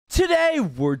Today,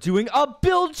 we're doing a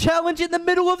build challenge in the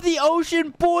middle of the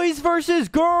ocean, boys versus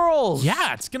girls.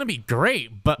 Yeah, it's gonna be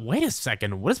great, but wait a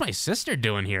second, what is my sister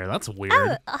doing here? That's weird.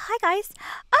 Oh, hi guys.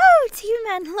 Oh,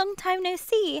 T-Man, long time no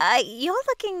see. You're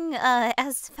looking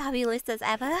as fabulous as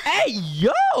ever. Hey,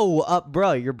 yo!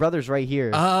 Bro, your brother's right here.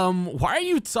 Why are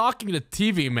you talking to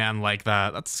TV Man like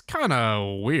that? That's kind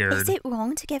of weird. Is it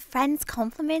wrong to give friends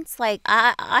compliments? Like,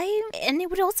 and it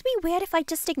would also be weird if I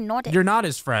just ignored it. You're not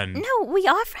his friend. No, we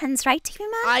are friends, right, T-Man?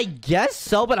 I guess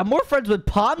so, but I'm more friends with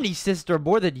Pomni's sister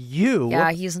more than you.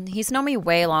 Yeah, he's known me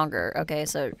way longer. Okay,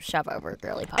 so shove over,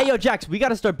 girly pop. Hey, yo, Jax, we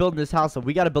gotta start building this house, and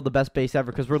we gotta build the best base ever,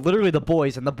 because we're literally the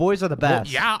boys, and the boys are the best.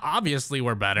 Well, yeah, obviously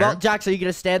we're better. Well, Jax, are you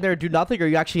gonna stand there and do nothing, or are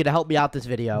you actually gonna help me out this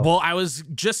video? Well, I was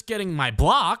just getting my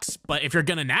blocks, but if you're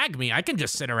gonna nag me, I can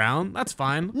just sit around. That's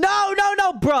fine. No,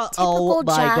 bro. Oh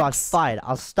my Jax. gosh, fine.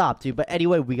 I'll stop, dude. But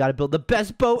anyway, we gotta build the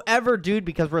best boat ever, dude,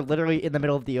 because we're literally in the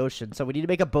middle of the ocean. So we need to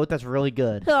make a boat that's really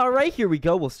good. All right, here we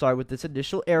go. We'll start with this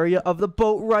initial area of the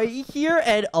boat right here.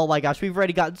 And oh my gosh, we've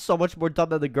already gotten so much more done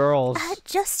than the girls.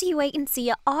 Just you wait and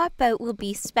see. Our boat will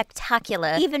be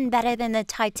spectacular. Even better than the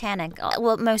Titanic.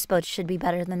 Well, most boats should be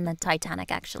better than the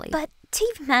Titanic, actually. But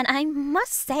T-Man, I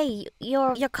must say,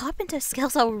 your carpenter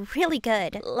skills are really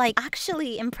good. Like,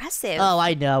 actually impressive. Oh,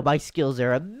 I know. My skills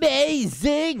are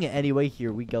amazing. Anyway,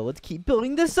 here we go. Let's keep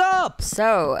building this up.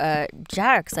 So,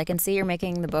 Jax, I can see you're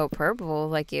making the boat purple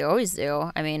like you always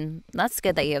do. I mean, that's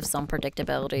good that you have some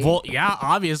predictability. Well, yeah,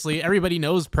 obviously, everybody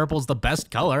knows purple's the best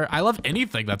color. I love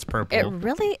anything that's purple. It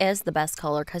really is the best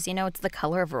color because, you know, it's the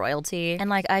color of royalty. And,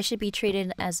 like, I should be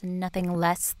treated as nothing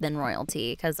less than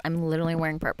royalty because I'm literally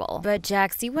wearing purple. But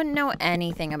Jax, you wouldn't know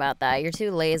anything about that. You're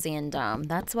too lazy and dumb.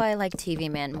 That's why I like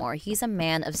TV Man more. He's a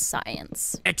man of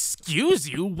science. Excuse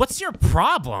you? What's your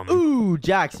problem? Ooh,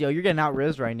 Jax, yo, you're getting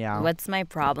out-rizzed right now. What's my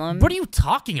problem? What are you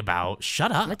talking about?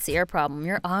 Shut up. What's your problem?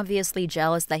 You're obviously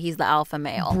jealous that he's the alpha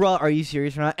male. Bruh, are you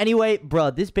serious right now? Anyway,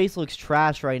 bruh, this base looks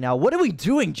trash right now. What are we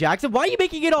doing, Jackson? Why are you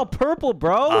making it all purple,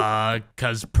 bro?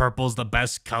 Cause purple's the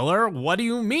best color? What do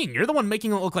you mean? You're the one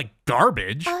making it look like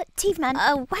garbage. T-Man,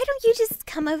 why don't you just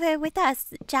come over with us?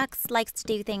 Jax likes to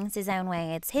do things his own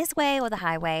way. It's his way or the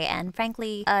highway, and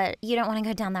frankly, you don't want to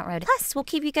go down that road. Plus, we'll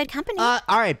keep you good company.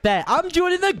 Alright, bet. I'm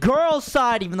joining the girls'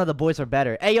 side, even though the boys are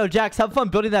better. Hey, yo, Jax, have fun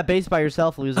building that base by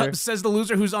yourself, loser. Says the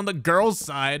loser who's on the girls'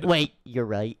 side. Wait, you're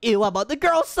right. Ew, I'm on the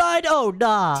girls' side? Oh,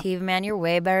 nah. TV Man, you're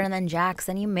way better than Jax,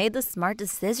 and you made the smart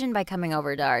decision by coming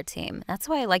over to our team. That's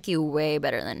why I like you way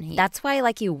better than That's why I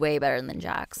like you way better than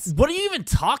Jax. What are you even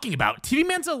talking about? TV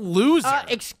Man's a loser.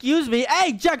 Excuse me.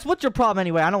 Hey, Jax, what's your problem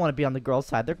anyway? I don't want to be on the girls'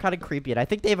 side. They're kind of creepy, and I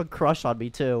think they have a crush on me,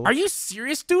 too. Are you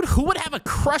serious, dude? Who would have a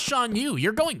crush on you?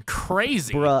 You're going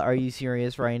crazy. Bruh, are you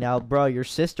serious right now? Bruh, your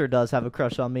sister does have a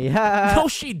crush on me. No,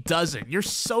 she doesn't. You're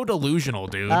so delusional,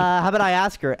 dude. How about I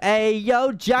ask her? Hey,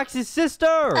 yo, Jax's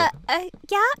sister!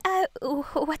 Yeah?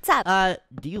 What's up?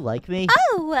 Do you like me?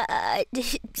 Oh,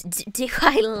 do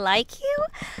I like you?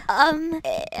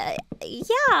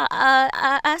 Yeah,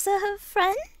 as a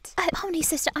friend? Pomni,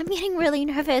 sister, I'm getting really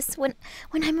nervous. When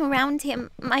I'm around him,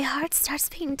 my heart starts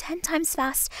beating 10 times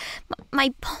fast.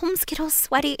 My palms get all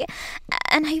sweaty,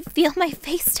 and I feel my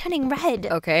face turning red.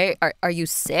 Okay, are you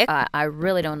sick? I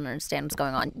really don't understand what's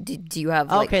going on. Do you have,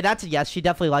 like... Okay, that's a yes. She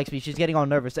definitely likes me. She's getting all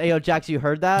nervous. Hey, yo, Jax, you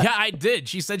heard that? Yeah, I did.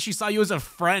 She said she saw you as a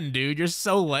friend, dude. You're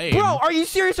so lame. Bro, are you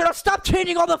serious or not? Stop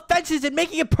changing all the fences and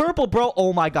making it purple, bro.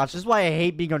 Oh my gosh, this is why I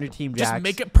hate being on your team, Jax. Just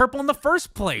make it purple in the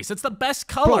first place. It's the best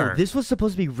color. Bro, this was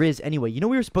supposed to be Riz anyway. You know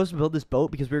we were supposed to build this boat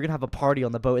because we were gonna have a party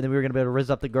on the boat, and then we were gonna be able to Riz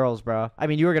up the girls, bro. I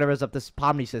mean, you were gonna Riz up this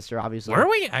Pomni sister, obviously. Were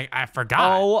we? I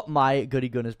forgot. Oh my goody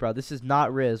goodness, bro. This is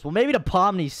not Riz. Well, maybe to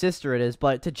Pomni's sister it is,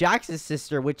 but to Jax's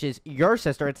sister, which is your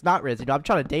sister, it's not Riz. You know, I'm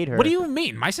trying to date her. What do you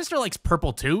mean? My sister likes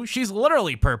purple too. She's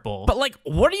literally purple. But like,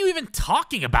 what are you even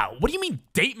talking about? What do you mean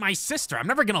date my sister? I'm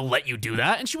never gonna let you do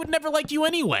that, and she would never like you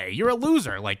anyway. You're a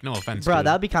loser. Like, no offense, bro. dude.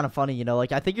 That would be kind of funny, you know.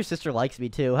 Like, I think your sister likes me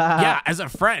too. Yeah, as a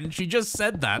friend, she just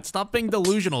said that. Stop being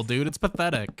delusional, dude. It's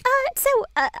pathetic.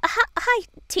 Hi,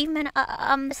 T-Man.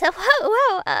 Whoa,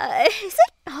 is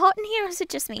it hot in here or is it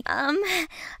just me?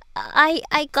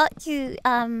 I got you,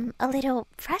 a little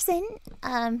present,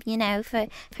 you know, for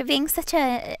being such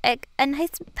a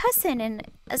nice person and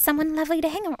someone lovely to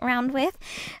hang around with.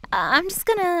 I'm just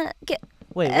gonna get...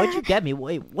 Wait, what'd you get me?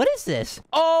 Wait, what is this?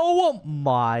 Oh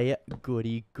my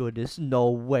goody goodness. No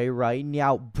way right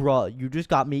now. Bruh, you just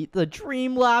got me the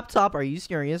dream laptop. Are you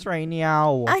serious right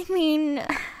now? I mean...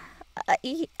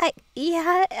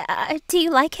 Yeah. Do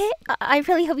you like it? I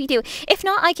really hope you do. If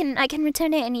not, I can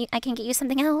return it and I can get you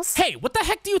something else. Hey, what the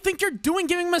heck do you think you're doing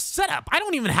giving him a setup? I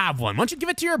don't even have one. Why don't you give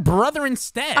it to your brother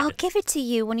instead? I'll give it to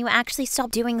you when you actually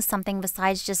stop doing something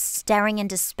besides just staring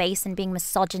into space and being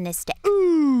misogynistic.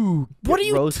 Ooh, what are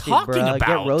you roasted, talking bruh. about?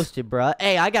 Get roasted, bruh.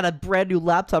 Hey, I got a brand new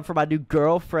laptop for my new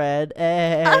girlfriend.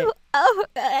 Hey.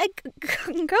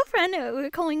 Girlfriend,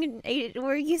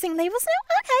 we're using labels now?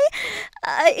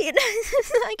 Okay.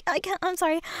 I can't, I'm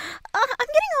sorry. I'm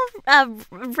getting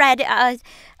all red. I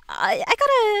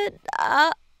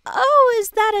gotta, oh, is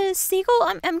that a seagull?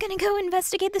 I'm gonna go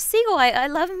investigate the seagull. I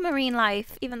love marine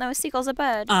life, even though a seagull's a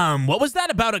bird. What was that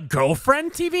about a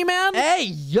girlfriend, TV man? Hey,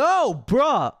 yo,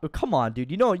 bruh. Come on,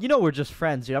 dude. You know we're just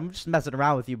friends, dude. I'm just messing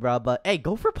around with you, bruh. But, hey,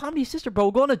 go for Pomni's sister, bro.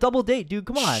 We'll go on a double date, dude.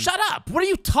 Come on. Shut up. What are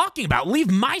you talking about? Leave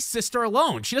my sister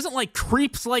alone. She doesn't like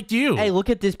creeps like you. Hey, look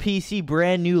at this PC,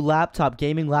 brand new laptop,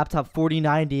 gaming laptop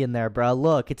 4090 in there, bruh.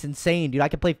 Look, it's insane, dude. I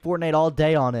can play Fortnite all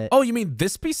day on it. Oh, you mean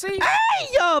this PC? Hey,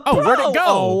 yo, bro. Oh, where'd it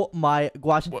go? Oh, my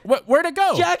gosh. Where'd it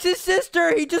go? Jax's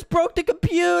sister. He just broke the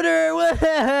computer.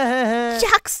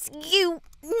 Jax, you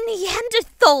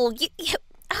Neanderthal.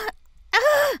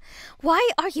 Why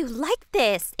are you like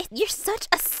this? You're such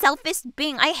a selfish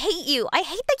being. I hate you. I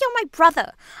hate that you're my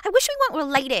brother. I wish we weren't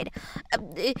related.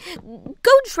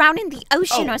 Go drown in the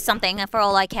ocean or something for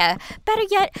all I care. Better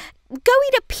yet, go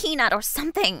eat a peanut or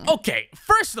something. Okay,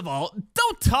 first of all,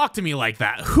 don't talk to me like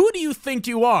that. Who do you think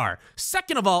you are?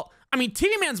 Second of all, I mean,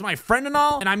 TV Man's my friend and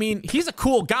all, and I mean, he's a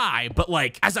cool guy, but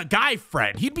like, as a guy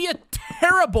friend, he'd be a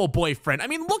terrible boyfriend. I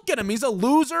mean, look at him. He's a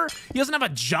loser. He doesn't have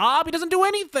a job. He doesn't do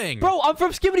anything. Bro, I'm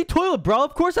from Skibidi Toilet, bro.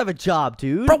 Of course I have a job,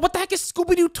 dude. Bro, what the heck is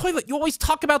Scooby-Doo Toilet? You always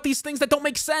talk about these things that don't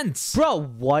make sense. Bro,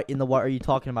 what in the what are you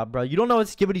talking about, bro? You don't know what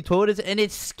Skibidi Toilet is? And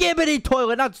it's Skibidi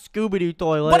Toilet, not Scooby-Doo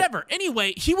Toilet. Whatever.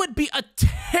 Anyway, he would be a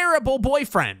terrible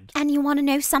boyfriend. And you want to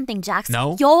know something, Jax?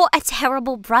 No. You're a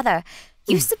terrible brother.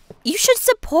 You should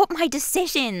support my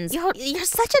decisions. You're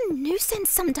such a nuisance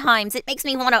sometimes. It makes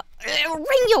me want to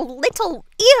wring your little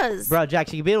ears. Bro,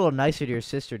 Jax, you can be a little nicer to your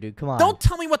sister, dude. Come on. Don't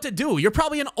tell me what to do. You're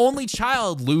probably an only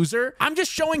child, loser. I'm just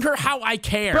showing her how I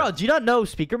care. Bro, do you not know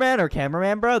Speaker Man or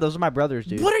Cameraman, bro? Those are my brothers,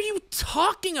 dude. What are you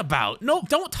talking about? No,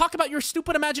 don't talk about your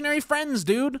stupid imaginary friends,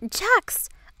 dude. Jax.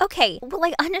 Okay, well,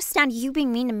 I understand you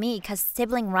being mean to me because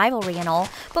sibling rivalry and all,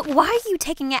 but why are you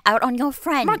taking it out on your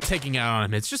friend? I'm not taking it on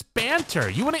him. It's just banter.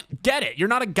 You wouldn't get it. You're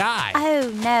not a guy. Oh,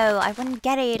 no, I wouldn't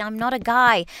get it. I'm not a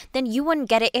guy. Then you wouldn't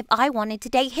get it if I wanted to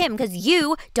date him because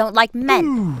you don't like men.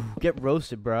 Ooh, get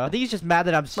roasted, bro. I think he's just mad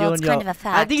that I'm stealing it's kind of a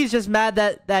fact. I think he's just mad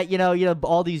that you know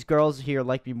all these girls here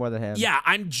like me more than him. Yeah,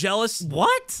 I'm jealous.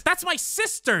 What? That's my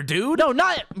sister, dude. No,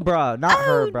 not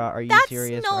her, bro. Are you that's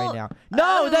serious not- right now?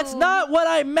 No, that's not what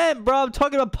I meant, bro. I'm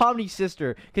talking about Pomni's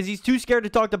sister because he's too scared to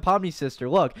talk to Pomni's sister.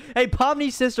 Look, hey,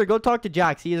 Pomni's sister, go talk to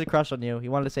Jax. He has a crush on you. He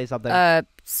wanted to say something.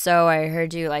 So I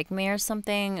heard you like me or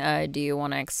something. Do you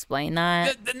want to explain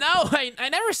that? No, I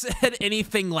never said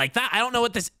anything like that. I don't know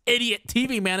what this idiot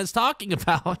TV man is talking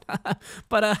about.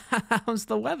 But how's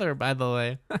the weather, by the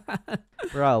way?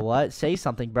 Bro, what? Say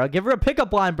something, bro. Give her a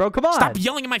pickup line, bro. Come on. Stop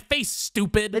yelling in my face,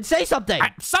 stupid. Then say something.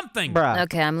 Something. Bro.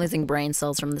 Okay, I'm losing brain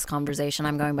cells from this conversation.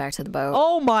 I'm going back to the boat.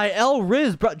 Oh my El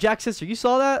Riz, bro. Jack's sister. You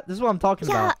saw that? This is what I'm talking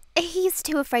Yeah, about. he's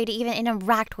too afraid to even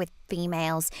interact with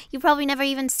females. You've probably never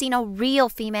even seen a real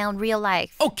female in real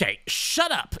life. Okay,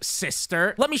 shut up,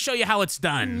 sister. Let me show you how it's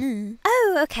done.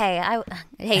 Oh, okay.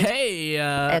 Hey,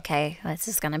 Okay, this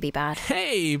is gonna be bad.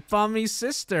 hey, Pomni's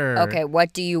sister. Okay,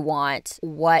 what do you want?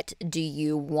 What do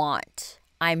you want?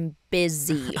 I'm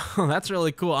busy. Oh, that's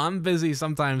really cool. I'm busy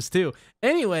sometimes too.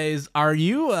 Anyways, are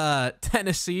you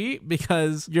Tennessee?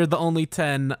 Because you're the only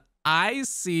 10 I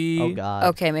see. Oh god.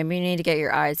 Okay, maybe you need to get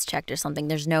your eyes checked or something.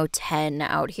 There's no 10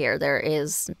 out here. There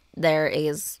is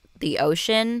the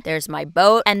ocean, there's my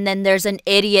boat, and then there's an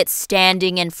idiot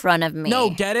standing in front of me. No,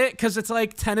 get it? Because it's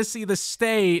like Tennessee the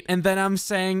state, and then I'm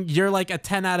saying you're like a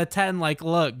 10 out of 10. Like,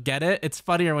 look, get it? It's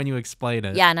funnier when you explain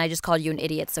it. Yeah, and I just called you an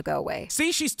idiot, so go away.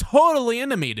 See, she's totally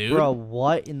into me, dude. Bro,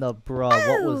 what in the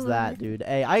what was that, dude?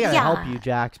 Hey, I gotta help you,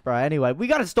 Jax, bro. Anyway, we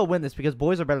gotta still win this because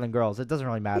boys are better than girls. It doesn't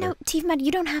really matter. No, Tiefman,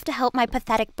 you don't have to help my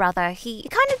pathetic brother. He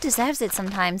kind of deserves it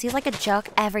sometimes. He's like a jerk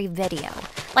every video.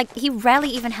 Like, he rarely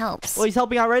even helps. Well, he's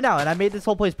helping out right now, and I made this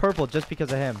whole place purple just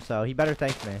because of him, so he better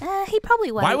thank me. He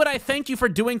probably would. Why would I thank you for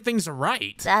doing things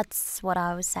right? That's what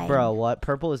I was saying. Bro, what?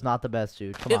 Purple is not the best,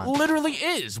 dude. Come It on. literally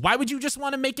is. Why would you just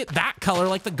want to make it that color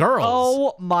like the girls?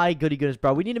 Oh my goody goodness,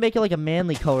 bro. We need to make it like a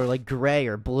manly color, like gray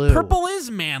or blue. Purple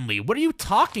is manly. What are you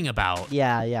talking about?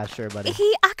 Yeah, sure, buddy.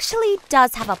 He actually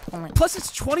does have a point. Plus,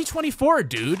 it's 2024,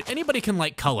 dude. Anybody can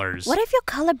like colors. What if you're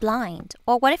colorblind?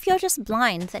 Or what if you're just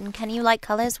blind and can you like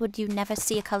colors? Would you never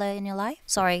see a color in your life?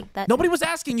 Sorry, that... Nobody was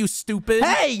asking you, stupid.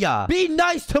 Hey, be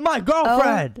nice to my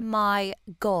girlfriend. Oh my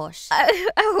gosh.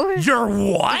 You're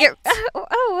what?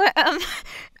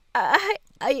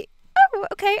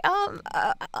 Okay,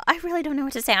 I really don't know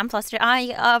what to say. I'm flustered.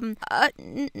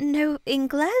 No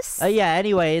English? Yeah,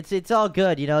 anyway, it's all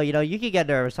good. You know, you can get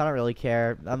nervous. I don't really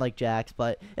care, unlike Jax,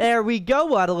 but there we go.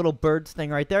 We'll add a little birds thing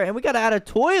right there, and we gotta add a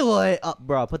toilet.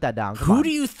 Bro, put that down. Come Who on. do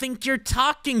you think you're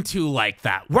talking to like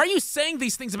that? Why are you saying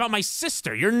these things about my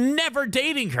sister? You're never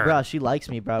dating her. Bro, she likes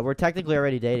me, bro. We're technically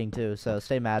already dating, too, so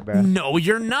stay mad, bro. No,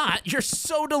 you're not. You're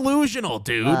so delusional,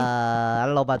 dude. I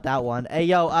don't know about that one. Hey,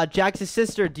 yo, Jax's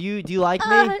sister, do you like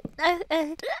me?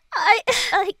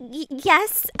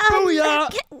 Yes. Booyah!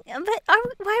 But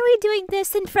why are we doing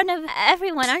this in front of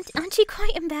everyone? Aren't you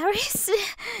quite embarrassed?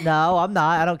 No, I'm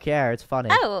not. I don't care. It's funny.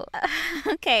 Oh,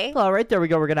 okay. All right, there we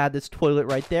go. We're gonna add this toilet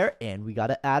right there, and we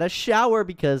gotta add a shower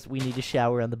because we need to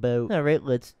shower on the boat. All right,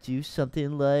 let's do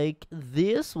something like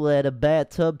this. We'll add a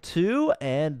bathtub too,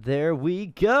 and there we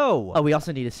go. Oh, we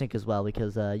also need a sink as well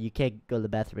because you can't go to the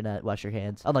bathroom and not wash your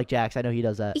hands. Unlike Jax, I know he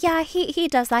does that. Yeah, he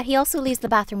does that. He also leaves the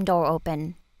bathroom door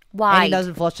open. And Why? he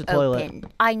doesn't flush the toilet. Open.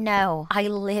 I know. I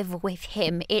live with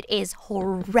him. It is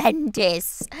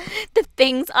horrendous. The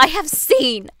things I have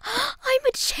seen. I'm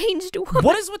a changed woman.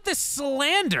 What is with this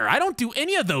slander? I don't do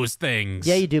any of those things.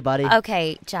 Yeah, you do, buddy.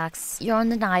 Okay, Jax, you're in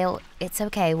denial. It's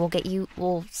okay.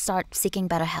 We'll start seeking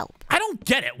better help. I don't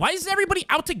get it. Why is everybody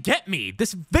out to get me?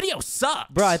 This video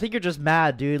sucks. Bro, I think you're just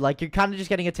mad, dude. Like, you're kind of just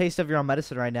getting a taste of your own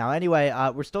medicine right now. Anyway,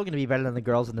 we're still going to be better than the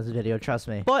girls in this video, trust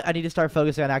me. But I need to start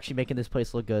focusing on actually making this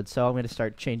place look good. So I'm going to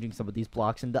start changing some of these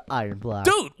blocks into iron blocks.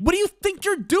 Dude, what do you think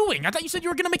you're doing? I thought you said you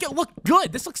were going to make it look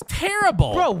good. This looks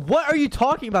terrible. Bro, what are you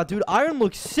talking about, dude? Iron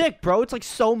looks sick, bro. It's like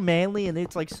so manly and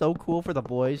it's like so cool for the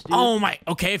boys, dude. Oh my,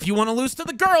 okay, if you want to lose to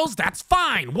the girls, that's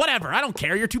fine. Whatever, I don't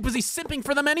care. You're too busy simping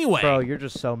for them anyway. Bro, you're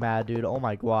just so mad, dude. Oh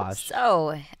my gosh.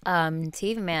 So,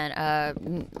 TV man,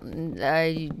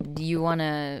 do you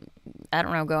wanna, I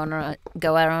don't know,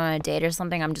 go out on a date or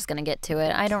something? I'm just gonna get to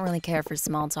it. I don't really care for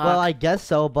small talk. Well, I guess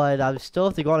so, but I still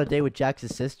have to go on a date with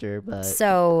Jax's sister, but...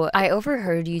 So, I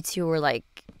overheard you two were like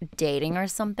dating or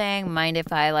something. Mind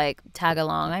if I like tag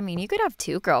along? I mean, you could have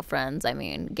two girlfriends. I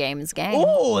mean, game is game.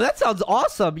 Oh, that sounds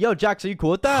awesome. Yo, Jax, are you cool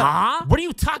with that? Huh? What are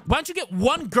you talking? Why don't you get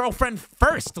one girlfriend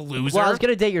first, loser? Well, I was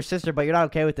gonna date your sister, but you're not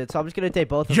okay with it, so I'm just gonna date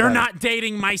both of them. You're not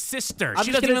dating my sister.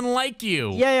 She doesn't even like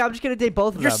you. Yeah, I'm just gonna date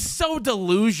both of You're them. so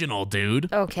delusional,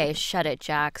 dude. Okay, shut it,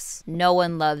 Jax. No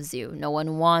one loves you. No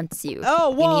one wants you. Oh,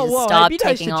 whoa, you need to whoa. stop Hey, be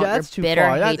nice taking to all Jax. your That's too bitter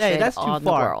far. hatred That's too on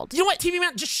the far. world. You know what, TV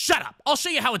man? Just shut up. I'll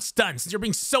show you how it's done since you're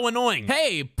being so annoying.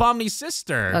 Hey, Pomni's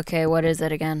sister. Okay, what is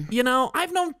it again? You know,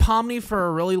 I've known Pomni for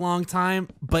a really long time,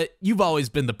 but you've always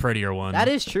been the prettier one. That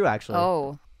is true, actually.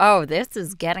 Oh, this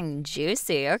is getting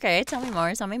juicy. Okay, tell me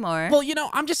more, tell me more. Well, you know,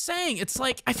 I'm just saying, it's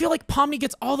like, I feel like Pomni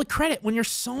gets all the credit when you're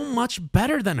so much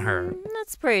better than her.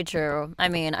 That's pretty true. I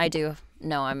mean, I do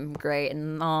know I'm great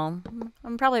and all.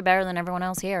 I'm probably better than everyone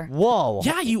else here. Whoa.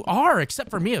 Yeah, you are,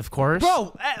 except for me, of course.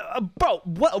 Bro,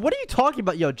 what are you talking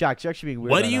about? Yo, Jax, you're actually being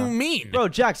weird. What right do you now. mean? Bro,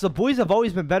 Jax, the boys have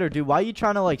always been better, dude. Why are you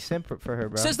trying to, like, simp for her,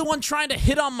 bro? Says the one trying to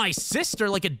hit on my sister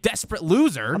like a desperate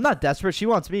loser. I'm not desperate. She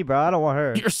wants me, bro. I don't want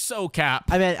her. You're so cap.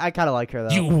 I mean, I kind of like her,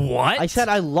 though. You what? I said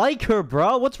I like her,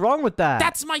 bro. What's wrong with that?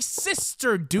 That's my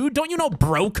sister, dude. Don't you know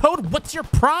bro code? What's your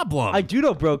problem? I do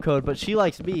know bro code, but she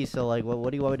likes me, so, like,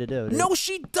 what do you want me to do, dude? No,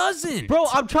 she doesn't. Bro,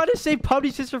 I'm trying to save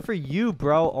Pomni's sister for you,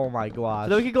 bro. Oh, my gosh.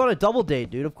 So we can go on a double date,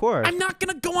 dude, of course. I'm not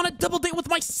gonna go on a double date with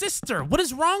my sister. What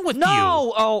is wrong with you?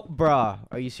 No! Oh, bruh.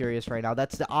 Are you serious right now?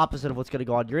 That's the opposite of what's gonna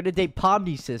go on. You're gonna date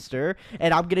Pomni's sister,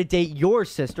 and I'm gonna date your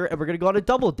sister, and we're gonna go on a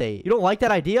double date. You don't like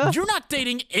that idea? You're not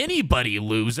dating anybody,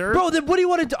 loser. Bro, then what do you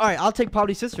want to do? All right, I'll take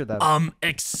Pomni's sister then.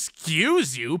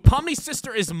 Excuse you? Pomni's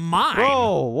sister is mine.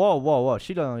 Bro, whoa.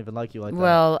 She don't even like you like that.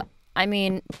 Well, I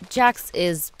mean, Jax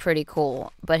is pretty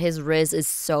cool, but his riz is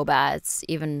so bad. It's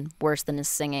even worse than his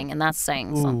singing, and that's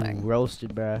saying something.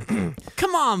 Roasted, bruh.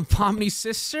 Come on, Pomni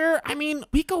sister. I mean,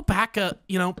 we go back,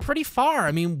 pretty far.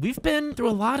 I mean, we've been through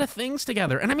a lot of things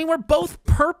together. And I mean, we're both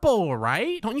purple,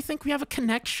 right? Don't you think we have a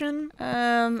connection?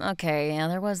 Okay, yeah,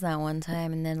 there was that one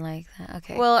time, and then like,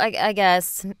 okay. Well, I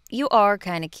guess you are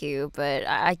kind of cute, but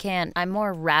I can't, I'm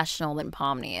more rational than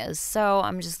Pomni is, so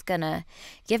I'm just gonna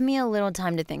give me a little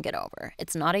time to think it over.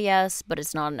 It's not a yes, but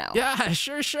it's not a no. Yeah,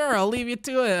 sure. I'll leave you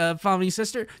to it, Pomni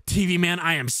sister. TV man,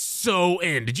 I am so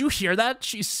in. Did you hear that?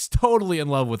 She's totally in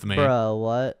love with me. Bro,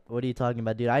 what? What are you talking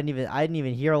about, dude? I didn't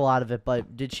even hear a lot of it,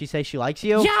 but did she say she likes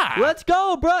you? Yeah. Let's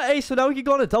go, bro. Hey, so now we can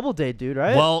go on a double date, dude,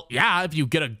 right? Well, yeah, if you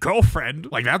get a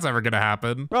girlfriend, like that's ever gonna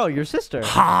happen. Bro, your sister.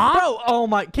 Huh? Bro, oh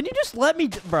my, can you just let me,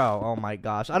 bro, oh my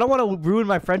gosh. I don't want to ruin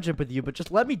my friendship with you, but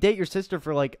just let me date your sister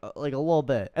for like a little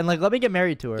bit. And like, let me get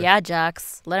married to her. Yeah,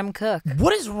 Jax, let him cook.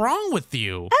 What is wrong with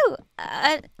you? Oh,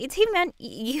 Team Man,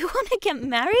 you want to get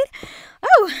married?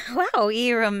 Oh, wow,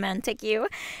 you romantic, you.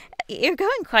 You're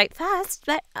going quite fast,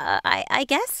 but I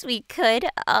guess we could.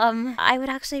 I would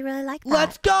actually really like that.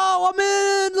 Let's go. I'm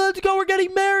in. Let's go. We're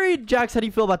getting married. Jax, how do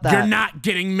you feel about that? You're not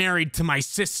getting married to my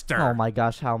sister. Oh my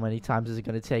gosh, how many times is it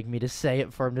going to take me to say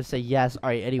it for him to say yes? All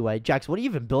right, anyway, Jax, what are you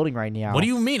even building right now? What do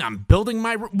you mean? I'm building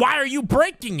my... Why are you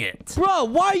breaking it? Bro,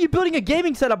 why are you building a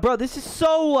gaming setup, bro? This is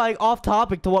so, like, off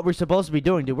topic to what we're supposed to be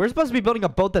doing, dude. We're supposed to be building a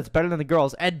boat that's better than the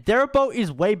girls, and their boat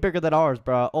is way bigger than ours,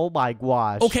 bro. Oh my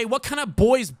gosh. Okay, what kind of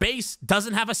boy's base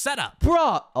doesn't have a setup?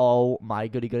 Bro, oh my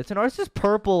goody goodness. And ours is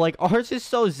purple. Like, ours is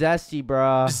so zesty,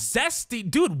 bro. Zesty?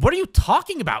 Dude, what are you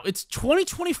talking about? It's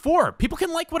 2024. People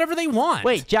can like whatever they want.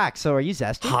 Wait, Jax, so are you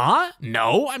zesty? Huh?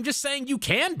 No, I'm just saying you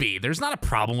can be. There's not a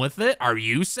problem with it. Are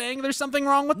you saying there's something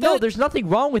wrong with it? No, there's nothing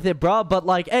wrong with it, bro. But,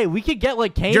 like, hey, we could get,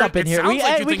 like, Caine up in here.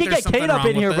 We could get Caine up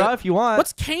in here, bro, if you want.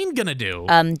 What's Caine gonna do?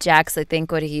 Jax, I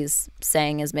think what he's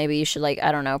saying is maybe you should, like,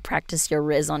 I don't know, practice your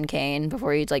riz on Caine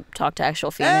before you, like, talk to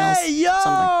actual females. Hey,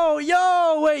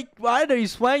 yo, wait. Why are you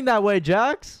swaying that way,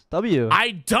 Jax? W.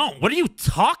 I don't. What are you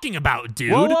talking about,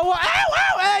 dude? Whoa.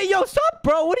 Ow, hey, yo, stop,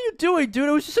 bro. What are you doing, dude?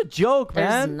 It was just a joke,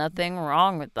 man. There's nothing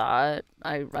wrong with that.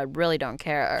 I really don't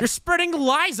care. You're spreading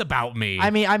lies about me.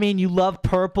 I mean, you love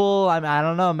purple. I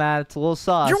don't know, man. It's a little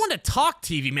sus. You're one to talk,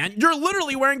 TV man. You're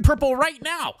literally wearing purple right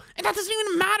now, and that doesn't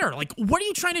even matter. Like, what are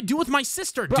you trying to do with my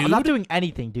sister, bro, dude? I'm not doing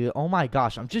anything, dude. Oh my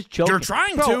gosh, I'm just joking. You're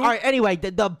trying bro, to. All right, anyway,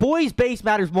 the boys' base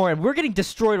matters more, and we're getting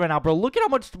destroyed right now, bro. Look at how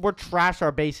much more trash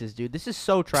our base is, dude. This is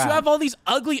so trash. You have all these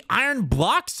ugly iron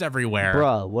blocks everywhere.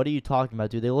 Bro, what are you talking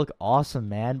about, dude? They look awesome,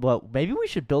 man. But maybe we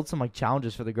should build some like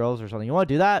challenges for the girls or something. You want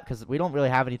to do that? Because we don't really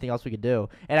have anything else we could do.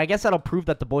 And I guess that'll prove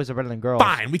that the boys are better than girls.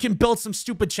 Fine, we can build some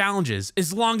stupid challenges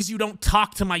as long as you don't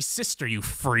talk to my sister, you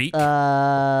freak.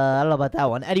 I don't know about that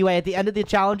one. Anyway, at the end of the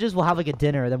challenges, we'll have like a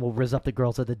dinner, and then we'll rizz up the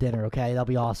girls at the dinner, okay? That'll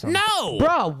be awesome. No!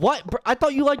 Bro, what? Bro, I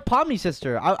thought you liked Pomni's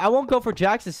sister. I won't go for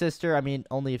Jax's sister. I mean,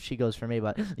 only if she goes for me,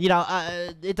 but, you know,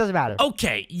 it doesn't matter.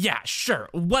 Okay, yeah, sure.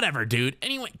 Whatever, dude.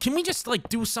 Anyway, can we just, like,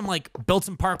 do some, like, build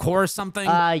some parkour or something?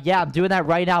 Yeah, I'm doing that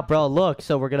right now, bro. Look,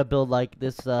 so we're gonna build, like,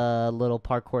 this, little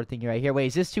parkour thingy right here. Wait,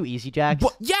 is this too easy, Jax?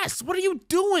 Yes, what are you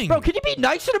doing? Bro, can you be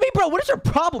nicer to me, bro? What is your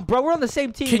problem, bro? We're on the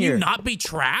same team here. Can you not be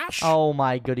trash? Oh,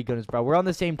 my goodness, bro. We're on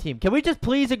the same team. Can we just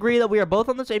please agree that we are both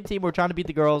on the same team? We're trying to beat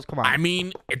the girls. Come on. I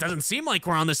mean, it doesn't seem like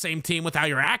we're on the same team with how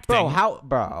you're acting.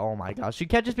 Bro, oh my gosh. You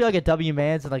can't just be like a W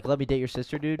mans and like let me date your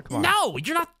sister, dude. Come on. No,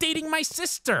 you're not dating my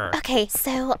sister. Okay,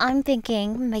 so I'm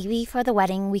thinking maybe for the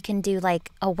wedding we can do like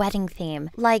a wedding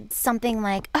theme. Like something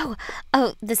like, oh,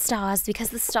 the stars, because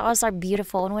the stars are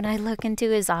beautiful. And when I look into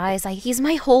his eyes, he's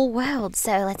my whole world.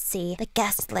 So let's see. The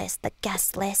guest list.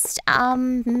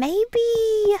 Maybe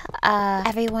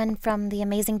everyone from the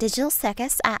Amazing Digital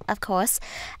Circus, of course.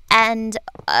 And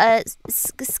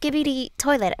Skibidi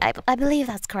Toilet. I believe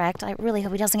that's correct. I really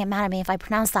hope he doesn't get mad at me if I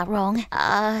pronounce that wrong.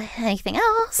 Anything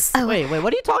else? Oh, wait,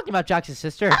 what are you talking about, Jax's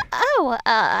sister?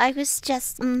 I was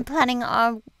just planning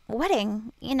our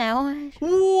wedding, you know.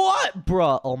 What?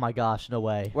 Bruh. Oh my gosh, no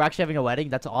way. We're actually having a wedding?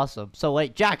 That's awesome. So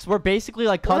wait, Jax, we're basically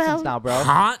like cousins now, bro.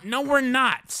 Huh? No, we're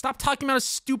not. Stop talking about a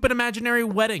stupid imaginary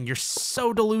wedding. You're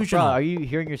so delusional. Bro, are you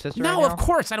hearing your sister No, right now? Of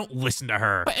course. I don't listen to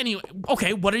her. But anyway,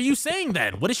 okay, what are you saying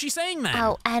then? What is she saying then?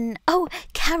 Oh, and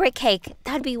carrot cake.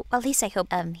 That'd be, at least I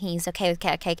hope he's okay with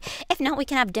carrot cake. If not, we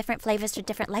can have different flavors for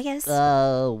different layers.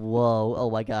 Whoa. Oh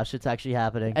my gosh, it's actually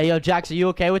happening. Hey, yo, Jax, are you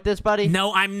okay with this, buddy?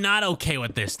 No, I'm not okay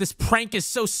with this. This prank is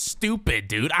so stupid,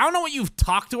 dude. I don't know what you've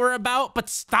talked to her about, but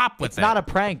stop with it. It's not a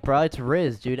prank, bro. It's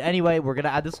Riz, dude. Anyway, we're gonna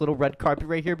add this little red carpet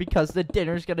right here because the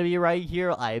dinner's gonna be right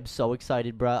here. I am so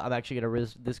excited, bro. I'm actually gonna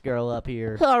Riz this girl up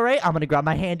here. All right, I'm gonna grab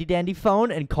my handy dandy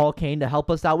phone and call Caine to help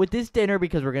us out with this dinner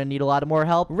because we're gonna need a lot of more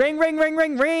help. Ring, ring, ring,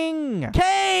 ring, ring.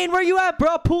 Caine, where you at,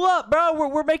 bro? Pull up, bro.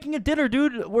 We're making a dinner,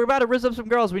 dude. We're about to Riz up some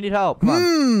girls. We need help. Come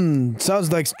on.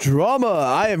 Sounds like drama.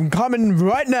 I am coming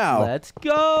right now. Let's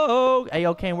go. Hey,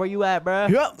 yo, Caine, where you at, bro?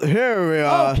 Yep, here we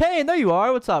are. Oh, Caine, there you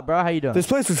are. What's up, bro? How you doing? This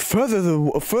place was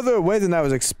further away than I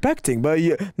was expecting, but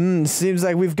seems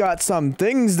like we've got some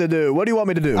things to do. What do you want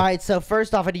me to do? All right, so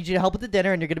first off, I need you to help with the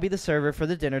dinner, and you're going to be the server for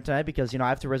the dinner tonight because, you know, I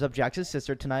have to Riz up Jax's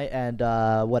sister tonight, and,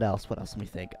 what else? Let me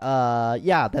think.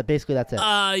 Yeah, that's it.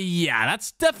 Yeah,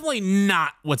 that's definitely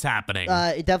not what's happening.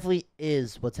 It definitely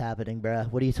is what's happening, bruh.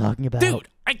 What are you talking about? Dude,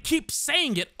 I keep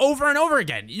saying it over and over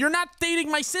again. You're not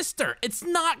dating my sister. It's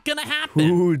not gonna happen.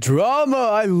 Ooh, drama.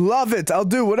 I love it. I'll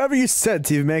do whatever you said,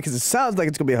 TV man, because it sounds like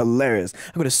it's going to be hilarious.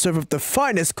 I'm going to serve up the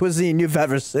finest cuisine you've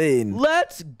ever seen.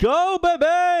 Let's go,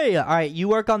 baby! All right, you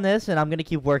work on this, and I'm going to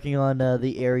keep working on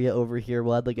the area over here.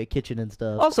 We'll have, like, a kitchen and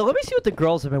stuff. Also, let me see what the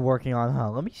girls have been working on, huh?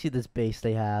 Let me see this base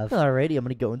they have. Alrighty, I'm going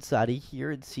to go inside of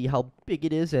here and see how big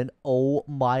it is, and oh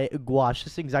my gosh,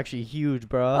 this thing's actually huge,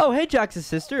 bro. Oh, hey, Jax's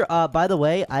sister. By the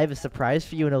way, I have a surprise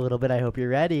for you in a little bit. I hope you're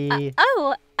ready.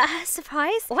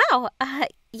 Surprise? Wow.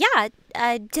 Yeah,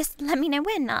 just let me know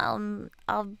when.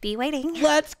 I'll be waiting.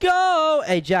 Let's go!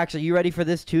 Hey, Jax, are you ready for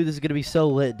this, too? This is gonna be so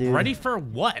lit, dude. Ready for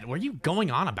what? What are you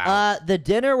going on about? The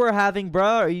dinner we're having, bro.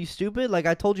 Are you stupid? Like,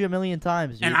 I told you a million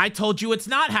times, dude. And I told you it's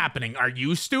not happening. Are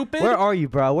you stupid? Where are you,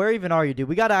 bro? Where even are you, dude?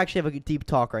 We gotta actually have a deep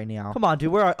talk right now. Come on,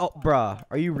 dude. Oh, bro.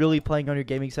 Are you really playing on your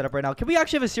gaming setup right now? Can we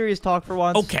actually have a serious talk for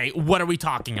once? Okay, what are we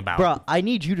talking about? Bro, I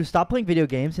need you to stop playing video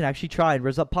games and actually try and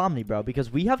Riz up Pomni, bro. Because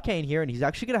we have Caine here, and he's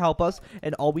actually gonna help us.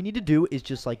 And all we need to do is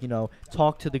just, like, you know,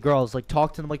 talk to the girls. Like,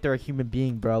 talk to them like they're a human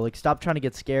being, bro. Like, stop trying to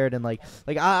get scared and, like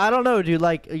I don't know, dude.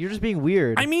 Like, you're just being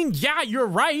weird. I mean, yeah, you're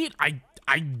right.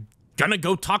 I'm gonna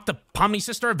go talk to Pomni's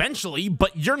sister eventually,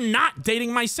 but you're not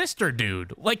dating my sister,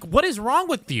 dude. Like, what is wrong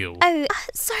with you? Oh,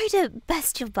 sorry to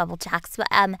burst your bubble, Jax, but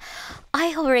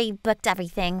I already booked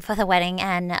everything for the wedding,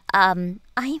 and I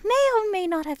may or may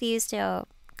not have used your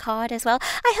card as well.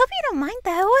 I hope you don't mind,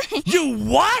 though. You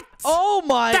what? Oh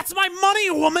my! That's my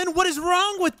money, woman. What is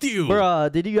wrong with you?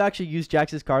 Bruh, did you actually use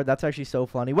Jax's card? That's actually so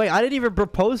funny. Wait, I didn't even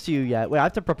propose to you yet. Wait, I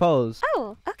have to propose.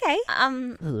 Oh, okay.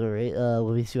 Alright,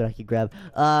 let me see what I can grab.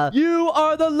 You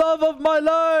are the love of my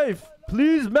life!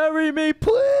 Please marry me,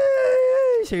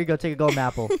 please! Here you go, take a golden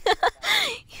apple.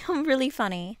 You're really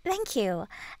funny. Thank you.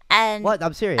 And what?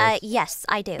 I'm serious. Yes,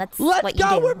 I do. That's Let's what go!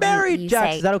 You do. We're married, you Jax.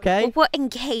 say, Is that okay? Well, we're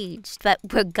engaged, but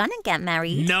we're gonna get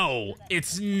married. No,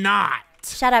 it's not.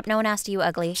 Shut up. No one asked you,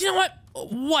 ugly. You know what?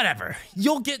 Whatever.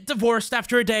 You'll get divorced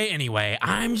after a day anyway.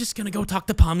 I'm just gonna go talk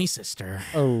to Pomni's sister.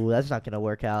 Oh, that's not gonna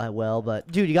work out well,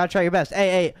 but dude, you gotta try your best.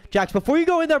 Hey, Jax, before you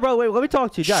go in there, bro, wait, let me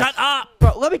talk to you, Jax. Shut up!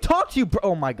 Bro, let me talk to you, bro.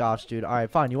 Oh my gosh, dude. All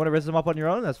right, fine. You want to Riz them up on your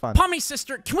own? That's fine. Pomni's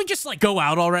sister, can we just, like, go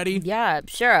out already? Yeah,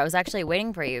 sure. I was actually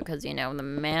waiting for you because, you know, the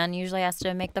man usually has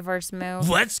to make the first move.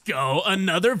 Let's go.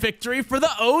 Another victory for the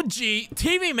OG.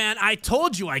 TV man, I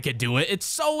told you I could do it. It's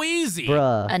so easy.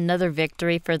 Bruh. Another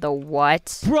victory for the what?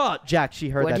 Bruh, Jax, she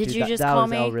heard What that, did dude. you That- just that call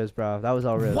was me? El Riz, bro. That was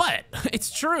El Riz. What?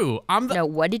 It's true. I'm the... No,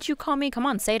 what did you call me? Come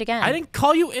on, say it again. I didn't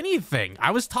call you anything. I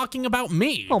was talking about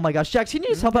me. Oh my gosh, Jax, can you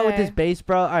just help out with Okay. this base,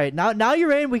 bro? All right, now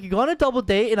you're in. We can go on a double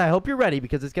date, and I hope you're ready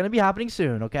because it's gonna be happening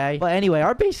soon, okay? But anyway,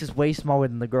 our base is way smaller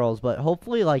than the girls, but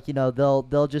hopefully, like, you know,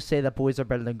 they'll just say that boys are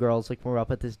better than girls, like when we're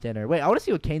up at this dinner. Wait, I want to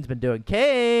see what Caine's been doing.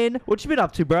 Caine, what you been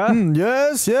up to, bro?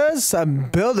 Yes, I'm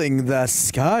building the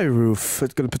sky roof.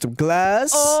 It's gonna put some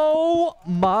glass. Oh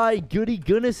my goody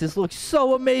goodness, this looks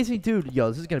so amazing, dude. Yo,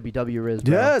 this is gonna be W Riz,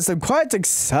 bro. Yes, I'm quite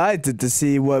excited to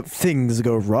see what things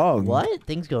go wrong. What?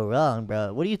 Things go wrong,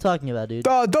 bro. What are you talking about, dude?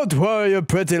 Oh, don't worry your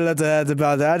pretty little head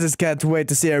about that. I just can't wait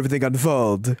to see everything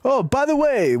unfold. Oh, by the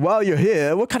way, while you're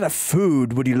here, what kind of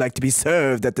food would you like to be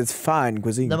served at this fine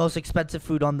cuisine? The most expensive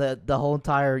food on the whole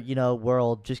entire, you know,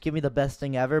 world. Just give me the best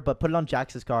thing ever, but put it on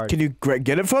Jax's card. Can you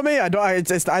get it for me? I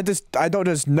don't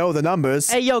just know the numbers.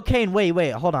 Hey, yo, Caine,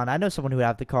 wait, hold on. I know someone who would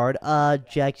have the card.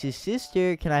 Jax's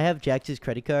sister. Can I have Jax's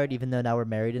credit card, even though now we're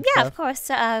married and Yeah, stuff? of course.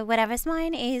 Whatever's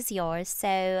mine is yours. So,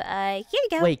 here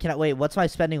you go. Wait, what's my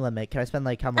spending limit? Can I spend,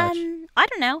 like, how much? I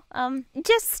don't know.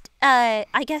 Just, I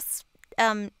guess,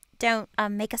 don't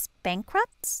make us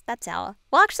bankrupt. That's all.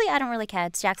 Well, actually, I don't really care.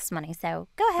 It's Jax's money, so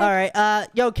go ahead. All right,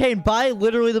 yo, Caine, buy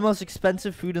literally the most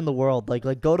expensive food in the world. Like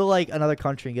go to like another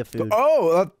country and get food.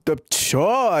 Oh,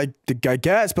 sure, I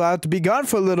guess, but I have to be gone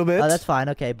for a little bit. That's fine,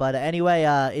 okay. But anyway,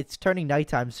 it's turning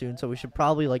nighttime soon, so we should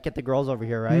probably like get the girls over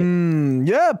here, right?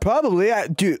 Yeah, probably.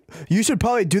 You should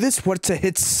probably do this once it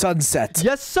hits sunset.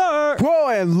 Yes, sir. Whoa,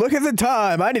 and look at the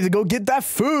time. I need to go get that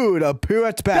food. I'll be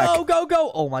right back.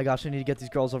 Go. Oh my gosh, I need to get these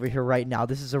girls over here right now.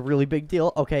 This is a really big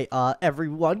deal. Okay,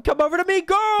 everyone, come over to me.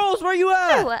 Girls, where you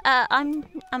at? Oh, I'm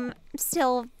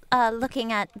still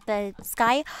looking at the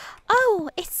sky. Oh,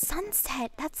 it's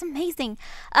sunset. That's amazing.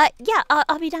 Yeah,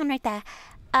 I'll be down right there.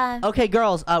 Okay,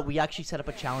 girls, we actually set up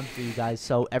a challenge for you guys,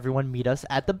 so everyone meet us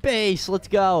at the base. Let's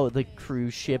go. The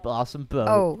cruise ship, awesome boat.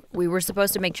 Oh, we were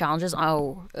supposed to make challenges?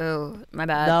 Oh, my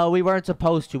bad. No, we weren't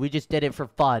supposed to. We just did it for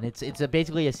fun. It's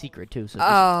basically a secret, too. So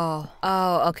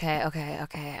Okay.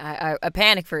 I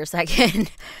panicked for a second.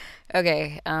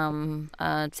 Okay,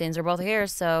 since we're both here,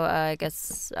 so I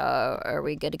guess, are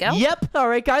we good to go? Yep. All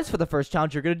right, guys, for the first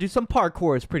challenge, you're going to do some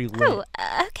parkour. It's pretty lit. Oh,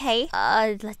 okay.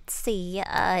 Let's see.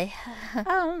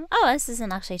 This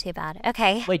isn't actually too bad.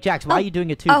 Okay. Wait, Jax, why are you doing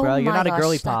it too, bro? You're not a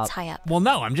girly pop. That's high up. Well,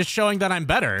 no, I'm just showing that I'm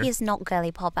better. He's not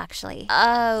girly pop, actually.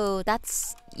 Oh,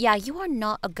 that's... Yeah, you are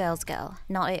not a girl's girl.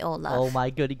 Not at all, love. Oh, my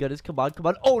goodness. Come on.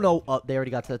 Oh, no. Oh, they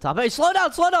already got to the top. Hey, slow down.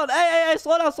 Hey,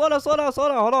 slow down. Hold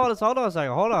on a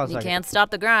second. You can't stop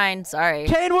the grind. Sorry.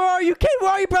 Caine, where are you?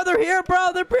 Brother here,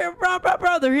 brother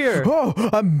here. Oh,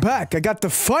 I'm back. I got the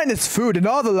finest food in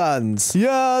all the lands.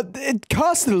 Yeah, it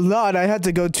costed a lot. I had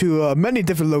to go to many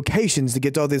different locations to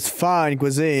get all this fine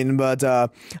cuisine, but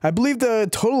I believe the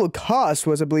total cost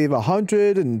was,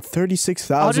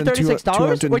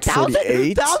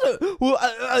 $136,248.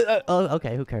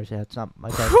 Okay, who cares? Yeah, it's not my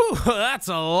thing. Whew, that's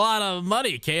a lot of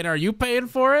money, Caine. Are you paying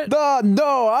for it?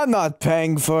 No, I'm not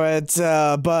paying for it,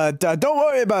 but don't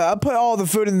worry about it. I'll put all the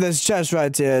food in this chest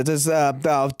right here. Just,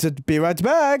 I'll be right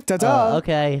back. Ta-ta.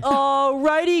 Okay.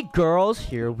 Alrighty, girls,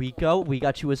 here we go. We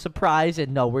got you a surprise,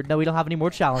 and no, we don't have any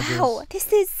more challenges. Wow,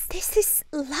 this is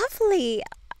lovely.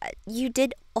 You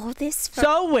did all this for...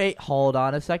 So, wait, hold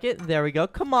on a second. There we go.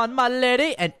 Come on, my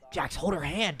lady. And Jax, hold her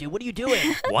hand, dude. What are you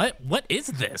doing? What is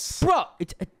this? Bro,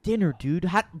 it's a dinner, dude.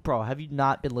 Bro, have you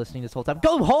not been listening this whole time?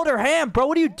 Go hold her hand, bro.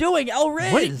 What are you doing?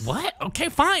 Elriz. Wait, what? Okay,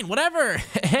 fine, whatever.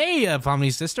 Hey,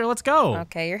 Pomni's sister, let's go.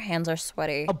 Okay, your hands are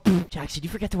sweaty. Oh, Jax, did you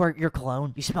forget to wear your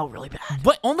cologne? You smell really bad.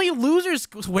 But only losers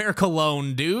wear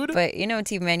cologne, dude. But you know,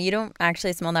 Team Man, you don't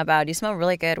actually smell that bad. You smell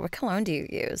really good. What cologne do you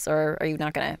use? Or are you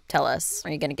not gonna tell us?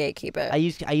 Are you gonna gatekeep it? I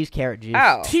use carrot juice.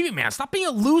 Oh. TV Man, stop being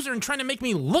a loser and trying to make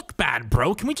me look bad,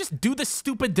 bro. Can we just do this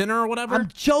stupid dinner or whatever? I'm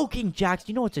joking, Jax.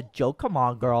 You know it's a joke. Come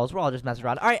on, girls. We're all just messing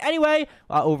around. All right, anyway,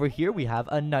 over here we have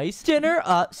a nice dinner.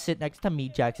 Sit next to me,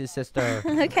 Jax's sister.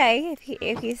 Okay,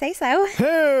 if you say so.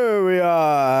 Here we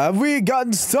are. Have we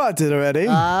gotten started already?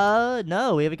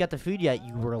 No, we haven't got the food yet.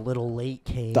 You were a little late,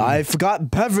 Caine. I forgot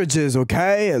beverages,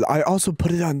 okay? I also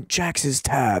put it on Jax's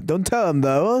tab. Don't tell him,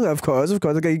 though. Of course. I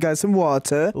got you guys some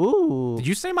water. Ooh. Did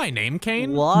you say my name,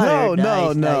 Caine? Water.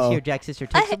 No. Nice. Here, Jax's sister,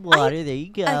 take some water. There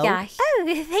you go. Yeah. Oh,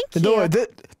 thank you. No,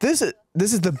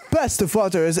 this is the best of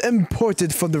water. It's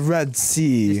imported from the Red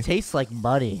Sea. It tastes like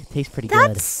money. It tastes pretty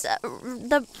That's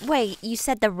wait, you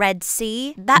said the Red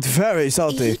Sea? It's very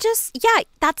salty.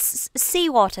 That's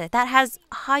seawater. That has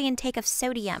high intake of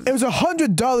sodium. It was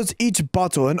 $100 each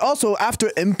bottle, and also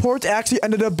after import, it actually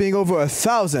ended up being over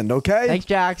 1,000. Okay. Thanks,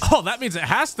 Jax. Oh, that means it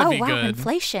has to be wow, good.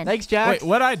 inflation. Thanks, Jax. Wait,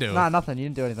 what'd I do? Nah, nothing. You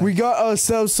didn't do anything. We got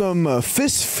ourselves some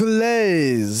fish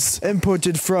fillets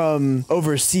imported from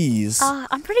overseas.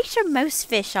 I'm pretty sure most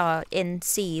fish are in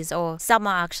seas, or some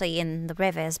are actually in the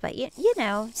rivers, but you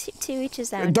know, to each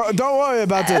his own. Don't worry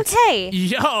about it. Okay.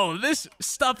 Yo, this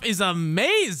stuff is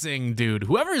amazing, dude.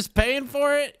 Whoever's paying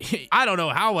for it, I don't know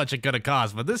how much it could have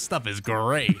cost, but this stuff is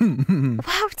great.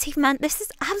 Wow, Team Man, this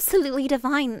is absolutely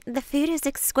divine. The food is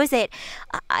exquisite.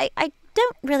 I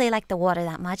don't really like the water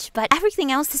that much, but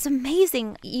everything else is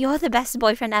amazing. You're the best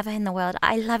boyfriend ever in the world.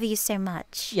 I love you so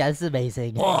much. Yeah, this is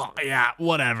amazing. Oh, yeah,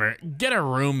 whatever. Get a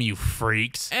room, you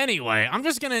freaks. Anyway, I'm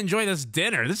just gonna enjoy this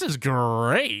dinner. This is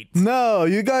great. No,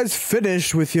 you guys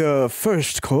finished with your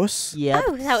first course. Yep.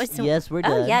 Oh, that was... Yes, we're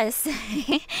done. Oh, yes.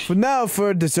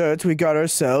 For dessert, we got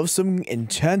ourselves some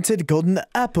enchanted golden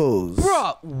apples.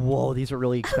 Bro, whoa, these are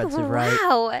really expensive, right?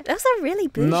 Wow, those are really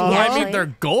bougie, No. I actually. mean,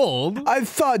 they're gold. I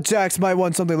thought Jax might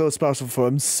want something a little special for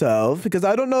himself, because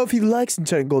I don't know if he likes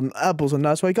enchanted golden apples or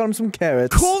not, so I got him some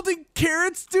carrots. Golden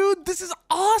carrots, dude? This is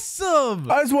awesome!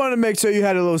 I just wanted to make sure you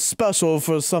had a little special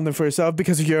for something for yourself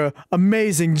because of your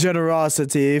amazing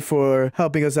generosity for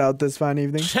helping us out this fine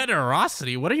evening.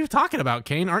 Generosity? What are you talking about,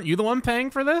 Caine? Aren't you the one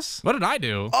paying for this? What did I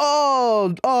do?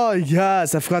 Oh,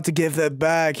 yes, I forgot to give that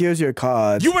back. Here's your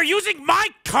card. You were using my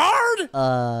card?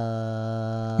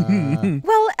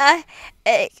 Well,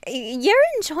 you're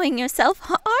enjoying yourself,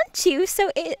 aren't you? So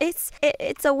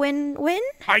it's a win-win.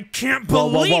 I can't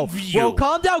Whoa, believe you. Whoa,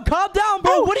 calm down,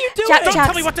 bro. What are you doing? Don't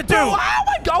tell me what to do. Bro,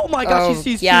 oh my gosh,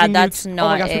 he's yeah, shooting that's nukes. not Oh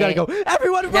my gosh, we gotta it. go.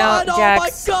 Everyone No, run!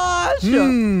 Jax. Oh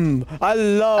my gosh! I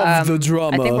love the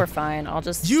drama. I think we're fine. I'll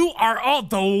just... You are all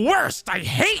the worst. I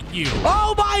hate you.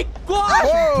 Oh my gosh!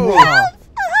 Whoa.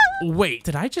 Wait,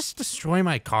 did I just destroy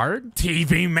my card?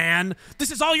 TV man,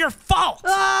 this is all your fault.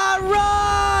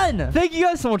 Run! Thank you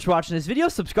guys so much for watching this video.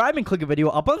 Subscribe and click a video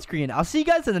up on screen. I'll see you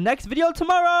guys in the next video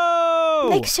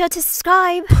tomorrow. Make sure to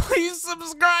subscribe. Please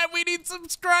subscribe. We need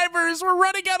subscribers. We're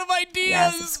running out of ideas. Yeah,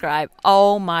 subscribe.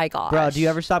 Oh my gosh. Bro, do you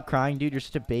ever stop crying, dude? You're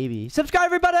such a baby. Subscribe,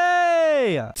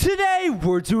 everybody! Today,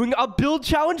 we're doing a build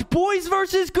challenge, boys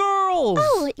versus girls.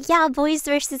 Oh, yeah, boys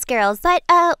versus girls. But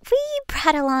we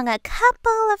brought along a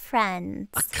couple of friends.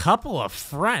 A couple of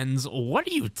friends? What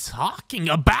are you talking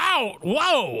about?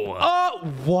 Whoa.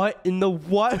 What in the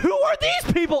what? Who are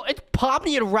these people? It's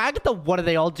Pomni and Ragatha. What are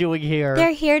they all doing here?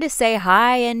 They're here to say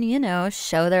hi and, you know,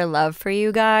 show their love for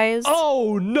you guys.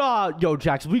 Oh, no. Yo,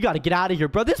 Jax, we gotta get out of here,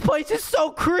 bro. This place is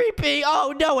so creepy.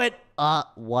 Oh, no,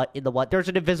 what in the what? There's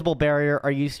an invisible barrier.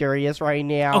 Are you serious right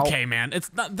now? Okay, man.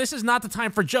 This is not the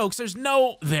time for jokes.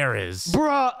 There is.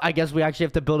 Bruh, I guess we actually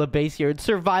have to build a base here and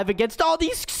survive against all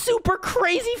these super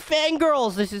crazy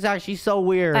fangirls. This is actually so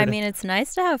weird. I mean, it's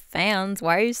nice to have fans.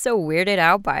 Why are you so weirded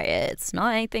out by it? It's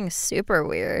not anything super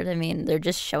weird. I mean, they're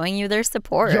just showing you their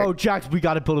support. Yo, Jax, we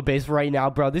gotta build a base right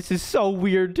now, bro. This is so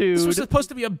weird, dude. This was supposed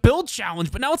to be a build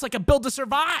challenge, but now it's like a build to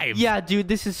survive. Yeah, dude,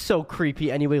 this is so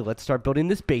creepy. Anyway, let's start building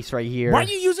this base right here. Why are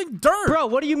you using dirt? Bro,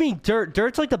 what do you mean dirt?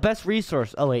 Dirt's like the best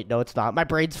resource. Oh, wait, no, it's not. My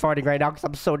brain's farting right now because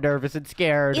I'm so nervous and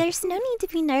scared. There's no need to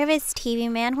be nervous,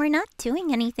 TV man. We're not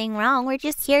doing anything wrong. We're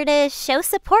just here to show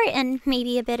support and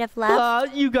maybe a bit of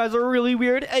love. You guys are really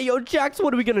weird. Hey, yo, Jax,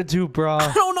 what are we gonna do, bro?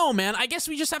 I don't know, man. I guess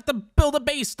we just have to build a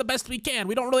base the best we can.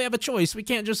 We don't really have a choice. We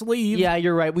can't just leave. Yeah,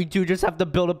 you're right. We do just have to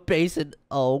build a base and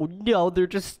oh no, they're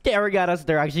just staring at us.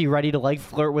 They're actually ready to like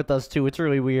flirt with us too. It's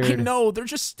really weird. I know. They're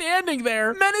just standing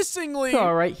there menacingly.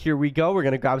 All right, here we go. We're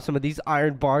gonna grab some of these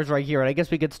iron bars right here, and I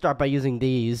guess we could start by using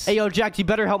these. Hey, yo, Jax, you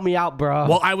better help me out, bro.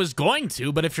 Well, I was going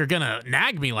to, but if you're gonna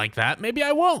nag me like that, maybe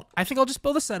I won't. I think I'll just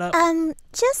build a setup.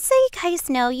 Just so you guys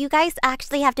know, you guys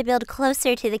actually have to build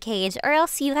closer to the cage, or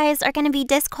else you guys are gonna be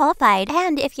disqualified.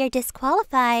 And if you're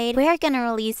disqualified, we're gonna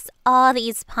release all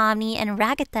these Pomni and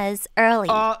Ragathas early.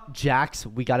 Jax,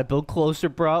 we gotta build closer,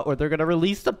 bro, or they're gonna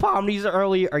release the Pomnis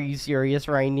early. Are you serious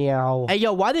right now? Hey,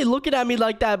 yo, why they looking at me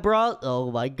like that, bro?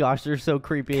 Oh my gosh, they're so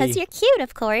creepy. Because you're cute,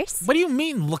 of course. What do you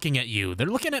mean looking at you? They're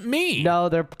looking at me. No,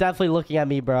 they're definitely looking at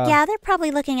me, bro. Yeah, they're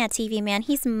probably looking at TV man.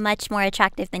 He's much more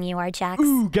attractive than you are, Jax.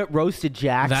 Ooh, get roasted,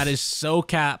 Jax. That is so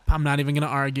cap. I'm not even gonna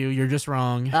argue. You're just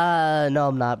wrong. No,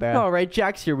 I'm not, bro. All right,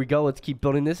 Jax, here we go. Let's keep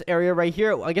building this area right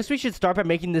here. I guess we should start by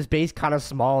making this base kind of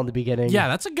small in the beginning. Yeah,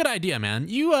 that's a good idea, man.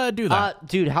 You do that.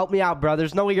 Dude, help me out, bro.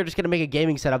 There's no way you're just gonna make a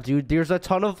gaming setup, dude. There's a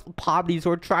ton of Pomnis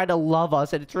who are trying to love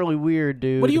us, and it's really weird,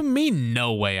 dude. What do you mean,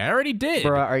 no way? I already did.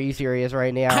 Bro, are you serious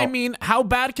right now? I mean, how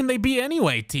bad can they be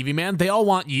anyway, TV man? They all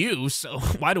want you, so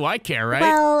why do I care, right?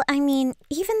 Well, I mean,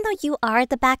 even though you are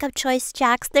the backup choice,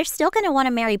 Jax, they're still gonna want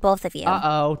to marry both of you.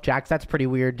 Uh-oh, Jax, that's pretty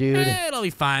weird, dude. It'll be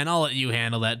fine. I'll let you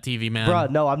handle that, TV man. Bro,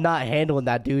 no, I'm not handling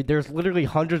that, dude. There's literally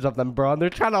hundreds of them, bro, and they're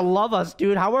trying to love us,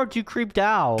 dude. How aren't you creeped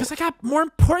out? Because I got more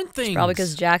important things. Probably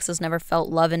because Jax has never felt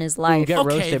love in his life. Get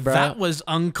okay, roasted, bro. that was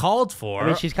uncalled for. I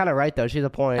mean, she's kind of right, though. She's a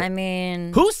point. I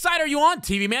mean... Whose side are you on,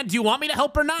 TV man? Do you want me to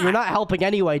help or not? You're not helping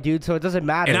anyway, dude, so it doesn't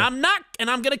matter. And I'm not, and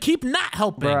I'm gonna keep not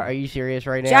helping. Bro, are you serious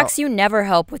right now? Jax, you never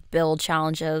help with build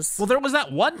challenges. Well, there was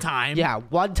that one time. Yeah,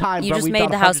 one time, You bro. just We've made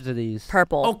done the house hundreds of these.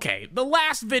 purple. Okay, the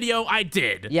last video I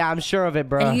did. Yeah, I'm sure of it,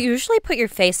 bro. And you usually put your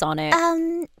face on it.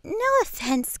 No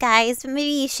offense, guys, but maybe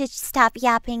you should stop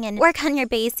yapping and work on your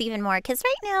base even more, because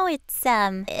right now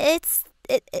it's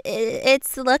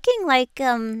It's looking like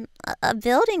a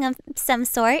building of some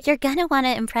sort. You're gonna want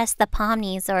to impress the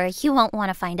Pomnis, or you won't want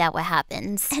to find out what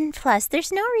happens. And plus,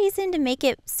 there's no reason to make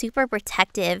it super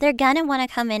protective. They're gonna want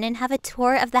to come in and have a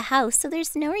tour of the house, so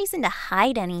there's no reason to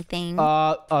hide anything.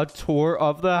 A tour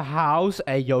of the house?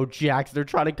 Hey, yo, Jax, they're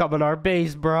trying to come in our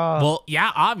base, bro. Well,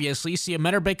 yeah, obviously, so you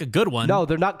better make a good one. No,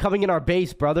 they're not coming in our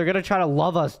base, bro. They're gonna try to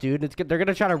love us, dude. They're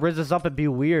gonna try to rizz us up and be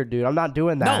weird, dude. I'm not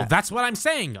doing that. No, that's what I'm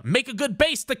saying. Make a good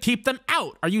base to keep them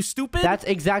out. Are you stupid? That's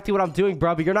exactly what I'm doing,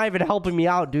 bro, but you're not even helping me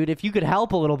out, dude. If you could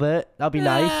help a little bit, that'd be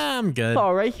nice. I'm good.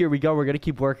 All right, here we go. We're gonna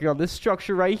keep working on this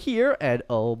structure right here, and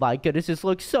oh my goodness, this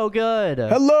looks so good.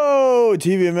 Hello,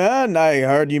 TV man. I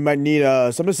heard you might need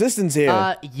some assistance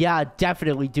here. Yeah,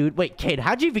 definitely, dude. Wait, Caine,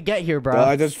 how'd you even get here, bro?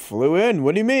 I just flew in.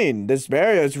 What do you mean? This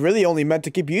area is really only meant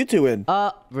to keep you two in.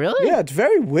 Really? Yeah, it's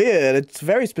very weird. It's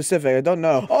very specific. I don't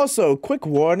know. Also, quick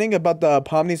warning about the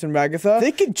Pomnis and Ragatha.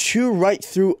 They can chew right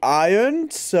through iron,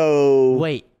 so...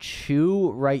 Wait,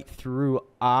 chew right through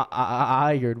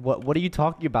iron? What are you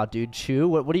talking about, dude? Chew?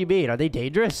 What do you mean? Are they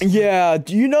dangerous? Yeah,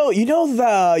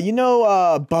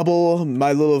 Bubble,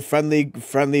 my little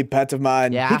friendly pet of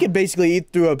mine. Yeah? He can basically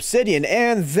eat through obsidian,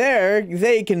 and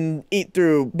they can eat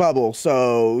through Bubble.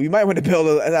 So you might want to build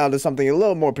it out of something a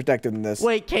little more protected than this.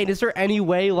 Wait, Caine, is there any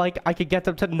way, like, I could get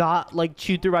them to not, like,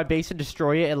 chew through my base and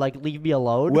destroy it and, like, leave me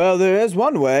alone? Well, there is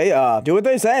one way. Do what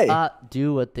they say.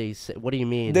 Do what they say. What do you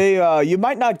mean? You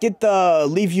might not get the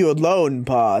leave you alone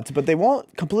part, but they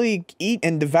won't completely eat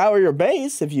and devour your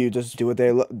base if you just do what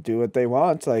they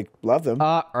want, like love them.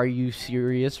 Are you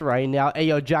serious right now? Hey,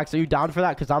 yo, Jax, are you down for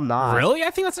that? Because I'm not. Really?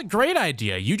 I think that's a great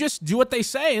idea. You just do what they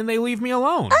say and they leave me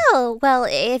alone. Oh, well,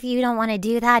 if you don't want to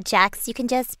do that, Jax, you can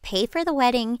just pay for the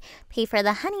wedding, pay for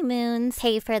the honeymoons,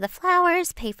 pay for the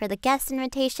flowers, pay for the guest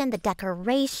invitation, the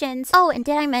decorations. Oh, and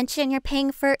did I mention you're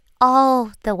paying for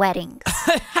all the weddings?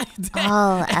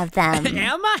 All of them.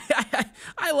 Am I?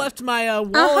 I left my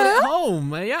wallet at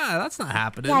home. Yeah, that's not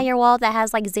happening. Yeah, your wallet that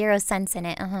has like 0 cents in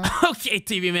it. Okay,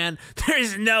 TV man.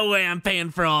 There's no way I'm paying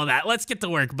for all that. Let's get to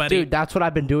work, buddy. Dude, that's what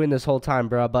I've been doing this whole time,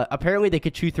 bro. But apparently they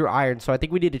could chew through iron, so I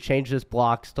think we need to change this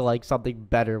blocks to like something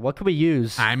better. What can we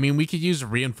use? I mean, we could use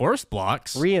reinforced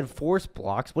blocks. Reinforced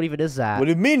blocks? What even is that? What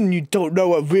do you mean you don't know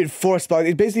what reinforced blocks?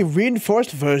 It's basically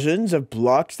reinforced versions of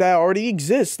blocks that already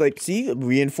exist. Like, see,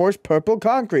 reinforced purple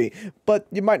concrete. But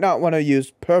you might not want to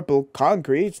use purple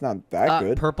concrete. It's not that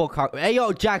good. Purple concrete. Hey,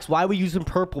 yo, Jax, why are we using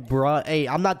purple, bro? Hey,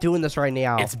 I'm not doing this right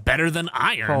now. It's better than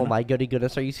iron. Oh my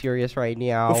goodness, are you serious right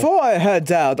now? Before I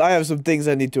head out, I have some things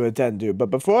I need to attend to. But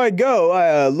before I go,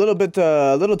 a little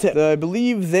tip. I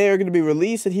believe they're going to be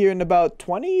released here in about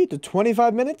 20 to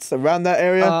 25 minutes, around that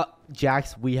area.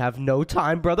 Jax, we have no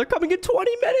time, brother. Coming in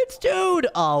 20 minutes, dude.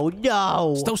 Oh,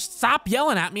 no. So stop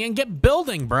yelling at me and get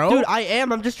building, bro. Dude, I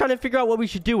am. I'm just trying to figure out what we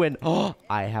should do. And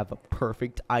I have a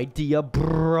perfect idea,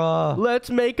 bruh. Let's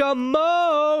make a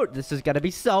moat. This is going to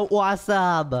be so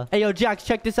awesome. Hey, yo, Jax,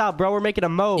 check this out, bro. We're making a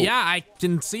moat. Yeah, I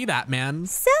can see that, man.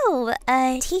 So,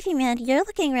 TV man, you're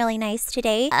looking really nice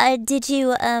today. Did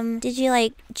you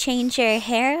like change your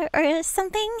hair or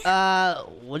something?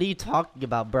 What are you talking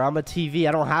about, bro? I'm a TV.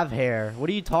 I don't have hair. What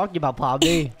are you talking about,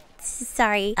 Pomni?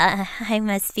 Sorry, I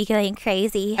must be going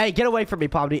crazy. Hey, get away from me,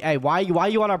 Pomni. Hey, why are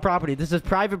you on our property? This is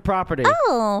private property.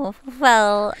 Oh,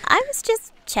 well, I was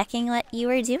just checking what you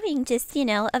were doing, just,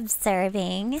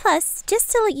 observing. Plus,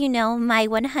 just to let you know, my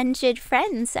 100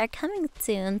 friends are coming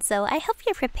soon, so I hope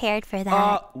you're prepared for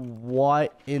that.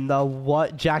 What in the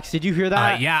what? Jax, did you hear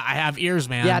that? Yeah, I have ears,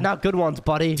 man. Yeah, not good ones,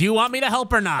 buddy. Do you want me to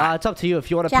help or not? It's up to you if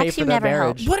you want to Jax, pay for you the never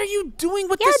marriage. help. What are you doing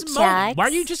with Yeah, this moat? Jax. Why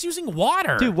are you just using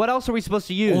water? Dude, what else are we supposed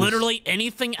to use? Literally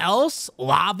anything else?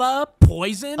 Lava?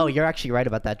 Poison? Oh, you're actually right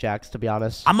about that, Jax, to be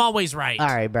honest. I'm always right. All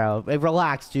right, bro. Hey,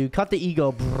 relax, dude. Cut the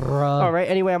ego, bro. All right,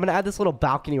 anyway, I'm going to add this little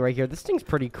balcony right here. This thing's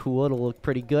pretty cool. It'll look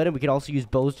pretty good, and we can also use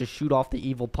bows to shoot off the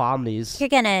evil Pomnis. You're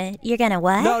gonna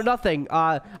what? No, nothing.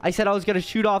 I said I was gonna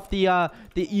shoot off the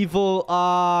evil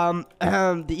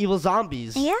the evil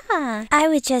zombies. Yeah. I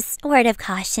would just, word of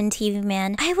caution, TV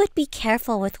man, I would be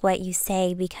careful with what you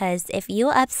say, because if you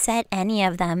upset any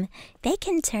of them, they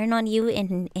can turn on you in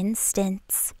an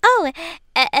instant. Oh,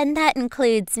 and that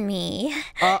includes me.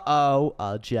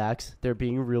 Jax, they're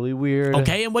being really weird.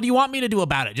 Okay, and what do you want me to do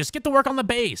about it? Just get to work on the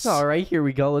base. All right, here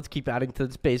we go. Let's keep adding to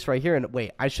this base right here. And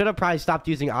wait, I should have probably stopped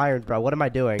using iron, bro. What am I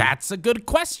doing? That's a good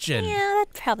question. Yeah,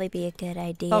 that'd probably be a good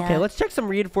idea. Okay, let's check some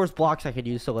reinforced blocks I could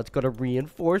use. So let's go to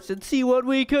reinforce and see what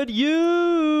we could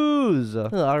use.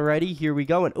 Alrighty, here we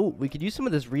go. And we could use some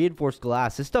of this reinforced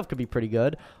glass. This stuff could be pretty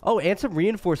good. Oh, and some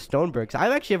reinforced stone bricks.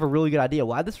 I actually have a really good idea.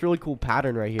 Why this really cool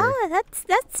pattern right here? Oh,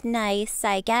 that's nice,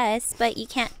 I guess, but you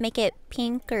can't make it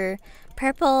pink or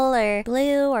purple or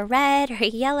blue or red or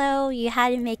yellow. You had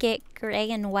to make it gray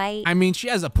and white. I mean, she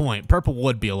has a point. Purple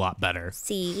would be a lot better.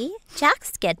 See?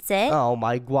 Jax gets it. Oh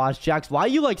my gosh, Jax, why are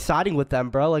you like siding with them,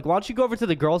 bro? Like, why don't you go over to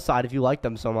the girls' side if you like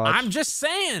them so much? I'm just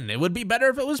saying, it would be better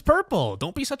if it was purple.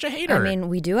 Don't be such a hater. I mean,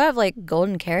 we do have like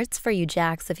golden carrots for you,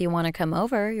 Jax. If you want to come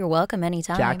over, you're welcome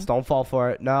anytime. Jax, don't fall for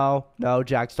it. No,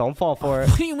 Jax, don't fall for it.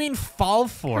 What do you mean fall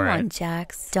for Come it? on,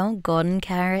 Jax. Don't golden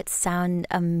carrots sound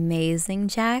amazing,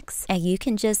 Jax? And you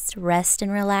can just rest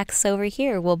and relax over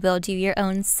here. We'll build you your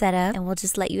own setup and we'll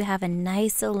just let you have a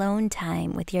nice alone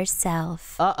time with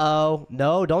yourself. Uh-oh.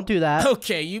 No, don't do that.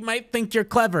 Okay, you might think you're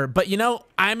clever, but you know,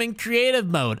 I'm in creative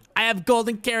mode. I have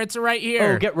golden carrots right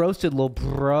here. Oh, get roasted, little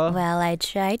bruh. Well, I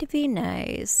try to be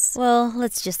nice. Well,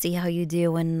 let's just see how you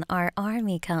do when our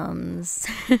army comes.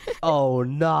 Oh,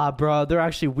 nah, bro. They're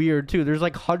actually weird, too. There's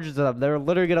like hundreds of them. They're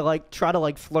literally gonna like try to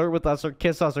like flirt with us or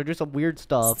kiss us or do some weird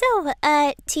stuff. So,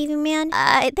 TV man,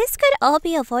 this could all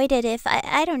be avoided if,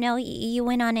 I don't know, you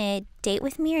went on a date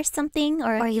with me or something,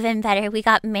 or even better, we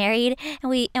got married and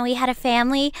we had a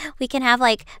family. We can have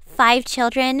like 5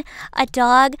 children, a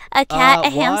dog, a cat, a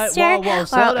What? hamster. Whoa,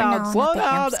 slow down, no, slow not the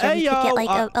down. hamster. Hey, We could get yo,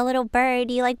 like a little bird.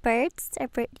 Do you like birds?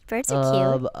 Birds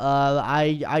are cute.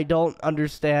 I don't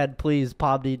understand. Please,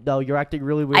 Pomni. No, you're acting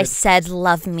really weird. I said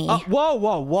love me.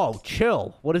 Whoa.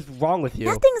 Chill. What is wrong with you?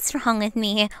 Nothing's wrong with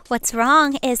me. What's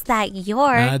wrong is that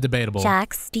you're Debatable.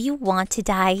 Jax. Do you want to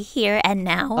die here and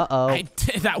now? Uh-oh.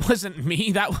 That wasn't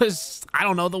me. That was, I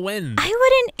don't know, the wind. I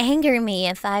wouldn't anger me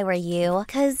if I were you,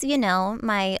 because, you know,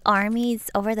 my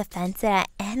army's over the fence at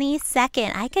any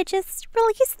second. I could just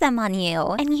release them on you.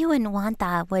 And you wouldn't want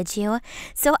that, would you?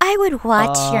 So I would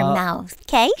watch your mouth,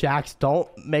 okay? Jax, don't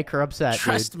make her upset,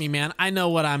 Trust dude. me, man. I know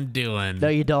what I'm doing. No,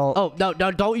 you don't. Oh, no,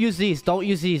 don't use these. Don't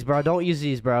use these, bro. Don't use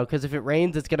these, bro. Because if it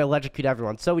rains, it's going to electrocute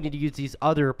everyone. So we need to use these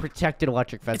other protected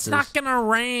electric fences. It's not gonna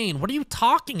rain. What are you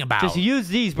talking about? Just use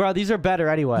these, bro. These are better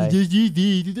anyway.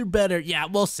 They're better. Yeah,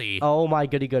 we'll see. Oh my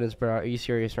goodness, bro. Are you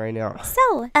serious right now?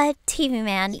 So, TV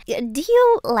man, do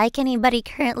you like anybody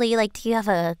currently? Like, do you have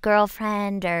a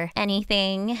girlfriend or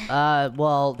anything?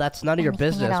 Well, that's none of your Anything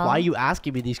at business. all? Why are you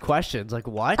asking me these questions? Like,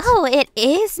 what? Oh, it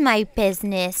is my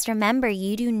business. Remember,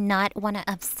 you do not want to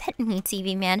upset me,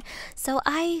 TV man. So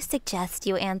I suggest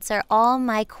you answer all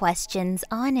my questions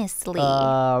honestly.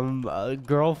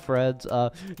 Girlfriends.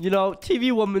 You know,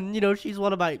 TV woman, you know, she's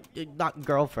one of my, not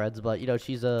girlfriends, but, you know,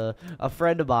 she's a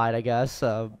friend of mine, I guess.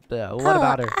 What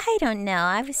about her? I don't know.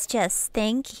 I was just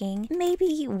thinking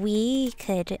maybe we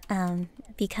could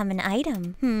become an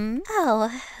item.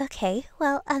 Oh, okay.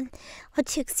 Well,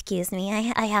 would you excuse me?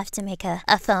 I have to make a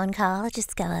phone call. I'll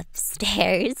just go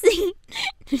upstairs.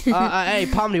 Hey,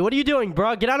 Pomni, what are you doing,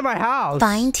 bro? Get out of my house.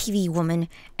 Find TV woman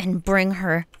and bring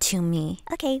her to me.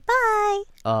 Okay, bye.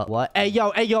 What? Hey,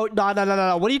 yo,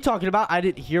 no. What are you talking about? I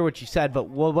didn't hear what you said, but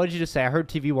what did you just say? I heard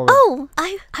TV woman. Oh,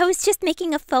 I was just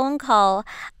making a phone call.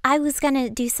 I was gonna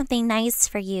do something nice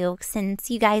for you since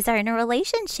you guys are in a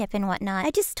relationship and whatnot.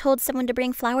 I just told someone to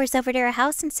bring flowers over to our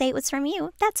house and say it was from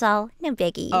you. That's all. No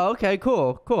biggie. Oh, okay,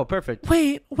 cool, perfect.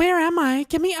 Wait, where am I?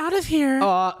 Get me out of here.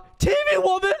 TV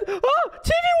woman! Oh,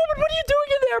 TV woman, what are you doing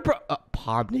in there, bro?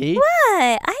 Pomni?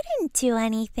 What? I didn't do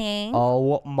anything.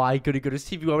 Oh my goodness,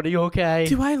 TV woman, are you okay?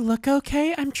 Do I look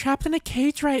okay? I'm trapped in a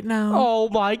cage right now. Oh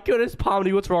my goodness,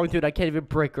 Pomni, what's wrong with you? I can't even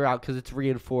break her out because it's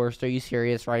reinforced. Are you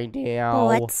serious right now?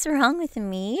 What's wrong with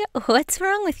me? What's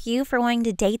wrong with you for wanting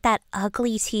to date that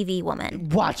ugly TV woman?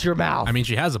 Watch your mouth. I mean,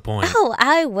 she has a point. Oh,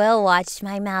 I will watch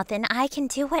my mouth and I can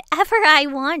do whatever I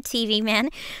want, TV man.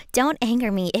 Don't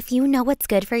anger me. If you know what's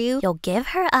good for you, you'll give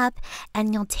her up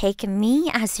and you'll take me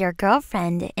as your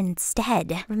girlfriend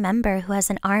instead. Remember who has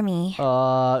an army.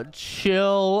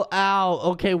 Chill out.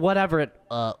 Okay, whatever.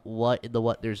 What in the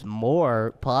what? There's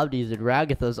more Pomnis and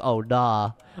Ragathas. Oh,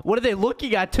 nah. What are they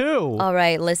looking at, too? All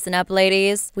right, listen up,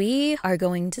 ladies. We are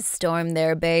going to storm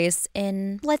their base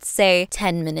in, let's say,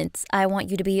 10 minutes. I want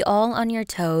you to be all on your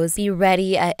toes. Be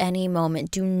ready at any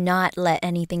moment. Do not let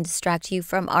anything distract you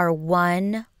from our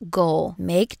one goal.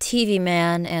 Make TV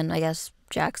Man, and I guess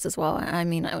Jax as well. I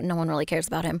mean, no one really cares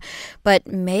about him. But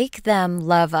make them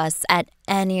love us at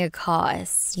any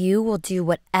cost. You will do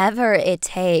whatever it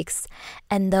takes,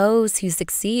 and those who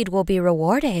succeed will be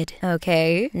rewarded,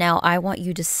 okay? Now, I want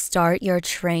you to start your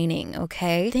training,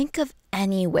 okay? Think of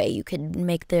any way you could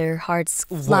make their hearts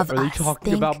love What are you us.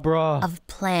 talking Think about, bruh? of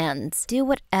plans. Do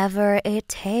whatever it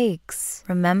takes.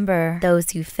 Remember,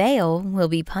 those who fail will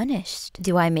be punished.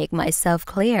 Do I make myself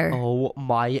clear? Oh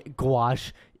my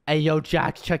gosh. Hey, yo,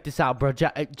 Jax, check this out, bro.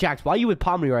 Jax, why are you with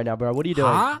Pomni right now, bro? What are you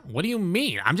doing? Huh? What do you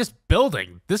mean? I'm just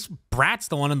building. This brat's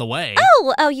the one in the way.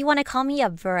 Oh, you want to call me a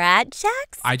brat,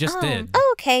 Jax? I just did.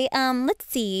 Oh, okay.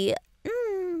 Let's see.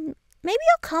 Maybe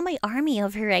I'll call my army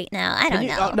over right now. I don't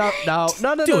know.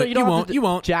 No. Do it. You won't. You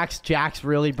won't. Jax,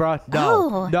 really, bro?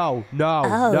 Oh.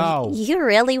 No. You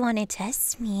really want to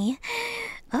test me?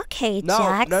 Okay,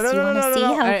 Jax. Do you want to see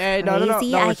how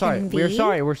crazy I can be?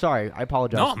 We're sorry. I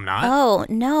apologize. No, I'm not. Oh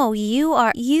no, you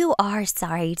are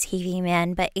sorry, TV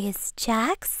man. But is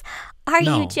Jax? Are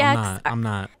you Jax? I'm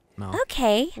not. No.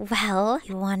 Okay, well,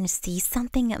 you want to see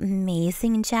something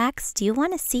amazing, Jax? Do you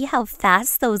want to see how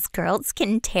fast those girls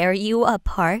can tear you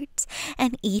apart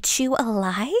and eat you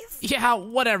alive? Yeah,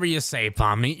 whatever you say,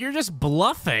 Pomni. You're just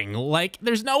bluffing. Like,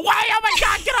 there's no way. Oh my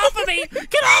God, get off of me!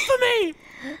 Get off of me!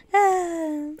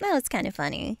 That was kind of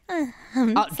funny. I'm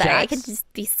sorry, Jax? I can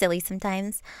just be silly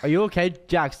sometimes. Are you okay,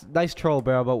 Jax? Nice troll,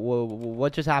 bro. But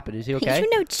what just happened? Is he okay? You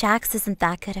know Jax isn't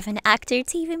that good of an actor,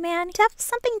 TV man.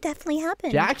 Something definitely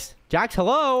happened. Jax,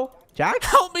 hello, Jax.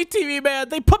 Help me, TV man.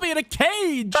 They put me in a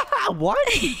cage. What?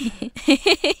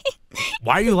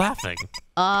 Why are you laughing?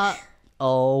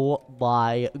 Oh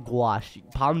my gosh,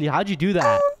 Pomni, how'd you do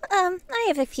that? I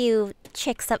have a few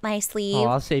tricks up my sleeve. Oh,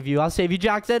 I'll save you,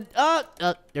 Jackson.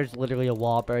 There's literally a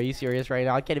wall, bro. Are you serious right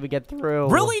now? I can't even get through.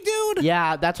 Really, dude?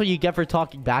 Yeah, that's what you get for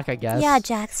talking back, I guess. Yeah,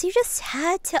 Jax, you just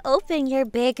had to open your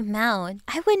big mouth.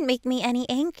 I wouldn't make me any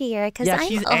angrier because Yeah, I'm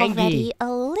she's already angry. a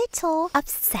little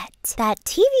upset. That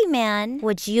TV man,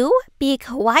 would you be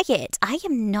quiet? I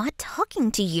am not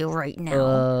talking to you right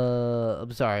now.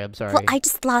 I'm sorry. Well, I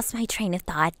just lost my train of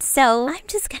thought, so I'm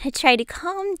just gonna try to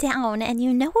calm down. And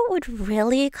you know what would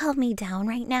really calm me down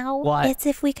right now? What? It's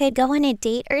if we could go on a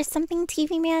date or something,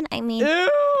 TV man. I mean... Ew,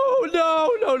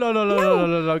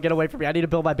 no, get away from me. I need to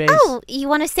build my base. Oh, you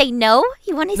want to say no?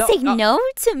 You want to say no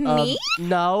to me?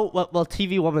 No. Well,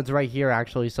 TV woman's right here,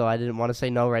 actually, so I didn't want to say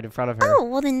no right in front of her. Oh,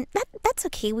 well then that's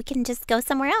okay. We can just go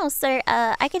somewhere else, or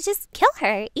I could just kill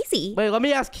her. Easy. Wait, let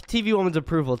me ask TV woman's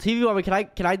approval. TV woman,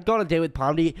 can I go on a date with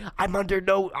Pomni? I'm under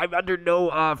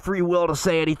no free will to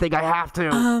say anything. I have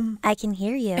to. I can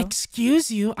hear you.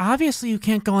 Excuse you. Obviously, you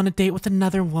can't go on a date with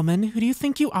another woman. Who do you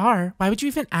think you are? Why would you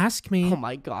even ask me? Oh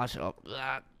my gosh.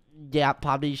 Yeah,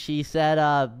 Pomni, she said,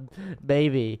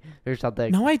 maybe or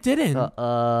something. No, I didn't.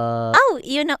 Oh,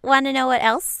 you want to know what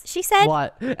else she said?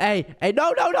 What? Hey,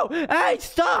 no. Hey,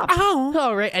 stop. Ow.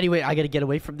 All right, anyway, I gotta get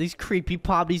away from these creepy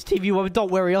Pomni's TV woman.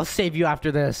 Don't worry, I'll save you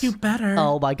after this. You better.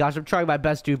 Oh my gosh, I'm trying my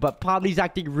best, dude, but Pomni's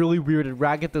acting really weird and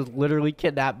Ragatha's literally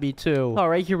kidnapped me too. All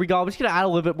right, here we go. I'm just gonna add a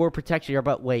little bit more protection here,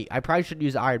 but wait, I probably shouldn't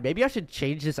use iron. Maybe I should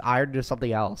change this iron to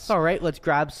something else. All right, let's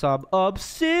grab some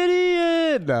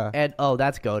obsidian. And oh,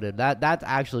 that's goated. That's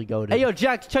actually goated. Hey, yo,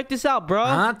 Jax, check this out,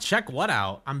 bro. Check what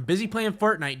out? I'm busy playing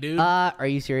Fortnite, dude. Are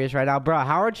you serious right now, bro?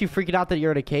 How aren't you freaking out that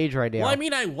you're in a cage right now? Well, I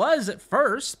mean, I was at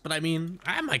first, but I mean,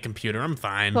 I have my computer. I'm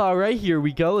fine. All right, here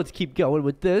we go. Let's keep going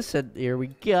with this, and here we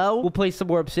go. We'll place some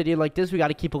more obsidian like this. We got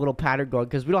to keep a little pattern going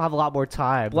because we don't have a lot more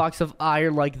time. Blocks of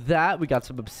iron like that. We got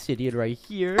some obsidian right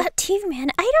here. TV man,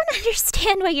 I don't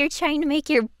understand why you're trying to make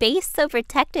your base so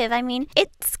protective. I mean,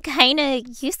 it's kind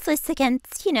of useless against,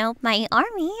 my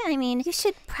army. I mean, you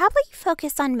should probably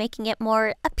focus on making it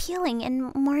more appealing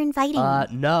and more inviting.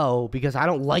 No, because I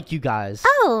don't like you guys.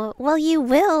 Oh, well, you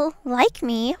will like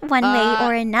me one way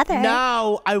or another.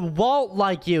 No, I won't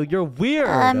like you. You're weird.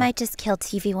 I might just kill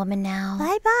TV woman now.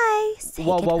 Bye-bye. Say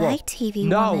goodbye, TV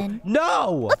woman.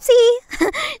 No.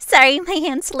 Whoopsie. Sorry, my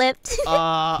hand slipped.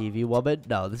 TV woman?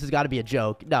 No, this has got to be a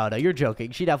joke. No, you're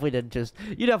joking. You definitely didn't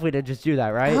just do that,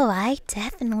 right? Oh, I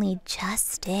definitely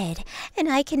just did. And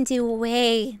I can do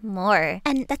way more.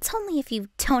 And that's only if you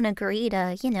don't agree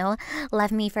to,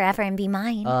 love me forever and be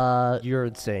mine. You're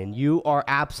insane. You are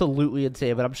absolutely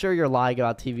insane, but I'm sure you're lying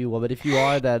about TV woman. If you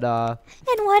are, then, And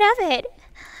what of it?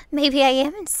 Maybe I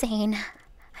am insane.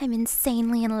 I'm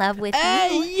insanely in love with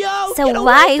you. Yo, so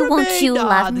why won't you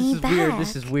love me back?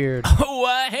 This is weird.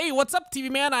 Oh, hey, what's up,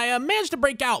 TV man? I managed to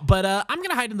break out, but I'm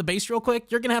gonna hide in the base real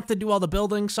quick. You're gonna have to do all the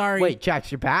building. Sorry. Wait,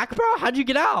 Jax, you're back, bro? How'd you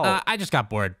get out? I just got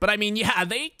bored. But I mean, yeah,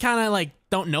 they kind of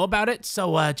don't know about it,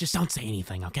 so just don't say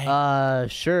anything, okay?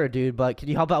 Sure, dude, but can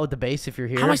you help out with the base if you're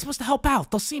here? How am I supposed to help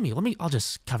out? They'll see me. I'll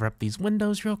just cover up these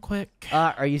windows real quick.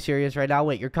 Are you serious right now?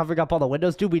 Wait, you're covering up all the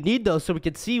windows? Dude, we need those so we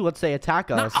can see once they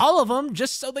attack us. Not all of them,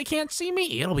 just so they can't see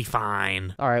me. It'll be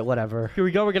fine. All right, whatever. Here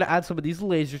we go. We're gonna add some of these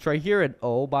lasers right here, and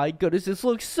oh my goodness, this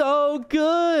looks so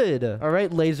good. All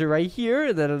right, laser right here,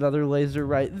 and then another laser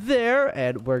right there,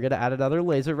 and we're gonna add another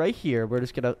laser right here. We're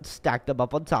just gonna stack them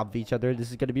up on top of each other. This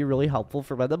is gonna be really helpful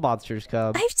careful for when the monsters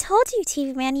come. I've told you,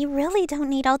 TV Man, you really don't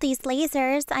need all these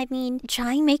lasers. I mean,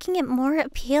 trying making it more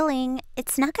appealing.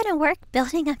 It's not gonna work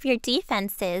building up your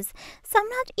defenses. So I'm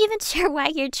not even sure why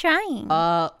you're trying.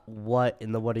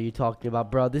 What are you talking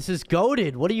about, bro? This is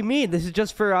goated. What do you mean? This is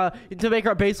just for, to make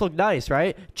our base look nice,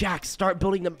 right? Jax, start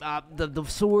building the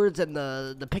swords and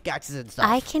the pickaxes and stuff.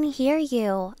 I can hear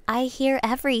you. I hear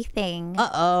everything.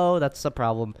 Uh-oh, that's the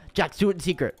problem. Jax, do it in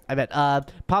secret. I meant,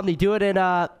 Pomni, do it in,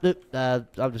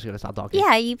 I'm just gonna stop talking.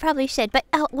 Yeah, you probably should. But,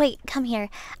 oh, wait, come here.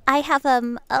 I have,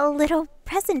 a little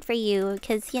present for you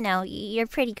because, you know, you're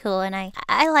pretty cool and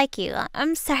I like you.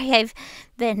 I'm sorry I've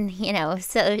been, you know,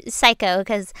 so psycho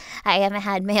because I haven't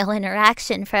had male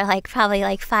interaction for,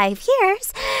 probably 5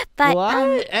 years. But,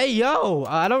 What? Hey, yo,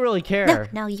 I don't really care.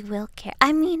 No, you will care.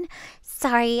 I mean,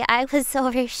 sorry, I was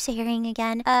oversharing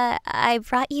again. I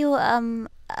brought you,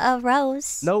 a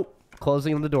rose. Nope.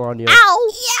 Closing the door on you. Ow!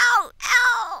 Ow!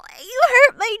 Ow! You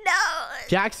hurt my nose.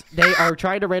 Jax, they are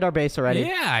trying to raid our base already.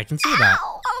 Yeah, I can see that.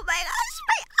 Ow! Oh my gosh,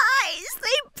 my eyes,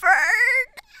 they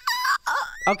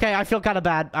burn. Okay, I feel kind of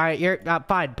bad. All right, you're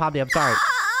fine, Pomni. I'm sorry.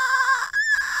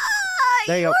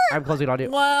 There you go. I'm closing it on you.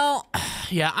 Well,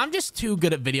 yeah, I'm just too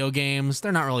good at video games.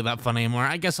 They're not really that fun anymore.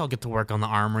 I guess I'll get to work on the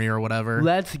armory or whatever.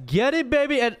 Let's get it,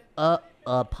 baby. And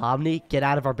Pomni, get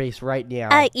out of our base right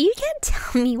now. You can't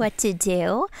tell me what to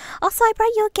do. Also, I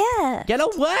brought you a gift. Get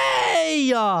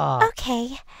away!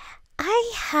 Okay,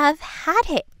 I have had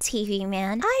it, TV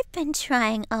Man. I've been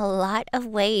trying a lot of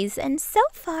ways, and so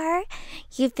far,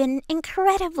 you've been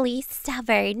incredibly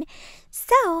stubborn.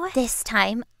 So, this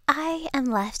time, I am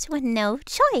left with no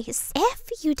choice.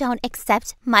 If you don't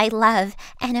accept my love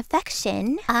and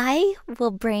affection, I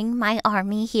will bring my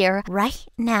army here right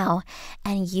now,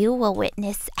 and you will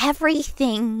witness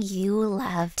everything you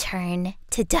love turn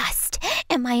to dust.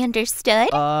 Am I understood?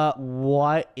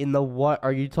 What in the what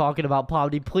are you talking about,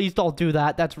 Pomni? Please don't do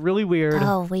that. That's really weird.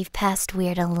 Oh, we've passed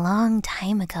weird a long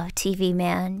time ago, TV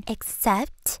Man.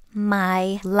 Accept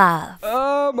my love.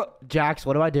 Jax,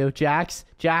 what do I do? Jax?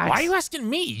 Why are you asking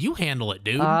me? You handle it,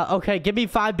 dude. Okay, give me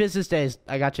 5 business days.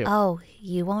 I got you. Oh,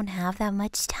 you won't have that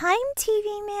much time,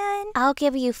 TV Man. I'll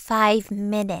give you 5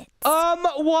 minutes.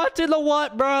 What in the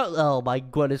what, bro? Oh my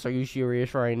goodness, are you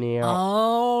serious right now?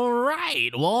 All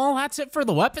right. Well, that's it for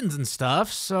the weapons and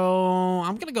stuff. So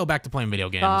I'm gonna go back to playing video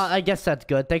games. I guess that's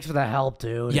good. Thanks for the help,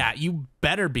 dude. Yeah, you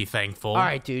better be thankful. All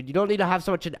right, dude. You don't need to have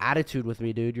so much an attitude with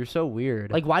me, dude. You're so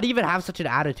weird. Like, why do you even have such an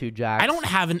attitude, Jax? I don't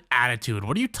have an attitude.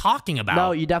 What are you talking about?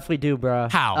 No, you definitely do, bro.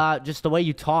 How? Just the way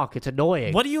you talk. It's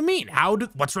annoying. What do you mean?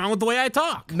 What's wrong with the way I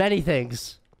talk? Many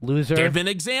things. Loser. Give an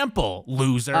example,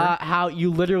 loser. How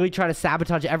you literally try to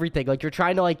sabotage everything. Like, you're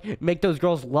trying to, make those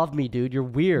girls love me, dude. You're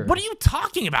weird. What are you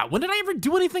talking about? When did I ever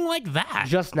do anything like that?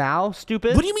 Just now,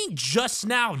 stupid? What do you mean, just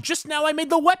now? Just now I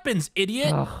made the weapons,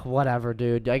 idiot. Ugh, whatever,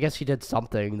 dude. I guess you did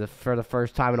something for the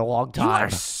first time in a long time. You are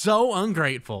so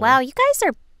ungrateful. Wow, you guys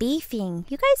are beefing.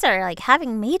 You guys are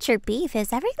having major beef.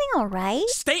 Is everything all right?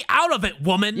 Stay out of it,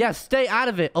 woman. Yeah, stay out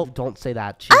of it. Oh, don't say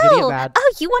that. She's gonna get mad.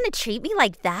 Oh, you want to treat me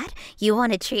like that? You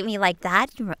want to treat me like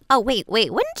that? Oh, wait. When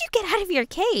did you get out of your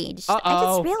cage? I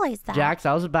just realized that. Jax,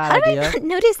 that was a bad How idea. did I not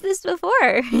notice this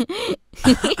before?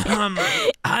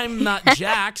 I'm not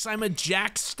Jax. I'm a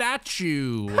Jax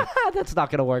statue. That's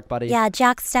not gonna work, buddy. Yeah,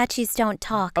 Jack statues don't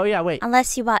talk. Oh, yeah, wait.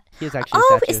 Unless you bought... He is actually a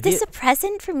Oh, statue. is this a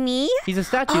present for me? He's a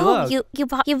statue, Oh, look.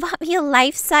 you bought me a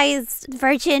life-size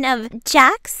version of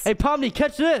Jax? Hey, Pomni,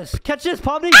 catch this. Catch this,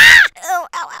 Pomni. Oh,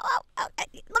 ow.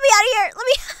 Let me out of here. Let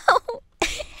me out.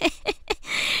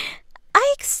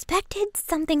 I expected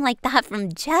something like that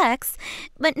from Jax,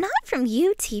 but not from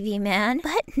you, TV Man.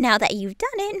 But now that you've done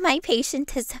it, my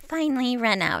patience has finally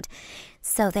run out.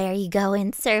 So there you go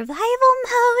in survival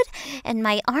mode, and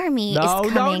my army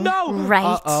is coming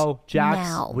right Jax,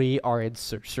 now. we are in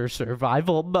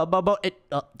survival mode.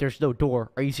 There's no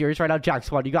door. Are you serious right now? Jax,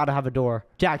 come on, you gotta have a door.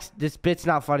 Jax, this bit's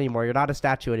not funny anymore. You're not a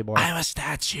statue anymore. I'm a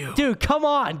statue. Dude, come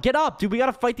on. Get up, dude. We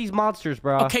gotta fight these monsters,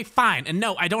 bro. Okay, fine. And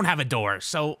no, I don't have a door,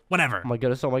 so whatever. Oh my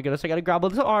goodness. I gotta grab all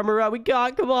this armor we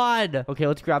got. Come on. Okay,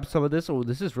 let's grab some of this. Oh,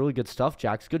 this is really good stuff,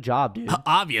 Jax. Good job, dude.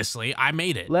 Obviously, I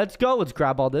made it. Let's go. Let's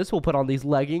grab all this. We'll put on these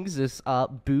leggings, this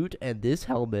boot, and this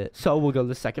helmet. So we'll go to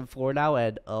the second floor now,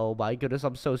 and oh my goodness,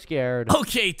 I'm so scared.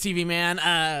 Okay, TV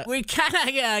Man, we kind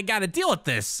of gotta deal with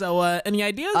this, so any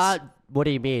ideas? What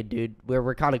do you mean, dude?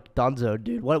 We're kind of donezo,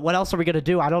 dude. What else are we gonna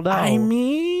do? I don't know. I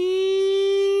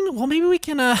mean, Well, maybe we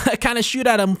can kind of shoot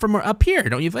at him from up here,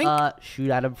 don't you think?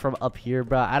 Shoot at him from up here,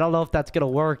 bro. I don't know if that's gonna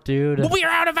work, dude. Well, we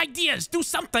are out of ideas. Do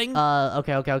something.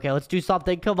 Okay. Let's do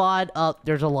something. Come on.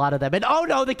 There's a lot of them. And oh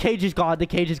no, the cage is gone. The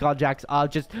cage is gone, Jax.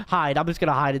 Just hide. I'm just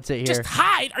gonna hide and sit here. Just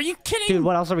hide? Are you kidding? Dude,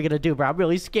 what else are we gonna do, bro? I'm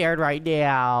really scared right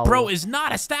now. Bro is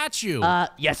not a statue.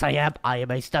 Yes, I am. I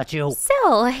am a statue.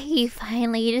 So, you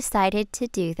finally decided to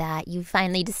do that. You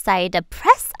finally decided to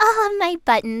press all of my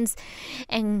buttons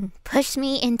and push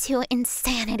me into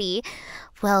insanity.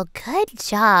 Well, good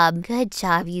job. Good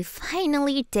job. You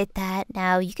finally did that.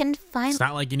 Now you can It's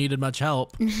not like you needed much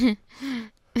help.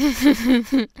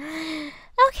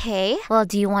 Okay. Well,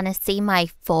 do you want to see my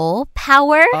full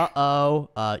power?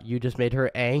 You just made her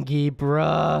angry,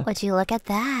 bruh. Would you look at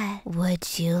that?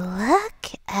 Would you look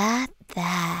at that?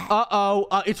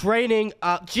 It's raining.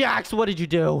 Jax, what did you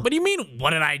do? What do you mean,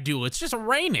 what did I do? It's just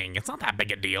raining. It's not that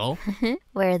big a deal.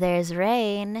 Where there's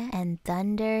rain and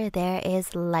thunder, there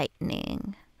is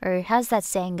lightning. Or how's that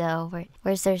saying go?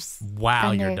 Where's there's Wow,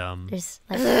 thunder, you're dumb. There's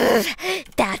like,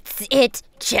 that's it,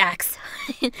 Jax.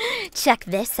 Check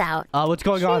this out. What's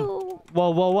going on?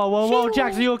 Whoa,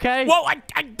 Jax, are you okay? Whoa,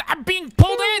 I'm being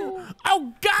pulled in.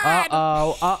 Oh, God.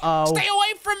 Uh-oh. Stay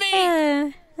away from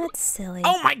me. That's silly.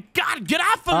 Oh, my God. Get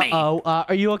off of me.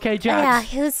 Are you okay, Jax? Yeah,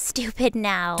 who's stupid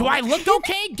now? Do I look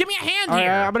okay? Give me a hand All here.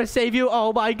 right, I'm gonna save you.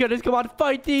 Oh my goodness, come on,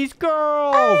 fight these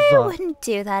girls. I wouldn't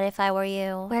do that if I were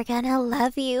you. We're gonna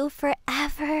love you forever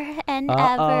and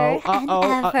ever and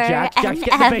ever Jax, and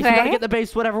get in the base. We gotta ever. get in the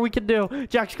base, whatever we can do.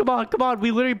 Jax, come on.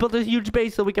 We literally built this huge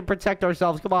base so we can protect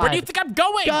ourselves. Come on. Where do you think I'm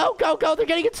going? Go. They're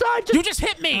getting inside. You just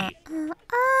hit me.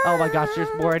 Oh my gosh, there's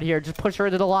more in here. Just push her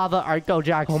into the lava. All right, go,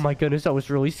 Jax. Oh my goodness, that was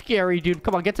really scary, dude.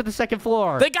 Come on, get to the second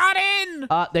floor. They got in.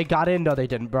 They got in. No, they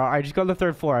didn't, bro. All right, just go to the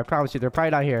third floor. I promise you, they're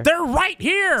probably not here. They're right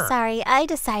here. Sorry, I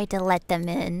decided to let them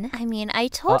in. I mean, I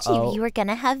told you were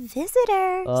gonna have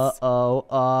visitors.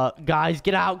 Guys,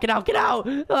 get out.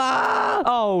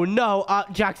 Oh no,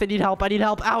 Jax, I need help.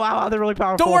 Ow, they're really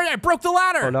powerful. Don't worry, I broke the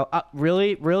ladder. Oh no,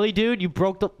 really, dude? You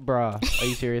broke the... Bruh, are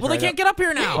you serious? Well, they can't get up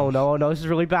here now. Oh no, this is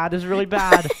really bad.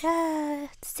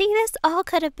 See, this all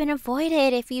could have been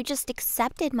avoided if you just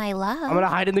accepted my love. I'm gonna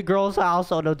hide in the girl's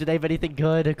house. Oh no, do they have anything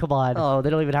good? Come on. Oh, they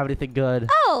don't even have anything good.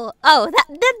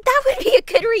 That would be a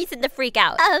good reason to freak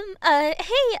out. Hey,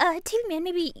 TV man,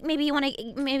 maybe you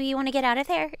wanna get out of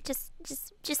there. Just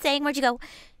saying, where'd you go?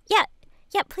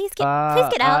 Yeah, please get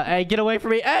out. Hey, get away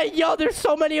from me. Hey, yo, there's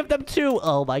so many of them too.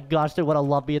 Oh my gosh, they want to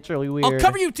love me. It's really weird. I'll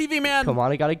cover you, TV man. Come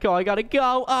on, I gotta go.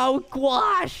 Oh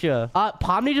gosh.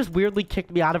 Pomni just weirdly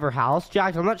kicked me out of her house.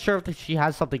 Jax, I'm not sure if she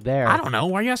has something there. I don't know.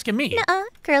 Why are you asking me?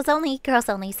 Girls only,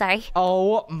 sorry.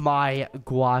 Oh my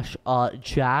gosh,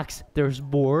 Jax, there's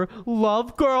more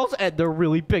love girls, and they're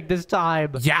really big this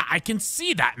time. Yeah, I can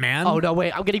see that, man. Oh no,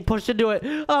 wait, I'm getting pushed into it.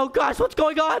 Oh gosh, what's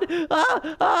going on?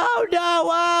 Oh no,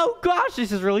 oh gosh,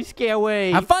 this is really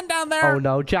scary. Have fun down there. Oh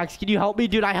no, Jax, can you help me?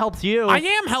 Dude, I helped you. I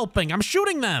am helping. I'm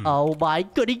shooting them. Oh my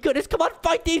goodness, come on,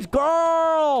 fight these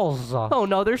girls. Oh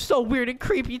no, they're so weird and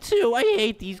creepy too. I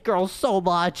hate these girls so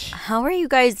much. How are you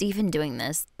guys even doing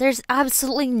this? There's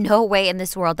absolutely no way in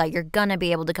this world that you're gonna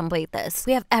be able to complete this.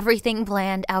 We have everything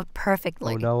planned out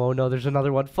perfectly. Oh no, there's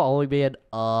another one following me, and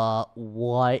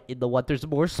what in the what? There's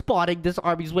more spawning. This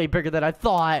army's way bigger than I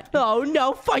thought. Oh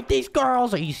no, fight these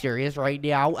girls. Are you serious right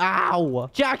now? Ow.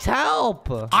 Jax, help.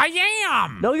 I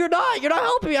am. No, you're not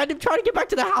helping me. I'm trying to get back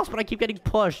to the house, but I keep getting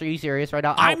pushed. Are you serious right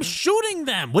now? Ow. I'm shooting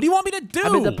them. What do you want me to do?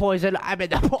 I'm in the poison. I'm in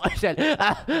the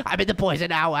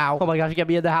poison. Ow. Oh my gosh, get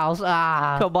me in the house.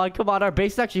 Come on. Our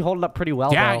base is actually holding up pretty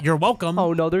well, Yeah, though. you're welcome.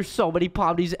 Oh no, there's so many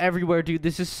Pomnis everywhere, dude.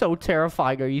 This is so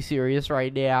terrifying. Are you serious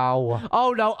right now?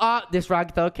 Oh no, this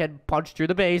ragtag can punch through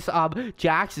the base.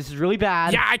 Jax, this is really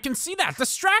bad. Yeah, I can see that.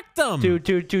 Distract them.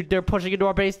 Dude, they're pushing into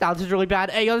our base now. This is really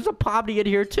bad. Hey, yo, there's a Pomni in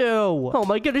here too. Oh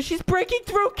my goodness, she's breaking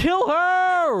through. Kill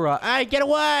her. Hey, get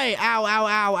away.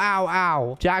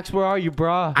 Ow. Jax, where are you,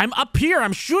 bruh? I'm up here.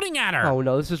 I'm shooting at her. Oh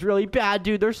no, this is really bad,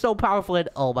 dude. They're so powerful. And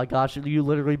oh my gosh, you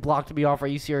literally blocked me off. Are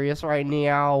you serious right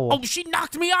now? Oh, she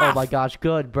knocked me off. Oh my gosh,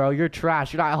 good, bro. You're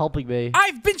trash. You're not helping me.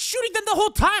 I've been shooting them the whole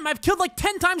time. I've killed like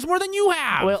 10 times more than you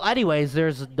have. Well, anyways,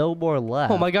 there's no more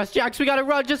left. Oh my gosh, Jax, we gotta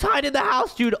run. Just hide in the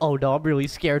house, dude. Oh no, I'm really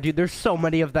scared, dude. There's so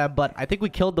many of them, but I think we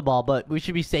killed them all, but we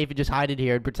should be safe and just hide in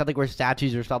here and pretend like we're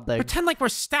statues or something. Pretend like we're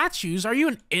statues? Are you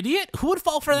an idiot? Who would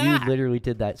fall for that? You literally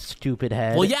did that, stupid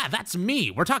head. Well, yeah, that's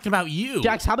me. We're talking about you.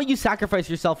 Jax, how about you sacrifice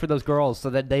yourself for those girls so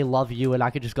that they love you and I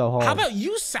could just go home? How about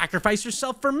you sacrifice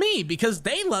yourself for me because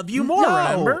they love you more? before,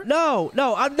 remember?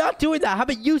 No, I'm not doing that. How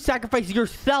about you sacrifice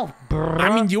yourself, bruh?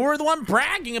 I mean, you were the one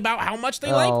bragging about how much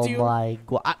they liked you. Oh my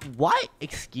god. What?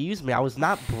 Excuse me, I was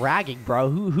not bragging, bro.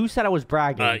 Who said I was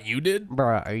bragging? You did?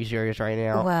 Bruh, are you serious right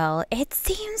now? Well, it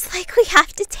seems like we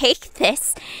have to take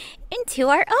this into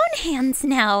our own hands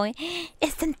now.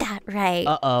 Isn't that right?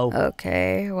 Uh-oh.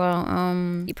 Okay, well,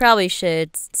 you probably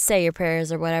should say your prayers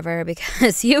or whatever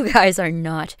because you guys are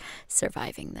not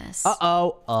surviving this.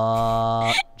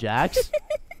 Uh-oh. Jax?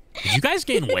 Did you guys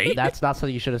gain weight? That's not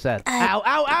something you should have said. Ow,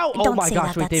 ow, ow. Oh don't my say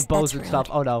gosh, that. wait, they have That's bows and rude. stuff.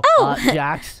 Oh no. Oh.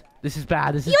 Jax, this is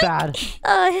bad. This is bad.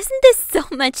 Isn't this so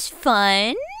much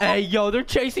fun? Hey, yo, they're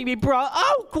chasing me, bro.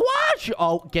 Oh, gosh.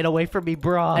 Oh, get away from me,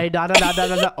 bro. Hey, no.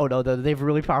 Oh, no, they have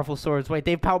really powerful swords. Wait,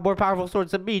 they have more powerful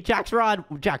swords than me. Jax, run.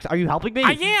 Jax, are you helping me?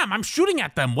 I am. I'm shooting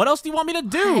at them. What else do you want me to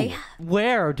do?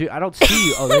 Where? Dude, I don't see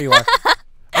you. Oh, there you are.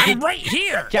 I'm right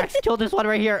here. Jax, kill this one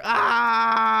right here.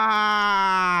 Ah!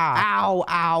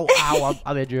 Ow.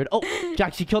 I'm injured. Oh,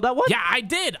 Jax, you killed that one? Yeah, I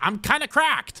did. I'm kind of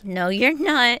cracked. No, you're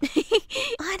not.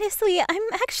 Honestly, I'm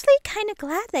actually kind of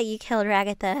glad that you killed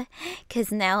Ragatha,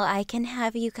 because now I can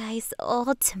have you guys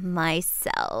all to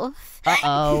myself.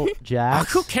 Uh-oh,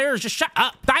 Jax. Who cares? Just shut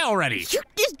up. Die already.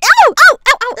 Ow!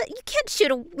 You can't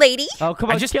shoot a lady. Oh, come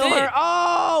on, I just kill did. her.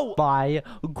 Oh! My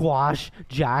gosh,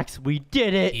 Jax, we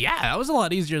did it. Yeah, that was a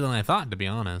lot easier than I thought, to be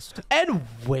honest. And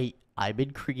wait, I'm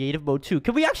in creative mode too.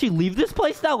 Can we actually leave this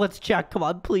place now? Let's check. Come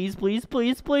on, please. And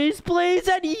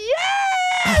yes!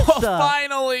 Oh,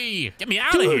 finally! Get me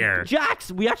out of Dude, here.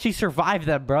 Jax, we actually survived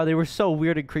them, bro. They were so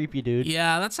weird and creepy, dude.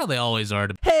 Yeah, that's how they always are.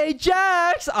 Hey,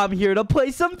 Jax, I'm here to play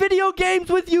some video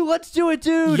games with you. Let's do it,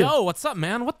 dude. Yo, what's up,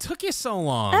 man? What took you so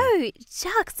long? Oh,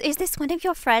 Jax, is this one of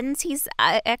your friends? He's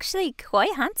actually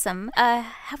quite handsome.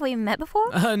 Have we met before?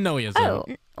 No, he isn't. Oh,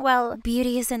 well,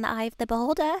 beauty is in the eye of the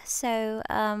beholder. So,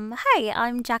 hi,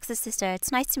 I'm Jax's sister.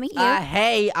 It's nice to meet you.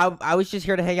 Hey, I was just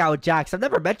here to hang out with Jax. I've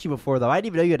never met you before, though. I didn't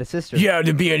even know you had a sister. Yeah,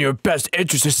 to be in your best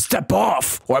interest to step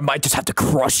off, or I might just have to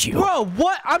crush you. Bro,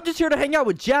 what? I'm just here to hang out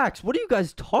with Jax. What are you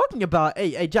guys talking about?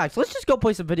 Hey, Jax, let's just go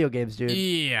play some video games, dude.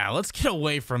 Yeah, let's get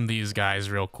away from these guys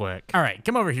real quick. All right,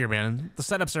 come over here, man. The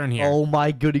setups are in here. Oh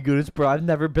my goody goodness, bro. I've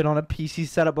never been on a PC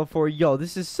setup before. Yo,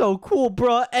 this is so cool,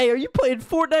 bro. Hey, are you playing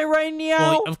Fortnite right now?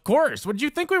 Well, of course. What did you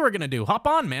think we were going to do? Hop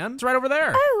on, man. It's right over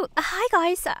there. Oh, hi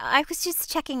guys. I was just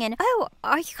checking in. Oh,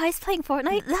 are you guys playing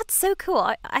Fortnite? That's so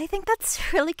cool. I think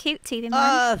that's really cute, TV man.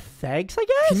 Thanks, I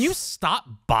guess. Can you stop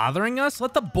bothering us?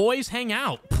 Let the boys hang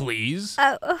out, please.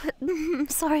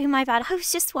 Sorry, my bad. I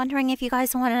was just wondering if you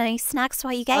guys wanted any snacks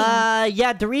while you game.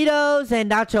 Yeah, Doritos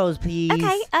and nachos, please.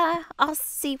 Okay, I'll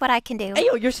see what I can do. Hey,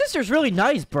 yo, your sister's really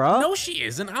nice, bro. No, she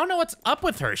isn't. I don't know what's up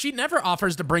with her. She never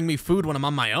offers to bring me food when I'm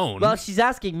on my own. Well, she's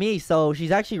asking me, so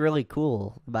she's actually really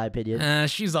cool, in my opinion.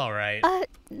 She's all right.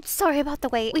 Sorry about the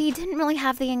wait. We didn't really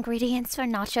have the ingredients for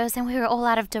nachos, and we were all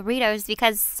out of Doritos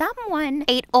because someone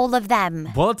ate all of them.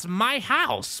 Well, it's my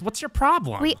house. What's your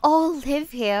problem? We all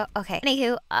live here. Okay.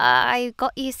 Anywho, I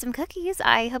got you some cookies.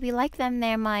 I hope you like them.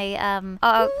 They're my, Whoa,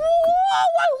 I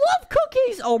love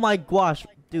cookies! Oh my gosh.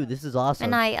 Dude, this is awesome.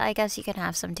 And I guess you can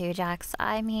have some too, Jax.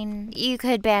 I mean, you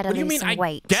could bear to What do you lose mean, some I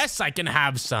weight. guess I can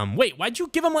have some. Wait, why'd you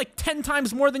give him like 10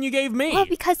 times more than you gave me? Well,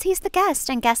 because he's the guest,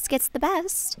 and guest gets the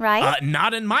best, right?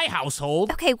 Not in my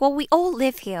household. Okay, well, we all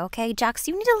live here, okay? Jax,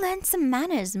 you need to learn some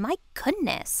manners. My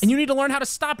goodness. And you need to learn how to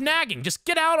stop nagging. Just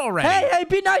get out already. Hey,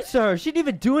 be nice to her. She didn't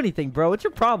even do anything, bro. What's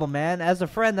your problem, man? As a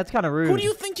friend, that's kind of rude. Who do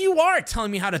you think you are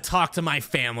telling me how to talk to my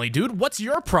family, dude? What's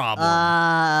your problem?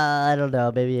 I don't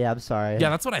know, baby. Yeah, I'm sorry. Yeah,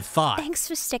 that's what I thought. Thanks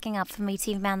for sticking up for me,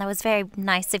 TV man. That was very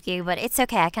nice of you, but it's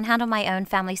okay. I can handle my own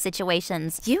family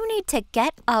situations. You need to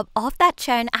get up off that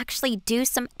chair and actually do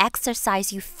some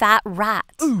exercise, you fat rat.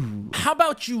 How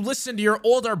about you listen to your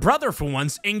older brother for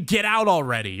once and get out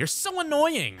already? You're so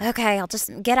annoying. Okay, I'll just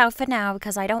get out for now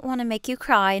because I don't want to make you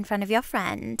cry in front of your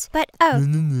friend. But,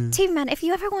 TV man, if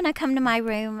you ever want to come to my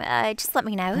room, just let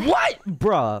me know. What?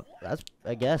 Bruh. That's,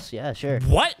 I guess, yeah, sure.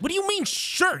 What? What do you mean,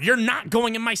 sure? You're not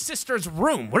going in my sister's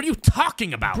room. What are you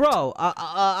talking about? Bro,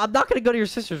 I'm not gonna go to your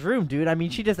sister's room, dude. I mean,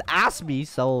 she just asked me,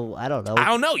 so I don't know. I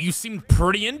don't know. You seemed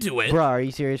pretty into it. Bro, are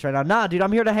you serious right now? Nah, dude,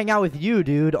 I'm here to hang out with you,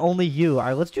 dude. Only you. All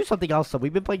right, let's do something else, though.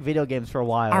 We've been playing video games for a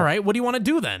while. All right, what do you want to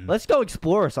do then? Let's go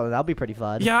explore or something. That'll be pretty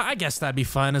fun. Yeah, I guess that'd be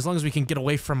fun, as long as we can get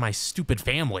away from my stupid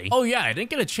family. Oh, yeah, I didn't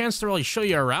get a chance to really show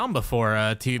you around before,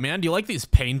 TV man. Do you like these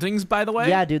paintings, by the way?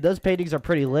 Yeah, dude, those paintings are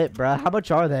pretty lit, shit, bruh. How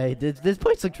much are they? This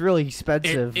place looks really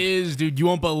expensive. It is, dude. You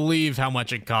won't believe how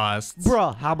much it costs.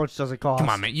 Bruh, how much does it cost? Come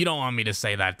on, man. You don't want me to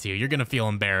say that to you. You're gonna feel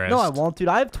embarrassed. No, I won't, dude.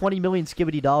 I have 20 million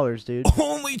skibbity dollars, dude.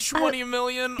 Only 20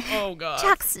 million? Oh, God.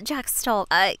 Jax, stop.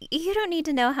 You don't need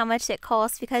to know how much it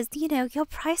costs because, you know, you're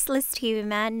priceless to you,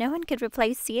 man. No one could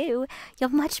replace you. You're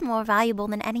much more valuable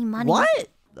than any money. What?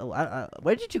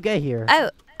 Where did you get here? Oh,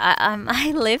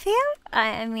 I live here?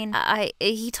 I mean,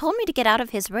 he told me to get out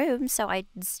of his room, so I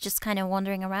was just kind of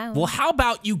wandering around. Well, how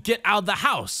about you get out of the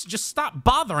house? Just stop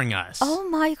bothering us. Oh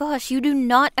my gosh, you do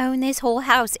not own this whole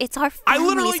house. It's our family's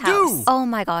literally house. do. Oh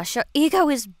my gosh, your ego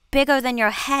is bigger than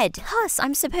your head. Plus,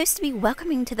 I'm supposed to be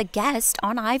welcoming to the guest,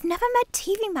 aren't I? I've never met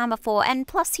TV Man before, and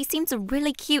plus, he seems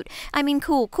really cute. I mean,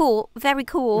 cool, very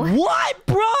cool. What,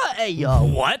 bruh? Hey, yo.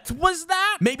 What was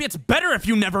that? Maybe it's better if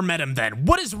you never met him then.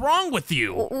 What is wrong with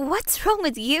you? What's wrong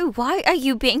with you? Why are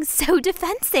you being so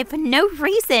defensive for no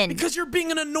reason? Because you're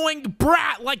being an annoying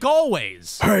brat like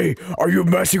always. Hey, are you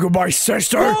messing with my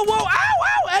sister? Whoa,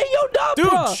 ow, hey, yo, no, Dude,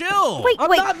 bruh. chill. Wait, I'm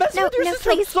not messing with your sister.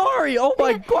 I'm please. sorry. Oh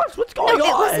my gosh, what's going No, on?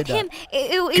 it wasn't him.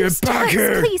 It Get was back Jax.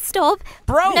 here. Please stop.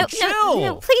 Bro, no, chill.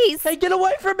 No, please. Hey, get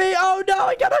away from me. Oh no,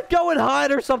 I gotta go and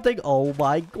hide or something. Oh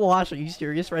my gosh, are you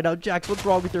serious right now? Jax, what's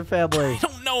wrong with your family? I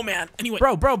don't know, man. Anyway,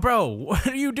 bro, what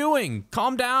are you doing?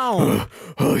 Calm down.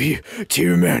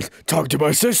 TV Man, talk to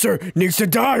my sister. Needs to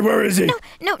die. Where is he? No.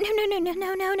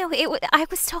 I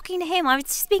was talking to him. I was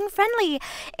just being friendly.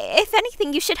 If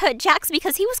anything, you should hurt Jax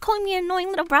because he was calling me an annoying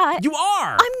little brat. You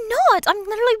are. I'm not. I'm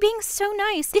literally being so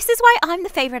nice. This is why I'm the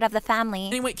favorite of the family.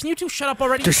 Anyway, can you two shut up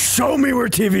already? Just show me where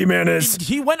TV Man is.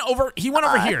 He went over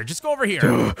here. Just go over here.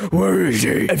 Where is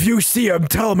he? If you see him,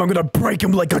 tell him I'm gonna break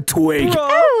him like a twig. Bro,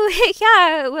 Oh,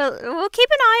 yeah. We'll keep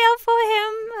an eye out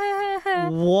for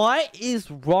him. what is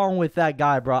wrong with that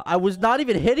guy, bro? I was not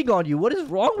even hitting on you. What is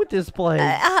wrong with this place?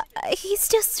 He's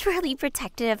just really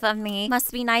protective of me.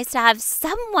 Must be nice to have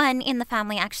someone in the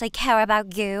family actually care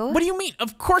about you. What do you mean?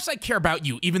 Of course I care about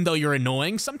you, even though you're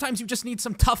annoying. Sometimes you just need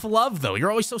some tough love, though. You're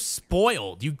always so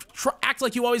spoiled. You act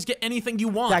like you always get anything you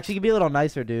want. Jax, you can be a little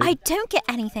nicer, dude. I don't get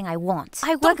anything I want.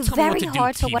 I Don't work tell me what very to do,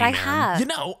 hard for TV what I man. have. You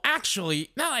know, actually,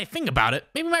 now that I think about it,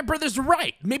 maybe my brother's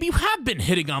right. Maybe you have been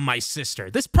hitting on my sister.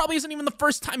 This probably isn't even the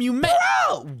first time you met.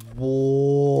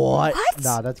 What? What?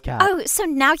 Nah, that's cat. Oh, so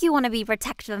now you want to be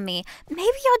protective of me. Maybe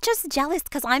you're just jealous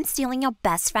because I'm stealing your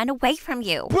best friend away from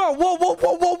you. Bro, whoa.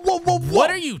 What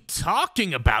are you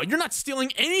talking about? You're not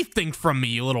stealing anything from me,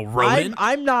 you little rodent.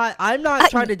 I'm not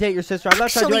trying to date your sister. I'm not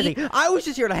trying to do actually- anything. I was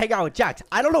just here to hang out with Jax.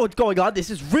 I don't know what's going on. This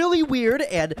is really weird.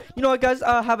 And you know what, guys?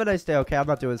 Have a nice day, okay? I'm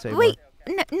not doing this anymore. Wait,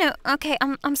 no, okay,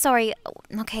 I'm sorry.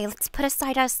 Okay, let's put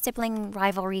aside our sibling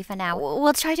rivalry for now.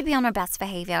 We'll try to be on our best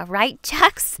behavior, right,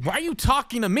 Jax? Why are you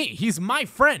talking to me? He's my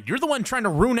friend. You're the one trying to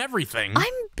ruin everything.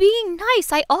 I'm being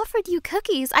nice. I offered you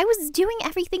cookies. I was doing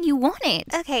everything you wanted.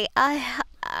 Okay, I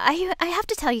have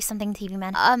to tell you something, TV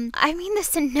Man. I mean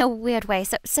this in no weird way,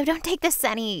 so don't take this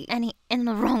any in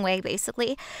the wrong way,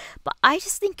 basically. But I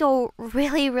just think you're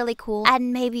really, really cool.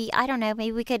 And maybe, I don't know,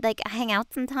 maybe we could, like, hang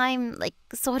out sometime, like,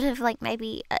 sort of, like,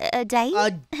 maybe a date?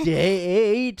 A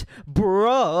date?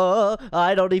 Bruh.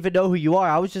 I don't even know who you are.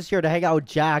 I was just here to hang out with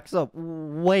Jax. Oh,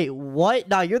 wait, what?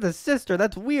 Nah, you're the sister.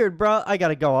 That's weird, bruh. I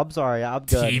gotta go. I'm sorry. I'm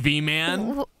good. TV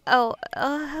man?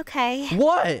 Okay.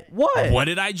 What? What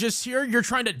did I just hear? You're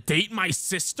trying to date my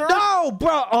sister? No,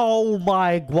 bro. Oh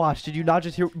my gosh. Did you not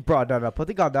just hear? Bro, no. Put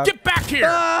the gun down. Get back here!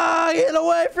 Get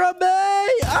away from me!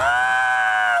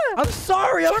 I'm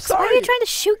sorry. Jax, why are you trying to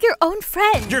shoot your own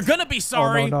friend? You're gonna be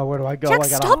sorry. Oh, no. Where do I go? Jax, I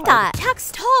gotta stop hide. that. Jax,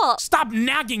 stop. Stop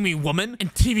nagging me, woman.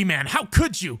 And TV man, how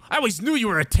could you? I always knew you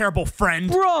were a terrible friend.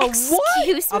 Bro, Excuse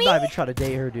what? I'm me? not even trying to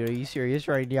date her, dude. Are you serious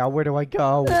right now? Where do I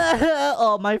go?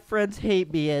 All my friends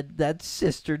hate me, and that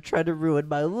sister tried to ruin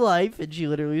my life, and she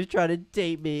literally was trying to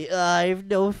date me. I have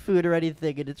no food or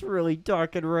anything, and it's really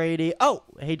dark and rainy. Oh,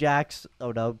 hey, Jax.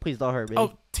 Oh, no. Please don't hurt me.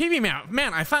 Oh, TV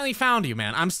man, I finally found you,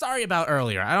 man. I'm sorry about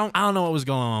earlier. I don't know what was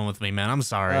going on with me, man. I'm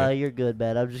sorry. You're good,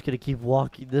 man. I'm just gonna keep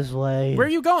walking this way. Where are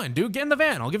you going, dude? Get in the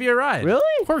van. I'll give you a ride. Really?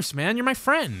 Of course, man. You're my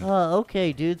friend.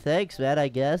 Okay, dude. Thanks, man. I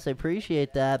guess. I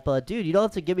appreciate that. But, dude, you don't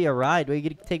have to give me a ride. Are you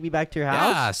gonna take me back to your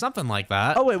house? Yeah, something like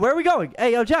that. Oh, wait. Where are we going?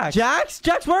 Hey, yo, Jax. Jax,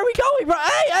 where are we going, bro?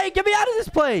 Hey, get me out of this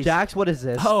place. Jax, what is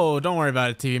this? Oh, don't worry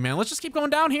about it, TV man. Let's just keep going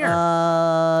down here.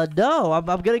 No. I'm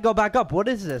gonna go back up. What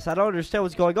is this? I don't understand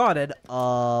what's going on. And,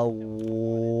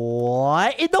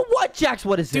 What? In the what, Jax?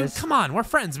 What is Dude, this? come on. We're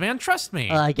friends, man. Trust me.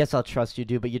 I guess I'll trust you,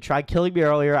 dude, but you tried killing me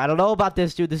earlier. I don't know about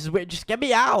this, dude. This is weird. Just get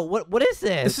me out. What is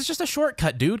this? This is just a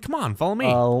shortcut, dude. Come on, follow me.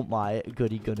 Oh my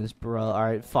goody goodness, bro. All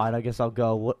right, fine. I guess I'll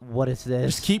go. What is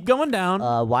this? Just keep going down.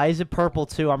 Why is it purple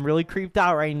too? I'm really creeped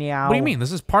out right now. What do you mean?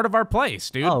 This is part of our place,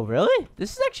 dude. Oh, really?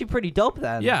 This is actually pretty dope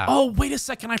then. Yeah. Oh, wait a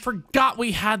second. I forgot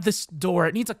we had this door.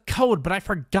 It needs a code, but I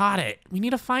forgot it. We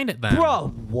need to find it then.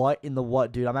 Bro, what in the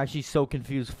what, dude? I'm actually so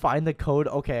confused. Find the code.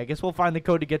 Okay, I guess we'll find the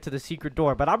code to get to the secret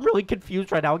door, but I'm really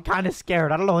confused right now. I'm kind of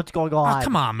scared. I don't know what's going on. Oh,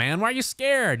 come on, man. Why are you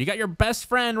scared? You got your best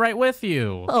friend right with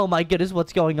you. Oh my goodness,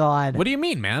 what's going on? What do you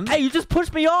mean, man? Hey, you just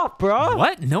pushed me off, bro.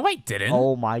 What? No, I didn't.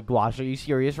 Oh my gosh, are you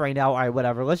serious right now? All right,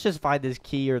 whatever. Let's just find this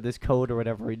key or this code or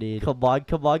whatever we need. Come on,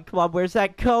 come on, come on. Where's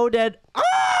that code? And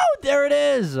oh, there it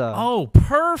is. Oh,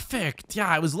 perfect. Yeah,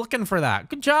 I was looking for that.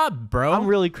 Good job, bro. I'm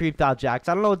really creeped out, Jax.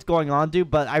 I don't know what's going on, dude,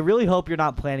 but I really hope you're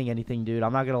not planning anything, dude.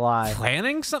 I'm not gonna lie.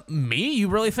 Planning something? Me? You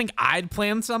really think I'd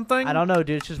plan something? I don't know,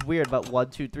 dude. It's just weird. But 1,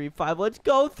 2, 3, 5. Let's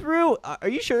go through. Are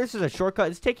you sure this is a shortcut?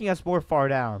 It's taking us more far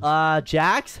down.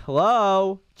 Jax?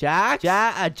 Hello? Jax?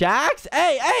 Jax?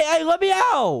 Hey, let me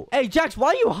out. Hey, Jax, why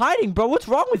are you hiding, bro? What's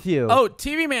wrong with you? Oh,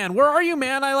 TV man, where are you,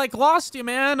 man? I, lost you,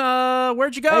 man.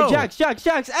 Where'd you go? Hey,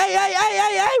 Jax. Hey.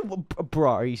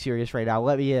 Bro, are you serious right now?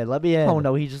 Let me in. Oh,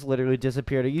 no, he just literally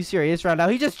disappeared. Are you serious right now?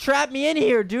 He just trapped me in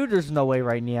here, dude. There's no way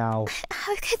right now.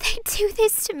 How could they do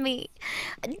this to me?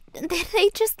 Did they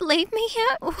just leave me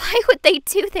here? Why would they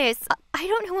do this? I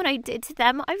don't know what I did to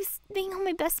them. I was being on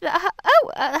my best.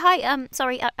 Hi.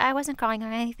 Sorry, I wasn't crying or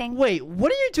anything. Wait,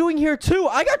 what are you doing here too?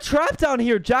 I got trapped down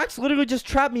here. Jax literally just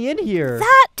trapped me in here.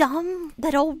 That dumb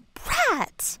little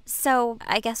rat. So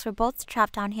I guess we're both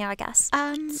trapped down here. I guess.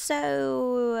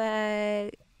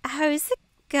 How's it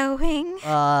going?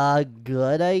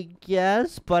 Good, I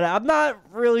guess. But I'm not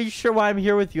really sure why I'm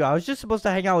here with you. I was just supposed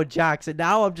to hang out with Jax, and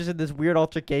now I'm just in this weird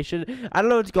altercation. I don't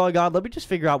know what's going on. Let me just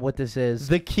figure out what this is.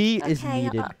 The key is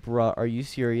needed. Bruh, are you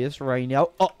serious right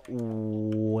now? Oh,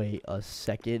 wait a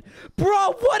second.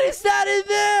 Bro, what is that in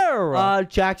there?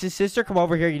 Jax's sister, come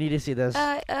over here. You need to see this.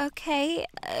 Okay.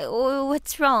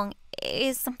 What's wrong?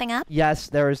 Is something up? Yes,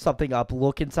 there is something up.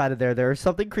 Look inside of there. There is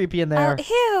something creepy in there.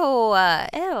 Oh,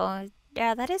 ew.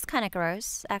 Yeah, that is kind of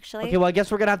gross, actually. Okay, well, I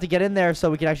guess we're gonna have to get in there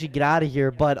so we can actually get out of here.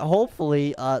 But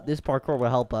hopefully, this parkour will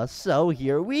help us. So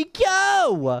here we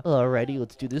go! Alrighty,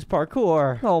 let's do this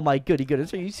parkour. Oh my goody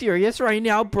goodness, are you serious right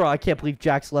now? Bro, I can't believe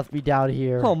Jax left me down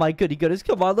here. Oh my goody goodness,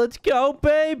 come on, let's go,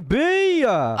 baby!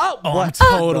 Oh, I'm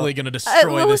totally gonna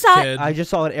destroy this kid. I just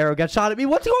saw an arrow get shot at me.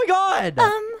 What's going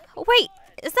on? Wait.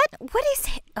 Is that,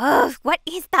 what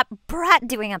is that brat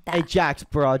doing up there? Hey, Jax,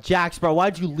 bro,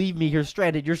 why'd you leave me here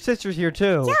stranded? Your sister's here,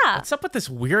 too. Yeah. What's up with this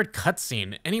weird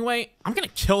cutscene? Anyway, I'm gonna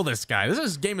kill this guy.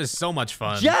 This game is so much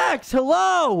fun. Jax,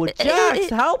 hello! Jax,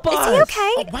 help us! Is he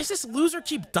okay? Oh, why does this loser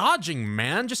keep dodging,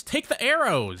 man? Just take the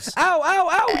arrows.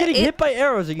 Ow, we're getting hit by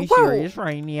arrows. Are you serious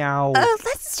right now?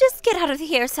 Let's just get out of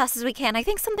here as fast as we can. I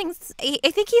think I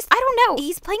don't know.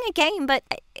 He's playing a game, but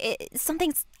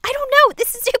something's, I don't know.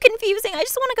 This is too confusing. I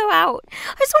just want to go out.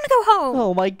 I just want to go home.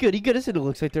 Oh my goody goodness, it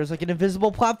looks like there's like an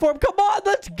invisible platform. Come on,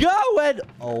 let's go! And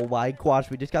oh my gosh,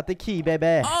 we just got the key,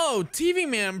 baby. Oh, TV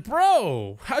man,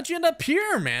 bro. How'd you end up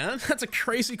here, man? That's a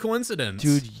crazy coincidence.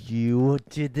 Dude, you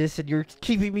did this and you're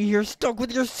keeping me here stuck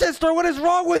with your sister. What is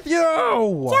wrong with you?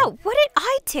 Yeah, what did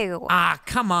I do? Ah,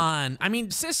 come on. I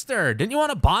mean, sister, didn't you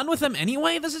want to bond with him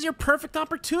anyway? This is your perfect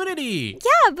opportunity.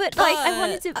 Yeah, but like, I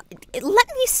wanted to... let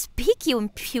me speak, you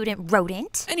impudent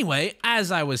rodent. Anyway,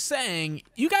 as I was saying,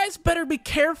 you guys better be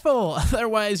careful.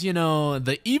 Otherwise, you know,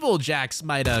 the evil Jax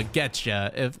might get you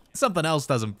if something else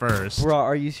doesn't first. Bro,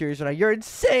 are you serious right now? You're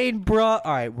insane, bro. All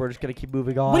right, we're just going to keep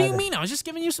moving on. What do you mean? I was just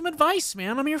giving you some advice,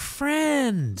 man. I'm your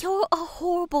friend. You're a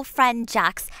horrible friend,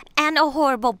 Jax, and a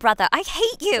horrible brother. I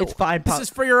hate you. It's fine, Pop. This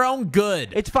is for your own good.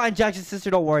 It's fine, Jackson's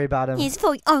sister. Don't worry about him. He's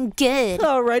for your own good.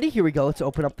 Alrighty, here we go. Let's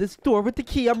open up this door with the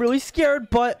key. I'm really scared,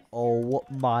 but oh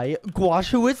my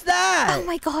gosh, who is that? Oh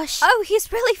my gosh. Oh,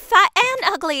 he's really fat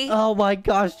and ugly. Oh my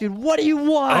gosh, dude. What do you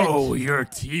want? Oh, you're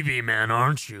TV man,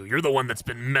 aren't you? You're the one that's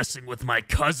been messing with my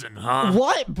cousin, huh?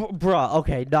 What? Bruh,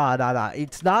 okay, nah.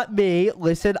 It's not me.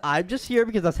 Listen, I'm just here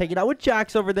because I was hanging out with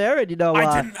Jax over there, and you know,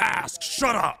 I didn't ask.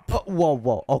 Shut up.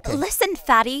 Whoa, okay. Listen,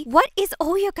 fatty, what is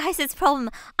all your guys' problem?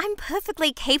 I'm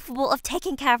perfectly capable of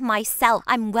taking care of myself.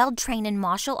 I'm well trained in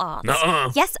martial arts.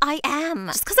 Nuh-uh. Yes, I am.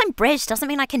 Just because I'm British doesn't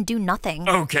mean I can do nothing.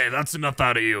 Okay, that's enough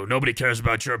out of you. Nobody cares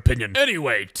about your opinion.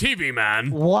 Anyway, TV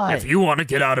man. What? If you want to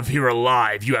get out of here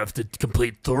alive, you have to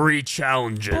complete 3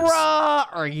 challenges. Bruh,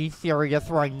 are you serious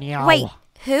right now? Wait,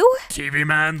 Who? TV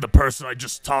man, the person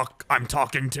I'm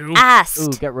talking to. Asked. Ooh,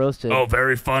 get roasted. Oh,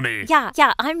 very funny. Yeah,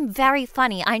 I'm very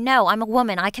funny. I know, I'm a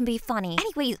woman. I can be funny.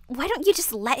 Anyways, why don't you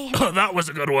just let him... That was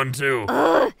a good one, too.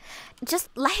 Just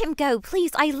let him go,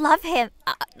 please. I love him.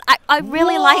 I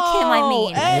really like him, I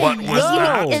mean. Hey, What was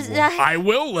yo. that? I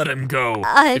will let him go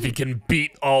if he can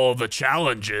beat all the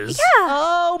challenges. Yeah.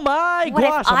 Oh my What if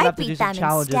gosh, I'm I gonna have to beat do some them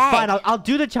challenges. instead? Fine, I'll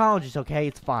do the challenges, okay?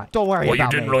 It's fine. Don't worry Well, you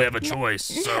about didn't me. really have a choice,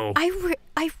 so...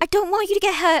 I don't want you to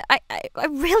get hurt. I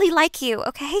really like you,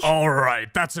 okay?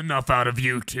 Alright, that's enough out of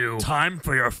you two. Time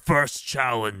for your first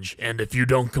challenge. And if you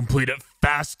don't complete it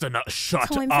fast enough,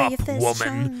 shut Time for up, your first woman.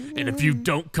 challenge. And if you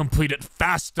don't complete it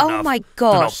fast Oh enough, my then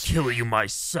I'll gosh. kill you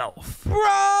myself.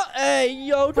 Bruh, hey,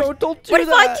 yo, don't do What if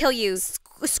that. I kill you?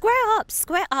 Square up,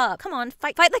 square up. Come on,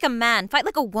 fight like a man. Fight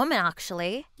like a woman,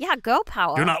 actually. Yeah, girl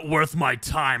power. You're not worth my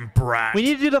time, brat. We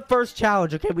need to do the first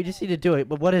challenge, okay? We just need to do it.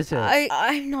 But what is it?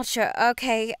 I'm not sure.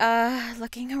 Okay,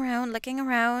 looking around.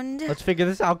 Let's figure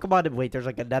this out. Come on. Wait, there's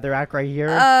like a netherrack right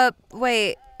here.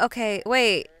 Wait. Okay,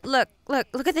 wait. Look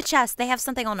at the chest. They have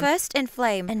something on them. First,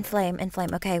 inflame.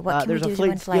 Okay, what can we There's do a to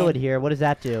flint inflame? skillet here. What does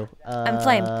that do?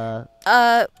 Inflame.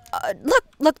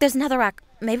 Look, there's another rack.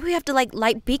 Maybe we have to, like,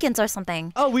 light beacons or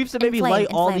something. Oh, we have to maybe light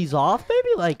all these off? Maybe,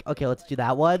 like, okay, let's do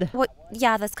that one. What?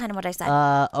 Yeah, that's kind of what I said.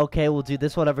 Okay, we'll do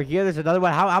this one over here. There's another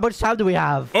one. How much time do we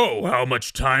have? Oh, how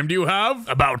much time do you have?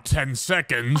 About 10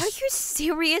 seconds. Are you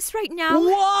serious right now?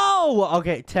 Whoa!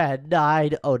 Okay, 10,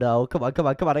 9. Oh, no. Come on.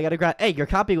 I gotta grab... Hey, you're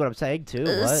copying what I'm saying, too.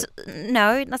 What?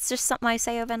 No, that's just something I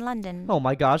say over in London. Oh,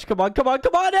 my gosh. Come on,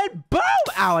 and boom!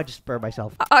 Ow, I just burned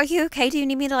myself. Are you okay? Do you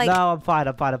need me to, like... No, I'm fine.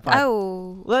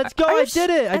 Oh. Let's go. I did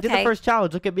it. I did the Okay. first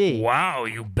challenge. Look at me. Wow,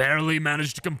 you barely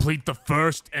managed to complete the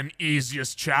first and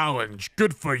easiest challenge.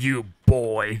 Good for you,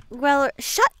 boy. Well,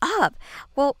 shut up.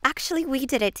 Well, actually, we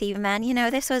did it, TV Man. You know,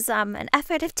 this was an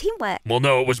effort of teamwork. Well,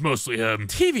 no, it was mostly him.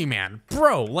 TV man,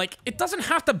 bro, like, it doesn't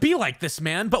have to be like this,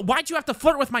 man, but why'd you have to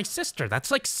flirt with my sister?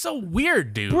 That's, like, so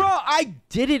weird, dude. Bro, I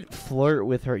didn't flirt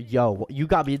with her. Yo, you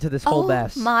got me into this whole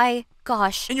mess. Oh my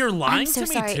gosh. And you're lying I'm so to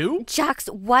me, sorry. too? Jax,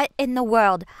 what in the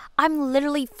world? I'm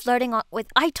literally flirting with...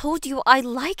 I told you I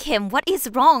like him. What is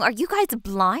wrong? Are you guys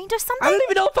blind or something? I don't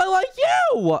even know if I like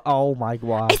you. Oh, my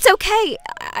gosh. It's okay.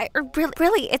 I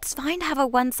really, it's fine to have a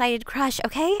one-sided crush,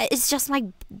 okay? It's just my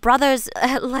brothers,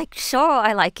 like, sure,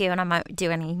 I like you, and I might do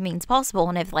any means possible,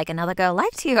 and if, like, another girl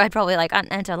liked you, I'd probably, like,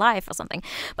 enter life or something.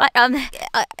 But,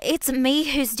 it's me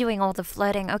who's doing all the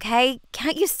flirting, okay?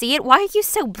 Can't you see it? Why are you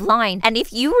so blind? And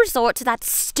if you resort to that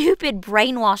stupid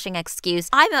brainwashing excuse,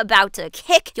 I'm about to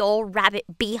kick your rabbit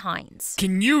behinds.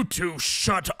 Can you two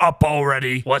shut up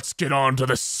already? Let's get on to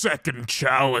the second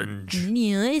challenge.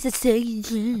 Yeah, it's a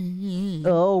second.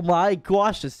 Oh my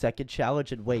gosh, the second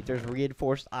challenge. And wait, there's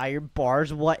reinforced iron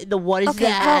bars. What is Okay, well,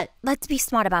 that? let's be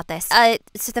smart about this.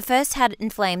 So the first had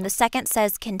inflame. The second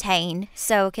says contain.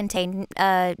 So contain,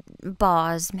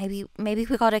 bars. Maybe we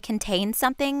gotta contain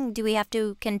something. Do we have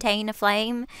to contain a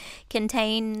flame?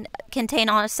 Contain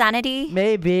our sanity?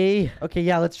 Maybe. Okay,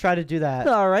 yeah, let's try to do that.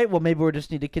 All right, well, maybe we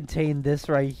just need to contain this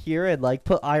right here and, like,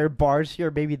 put iron bars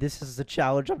here. Maybe this is the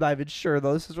challenge. I'm not even sure,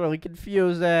 though. This is really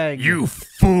confusing. You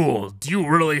fool! Do you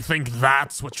really think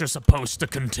that's what you're supposed to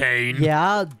contain?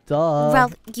 Yeah, duh.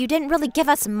 Well, you didn't really give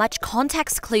us much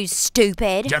context clues,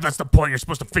 stupid. Yeah, that's the point. You're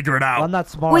supposed to figure it out. I'm not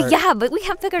smart. Well, yeah, but we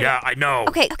haven't figured it Yeah, I know.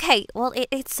 Okay. Well,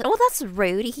 that's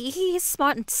rude. He's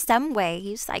smart in some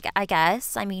ways, I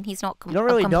guess. I mean, he's not You don't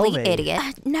really a know complete me.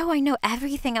 idiot. No, I know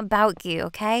everything about you,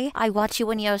 okay? I watch you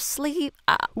when you're asleep.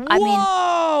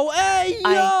 Whoa! Hey,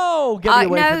 yo! Get me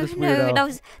away from this weirdo. No,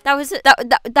 that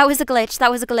was a glitch.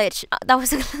 That was a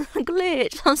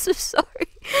glitch. I'm so sorry.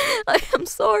 I'm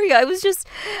sorry. I was just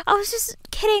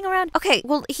kidding around. Okay,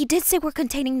 well, he did say we're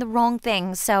containing the wrong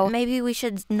thing, so maybe we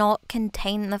should not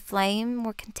contain the flame.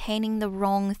 We're containing the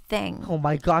wrong thing. Oh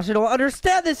my gosh, I don't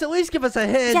understand this. At least give us a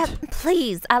hint. Yeah,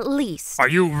 please, at least. Are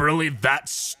you really that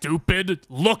stupid?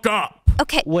 Look up!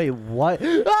 Okay. Wait, what?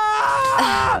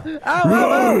 Ah! Ow,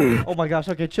 ow, ow. Oh my gosh,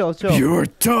 okay, chill. You're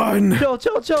done.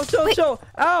 Chill.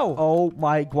 Ow! Oh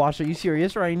my gosh, are you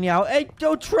serious right now? Hey,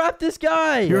 don't trap this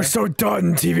guy! You're so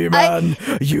done, TV man.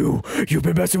 You've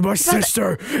been messing with my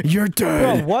sister. You're Bro,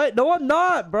 dead. what? No, I'm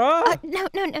not, bro. No.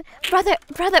 Brother,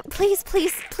 please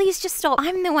just stop.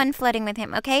 I'm the one flirting with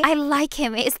him, okay? I like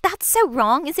him. Is that so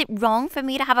wrong? Is it wrong for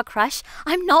me to have a crush?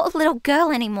 I'm not a little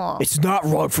girl anymore. It's not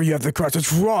wrong for you to have the crush.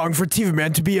 It's wrong for TV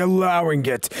Man to be allowing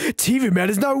it. TV Man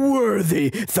is not worthy.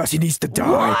 Thus, he needs to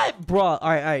die. What? Bro, all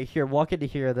right, here, walk into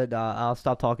here, then I'll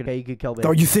stop talking. Okay, you can kill me.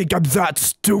 Oh, you think I'm that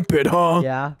stupid, huh?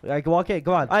 Yeah, all right, walk in,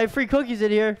 go on. I have free cookies cookies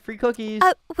in here. Free cookies.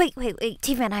 Wait.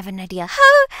 TV-Man, I have an idea.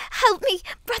 Oh, help me.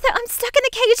 Brother, I'm stuck in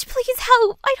the cage. Please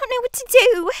help. I don't know what to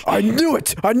do. I knew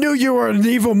it! I knew you were an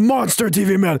evil monster,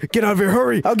 TV Man! Get out of here,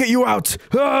 hurry! I'll get you out!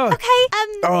 Ah! Okay,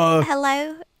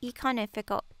 hello? You kind of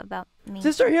forgot about me.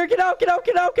 Sister, here, get out.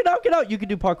 You can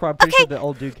do parkour. I'm pretty sure the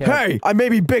old dude can. Hey, I may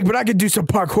be big, but I can do some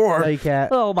parkour. No, you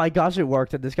can't. Oh my gosh, it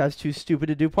worked. And this guy's too stupid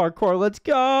to do parkour. Let's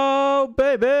go,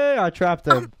 baby. I trapped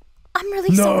him. I'm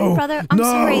really sorry, brother. I'm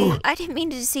sorry. I didn't mean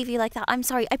to deceive you like that. I'm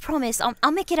sorry. I promise.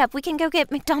 I'll make it up. We can go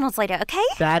get McDonald's later, okay?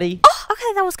 Fatty. Oh,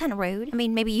 okay. That was kind of rude. I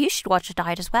mean, maybe you should watch your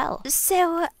diet as well.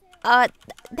 So,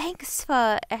 thanks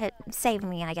for saving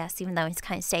me, I guess, even though it's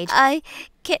kind of staged. I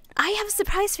have a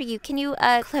surprise for you. Can you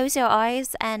close your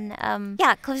eyes and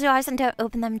close your eyes and don't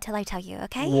open them until I tell you,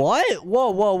 okay? What?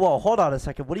 Whoa. Hold on a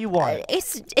second. What do you want?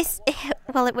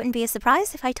 Well, it wouldn't be a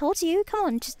surprise if I told you. Come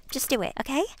on, just do it,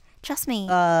 okay? Trust me.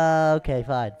 Okay,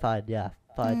 fine, yeah.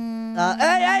 Fine.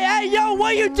 Hey, yo,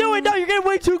 what are you doing? No, you're getting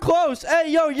way too close. Hey,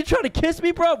 yo, you trying to kiss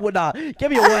me, bro? What not? Get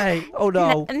me away. Oh,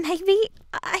 no. Maybe.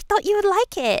 I thought you would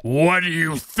like it. What do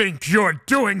you think you're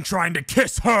doing trying to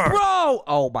kiss her? Bro!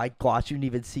 Oh, my gosh, you didn't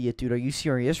even see it, dude. Are you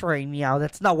serious right now?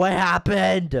 That's not what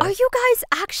happened. Are you guys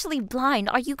actually blind?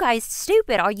 Are you guys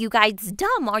stupid? Are you guys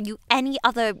dumb? Are you any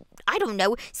other, I don't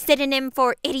know, synonym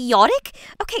for idiotic?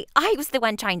 Okay, I was the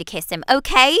one trying to kiss him,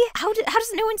 okay? How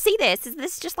does no one see this? Is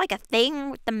this just like a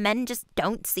thing? The men just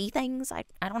don't see things? I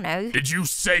don't know. Did you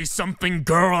say something,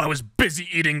 girl? I was busy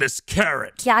eating this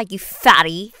carrot. Yeah, you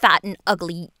fatty, fat and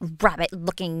ugly,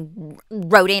 rabbit-looking,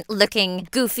 rodent-looking,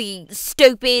 goofy,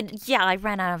 stupid. Yeah, I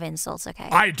ran out of insults, okay?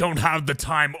 I don't have the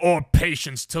time or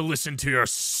patience to listen to your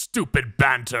stupid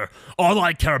banter. All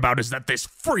I care about is that this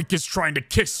freak is trying to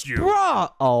kiss you.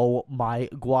 Bruh! Oh my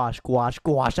gosh.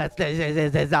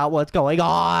 That's not what's going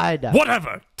on.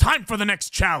 Whatever. Time for the next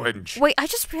challenge. Wait, I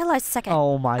just realized a second.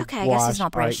 Oh my gosh. Okay, I guess it's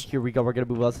not All right, British. here we go. We're going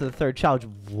to move on to the third challenge.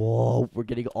 Whoa, we're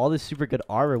getting all this super good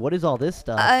armor. What is all this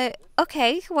stuff?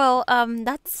 Okay, well,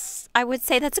 I would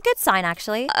say that's a good sign,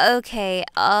 actually. Okay,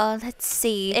 let's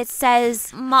see. It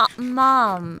says,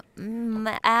 ma'am,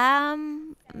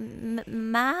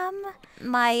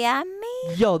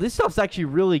 Miami? Yo, this stuff's actually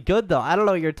really good, though. I don't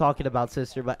know what you're talking about,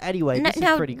 sister, but anyway, this is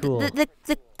pretty cool.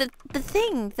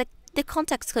 The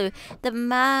context clue. The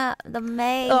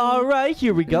May. All right,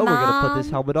 here we go. We're going to put this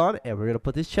helmet on, and we're going to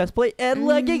put this chest plate and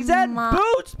leggings and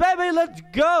boots, baby. Let's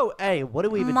go. Hey, what are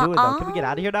we even doing, though? Can we get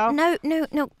out of here now? No.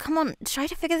 Come on. Try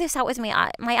to figure this out with me.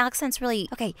 My accent's really...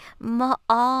 Okay.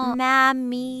 Mammy.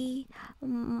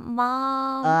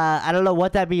 Mom. I don't know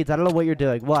what that means. I don't know what you're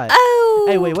doing. What? Oh.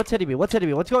 Hey, wait. What's hitting me? What's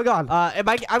going on? I'm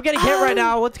getting hit right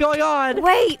now. What's going on?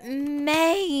 Wait.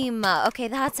 Mame. Okay,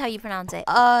 that's how you pronounce it.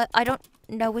 I don't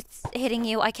know what's hitting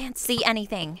you. I can't see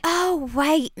anything. Oh,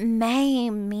 wait.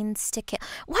 Maim means to kill.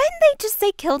 Why didn't they just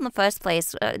say killed in the first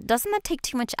place? Doesn't that take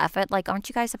too much effort? Like, aren't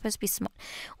you guys supposed to be smart?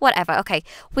 Whatever. Okay.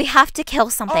 We have to kill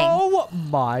something. Oh,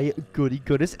 my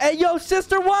goodness. Hey, yo,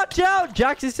 sister, watch out.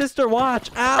 Jax's sister, watch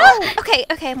out. Oh, okay.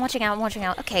 I'm watching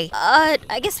out. Okay.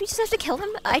 I guess we just have to kill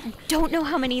them. I don't know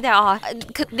how many there are.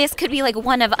 This could be like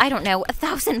one of, I don't know,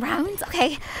 1,000 rounds.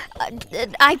 Okay.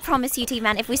 I promise you,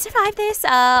 T-Man, if we survive this,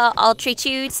 I'll treat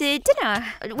you to dinner.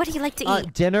 What do you like to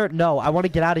eat? Dinner? No, I want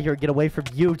to get out of here and get away from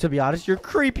you, to be honest. You're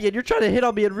creepy and you're trying to hit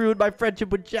on me and ruin my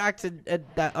friendship with Jax and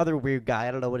that other weird guy.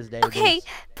 I don't know what his name is. Okay,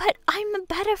 but I'm a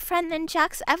better friend than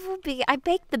Jax ever will be. I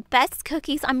bake the best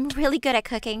cookies. I'm really good at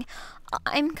cooking.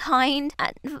 I'm kind.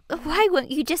 Why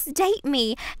won't you just date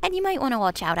me? And you might want to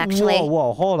watch out, actually.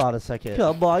 Whoa, hold on a second.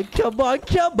 Come on.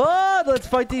 Let's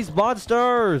fight these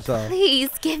monsters. Please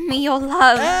give me your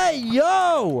love. Hey,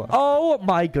 yo. Oh,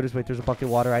 my goodness. Wait, there's a bucket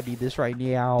of water. I need this right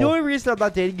now. The only reason I'm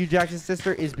not dating you, Jackson's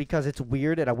sister, is because it's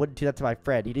weird and I wouldn't do that to my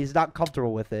friend. He's not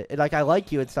comfortable with it. And, like, I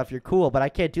like you and stuff. You're cool, but I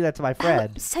can't do that to my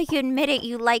friend. So you admit it.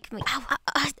 You like me.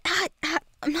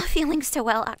 I'm not feeling so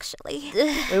well, actually.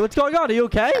 Wait, what's going on? Are you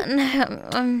okay? No,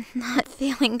 I'm not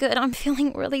feeling good. I'm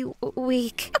feeling really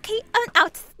weak. Okay,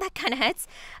 ouch, that kind of hurts.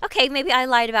 Okay, maybe I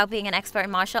lied about being an expert in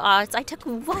martial arts. I took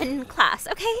one class,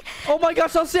 okay? Oh my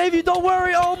gosh, I'll save you. Don't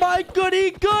worry. Oh my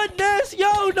goodness.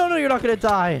 Yo, no, you're not going to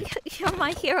die. You're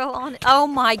my hero on... Oh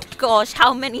my gosh,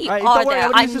 how many are don't worry, there?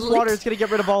 I'm going to use this water. It's going to get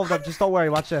rid of all of them. Just don't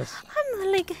worry. Watch this. I'm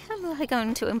really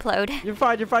going to implode. You're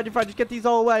fine. Just get these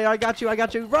all away. I got you.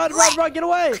 Run, get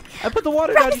away. I put the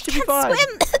water down. You should be fine.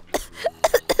 Swim.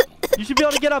 You should be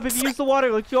able to get up if you use the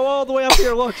water. Let's go all the way up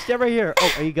here. Look, stay right here.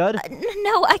 Oh, are you good?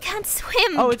 No, I can't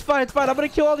swim. Oh, it's fine. It's fine. I'm going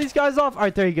to kill all these guys off. All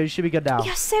right, there you go. You should be good now.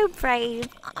 You're so brave.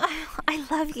 I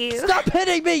love you. Stop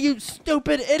hitting me, you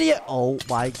stupid idiot. Oh,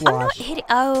 my gosh. I'm not hitting.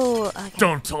 Oh, okay.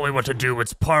 Don't tell me what to do.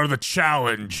 It's part of the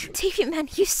challenge. TV man,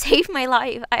 you saved my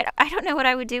life. I don't know what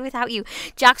I would do without you.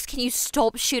 Jax, can you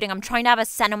stop shooting? I'm trying to have a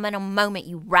sentimental moment,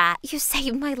 you rat. You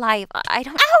saved my life. I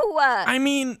don't. Ow! I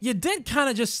mean, you did kind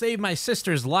of just save my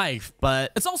sister's life,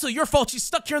 but it's also your fault she's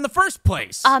stuck here in the first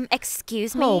place.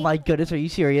 Excuse me. Oh, my goodness. Are you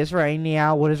serious right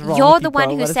now? What is wrong You're with the you, bro? one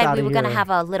who Let us said outta we were gonna here. have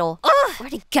a little.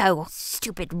 Where'd it go?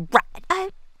 Stupid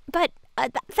rat. But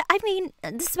I mean,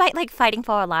 despite like fighting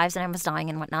for our lives and almost dying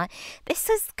and whatnot, this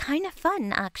is kind of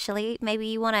fun, actually. Maybe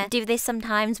you want to do this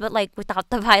sometimes, but like without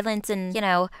the violence and, you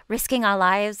know, risking our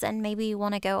lives. And maybe you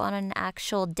want to go on an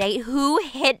actual date. Who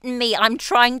hit me? I'm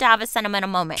trying to have a sentimental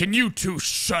moment. Can you two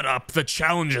shut up? The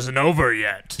challenge isn't over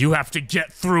yet. You have to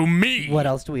get through me. What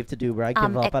else do we have to do, bro? I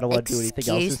give up. I don't want to do anything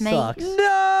else. excuse This me? sucks.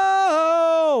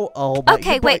 No! Oh, my.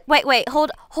 Okay, wait.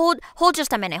 Hold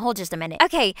just a minute. Hold just a minute.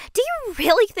 Okay, do you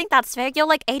really think that's fair? You're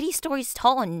like 80 stories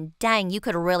tall and dang, you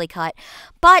could really cut.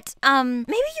 But,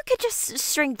 maybe you could just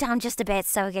shrink down just a bit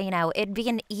so, you know, it'd be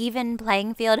an even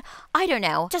playing field. I don't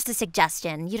know. Just a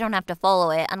suggestion. You don't have to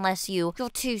follow it unless you're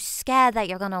too scared that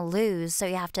you're gonna lose, so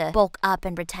you have to bulk up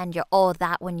and pretend you're all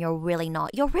that when you're really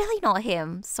not. You're really not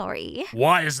him. Sorry.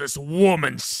 Why is this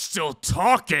woman still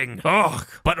talking? Ugh.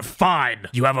 But fine.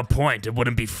 You have a point. It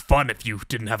wouldn't be fun if you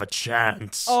didn't have a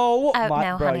chance. Oh, Oh, my,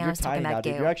 no, bro, honey, I you're was talking tiny now, about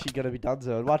dude. you. You're actually going to be done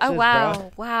soon. Watch Oh, this, wow.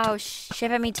 bro. Wow.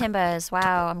 Shiver me timbers.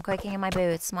 Wow. I'm quaking in my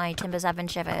boots. My timbers have been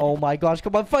shivered. Oh, my gosh.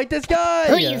 Come on, fight this guy.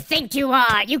 Who you think you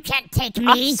are? You can't take me.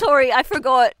 I'm sorry, I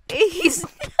forgot. He's.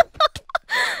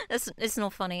 It's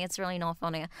not funny. It's really not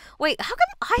funny. Wait, how come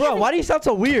I Bro, haven't... why do you sound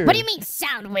so weird? What do you mean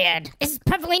sound weird? This is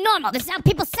perfectly normal. This is how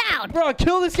people sound. Bro,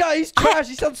 kill this guy. He's trash.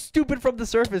 He sounds stupid from the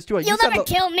surface, too. You'll never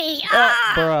kill me.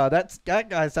 Bro, that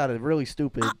guy sounded really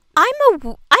stupid. I'm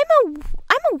a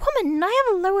woman and I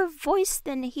have a lower voice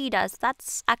than he does.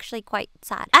 That's actually quite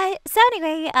sad. So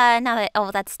anyway, now that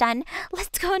all that's done,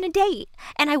 let's go on a date.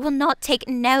 And I will not take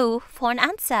no for an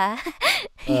answer.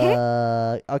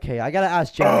 Okay, I gotta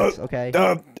ask Jax, okay?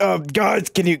 Guys,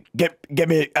 can you get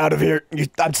me out of here?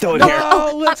 I'm still in here.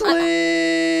 No, let's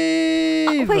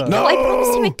leave! Wait, no, No. I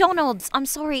promised you McDonald's. I'm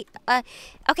sorry.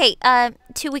 Okay,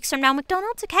 2 weeks from now,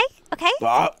 McDonald's, okay? Okay?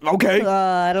 Okay.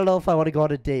 I don't know if I want to go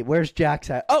on a date. Where's Jax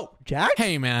at? Oh, Jax?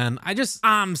 Hey, man.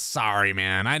 I'm sorry,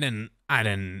 man. I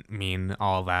didn't mean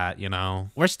all that, you know.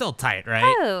 We're still tight, right?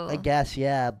 Oh. I guess,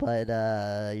 yeah, but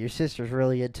your sister's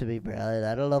really into me, bro.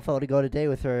 I don't know if I want to go on a date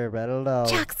with her, but I don't know.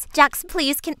 Jax,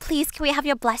 please, can we have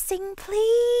your blessing,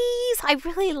 please? I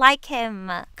really like him.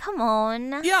 Come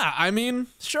on. Yeah, I mean,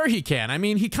 sure he can. I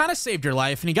mean, he kind of saved your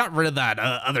life, and he got rid of that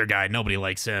other guy. Nobody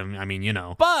likes him. I mean, you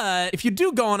know. But if you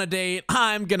do go on a date,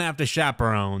 I'm gonna have to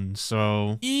chaperone.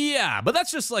 So, yeah. But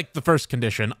that's just, like, the first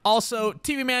condition. Also,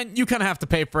 TV Man, you kind of have to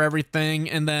pay for everything,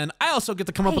 and then I also get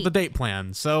to come up with a date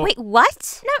plan. So, Wait,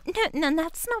 what? No,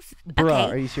 that's not... Bruh,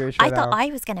 okay. are you serious I right thought now? I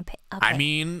was gonna pay... Okay. I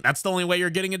mean, that's the only way you're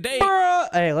getting a date. Bruh.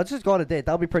 Hey, let's just go on a date.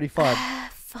 That'll be pretty fun.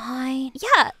 Fine.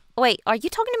 Yeah. Wait, are you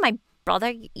talking to my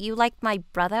brother? You like my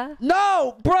brother?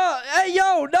 No, bruh. Hey,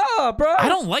 yo, nah, bro. I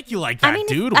don't like you like that,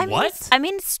 dude. What? I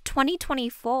mean, it's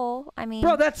 2024. I mean...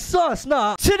 Bro, that's sus,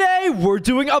 nah. Today, we're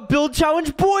doing a build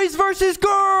challenge, boys versus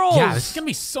girls. Yeah, this is gonna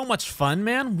be so much fun,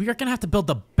 man. We are gonna have to build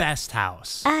the best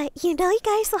house. you know you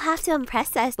guys will have to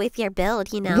impress us with your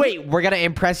build, you know? Wait, we're gonna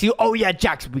impress you? Oh, yeah,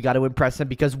 Jax, we gotta impress them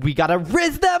because we gotta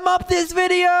riz them up this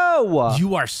video.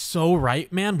 You are so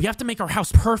right, man. We have to make our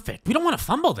house perfect. We don't want to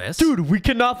fumble this. Dude, we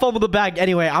cannot fumble the bag.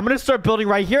 Anyway, I'm gonna start building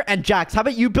right here. And Jax, how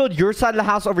about you build your side of the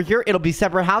house over here? It'll be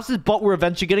separate houses, but we're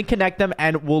eventually gonna connect them,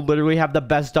 and we'll literally have the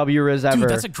best W riz ever. Dude,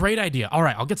 that's a great idea. All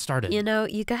right, I'll get started. You know,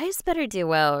 you guys better do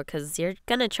well, because you're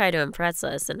gonna try to impress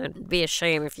us, and it'd be a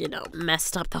shame if, you know,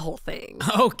 messed up the whole thing.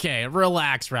 Okay,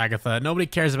 relax, Ragatha. Nobody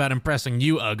cares about impressing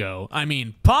you, Uggo. I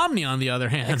mean, Pomni, on the other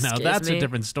hand, now Excuse that's a me?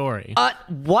 different story.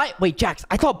 What? Wait, Jax,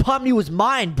 I thought Pomni was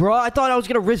mine, bro. I thought I was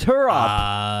gonna riz her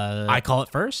up. I call it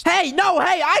first? Hey, no,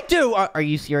 hey, I do. Are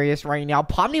you serious right now?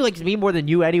 Pomni likes me more than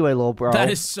you anyway, little bro.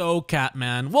 That is so cat,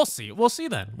 man. We'll see. We'll see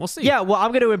then. We'll see. Yeah, well,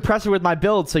 I'm gonna impress her with my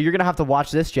build, so you're gonna have to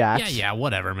watch this, Jax. Yeah,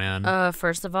 whatever, man.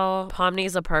 First of all,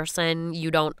 Pomni's a person.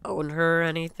 You don't own her or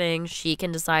anything. She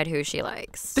can decide who she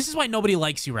likes. This is why nobody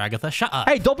likes you, Ragatha. Shut up.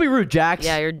 Hey, don't be rude, Jax.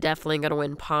 Yeah, you're definitely gonna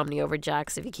win Pomni over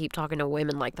Jax if you keep talking to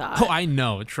women like that. Oh, I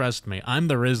know. Trust me. I'm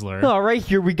the Rizzler. All right,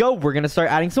 here we go. We're gonna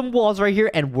start adding some walls right here,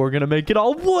 and we're gonna make it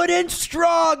all wooden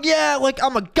strong. Yeah, like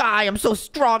I'm a guy. I'm so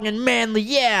strong and manly.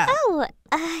 Yeah. Oh,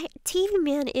 TV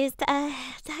Man, is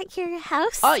that your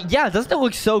house? Yeah, doesn't it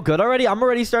look so good already? I'm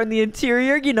already starting the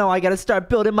interior. You know, I gotta start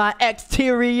building my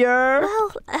exterior.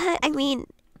 Well, I mean,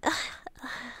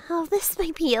 oh, this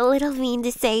might be a little mean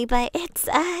to say, but it's,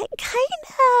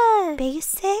 kinda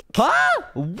basic. Huh?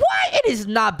 What? It is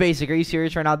not basic. Are you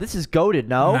serious right now? This is goated,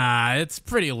 no? Nah, it's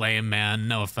pretty lame, man.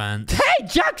 No offense. Hey,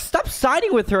 Jack, stop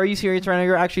siding with her. Are you serious right now?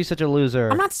 You're actually such a loser.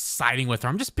 I'm not siding with her.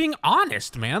 I'm just being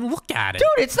honest, man. Look at it.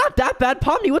 Dude, it's not that bad.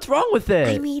 Pomni, what's wrong with it?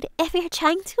 I mean, if you're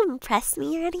trying to impress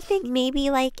me or anything, maybe,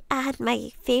 like, add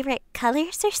my favorite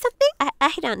colors or something?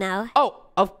 I don't know. Oh,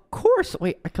 of course.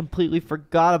 Wait, I completely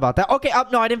forgot about that. Okay,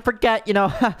 no, I didn't forget. You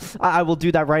know, I will do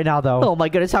that right now, though. Oh my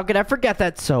goodness, how could I forget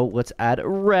that? So let's add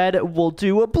red. We'll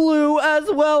do a blue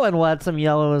as well, and we'll add some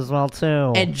yellow as well,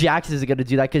 too. And Jax is going to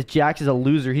do that because Jax is a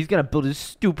loser. He's going to build his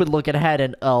stupid-looking head,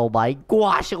 and oh my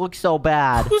gosh, it looks so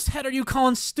bad. Whose head are you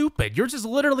calling stupid? Yours is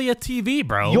literally a TV,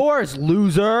 bro. Yours,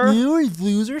 loser. Yours,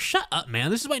 loser. Shut up,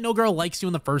 man. This is why no girl likes you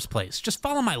in the first place. Just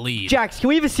follow my lead. Jax, can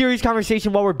we have a serious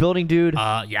conversation while we're building, dude?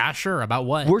 Yeah, sure. About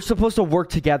what? We're supposed to work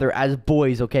together as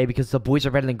boys, okay? Because the boys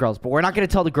are better than girls. But we're not going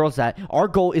to tell the girls that. Our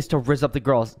goal is to rizz up the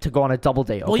girls to go on a double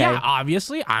date, okay? Well, yeah,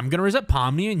 obviously. I'm going to rizz up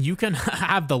Pomni, and you can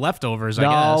have the leftovers, I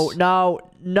guess. No.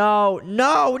 You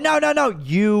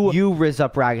rizz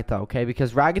up Ragatha, okay?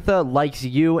 Because Ragatha likes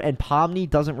you, and Pomni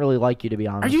doesn't really like you, to be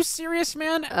honest. Are you serious,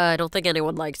 man? I don't think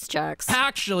anyone likes Jax.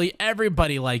 Actually,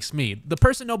 everybody likes me. The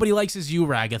person nobody likes is you,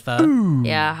 Ragatha. Ooh.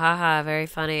 Yeah, haha, very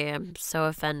funny. I'm so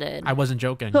offended. I wasn't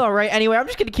joking. All right, anyway, I'm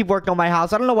just going to keep working on my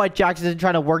house. I don't know why Jax isn't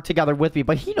trying to work together with me,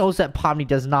 but he knows that Pomni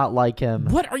does not like him.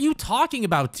 What are you talking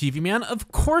about, TV man?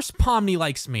 Of course Pomni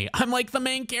likes me. I'm like the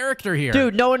main character here.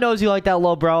 Dude, no one knows you like that,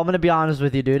 little bro. I'm going to be honest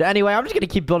with you, dude. Anyway, I'm just going to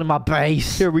keep building my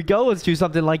base. Here we go. Let's do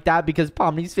something like that because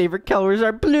Pomni's favorite colors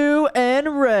are blue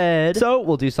and red. So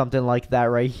we'll do something like that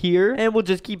right here. And we'll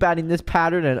just keep adding this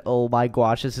pattern. And oh my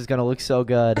gosh, this is going to look so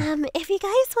good. If you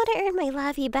guys want to earn my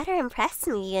love, you better impress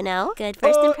me, you know? Good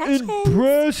first impression.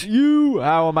 Impress you?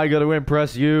 How am I going to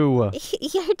impress you?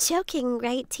 You're joking,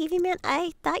 right, TV Man?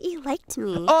 I thought you liked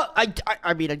me.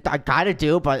 I mean, I gotta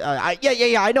do, but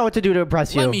yeah, I know what to do to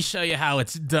impress you. Let me show you how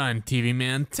it's done, TV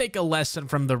man. Take a lesson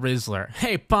from the Rizzler.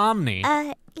 Hey,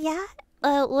 Pomni. Yeah?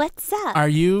 What's up? Are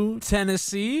you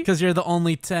Tennessee? Because you're the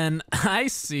only 10 I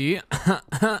see.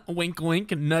 Wink, wink,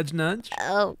 nudge, nudge.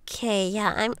 Okay,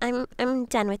 yeah, I'm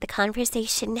done with the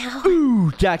conversation now.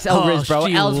 Ooh, Jax, Elriz, bro.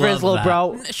 She Elriz, little loved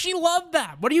bro. that. She loved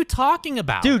that. What are you talking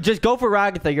about? Dude, just go for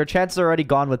Ragatha. Your chances are already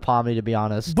gone with Pomni, to be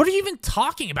honest. What are you even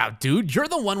talking about, dude? You're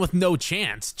the one with no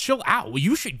chance. Chill out. Well,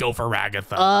 you should go for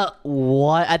Ragatha.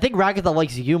 What? I think Ragatha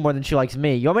likes you more than she likes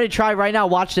me. You want me to try right now?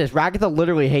 Watch this. Ragatha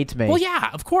literally hates me. Well,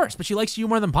 yeah, of course, but she likes you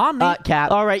more than Pomni.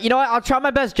 Cap. All right, you know what? I'll try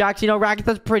my best, Jax. You know,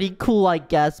 Ragatha's pretty cool, I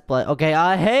guess. But, okay,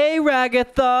 hey,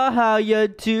 Ragatha, how you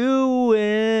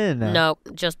doing? No,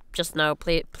 just no.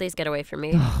 Please get away from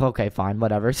me. Okay, fine,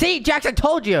 whatever. See, Jax, I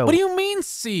told you. What do you mean,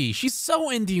 see? She's so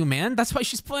into you, man. That's why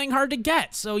she's playing hard to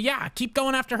get. So, yeah, keep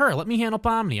going after her. Let me handle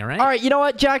Pomni, all right? All right, you know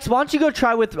what, Jax? Why don't you go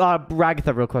try with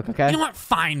Ragatha real quick, okay? You know what?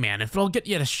 Fine, man. If it'll get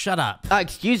you to shut up.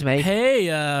 Excuse me. Hey,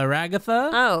 Ragatha.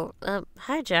 Oh,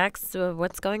 hi, Jax.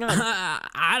 What's going on?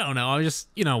 I don't know. I just,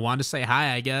 wanted to say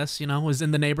hi, I guess. Was in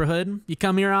the neighborhood. You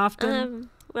come here often?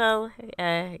 Well,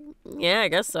 yeah, I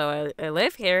guess so. I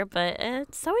live here, but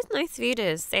it's always nice of you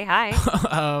to say hi.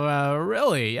 Oh,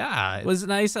 really? Yeah. It was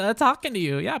nice talking to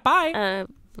you. Yeah, bye.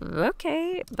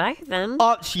 Okay, bye then.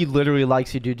 Oh, she literally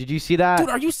likes you, dude. Did you see that? Dude,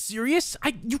 are you serious?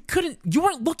 You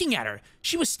weren't looking at her.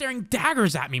 She was staring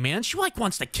daggers at me, man. She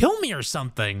wants to kill me or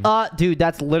something. Dude,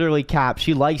 that's literally cap.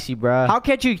 She likes you, bruh. How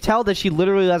can't you tell that she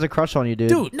literally has a crush on you, dude?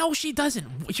 Dude, no, she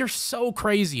doesn't. You're so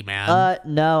crazy, man.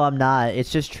 No, I'm not.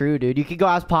 It's just true, dude. You can go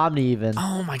ask Pomni even.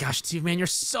 Oh my gosh, Steve, man, you're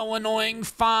so annoying.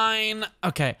 Fine.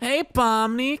 Okay. Hey,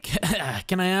 Pomni,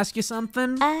 can I ask you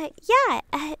something?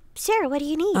 Yeah, sure, what do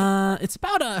you need? It's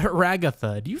about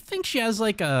Ragatha. Do you think she has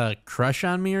like a crush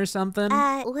on me or something?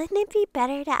 Wouldn't it be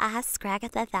better to ask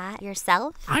Ragatha that yourself?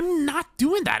 I'm not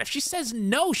doing that. If she says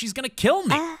no, she's gonna kill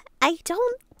me. I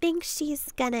don't think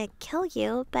she's gonna kill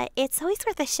you, but it's always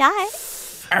worth a shot.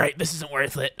 All right, this isn't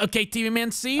worth it. Okay, TV man,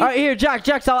 see? All right, here,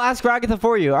 Jax, I'll ask Ragatha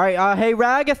for you. All right, hey,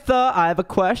 Ragatha, I have a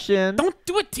question. Don't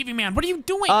do it, TV man. What are you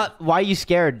doing? Why are you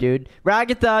scared, dude?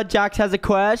 Ragatha, Jax has a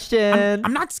question.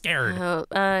 I'm not scared.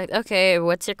 Okay,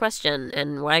 what's your question?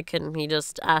 And why couldn't he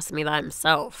just ask me that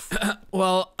himself?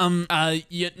 Well,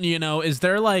 is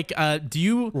there like, do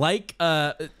you like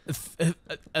a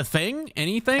thing?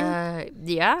 Anything?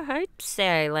 Yeah, I'd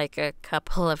say I like a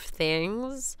couple of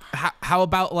things. How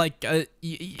about like,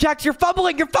 Jax, you're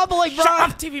fumbling, bro. Shut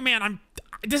up, TV man.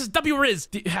 This is W Riz.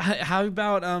 How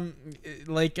about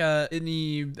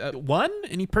any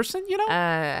person, you know?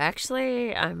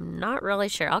 Actually, I'm not really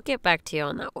sure. I'll get back to you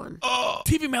on that one. Oh,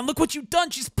 TV man, look what you've done.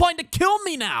 She's planning to kill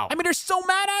me now. I made her so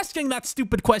mad asking that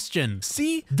stupid question.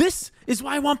 See, this is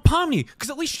why I want Pomni, because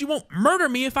at least she won't murder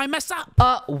me if I mess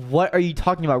up. What are you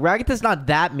talking about? Ragatha's not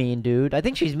that mean, dude. I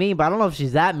think she's mean, but I don't know if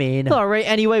she's that mean. All right,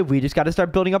 anyway, we just got to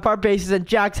start building up our bases. And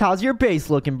Jax, how's your base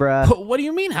looking, bruh? What do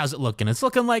you mean, how's it looking? It's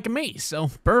looking like me, so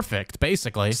perfect,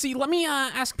 basically. See, let me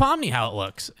ask Pomni how it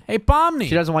looks. Hey, Pomni.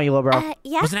 She doesn't want you, little bro.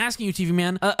 Yeah? Wasn't asking you, TV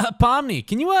man. Pomni,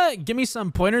 can you give me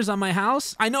some pointers on my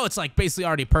house? I know it's like basically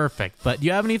already perfect, but do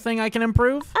you have anything I can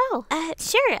improve? Oh,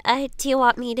 sure. Do you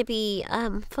want me to be,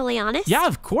 fully honest? Yeah,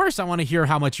 of course. I want to hear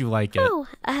how much you like it. Oh,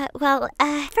 well,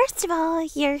 first of all,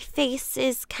 your face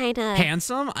is kind of...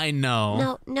 Handsome? I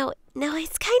know. No,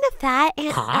 it's kind of fat,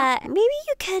 and, maybe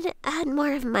you could add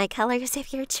more of my colors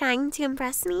if you're trying to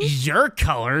impress me. Your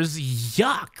colors?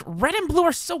 Yuck. Red and blue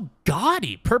are so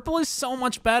gaudy. Purple is so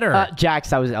much better.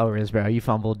 Jax, that was El Riz, bro. You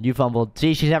fumbled.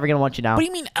 See, she's never gonna want you now. What do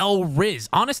you mean, El Riz?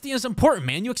 Honesty is important,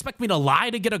 man. You expect me to lie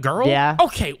to get a girl? Yeah.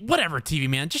 Okay, whatever, TV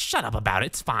man. Just shut up about it.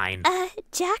 It's fine.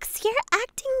 Jax, you're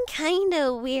acting kind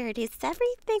of weird. Is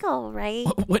everything all right?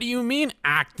 What do you mean,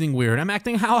 acting weird? I'm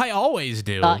acting how I always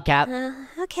do. Cap.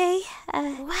 Okay.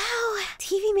 Wow.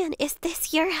 TV man, is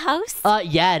this your house?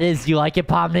 Yeah, it is. You like it,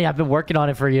 Pomni? I've been working on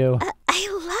it for you. I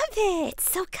love it.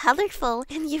 It's so colorful,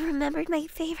 and you remembered my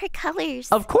favorite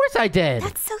colors. Of course I did.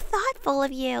 That's so thoughtful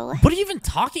of you. What are you even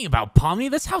talking about, Pomni?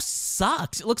 This house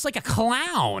sucks. It looks like a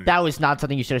clown. That was not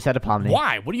something you should have said to Pomni.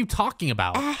 Why? What are you talking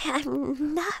about?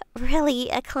 I'm not really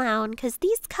a clown, because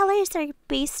these colors are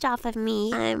based off of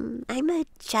me. I'm a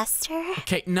jester.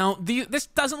 Okay, no, this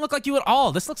doesn't look like you at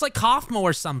all. This looks like Aphmau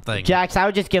or something. Jax, I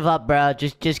would just give up, bro.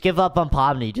 Just give up on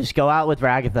Pomni. Just go out with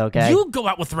Ragatha, okay? You go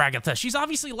out with Ragatha. She's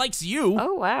obviously likes you.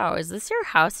 Oh, wow. Is this your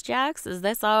house, Jax? Is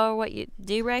this all what you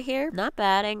do right here? Not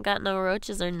bad. Ain't got no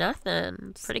roaches or nothing.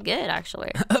 It's pretty good,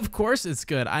 actually. Of course it's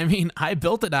good. I mean, I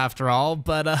built it after all,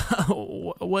 but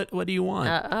what do you want?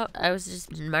 I was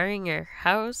just admiring your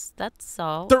house. That's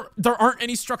all. There aren't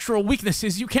any structural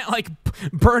weaknesses. You can't, like,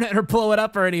 burn it or blow it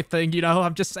up or anything, you know?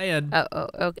 I'm just saying.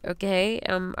 Okay.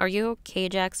 Are you okay,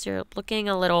 Jax? You're looking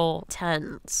a little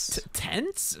tense.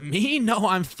 Tense? Me? No,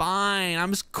 I'm fine.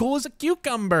 I'm as cool as a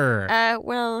cucumber.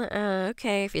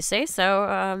 Okay, if you say so.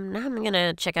 Now I'm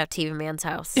gonna check out TV Man's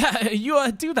house. Yeah,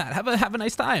 you do that. Have a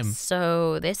nice time.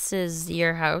 So this is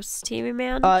your house, TV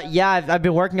Man? Yeah, I've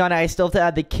been working on it. I still have to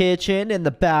add the kitchen and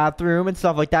the bathroom and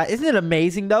stuff like that. Isn't it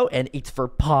amazing, though? And it's for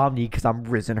Pomni, because I'm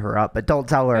rizzing her up, but don't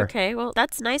tell her. Okay, well,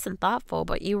 that's nice and thoughtful,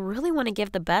 but you really want to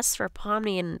give the best for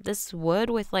Pomni, and this wood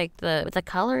with, like, the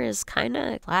color is kind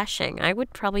of clashing. I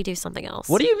would probably do something else.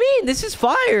 What do you mean? This is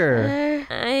fire.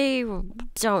 I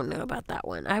don't know about that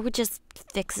one. I would just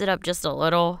fix it up just a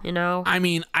little, you know? I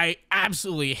mean, I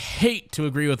absolutely hate to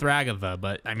agree with Ragatha,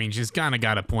 but I mean, she's kind of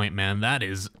got a point, man. That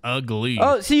is ugly.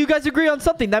 Oh, so you guys agree on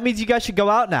something. That means you guys should go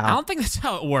out now. I don't think that's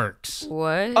how it works.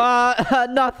 What?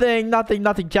 Nothing.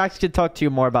 Jax can talk to you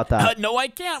more about that. No, I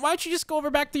can't. Why don't you just go over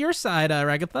back to your side,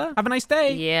 Ragatha? Have a nice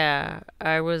day. Yeah,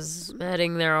 I was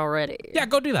heading there already. Yeah,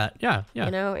 go do that. Yeah.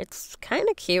 You know, it's kind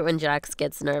of cute when Jax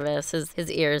gets nervous.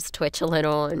 His ears twitch a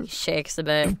little and he shakes a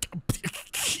bit.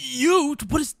 Cute?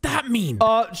 What does that mean?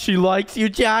 She likes you,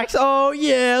 Jax. Oh,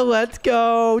 yeah, let's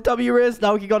go. W Riz.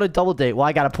 Now we can go on a double date. Well,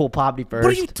 I gotta pull Pomni first.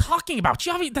 What are you talking about?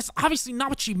 That's obviously not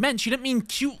what she meant. She didn't mean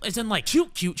cute as in, like,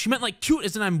 cute. She meant, like, cute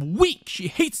as in I'm weak. She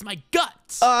hates my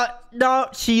guts. No,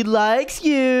 she likes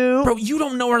you. Bro, you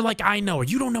don't know her like I know her.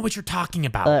 You don't know what you're talking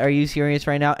about. Are you serious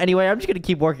right now? Anyway, I'm just gonna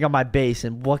keep working on my base,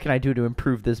 and what can I do to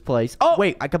improve this place? Oh,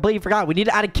 wait, I completely forgot. We need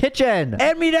to add a kitchen.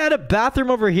 And we need to add a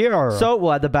bathroom over here. So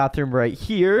we'll add the bathroom right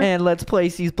here, and let's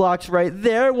place these blocks right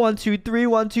there. 1, 2, 3,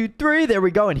 1, 2, 3. There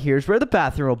we go, and here's where the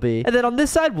bathroom will be. And then on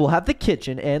this side, we'll have the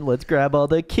kitchen, and let's grab all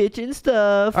the kitchen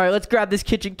stuff. All right, let's grab this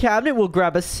kitchen cabinet. We'll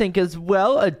grab a sink as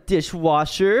well, a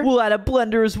dishwasher. We'll add a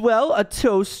blender as well, a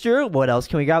toaster. What else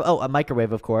can we grab? Oh, a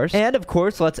microwave, of course. And, of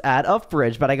course, let's add a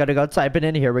fridge, but I gotta go type it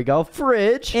in. Here we go.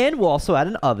 Fridge. And we'll also add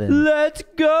an oven. Let's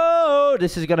go.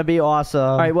 This is gonna be awesome.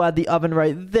 All right, we'll add the oven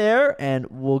right there, and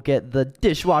we'll get the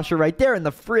dishwasher right there in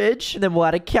the fridge. And then we'll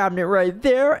add a cabinet right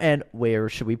there. And where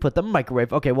should we put the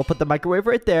microwave? Okay, we'll put the microwave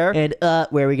right there. And,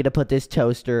 where are we gonna put this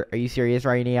toaster? Are you serious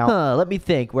right now? Let me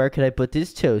think. Where could I put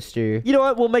this toaster? You know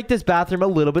what? We'll make this bathroom a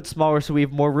little bit smaller so we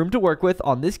have more room to work with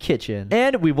on this kitchen.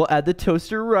 And we will add the toaster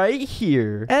toaster right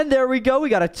here. And there we go. We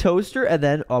got a toaster, and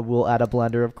then we'll add a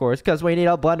blender, of course, because we need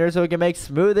a blender so we can make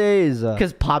smoothies.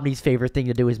 Because Pomni's favorite thing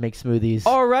to do is make smoothies.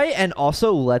 All right, and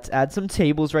also let's add some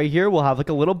tables right here. We'll have like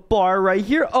a little bar right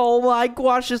here. Oh my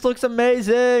gosh, this looks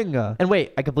amazing. And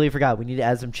wait, I completely forgot. We need to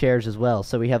add some chairs as well,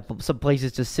 so we have some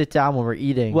places to sit down when we're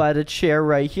eating. We'll add a chair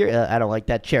right here. I don't like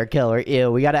that chair color.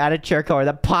 Ew, we gotta add a chair color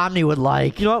that Pomni would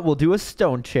like. You know what? We'll do a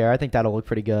stone chair. I think that'll look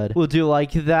pretty good. We'll do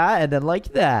like that and then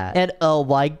like that. And oh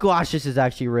my gosh, this is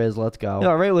actually Riz. Let's go.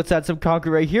 All right, let's add some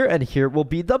concrete right here, and here will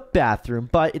be the bathroom,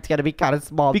 but it's gonna be kind of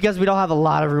small because we don't have a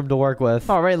lot of room to work with.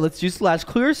 All right, let's do slash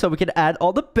clear so we can add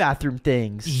all the bathroom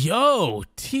things. Yo,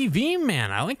 TV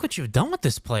man, I like what you've done with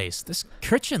this place. This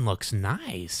kitchen looks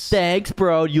nice. Thanks,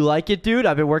 bro. You like it, dude?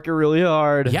 I've been working really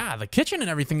hard. Yeah, the kitchen and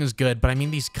everything is good, but I mean,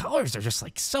 these colors are just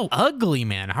like so ugly,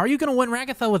 man. How are you gonna win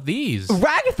Ragatha with these?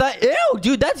 Ragatha? Ew,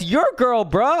 dude, that's your girl,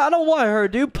 bro. I don't want her,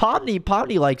 dude.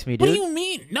 Pomni likes me, dude. What do you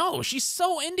mean? No, she's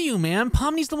so into you, man.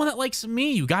 Pomni's the one that likes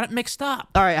me. You got it mixed up.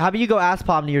 All right, how about you go ask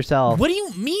Pomni yourself? What do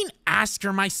you mean ask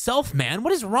her myself, man?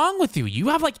 What is wrong with you? You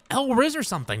have like El Riz or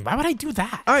something. Why would I do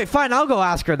that? All right, fine. I'll go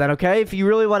ask her then, okay? If you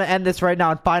really want to end this right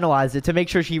now and finalize it to make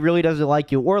sure she really doesn't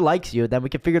like you or likes you, then we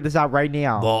can figure this out right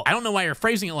now. Well, I don't know why you're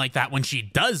phrasing it like that when she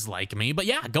does like me, but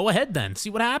yeah, go ahead then. See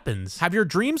what happens. Have your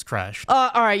dreams crushed.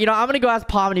 All right, you know, I'm going to go ask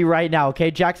Pomni right now,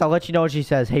 okay? Jax, I'll let you know what she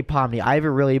says. Hey, Pomni, I have a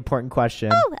really important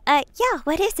question. Oh, yeah,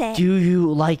 what is it? Do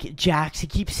you like Jax? He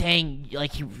keeps saying,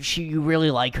 like, you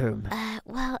really like her.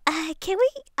 Well, can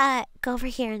we, go over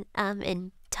here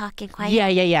and talk in quiet?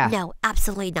 Yeah. No,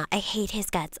 absolutely not. I hate his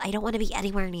guts. I don't want to be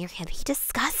anywhere near him. He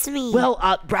disgusts me. Well,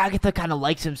 Ragatha kind of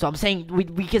likes him, so I'm saying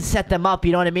we can set them up,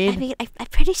 you know what I mean? I mean, I'm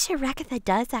pretty sure Ragatha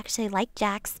does actually like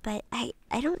Jax, but I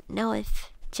don't know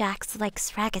if Jax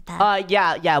likes Ragatha.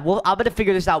 Yeah. Well, I'm gonna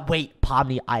figure this out. Wait,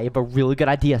 Pomni, I have a really good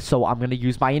idea. So I'm gonna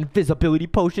use my invisibility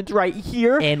potions right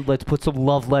here, and let's put some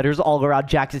love letters all around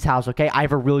Jax's house, okay? I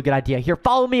have a really good idea. Here,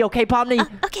 follow me, okay, Pomni?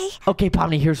 Okay. Okay,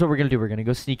 Pomni, here's what we're gonna do. We're gonna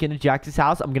go sneak into Jax's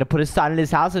house. I'm gonna put a sign in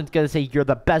his house, and it's gonna say, "You're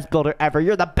the best builder ever.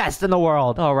 You're the best in the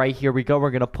world." All right, here we go.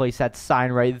 We're gonna place that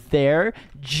sign right there.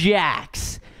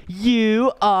 Jax,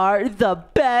 you are the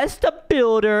best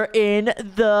builder in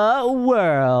the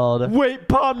world. Wait,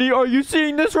 Pomni, are you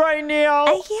seeing this right now?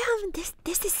 I am.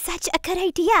 This is such a good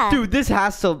idea. Dude, this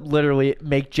has to literally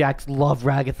make Jax love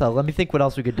Ragatha. Let me think what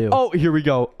else we could do. Oh, here we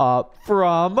go.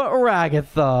 From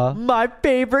Ragatha. My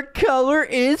favorite color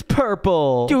is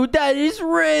purple. Dude, that is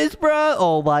Riz, bro.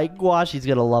 Oh my gosh, he's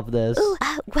gonna love this. Ooh,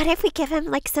 what if we give him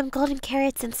like some golden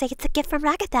carrots and say it's a gift from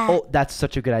Ragatha? Oh, that's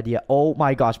such a good idea. Oh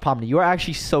my gosh, Pomni, you are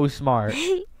actually so smart.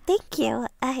 Thank you.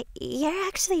 You're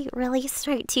actually really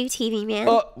smart too, TV man.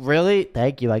 Oh, really?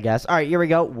 Thank you, I guess. All right, here we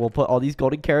go. We'll put all these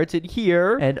golden carrots in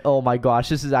here. And oh my gosh,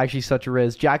 this is actually such a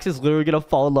Riz. Jax is literally going to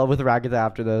fall in love with Ragatha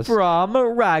after this. From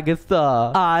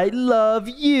Ragatha, I love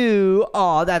you.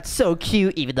 Oh, that's so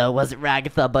cute, even though it wasn't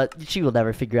Ragatha, but she will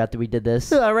never figure out that we did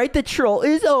this. All right, the troll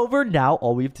is over. Now,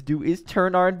 all we have to do is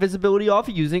turn our invisibility off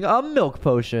using a milk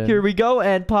potion. Here we go.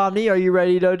 And Pomni, are you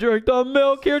ready to drink the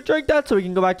milk? Here, drink that so we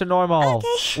can go back to normal.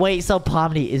 Okay. Wait, so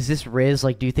Pomni, is this Riz?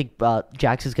 Like, do you think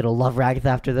Jax is gonna love Ragatha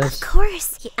after this? Of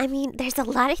course. I mean, there's a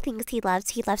lot of things he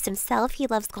loves. He loves himself. He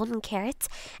loves golden carrots.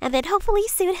 And then hopefully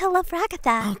soon he'll love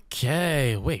Ragatha.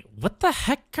 Okay, wait, what the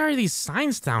heck are these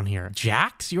signs down here?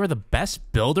 Jax, you are the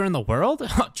best builder in the world?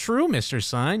 True, Mr.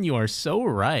 Sun, you are so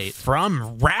right.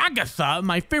 From Ragatha,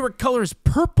 my favorite color is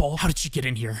purple. How did she get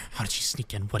in here? How did she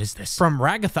sneak in? What is this? From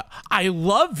Ragatha, I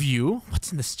love you.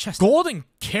 What's in this chest? Golden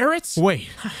carrots? Wait,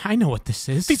 I know what this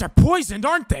is. These are poisoned,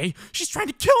 aren't they? She's trying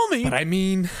to kill me. But I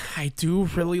mean, I do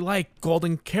really like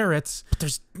golden carrots, but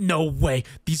there's no way.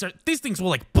 These things will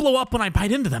like blow up when I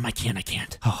bite into them. I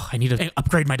can't. Oh, I need to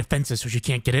upgrade my defenses so she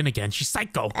can't get in again. She's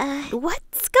psycho.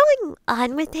 What's going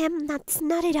on with him? That's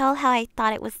not at all how I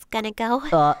thought it was gonna go.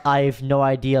 I have no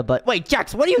idea, but wait,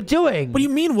 Jax, what are you doing? What do you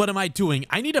mean, what am I doing?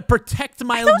 I need to protect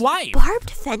my life.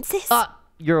 Barbed fences?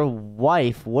 Your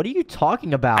wife? What are you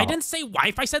talking about? I didn't say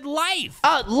wife, I said life.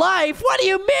 Life? What do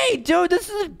you mean, dude?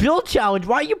 This is a build challenge.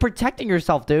 Why are you protecting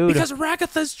yourself, dude? Because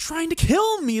Ragatha's trying to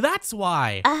kill me, that's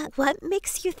why. What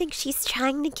makes you think she's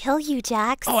trying to kill you,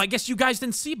 Jax? Oh, I guess you guys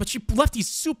didn't see, but she left these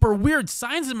super weird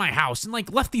signs in my house and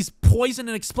like left these poison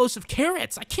and explosive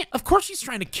carrots. Of course she's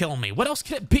trying to kill me. What else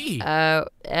could it be?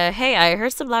 Hey, I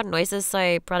heard some loud noises, so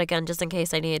I brought a gun just in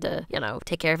case I needed to,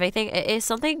 take care of anything. Is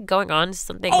something going on?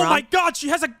 Something wrong? Oh my God, she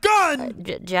has a gun!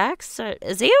 Jax,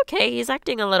 is he okay? He's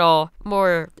acting a little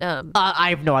more, I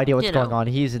have no idea what's you going know. on.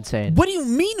 He's insane. What do you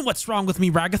mean what's wrong with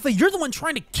me, Ragatha? You're the one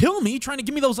trying to kill me, trying to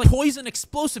give me those, like, poison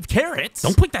explosive carrots.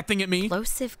 Don't point that thing at me.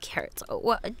 explosive carrots.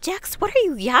 Oh, Jax, what are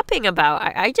you yapping about?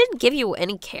 I didn't give you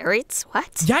any carrots.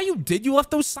 What? Yeah, you did. You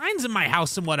left those signs in my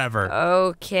house and whatever.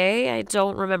 Okay, I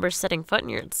don't remember setting foot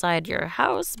inside your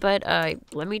house, but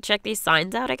let me check these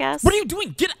signs out, I guess. What are you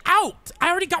doing? Get out! I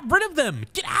already got rid of them.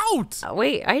 Get out!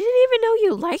 Wait, I didn't even know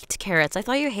you liked carrots. I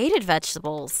thought you hated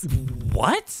vegetables.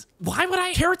 What? Why would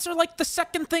I? Carrots are like the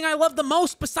second thing I love the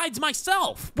most besides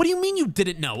myself. What do you mean you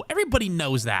didn't know? Everybody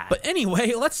knows that. But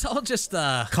anyway, let's all just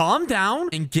calm down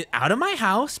and get out of my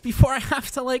house before I have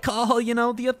to like call, you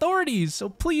know, the authorities. So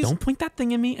please don't point that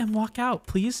thing at me and walk out.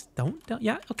 Please don't.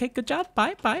 Yeah, okay, good job.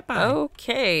 Bye.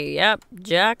 Okay, yep,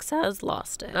 Jax has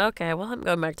lost it. Okay, well, I'm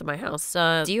going back to my house.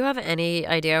 Do you have any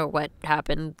idea what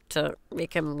happened to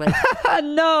make him like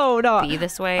No. be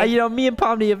this way? You know, me and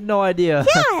Pomni have no idea.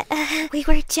 Yeah, we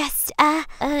were just,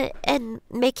 and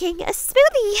making a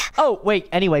smoothie. Oh, wait.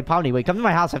 Anyway, Pomni, wait. Come to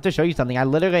my house. I have to show you something. I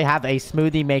literally have a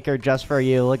smoothie maker just for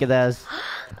you. Look at this.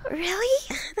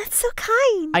 Really? That's so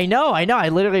kind. I know. I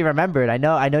literally remembered. I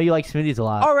know you like smoothies a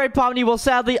lot. All right, Pomni. Well,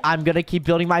 sadly, I'm going to keep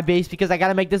building my base because I got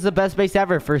to make this the best base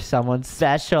ever for someone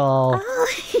special. Oh,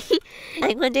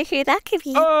 I wonder who that could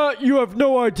be. You have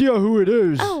no idea who it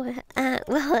is. Oh,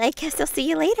 well, I guess I'll see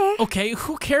you later. Okay,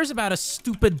 who cares about a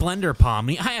stupid blender,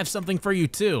 Pomni? I have something for you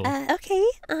too. Okay,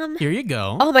 Here you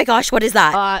go. Oh my gosh, what is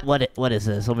that? What is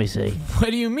this? Let me see. What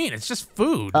do you mean? It's just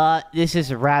food. This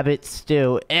is rabbit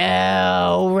stew.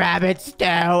 Ew, rabbit stew.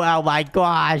 Oh my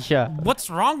gosh. What's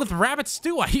wrong with rabbit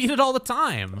stew? I eat it all the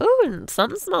time. Ooh,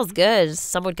 something smells good. Is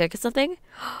someone cooking something?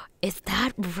 Is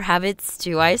that rabbit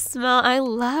stew I smell? I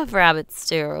love rabbit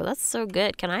stew. That's so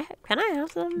good. Can I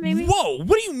have some maybe? Whoa,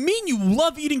 what do you mean you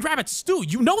love eating rabbit stew?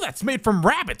 You know that's made from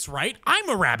rabbits, right? I'm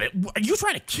a rabbit. Are you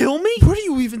trying to kill me? What are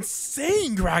you even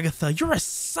saying, Ragatha? You're a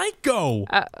psycho.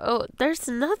 There's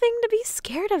nothing to be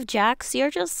scared of, Jax. You're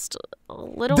just a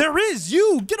little... There is.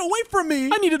 You. Get away from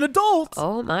me. I need an adult.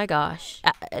 Oh my gosh.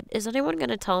 Is anyone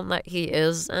gonna tell him that he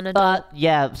is an adult?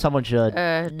 Yeah, someone should.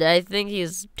 I think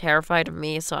he's terrified of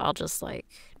me, so I'll just like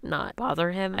not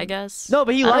bother him, I guess. No,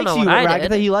 but he likes you,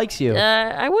 Ragatha. He likes you.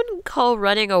 I wouldn't call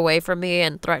running away from me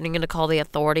and threatening to call the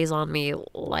authorities on me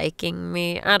liking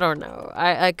me. I don't know.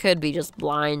 I could be just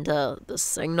blind to the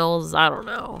signals. I don't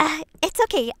know. it's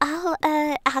okay. I'll,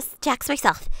 ask Jax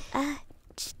myself.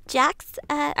 Jax,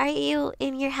 are you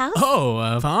in your house?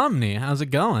 Oh, Pomni, how's it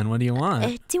going? What do you want?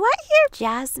 Do I hear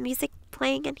jazz music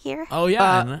playing in here? Oh,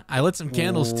 yeah, and I lit some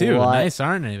candles, too. what? Nice,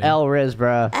 aren't they? El Riz,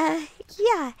 bro.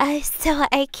 Yeah. So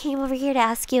I came over here to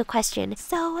ask you a question.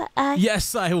 So,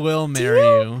 Yes, I will marry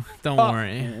you. Don't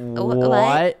worry.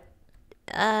 What?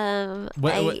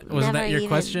 Wasn't that your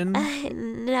question?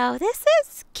 No, this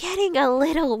is getting a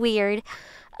little weird.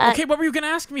 Okay, what were you gonna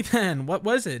ask me then? What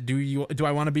was it? Do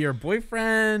I want to be your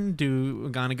boyfriend? Do we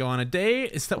gonna go on a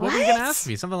date? Is that what were you gonna ask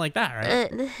me? Something like that,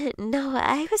 right? No,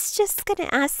 I was just gonna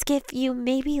ask if you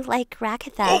maybe like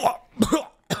Ragatha.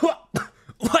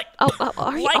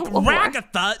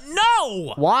 Ragatha?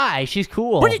 No! Why? She's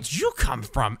cool. Where did you come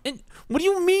from? And what do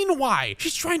you mean why?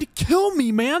 She's trying to kill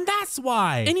me, man. That's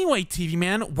why. Anyway, TV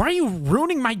man, why are you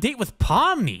ruining my date with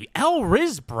Pomni? El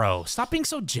Riz, bro. Stop being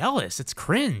so jealous. It's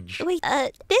cringe. Wait,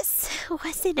 this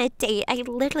wasn't a date. I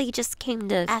literally just came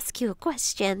to ask you a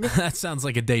question. That sounds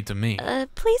like a date to me.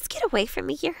 Please get away from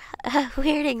me. You're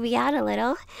weirding me out a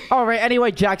little. All right,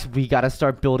 anyway, Jax, we gotta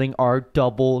start building our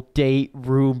double date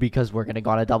room because we're gonna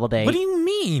go on a double date. What do you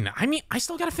mean? I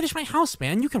still gotta finish my house,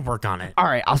 man. You can work on it. All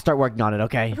right, I'll start working on it,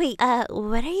 okay? Wait,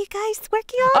 what are you guys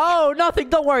working on? Oh, nothing.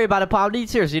 Don't worry about it, Pomni.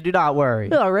 Seriously, do not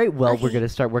worry. All right, well, we're going to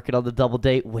start working on the double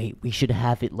date. Wait, we should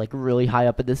have it, like, really high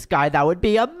up in the sky. That would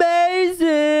be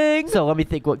amazing. So let me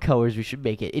think what colors we should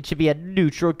make it. It should be a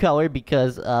neutral color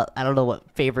because I don't know what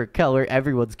favorite color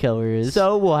everyone's color is.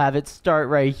 So we'll have it start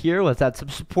right here. Let's add some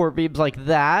support beams like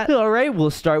that. All right, we'll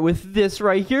start with this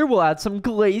right here. We'll add some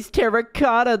glazed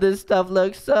terracotta. This stuff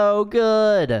looks so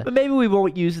good. But maybe we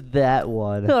won't use that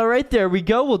one. All right, there we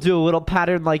go. We'll do a little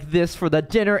pattern like this for the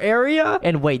dinner area.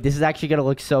 And wait, this is actually gonna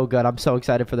look so good. I'm so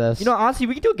excited for this. You know, honestly,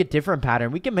 we can do a different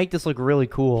pattern. We can make this look really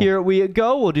cool. Here we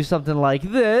go. We'll do something like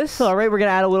this. All right, we're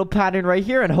gonna add a little pattern right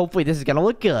here, and hopefully this is gonna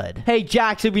look good. Hey,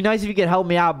 Jax, it'd be nice if you could help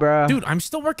me out, bro. Dude, I'm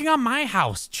still working on my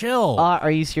house. Chill.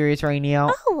 Are you serious right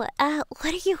now? Oh,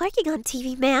 what are you working on,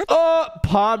 TV man?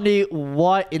 Pomni,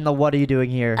 what are you doing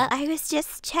here? I was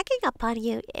just checking up on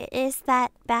you. Is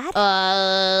that bad?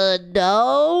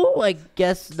 No, I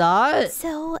guess not.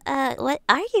 So, what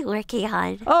are you working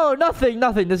on? Oh,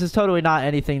 nothing. This is totally not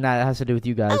anything that has to do with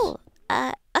you guys. Oh,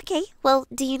 okay. Well,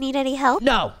 do you need any help?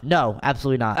 No,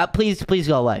 absolutely not. Please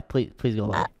go away. Please go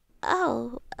away.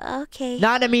 Oh, okay.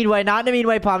 Not in a mean way,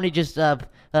 Pomni. Just,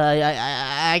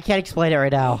 I can't explain it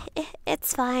right now.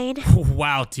 It's fine.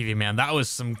 Wow, TV man, that was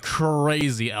some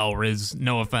crazy Elriz.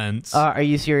 No offense. Are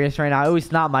you serious right now? Oh,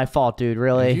 it's not my fault, dude,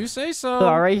 really. You say so.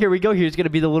 All right, here we go. Here's going to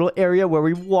be the little area where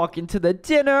we walk into the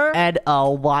dinner. And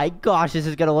oh my gosh, this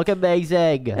is going to look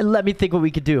amazing. And let me think what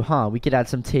we could do, huh? We could add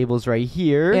some tables right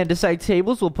here. And decide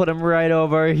tables, we'll put them right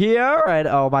over here. And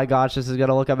oh my gosh, this is going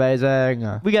to look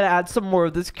amazing. We got to add some more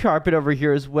of this carpet over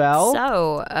here as well.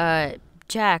 So,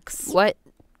 Jax, what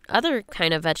other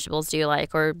kind of vegetables do you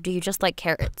like, or do you just like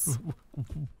carrots?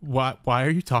 Why are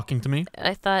you talking to me?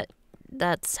 I thought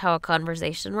that's how a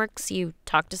conversation works. You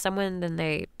talk to someone, then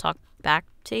they talk back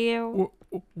to you.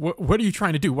 What are you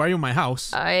trying to do? Why are you in my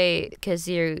house? Because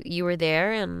you were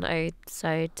there, and I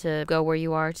decided to go where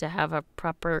you are to have a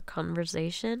proper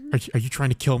conversation. Are you trying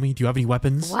to kill me? Do you have any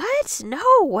weapons? What?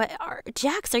 No.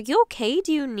 Jax, are you okay?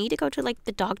 Do you need to go to, like,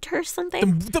 the doctor or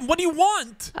something? Then what do you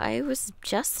want? I was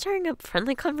just starting a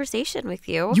friendly conversation with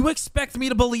you. You expect me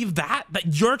to believe that?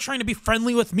 That you're trying to be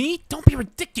friendly with me? Don't be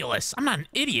ridiculous. I'm not an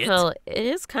idiot. Well, it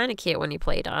is kind of cute when you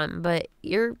play dumb, but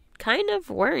you're kind of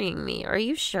worrying me. Are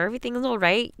you sure everything's all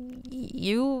right?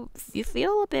 You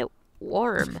feel a bit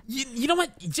warm. You know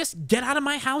what? Just get out of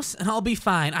my house and I'll be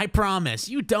fine. I promise.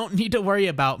 You don't need to worry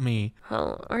about me.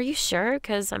 Well, are you sure?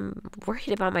 Because I'm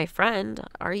worried about my friend.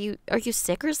 Are you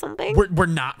sick or something? We're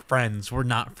not friends. We're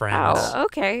not friends. Oh,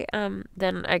 okay.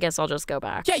 Then I guess I'll just go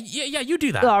back. Yeah, you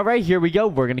do that. All right, here we go.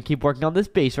 We're going to keep working on this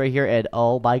base right here. And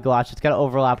oh my gosh, it's going to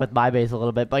overlap with my base a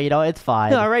little bit. But you know, it's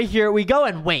fine. All right, here we go.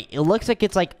 And wait, it looks like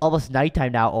it's like almost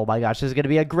nighttime now. Oh my gosh, this is going to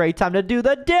be a great time to do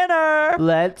the dinner.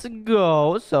 Let's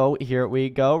go. So here we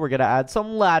go. We're going to add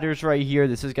some ladders right here.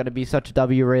 This is going to be such a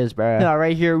W Riz, bro. All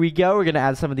right, here we go. We're going to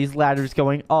add some of these ladders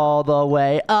going all the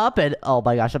way up. And oh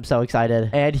my gosh, I'm so excited.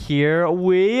 And here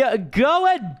we go.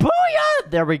 And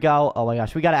booyah! There we go. Oh my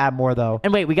gosh, we got to add more though.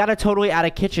 And wait, we got to totally add a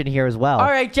kitchen here as well. All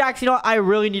right, Jax, you know what? I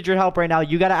really need your help right now.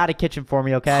 You got to add a kitchen for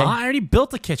me, okay? Huh? I already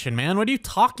built a kitchen, man. What are you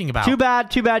talking about? Too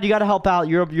bad. You got to help out.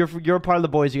 You're part of the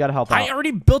boys. You got to help out. I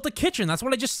already built a kitchen. That's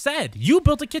what I just said. You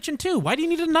built a kitchen too. Why do you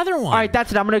need another one? All right,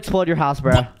 that's it. I'm going to explode your house,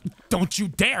 bro. Don't you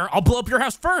dare. I'll blow up your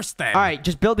house first then. All right,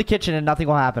 just build the kitchen and nothing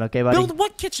will happen, okay, buddy? Build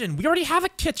what kitchen? We already have a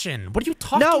kitchen. What are you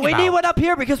talking about? No, we need one up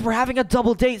here because we're having a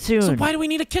double date soon. So why do we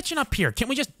need a kitchen up here? Can't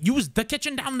we just use the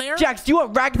kitchen down there? Jax, do you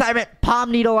want Ragtime at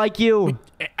Pomni to like you?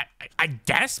 I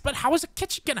guess, but how is a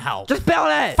kitchen gonna help? Just build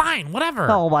it! Fine, whatever.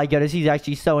 Oh my goodness, he's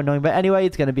actually so annoying. But anyway,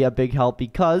 it's gonna be a big help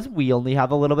because we only have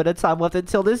a little bit of time left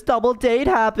until this double date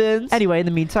happens. Anyway, in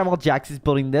the meantime, while Jax is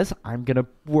building this, I'm gonna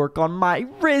work on my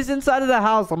Riz inside of the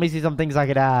house. Let me see some things I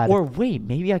could add. Or wait,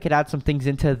 maybe I could add some things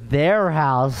into their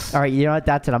house. All right, you know what?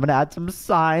 That's it. I'm gonna add some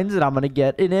signs and I'm gonna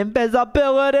get an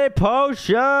invisibility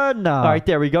potion. All right,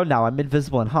 there we go. Now I'm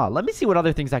invisible and let me see what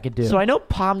other things I could do. So I know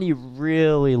Pomni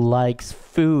really likes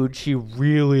food. She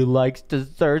really likes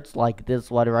desserts like this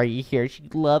one right here. She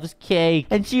loves cake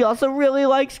and she also really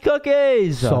likes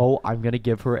cookies. So I'm gonna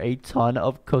give her a ton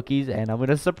of cookies and I'm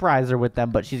gonna surprise her with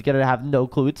them, but she's gonna have no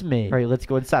clue it's me. All right, let's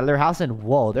go inside of their house. And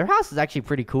whoa, their house is actually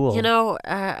pretty cool. You know,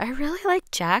 I really like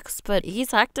Jax, but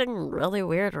he's acting really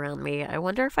weird around me. I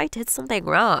wonder if I did something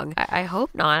wrong. I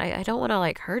hope not. I don't want to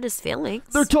like hurt his feelings.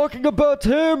 They're talking about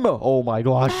him. Oh my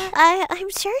gosh. I'm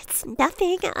sure it's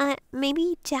nothing.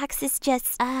 Maybe Jax is just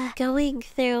going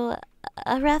through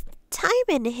a rough time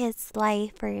in his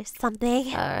life or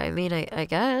something. I mean, I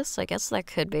guess that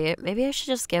could be it. Maybe I should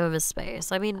just give him his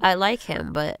space. I mean, I like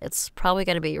him, but it's probably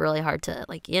going to be really hard to,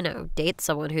 like, you know, date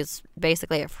someone who's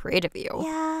basically afraid of you.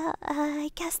 Yeah,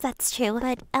 I guess that's true,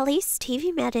 but at least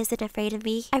TV Man isn't afraid of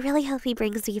me. I really hope he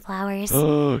brings me flowers.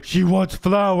 She wants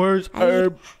flowers.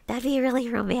 That'd be really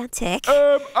romantic.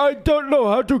 I don't know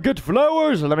how to get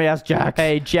flowers. Let me ask Jax.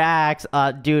 Hey, Jax,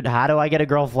 dude, how do I get a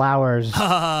girl flowers?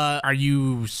 Are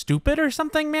you stupid or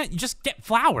something, man? You just get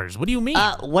flowers. What do you mean?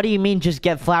 What do you mean just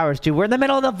get flowers, dude? We're in the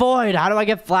middle of the void. How do I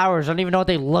get flowers? I don't even know what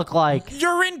they look like.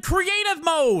 You're in creative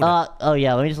mode. Oh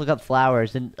yeah, let me just look up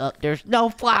flowers. And there's no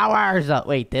flowers.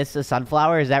 Wait, this is a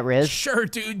sunflower? Is that Riz? Sure,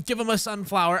 dude. Give him a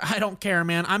sunflower. I don't care,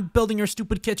 man. I'm building your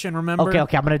stupid kitchen, remember?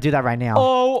 Okay, I'm gonna do that right now.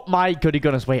 Oh my goody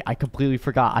goodness. Wait, I completely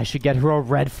forgot. I should get her a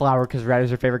red flower because red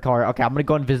is her favorite color. Okay, I'm gonna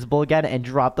go invisible again and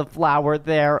drop the flower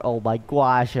there. Oh my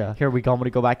gosh. Here we go. I'm gonna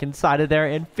go back inside of there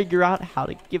and figure figure out how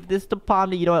to give this to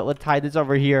Pomni. You know what? Let's hide this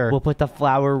over here. We'll put the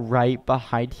flower right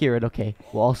behind here. And okay,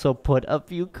 we'll also put a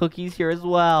few cookies here as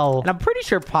well. And I'm pretty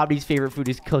sure Pomni's favorite food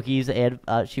is cookies, and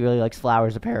she really likes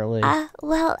flowers, apparently.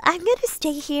 Well, I'm gonna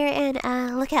stay here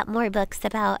and look at more books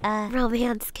about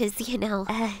romance, because, you know,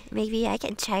 maybe I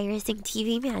can try raising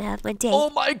TV Man up one day.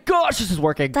 Oh my gosh, this is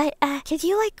working. But could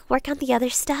you like work on the other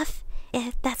stuff,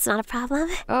 if that's not a problem?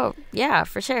 Oh, yeah,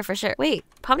 for sure, for sure. Wait,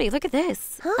 Pomni, look at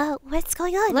this. Huh? What's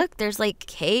going on? Look, there's like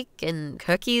cake and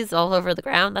cookies all over the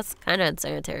ground. That's kind of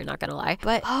unsanitary, not gonna lie.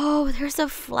 But, oh, there's a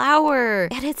flower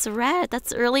and it's red.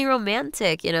 That's really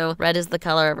romantic. You know, red is the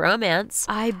color of romance.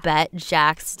 I bet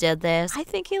Jax did this. I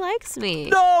think he likes me.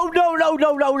 No.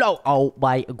 Oh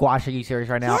my gosh, are you serious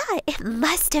right now? Yeah, it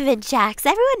must have been Jax.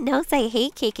 Everyone knows I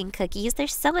hate cake and cookies. They're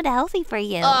so unhealthy for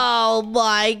you. Oh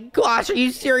my gosh, are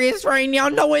you serious right now?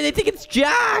 No way, they think it's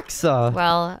Jax.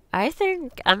 Well, I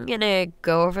think I'm gonna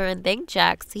go over and thank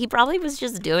Jax. He probably was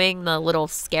just doing the little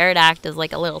scared act as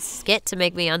like a little skit to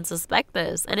make me unsuspect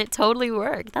this, and it totally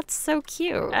worked. That's so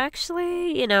cute.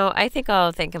 Actually, you know, I think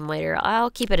I'll thank him later. I'll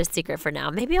keep it a secret for now.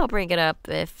 Maybe I'll bring it up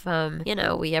if, you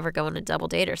know, we ever go on a double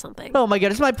date or something. Oh my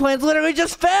goodness, my plans literally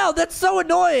just failed. That's so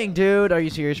annoying, dude. Are you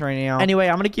serious right now? Anyway,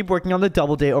 I'm gonna keep working on the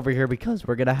double date over here because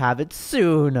we're gonna have it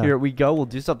soon. Here we go. We'll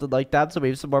do something like that so we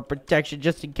have some more protection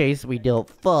just in case we don't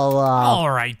fall off.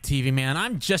 All right, TV Man,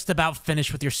 I'm just about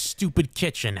finished with your stupid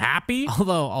kitchen. Happy?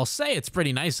 Although, I'll say it's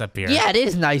pretty nice up here. Yeah, it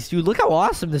is nice, dude. Look how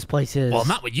awesome this place is. Well,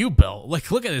 not what you built. Like,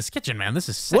 look at this kitchen, man. This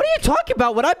is sick. What are you talking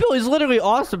about? What I built is literally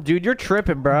awesome, dude. You're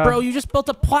tripping, bro. Bro, you just built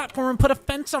a platform and put a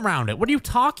fence around it. What are you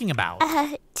talking about?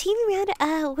 TV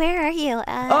Man, where are you?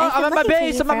 I'm at my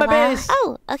base. I'm at my base.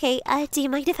 Oh, okay. Do you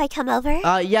mind if I come over?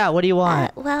 Yeah, what do you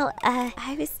want? Well,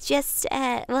 I was just,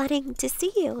 wanting to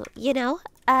see you, you know?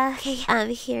 Okay,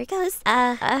 here it goes.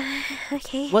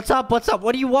 Okay. What's up?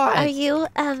 What do you want? Are you,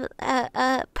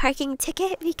 a parking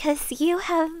ticket? Because you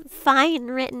have fine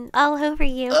written all over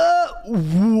you.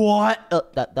 What?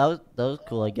 That was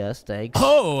cool, I guess. Thanks.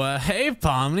 Oh, hey,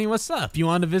 Pomni. What's up? You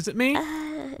want to visit me?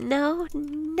 No,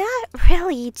 not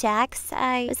really, Jax.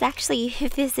 I was actually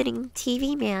visiting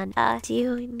TV Man. Do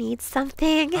you need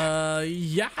something?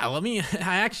 Yeah, I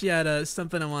actually had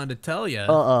something I wanted to tell you.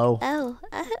 Uh-oh. Oh,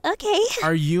 okay.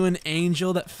 Are you an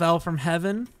angel that fell from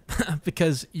heaven?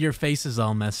 Because your face is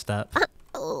all messed up. What?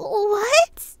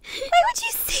 Why would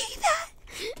you say that?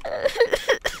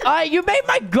 You made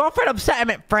my girlfriend upset. I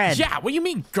meant friend. Yeah, what do you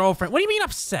mean, girlfriend? What do you mean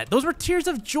upset? Those were tears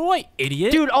of joy,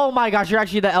 idiot. Dude, oh my gosh, you're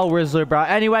actually the El Rizzler, bro.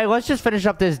 Anyway, let's just finish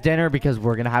up this dinner because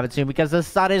we're gonna have it soon because the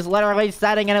sun is literally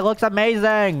setting and it looks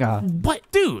amazing. What?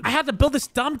 Dude, I had to build this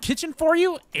dumb kitchen for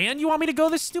you and you want me to go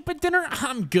this stupid dinner?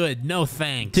 I'm good. No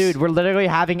thanks. Dude, we're literally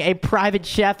having a private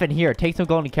chef in here. Take some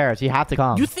golden carrots. You have to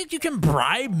come. You think you can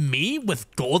bribe me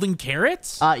with golden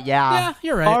carrots? Yeah. Yeah,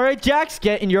 you're right. All right, Jax,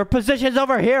 get in your positions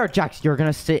over here. Jax, you're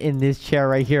gonna sit in this chair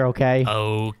right here, okay?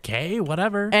 Okay,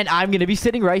 whatever. And I'm gonna be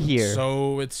sitting right here.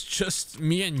 So it's just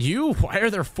me and you? Why are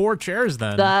there 4 chairs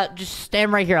then? Just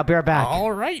stand right here. I'll be right back.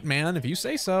 All right, man, if you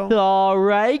say so. All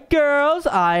right, girls.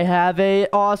 I have a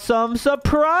awesome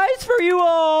surprise for you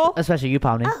all. Especially you,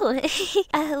 Pomni.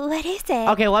 Oh, what is it?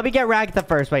 Okay, let me get Ragatha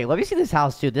first. Wait, let me see this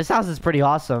house, too. This house is pretty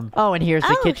awesome. Oh, and here's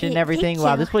the kitchen and everything. thank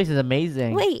Wow, you. this place is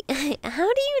amazing. Wait,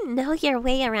 how do you know your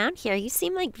way around here? You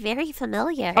seem like very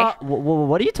familiar.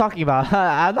 What are you talking about?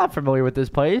 I'm not familiar with this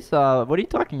place. What are you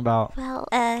talking about? Well,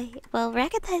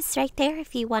 Ragatha's right there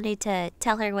if you wanted to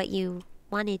tell her what you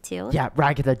wanted to. Yeah,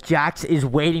 Ragatha, Jax is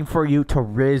waiting for you to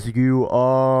riz you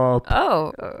up.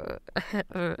 Oh,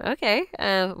 okay.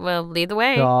 Well, lead the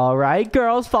way. All right,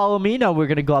 girls, follow me. Now we're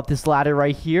gonna go up this ladder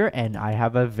right here, and I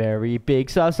have a very big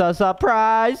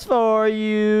surprise for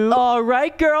you. All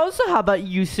right, girls, how about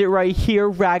you sit right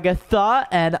here, Ragatha,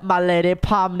 and my lady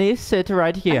Pomni sit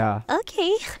right here.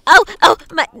 Okay. Oh,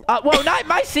 my. Whoa, not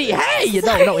my seat. Hey,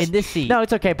 no, in this seat. No,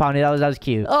 it's okay, Pomni. That was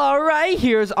cute. All right,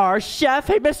 here's our chef.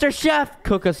 Hey, Mr. Chef,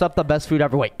 cook us up the best food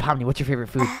ever. Wait, Pomni, what's your favorite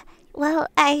food? Well,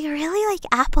 I really like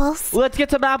apples. Let's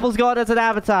get some apples going as an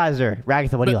appetizer.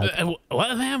 Ragatha, what do you like?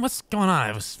 What, man? What's going on?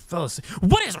 I fell asleep.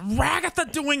 What is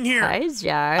Ragatha doing here? Hi,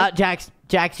 Jack.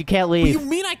 Jax, you can't What leave. do you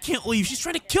mean I can't leave? She's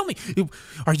trying to kill me.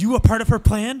 Are you a part of her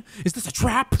plan? Is this a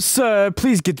trap? Sir,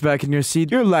 please get back in your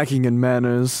seat. You're lacking in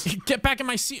manners. Get back in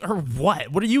my seat or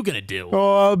what? What are you gonna do?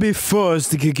 Oh, I'll be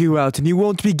forced to kick you out, and you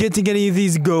won't be getting any of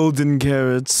these golden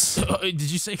carrots. Did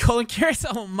you say golden carrots?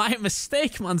 Oh, my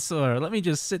mistake, Monsieur. Let me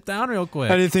just sit down real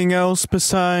quick. Anything else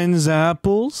besides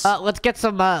apples? Let's get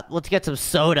some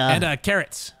soda. And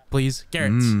carrots. please.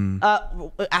 Garrett.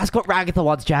 Ask what Ragatha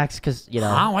wants, Jax, because, you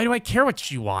know. Why do I care what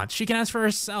she wants? She can ask for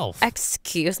herself.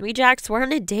 Excuse me, Jax. We're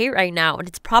on a date right now, and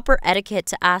it's proper etiquette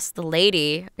to ask the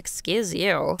lady. Excuse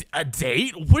you. A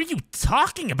date? What are you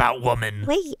talking about, woman?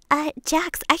 Wait,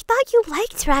 Jax, I thought you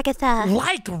liked Ragatha.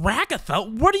 Like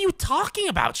Ragatha? What are you talking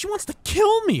about? She wants to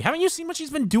kill me. Haven't you seen what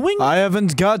she's been doing? I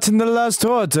haven't gotten the last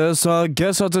order, so I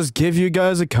guess I'll just give you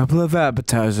guys a couple of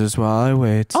appetizers while I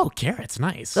wait. Oh, carrots,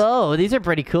 nice. Oh, these are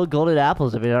pretty cool golden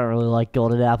apples. I mean, I don't really like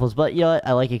golden apples, but you know what?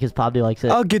 I like it because Pomni likes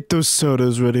it. I'll get those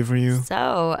sodas ready for you.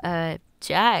 So,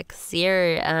 Jax,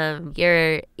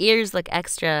 your ears look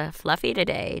extra fluffy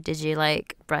today. Did you,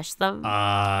 like, brush them?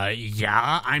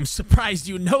 Yeah, I'm surprised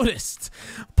you noticed.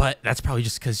 But that's probably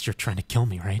just because you're trying to kill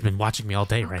me, right? You've been watching me all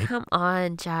day, right? Come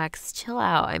on, Jax, chill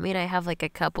out. I mean, I have, like, a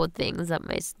couple things up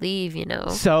my sleeve, you know?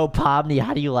 So, Pomni,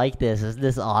 how do you like this? Isn't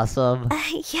this awesome?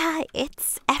 Yeah,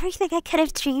 it's everything I could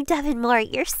have dreamed of and more.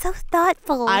 You're so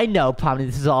thoughtful. I know, Pomni,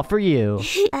 this is all for you.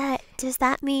 Does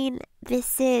that mean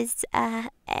this is,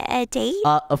 a date?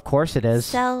 Of course it is.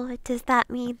 So, does that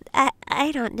mean,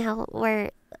 I don't know, we're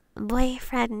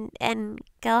boyfriend and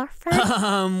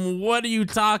girlfriend? What are you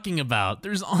talking about?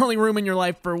 There's only room in your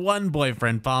life for one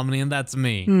boyfriend, Pomni, and that's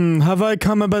me. Have I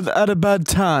come at a bad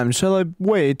time? Shall I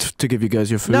wait to give you guys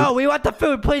your food? No, we want the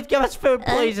food. Please give us food,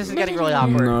 please. This is getting really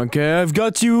awkward. Okay, I've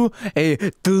got you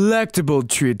a delectable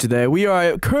treat today. We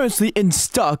are currently in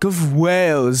stock of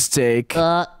whale steak.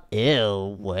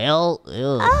 Ew, well,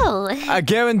 ew. Oh. I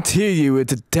guarantee you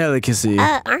it's a delicacy.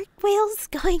 Aren't whales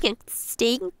going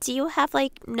extinct? Do you have,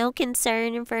 like, no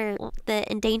concern for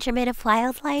the endangerment of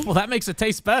wildlife? Well, that makes it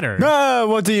taste better.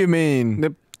 What do you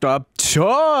mean?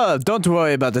 Sure, don't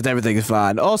worry about it, everything is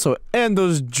fine. Also, and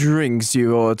those drinks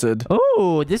you ordered.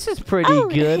 Oh, this is pretty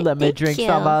good. Let me thank drink you.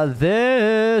 some of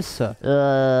this.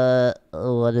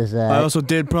 What is that? I also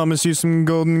did promise you some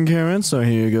golden carrots, so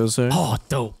here you go, sir. Oh,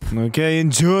 dope. Okay,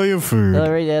 enjoy your food.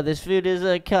 Alright, yeah, this food is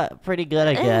pretty good,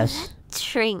 I guess.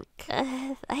 Drink.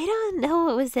 I don't know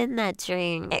what was in that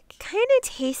drink. It kind of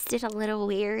tasted a little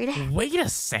weird. Wait a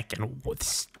second.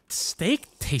 What, steak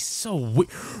tastes so weird.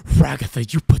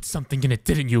 Ragatha, you put something in it,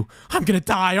 didn't you? I'm gonna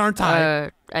die, aren't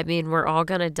I? I mean, we're all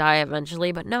gonna die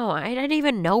eventually, but no, I didn't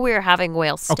even know we were having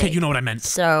whale steak. Okay, you know what I meant.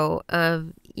 So,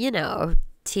 you know,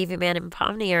 TV Man and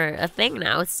Pomni are a thing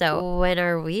now, so when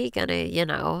are we gonna, you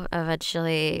know,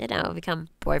 eventually, you know, become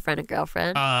boyfriend and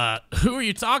girlfriend? Who are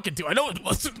you talking to? I know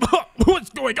what's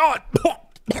going on.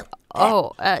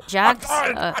 Oh, Jax,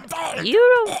 I'm dying.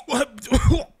 you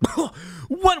don't...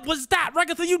 What was that?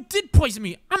 Ragatha, you did poison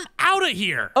me. I'm out of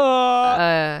here.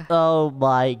 Oh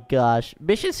my gosh.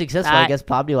 Mission successful. I guess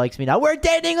Pomni likes me now. We're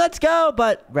dating. Let's go.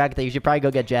 But Ragatha, you should probably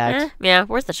go get Jax. Yeah,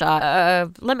 worth the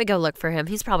shot. Let me go look for him.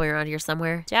 He's probably around here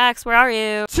somewhere. Jax, where are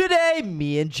you? Today,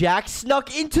 me and Jax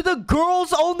snuck into the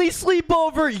girls-only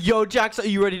sleepover. Yo, Jax, are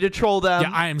you ready to troll them?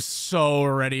 Yeah, I am so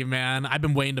ready, man. I've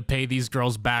been waiting to pay these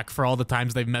girls back for all the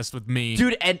times they've messed with me.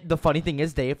 Dude, and the funny thing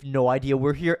is they have no idea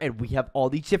we're here, and we have all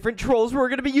these different trolls we're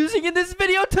going to be using in this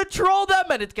video to troll them,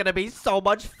 and it's going to be so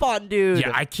much fun, dude.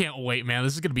 Yeah, I can't wait, man.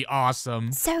 This is going to be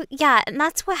awesome. So, yeah, and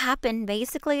that's what happened.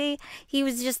 Basically, he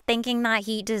was just thinking that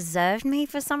he deserved me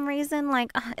for some reason.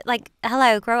 Like,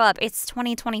 hello, grow up. It's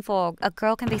 2024. A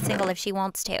girl can be single if she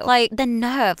wants to. Like, the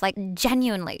nerve, like,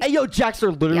 genuinely. Hey, yo, Jax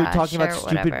are literally Yeah, talking about sure,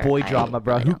 stupid whatever. boy I drama,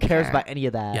 bro. really Who don't cares care. about any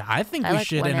of that? Yeah, I think I we like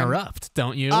should women. interrupt,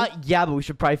 don't you? Yeah, but we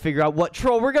should probably figure out what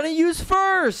troll we're gonna use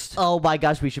first. Oh my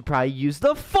gosh, we should probably use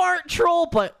the fart troll,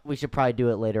 but we should probably do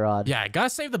it later on. Yeah, gotta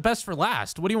save the best for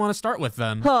last. What do you want to start with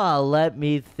then? Let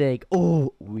me think.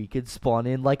 Oh, we could spawn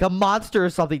in like a monster or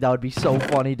something. That would be so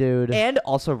funny, dude. And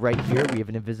also right here, we have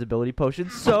an invisibility potion.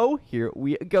 So here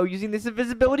we go. Using this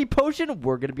invisibility potion,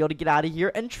 we're gonna be able to get out of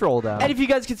here and troll them. And if you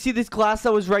guys can see this glass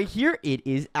that was right here, it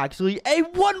is actually a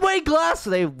one-way glass. So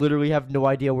they literally have no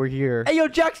idea we're here. Hey, yo,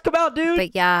 Jax, come out, dude.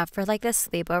 But yeah, for like this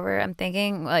sleepover, I'm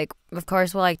thinking like, of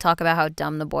course, we'll like talk about how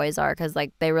dumb the boys are because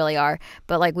like they really are.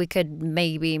 But like we could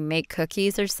maybe make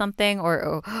cookies or something,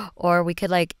 or we could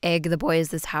like egg the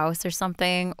boys' house or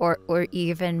something, or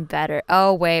even better.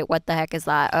 Oh wait, what the heck is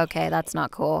that? Okay, that's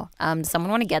not cool.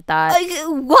 Someone want to get that?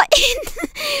 What?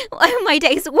 Oh my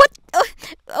days. What?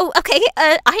 Oh, okay.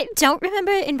 I don't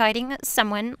remember inviting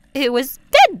someone who was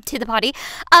dead to the party.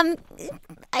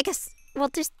 I guess we'll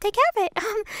just take care of it.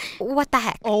 What the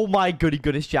heck? Oh my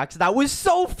goodness, Jax. That was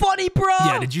so funny, bro.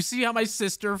 Yeah, did you see how my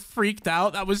sister freaked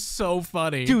out? That was so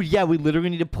funny. Dude, yeah, we literally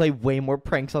need to play way more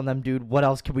pranks on them, dude. What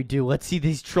else can we do? Let's see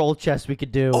these troll chests we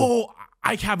could do. Oh,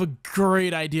 I have a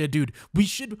great idea, dude. We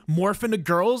should morph into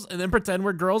girls and then pretend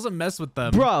we're girls and mess with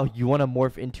them. Bro, you want to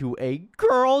morph into a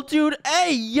girl, dude?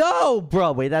 Hey, yo!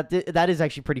 Bro, wait, that is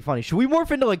actually pretty funny. Should we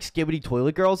morph into, like, Skibbity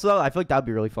Toilet Girls, though? I feel like that would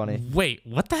be really funny. Wait,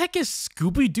 what the heck is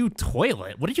Scooby-Doo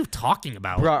Toilet? What are you talking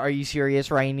about? Bro, are you serious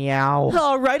right now?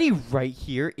 Alrighty, right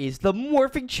here is the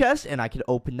morphing chest, and I can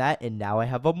open that, and now I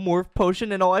have a morph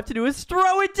potion, and all I have to do is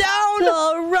throw it down!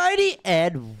 Alrighty,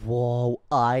 and whoa,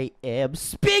 I am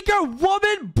Speaker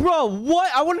Woman! Bro,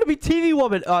 what? I wanted to be TV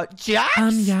Woman.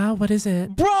 Jax? Yeah, what is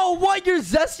it? Bro, what? You're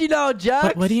zesty now,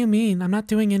 Jax? What do you mean? I'm not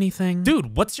doing anything.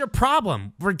 Dude, what's your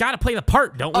problem? We gotta play the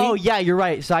part, don't we? Oh, yeah, you're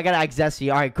right. So I gotta act zesty.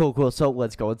 Alright, cool. So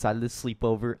let's go inside of this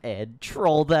sleepover and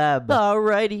troll them.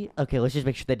 Alrighty. Okay, let's just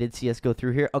make sure they didn't see us go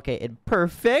through here. Okay, and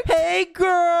perfect. Hey,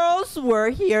 girls! We're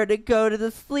here to go to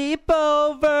the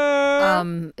sleepover.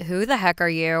 Who the heck are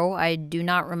you? I do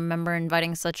not remember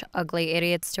inviting such ugly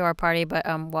idiots to our party, but,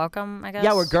 welcome, I guess.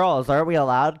 Yeah, we're girls. Aren't we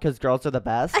allowed? Because girls are the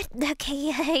best.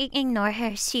 Okay, ignore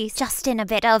her. She's just in a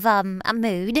bit of a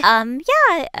mood.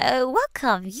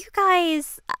 Welcome. You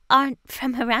guys aren't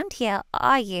from around here,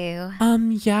 are you?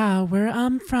 Yeah, we're,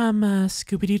 from,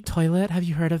 Scooby-Doo Toilet. Have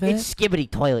you heard of it? It's Skibbity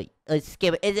Toilet. It's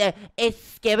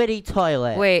Skibbity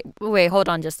Toilet. Wait, hold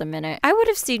on just a minute. I would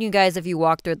have seen you guys if you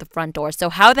walked through the front door, so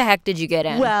how the heck did you get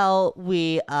in? Well,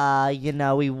 we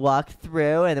walked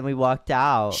through and then we walked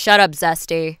out. Shut up,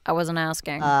 Zesty. I wasn't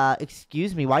asking.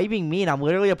 Excuse me. Why are you being mean? I'm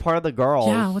literally a part of the girls.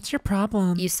 Yeah, what's your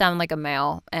problem? You sound like a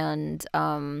male, and,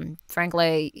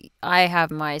 frankly, I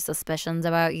have my suspicions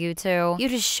about you two. You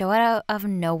just show out of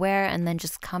nowhere and then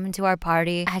just come into our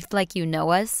party, act like you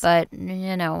know us, but,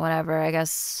 whatever, I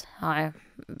guess.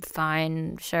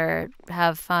 Fine, sure,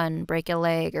 have fun, break a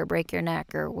leg or break your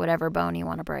neck or whatever bone you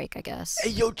want to break, I guess.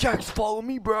 Hey, yo, Jax, follow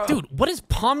me, bro. Dude, what is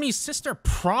Pomni's sister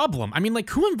problem? I mean, like,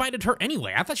 who invited her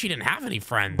anyway? I thought she didn't have any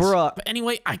friends. Bruh. But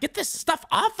anyway, I get this stuff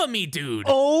off of me, dude.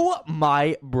 Oh,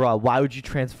 my, bro. Why would you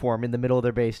transform in the middle of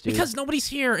their base, dude? Because nobody's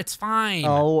here. It's fine.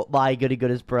 Oh, my goody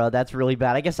goodness, bro. That's really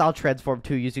bad. I guess I'll transform,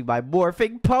 too, using my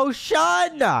morphing potion.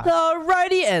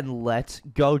 Alrighty, and let's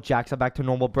go, Jax. I'm back to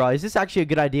normal, bro. Is this actually a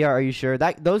good idea? Are you sure?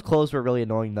 Those clothes were really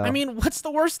annoying, though. I mean, what's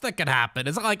the worst that could happen?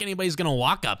 It's not like anybody's gonna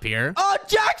walk up here. Oh,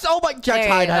 Jax! Oh, my... Jax, Hey,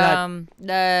 hide.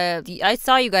 I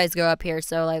saw you guys go up here,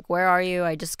 so, like, where are you?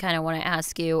 I just kind of want to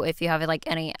ask you if you have, like,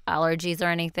 any allergies or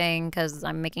anything, because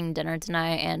I'm making dinner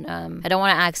tonight, and, I don't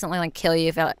want to accidentally, like, kill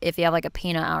you if you have, like, a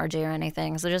peanut allergy or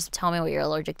anything, so just tell me what you're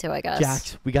allergic to, I guess.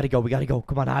 Jax, we gotta go.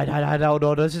 Come on, hide. Oh,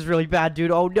 no, this is really bad,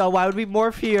 dude. Oh, no, why would we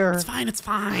morph here? It's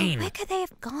fine. Where could they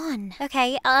have gone?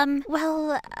 Okay,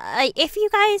 if you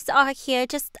guys are here,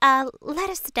 just let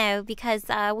us know, because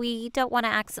we don't want to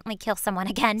accidentally kill someone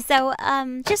again. So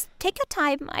just take your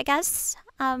time, I guess.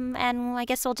 And I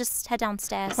guess we'll just head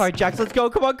downstairs. All right, Jax, let's go.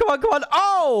 Come on.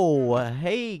 Oh,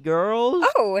 hey, girls.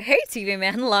 Oh, hey, TV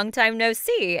man. Long time no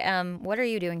see. What are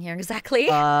you doing here exactly?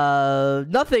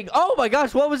 Nothing. Oh my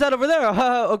gosh, what was that over there?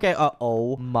 Okay.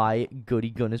 Oh my goody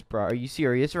goodness, bro. Are you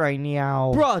serious right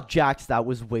now? Bruh, Jax, that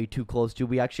was way too close, dude.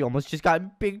 We actually almost just got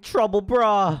in big trouble,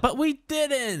 bruh. But we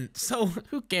didn't, so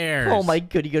who cares? Oh my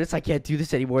goody goodness, I can't do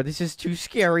this anymore. This is too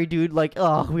scary, dude. Like,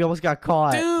 we almost got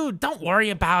caught. Dude, don't worry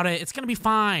about it. It's gonna be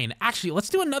fine. Actually, let's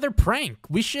do another prank.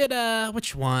 We should,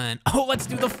 which one? Oh, let's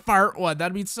do the fart one.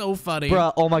 That'd be so funny.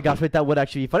 Bruh, oh my gosh, wait, that would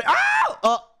actually be funny.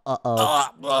 Ow!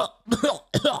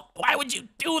 Why would you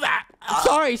do that?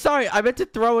 Sorry. I meant to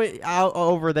throw it out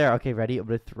over there. Okay, ready? I'm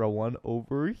gonna throw one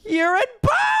over here and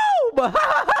boom!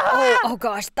 oh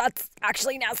gosh, that's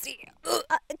actually nasty.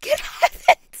 Good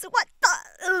heavens, what the?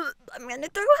 I'm gonna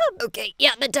throw up. Okay,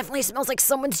 yeah, that definitely smells like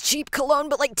someone's cheap cologne,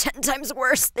 but like 10 times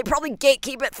worse. They probably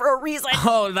gatekeep it for a reason.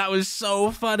 Oh, that was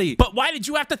so funny. But why did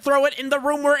you have to throw it in the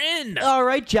room we're in? All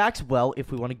right, Jax. Well,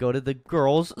 if we want to go to the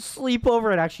girls'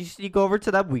 sleepover and actually sneak over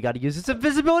to them, we got to use this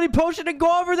invisibility potion and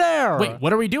go over there. Wait,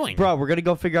 what are we doing? Bro, we're going to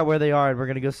go figure out where they are, and we're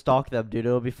going to go stalk them, dude.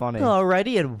 It'll be funny.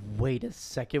 Alrighty, and wait a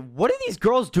second. What are these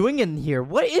girls doing in here?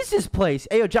 What is this place?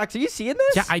 Hey, yo, Jax, are you seeing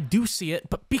this? Yeah, I do see it,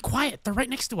 but be quiet. They're right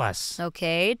next to us.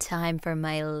 Okay, time for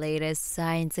my latest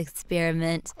science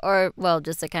experiment. Or, well,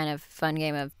 just a kind of fun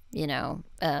game of,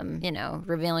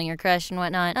 revealing your crush and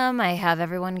whatnot. I have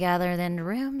everyone gathered in the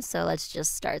room, so let's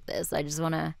just start this. I just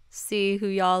want to see who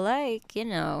y'all like,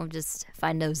 just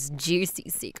find those juicy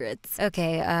secrets.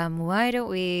 Okay, why don't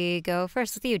we go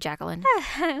first with you, Jacqueline?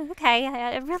 Okay,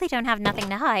 I really don't have nothing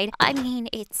to hide. I mean,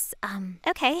 it's,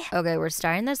 okay. Okay, we're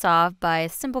starting this off by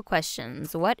simple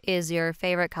questions. What is your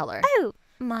favorite color? Oh,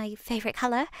 my favorite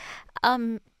color?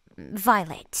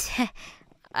 Violet.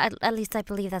 At least I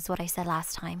believe that's what I said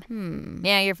last time.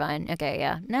 Yeah, you're fine. Okay,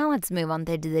 yeah. Now let's move on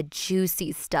to the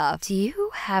juicy stuff. Do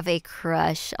you have a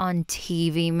crush on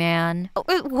TV Man?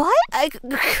 What? A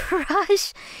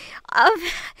crush?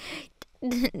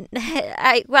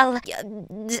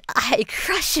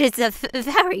 Crush is a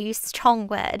very strong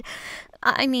word.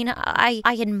 I mean, I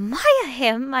admire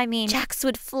him. I mean, Jax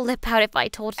would flip out if I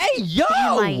told Hey, yo!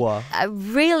 him I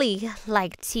really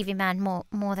like TV Man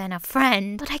more than a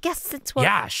friend. But I guess it's what...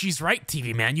 Yeah, she's right,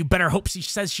 TV Man. You better hope she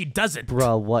says she doesn't.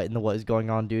 Bro, what in the what is going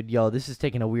on, dude? Yo, this is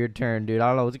taking a weird turn, dude. I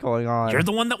don't know what's going on. You're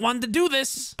the one that wanted to do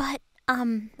this. But,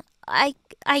 I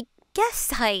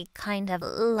guess I kind of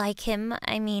like him.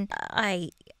 I mean, I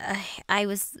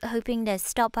was hoping to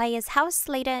stop by his house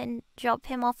later and drop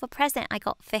him off a present I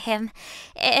got for him.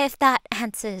 If that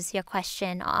answers your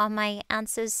question, are my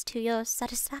answers to your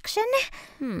satisfaction?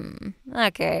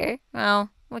 Okay. Well,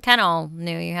 we kind of all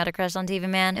knew you had a crush on TV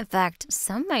Man. In fact,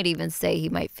 some might even say he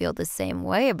might feel the same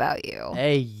way about you.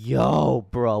 Hey, yo,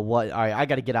 bro, what? All right, I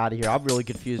gotta get out of here. I'm really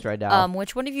confused right now.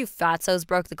 Which one of you fatzos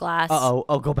broke the glass? Uh-oh.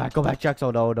 Oh, go back, Jax.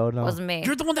 Oh, no. Wasn't me.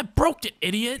 You're the one that broke it,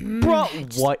 idiot. Bro,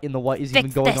 what in the what is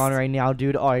even going on right now,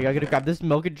 dude? All right, I gotta grab this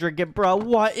milk and drink it, bro.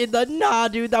 What in the nah,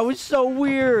 dude? That was so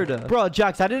weird. Bro,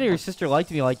 Jax, I didn't know your sister liked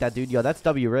me like that, dude. Yo, that's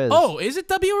W Riz. Oh, is it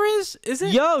W Riz? Is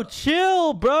it? Yo,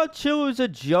 chill, bro. Chill is a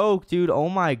joke, dude. Oh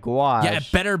my gosh. Yeah,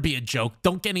 it better be a joke.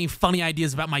 Don't get any funny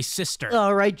ideas about my sister.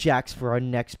 All right, Jax, for our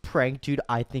next prank, dude,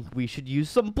 I think we should use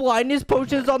some blindness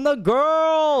potions on the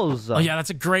girls. Oh, yeah,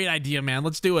 that's a great idea, man.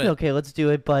 Let's do it. Okay, let's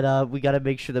do it, but we gotta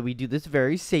make sure that we do this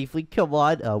very safely. Come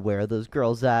on, where are those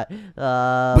girls at? Wait,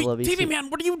 let me TV see.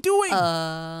 Man, what are you doing?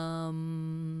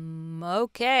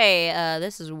 Okay,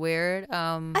 this is weird.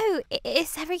 Oh,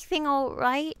 is everything all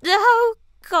right? Oh,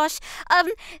 gosh.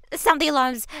 Sound the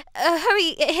alarms.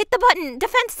 Hurry, hit the button.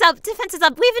 Defense is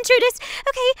up. We have intruders.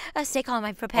 Okay, stay calm.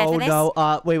 I'm prepared for this. Oh,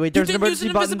 no. Wait. There's an didn't use emergency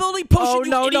an button. invisibility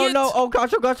potion, Oh, you no. idiot. Oh,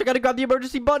 gosh. I gotta grab the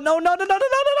emergency button. No.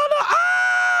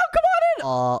 Ah, come on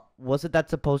in. Wasn't that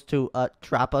supposed to,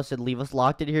 trap us and leave us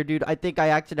locked in here, dude? I think I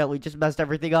accidentally just messed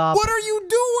everything up. What are you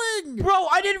doing? Bro,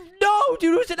 I didn't know,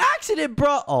 dude. It was an accident,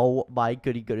 bro. Oh, my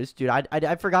goodness, dude.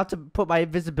 I forgot to put my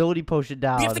invisibility potion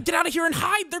down. We have to get out of here and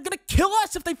hide. They're gonna kill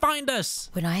us if they find us.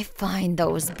 When I find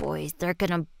those boys, they're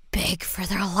gonna beg for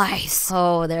their lives.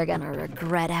 Oh, they're gonna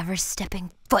regret ever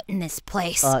stepping foot in this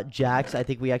place. Jax, I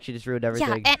think we actually just ruined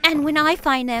everything. Yeah, and when I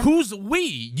find them, Who's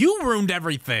we? You ruined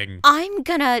everything. I'm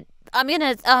gonna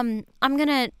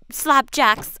slap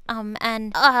Jax,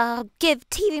 and give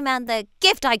TV Man the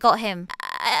gift I got him,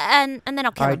 and then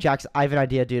I'll kill All right, him. Jax, I have an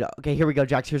idea, dude. Okay, here we go,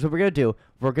 Jax. Here's what we're gonna do.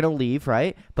 We're gonna leave,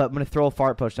 right? But I'm gonna throw a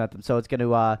fart potion at them, so it's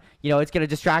gonna, it's gonna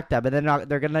distract them, and then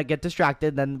they're gonna get distracted,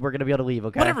 and then we're gonna be able to leave.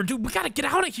 Okay. Whatever, dude. We gotta get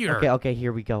out of here. Okay,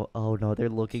 here we go. Oh no, they're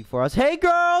looking for us. Hey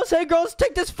girls,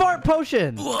 take this fart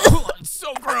potion. It's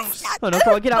so gross. Oh no,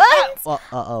 come on, get out.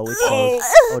 Uh-oh, it's closed.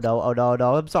 Oh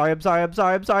no. I'm sorry.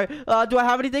 Do I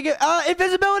have anything?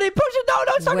 Invisibility potion. No,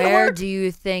 it's not gonna Where work. do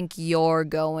you think you're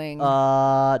going?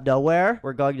 Nowhere.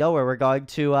 We're going nowhere. We're going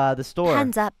to the store.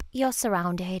 Hands up, you're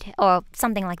surrounded, or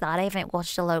something like that. I haven't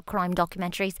watched a lot of crime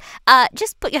documentaries.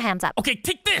 Just put your hands up. Okay,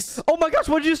 take this. Oh my gosh,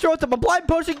 what did you just throw at them? A blind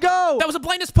potion, go! That was a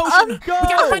blindness potion. Go! We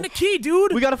gotta find a key,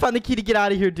 dude. We gotta find the key to get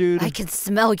out of here, dude. I can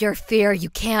smell your fear. You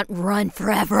can't run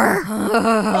forever.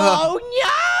 Oh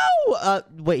no!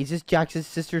 Wait, is this Jax's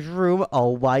sister's room?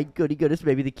 Oh my goodness,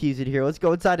 maybe the key's in here. Let's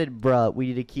go inside it. Bruh, we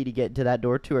need a key to get into that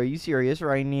door too. Are you serious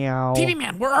right now? TV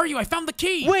Man, where are you? I found the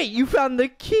key. Wait, you found the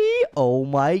key? Oh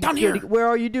my Down goodness. here. Where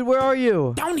are you, dude? Where are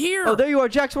you? Down here. Oh, there you are,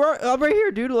 Jax. I'm right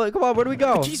here, dude. Like, come on, where do we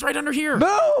go? The key's right under here.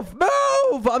 Move!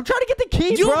 I'm trying to get the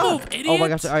key, You bro. move, idiot. Oh my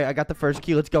gosh. All right, I got the first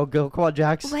key. Let's go. Come on,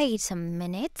 Jax. Wait a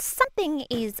minute. Something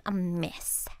is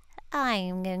amiss.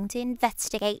 I'm going to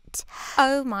investigate.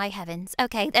 Oh my heavens.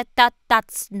 Okay,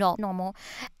 that's not normal.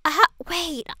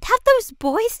 Wait, have those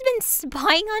boys been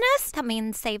spying on us? That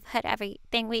means they've heard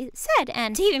everything we said,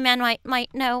 and TV Man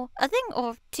might know a thing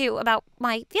or two about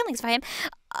my feelings for him.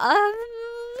 Can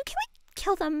we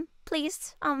kill them,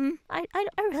 please? I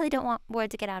really don't want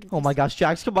word to get out of this. Oh my gosh,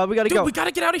 Jax, come on, we gotta Dude, go. we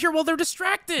gotta get out of here while they're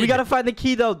distracted. We gotta find the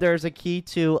key, though. There's a key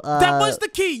to, That was the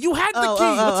key. You had the key.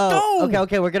 Let's go.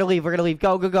 Okay, we're gonna leave.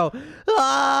 Go.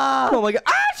 Ah! Oh my god.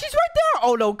 Ah, she's right there.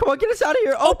 Oh no, come on, get us out of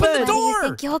here. Open the Where do door. you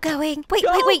think you're going? Wait,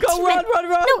 Go, wait. go, run.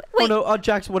 No, wait. Oh no,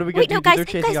 Jax, what are we gonna Wait, do? no, Dude, guys, they're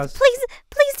chasing us. please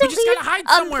don't just leave. gotta hide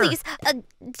somewhere. Please,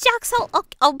 Jax,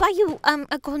 I'll buy you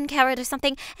a golden carrot or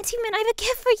something. And TV Man, I have a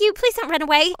gift for you. Please don't run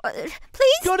away.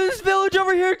 Please. Goodness this village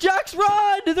over here, Jax,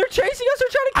 run! They're chasing us. They're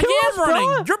trying to kill us, I am running.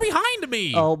 bro. You're behind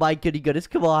me. Oh my goodness,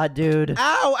 come on, dude.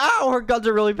 Ow, ow, her guns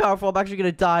are really powerful. I'm actually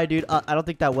gonna die, dude. I don't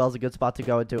think that well's a good spot to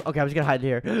go into. Okay, I'm just gonna hide in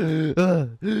here.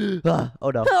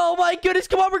 Oh no. Oh my goodness,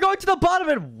 come on, we're going to the bottom.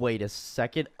 And wait a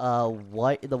second.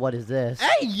 What is this?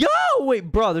 Hey, yo!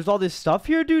 Wait, bro, there's all this stuff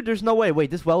here, dude. There's no way.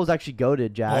 Wait, this well was actually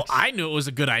goated, Jax. Well, I knew it was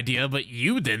a good idea, but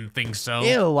you didn't think so.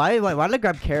 Ew, why did I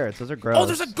grab carrots? Those are gross. Oh,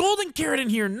 there's a golden carrot in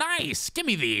here. Nice. Give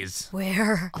me these.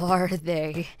 Where are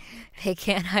they? They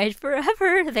can't hide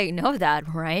forever. They know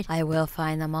that, right? I will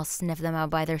find them. I'll sniff them out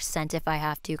by their scent if I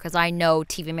have to, because I know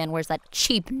TV Man wears that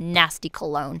cheap, nasty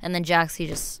cologne. And then Jax, he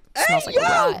just smells like a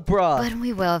rat. Bruh. But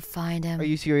we will find him. Are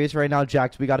you serious right now,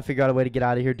 Jax? We got to figure out a way to get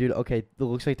out of here, dude. Okay, it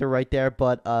looks like they're right there,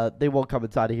 but they won't come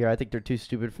inside of here. I think they're too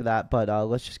stupid for that, but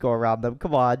let's just go around them.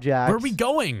 Come on, Jax. Where are we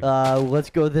going?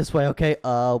 Let's go this way, okay?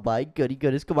 Oh, my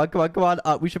goodness. Come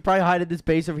on. We should probably hide in this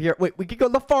base over here. Wait, we can go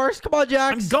in the forest. Come on,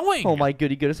 Jax. I'm going. Oh, my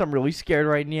goodness. I'm really scared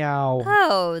right now.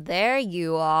 Oh, there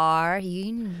you are.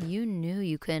 You knew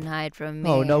you couldn't hide from me.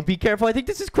 Oh, no. Be careful. I think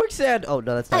this is quicksand. Oh,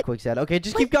 no, that's not quicksand. Okay,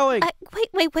 just keep going.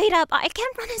 Wait up. I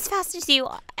can't run as fast as you.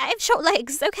 I have short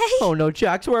legs, okay? Oh, no,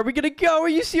 Jax. Where are we going to go? Are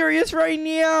you serious right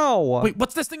now? Wait,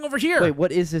 what's this thing over here? Wait,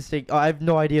 what is this thing? Oh, I have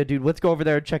no idea, dude. Let's go over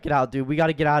there and check it out, dude. We got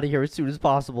to get out of here as soon as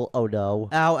possible. Oh, no.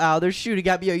 Ow, they're shooting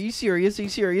at me. Are you serious? Are you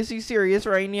serious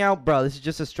right now? Bro, this is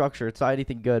just a structure. It's not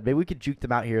anything good. Maybe we could juke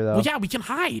them out here, though. Well, yeah, we can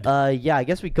hide. Yeah, I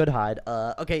guess we could hide.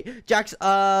 Okay, Jax, you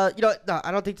know what? No,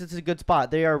 I don't think this is a good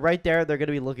spot. They are right there. They're going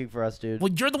to be looking for us, dude.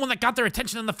 Well, you're the one that got their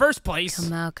attention in the first place.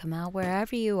 Come out,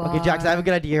 wherever you are. Okay, Jax, I have a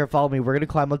good idea here. Follow me. We're going to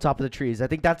climb on top of the trees. I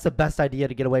think that's the best idea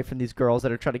to get away from these girls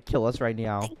that are trying to kill us right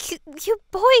now. You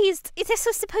boys, this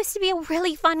was supposed to be a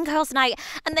really fun girls' night,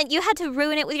 and then you had to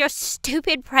ruin it with your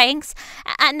stupid pranks,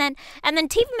 and then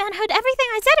TV Man heard everything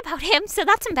I said about him, so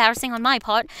that's embarrassing on my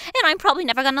part, and I'm probably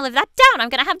never gonna live that down. I'm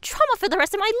gonna have trauma for the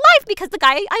rest of my life because the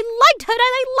guy I liked heard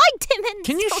I liked him, and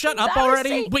Can you shut up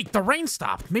already? Wait, the rain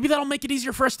stopped. Maybe that'll make it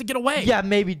easier for us to get away. Yeah,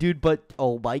 maybe, dude, but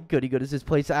oh my goodness, this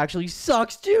place actually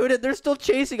sucks, dude, and they're still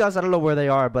chasing us. I don't know where they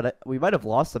are, but we might have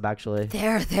lost them, actually.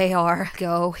 There they are.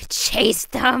 Go chase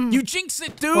them. You jinxed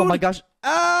it, dude. Oh my gosh.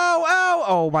 Ow!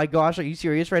 Oh my gosh, are you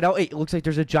serious right now? Hey, it looks like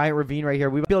there's a giant ravine right here.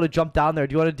 We might be able to jump down there.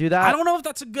 Do you want to do that? I don't know if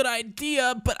that's a good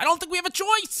idea, but I don't think we have a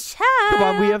choice. Come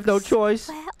on, we have no choice.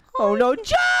 Well, Oh no,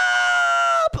 jump!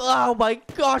 Oh my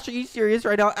gosh, are you serious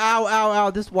right now? Ow.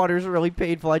 This water is really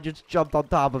painful. I just jumped on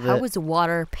top of it. How is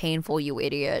water painful, you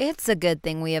idiot? It's a good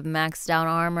thing we have maxed out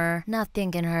armor.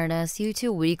 Nothing can hurt us. You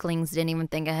two weaklings didn't even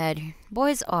think ahead.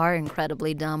 Boys are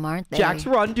incredibly dumb, aren't they? Jax,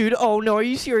 run, dude. Oh no, are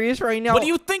you serious right now? What do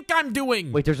you think I'm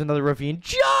doing? Wait, there's another ravine.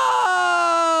 Jump!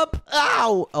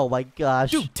 Ow! Oh my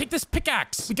gosh. Dude, take this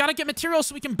pickaxe. We gotta get materials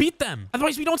so we can beat them.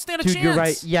 Otherwise, we don't stand a Dude, chance. you're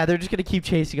right. Yeah, they're just gonna keep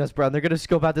chasing us, bro. And they're gonna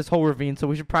scope out this whole ravine. So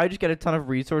we should probably just get a ton of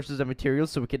resources and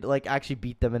materials so we can like actually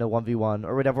beat them in a 1v1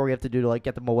 or whatever we have to do to like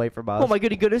get them away from us. Oh my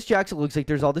goodness, Jax! It looks like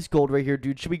there's all this gold right here,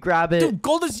 dude. Should we grab it? Dude,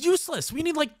 gold is useless. We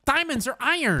need like diamonds or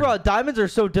iron. Bro, diamonds are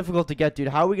so difficult to get, dude.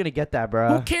 How are we gonna get that,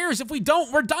 bro? Who cares? If we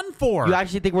don't, we're done for. You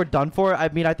actually think we're done for? I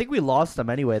mean, I think we lost them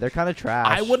anyway. They're kind of trash.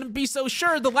 I wouldn't be so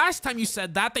sure. The last time you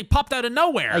said that, they popped out of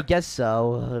nowhere. I guess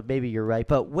so. Maybe you're right.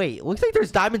 But wait, it looks like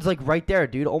there's diamonds like right there,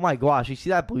 dude. Oh my gosh. You see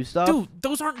that blue stuff? Dude,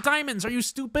 those aren't diamonds. Are you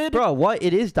stupid? Bro, what?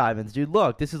 It is diamonds, dude.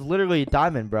 Look, this is literally a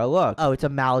diamond, bro. Look. Oh, it's a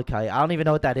malachite. I don't even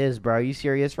know what that is, bro. Are you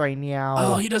serious right now?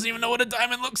 Oh, he doesn't even know what a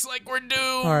diamond looks like. We're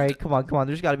doomed. All right, come on.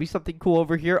 There's got to be something cool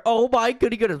over here. Oh my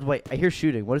goodness. Wait, I hear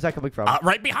shooting. What is that coming from?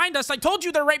 Right behind us. I told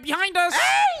you they're right behind us.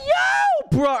 Hey,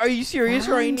 yo! Bro, are you serious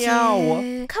right now?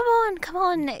 Come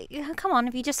on.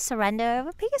 If you just surrender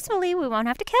peacefully, we won't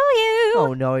have to kill you.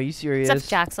 Oh no, are you serious? Except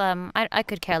Jax, I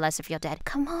could care less if you're dead.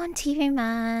 Come on, TV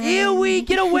Man. Ew,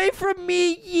 get away from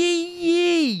me.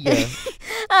 Yee.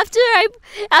 After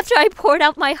I poured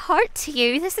out my heart to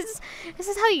you, this is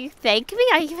how you thank me.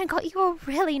 I even got you a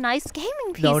really nice gaming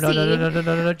PC.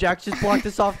 No. Jax, just block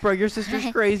this off, bro. Your sister's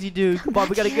crazy, dude. Come on,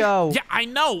 we gotta go. Yeah, I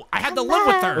know. I had to live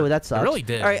with her. Oh, that sucks. I really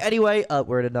did. All right, anyway,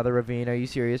 we're in another ravine. Are you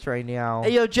serious right now?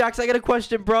 Hey, yo, Jax, I got a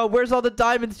question, bro. Where's all the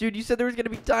diamonds, dude? You said there was gonna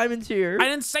be diamonds here. I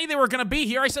didn't say they were gonna be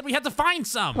here. I said we had to find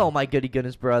some. Oh my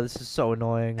goodness, bro. This is so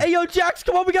annoying. Hey, yo, Jax,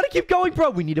 come on. We gotta keep going, bro.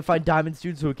 We need to find diamonds,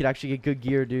 dude, so we can actually get good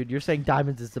gear, dude. You're saying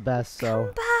diamonds is the best,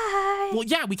 so. Bye. Well,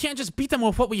 yeah, we can't just beat them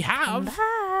with what we have.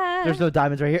 Bye. There's no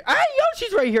diamonds right here. Hey, yo,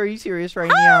 she's right here. Are you serious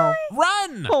right now?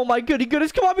 Run! Oh my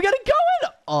goodness. Come on, we gotta go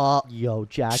in. Yo,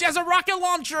 Jax. She has a rocket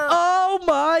launcher. Oh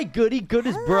my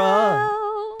goodness, bro.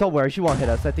 Don't worry, she won't hit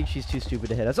us. I think she's too stupid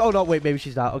to hit us. Oh, no, wait, maybe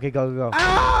she's not. Okay, go.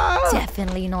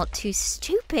 Definitely not too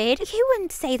stupid. You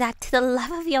wouldn't say that to the love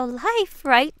of your life,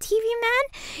 right, TV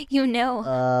man? You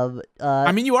know.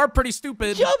 I mean, you are pretty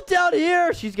stupid. Jump down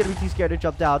here! She's gonna be too scared to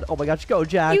jump down. Oh my gosh, go,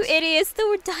 Jax. You idiots, there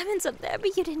were diamonds up there,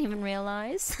 but you didn't even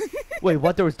realize. Wait,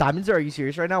 what? There was diamonds there? Are you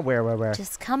serious right now? Where?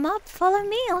 Just come up, follow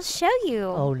me, I'll show you.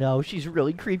 Oh no, she's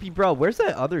really creepy, bro. Where's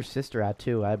that other sister at,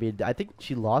 too? I mean, I think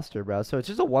she lost her, bro. So it's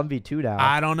just a 1v2 now.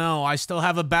 I don't know. I still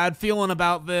have a bad feeling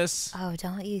about this. Oh,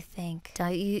 don't you think?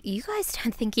 You guys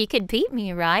don't think you could beat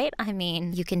me, right? I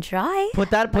mean, you can try.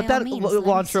 Put that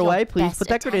launcher away, please. Put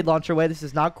that grenade launcher away. This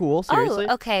is not cool. Seriously.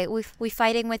 Oh, okay. We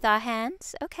fighting with our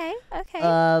hands? Okay.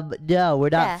 No, we're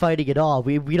not fighting at all.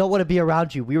 We don't want to be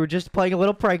around you. We were just playing a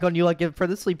little prank on you, like for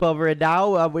the sleepover, and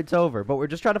now it's over. But we're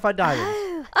just trying to find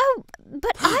diamonds. Oh,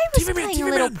 but I was playing a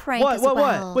little prank as well.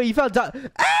 What? Wait, you found diamonds?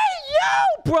 Hey,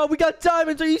 yo, bro, we got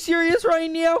diamonds. Are you serious right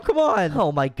now? Come on.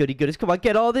 Oh my goodness. Come on,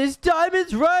 get all these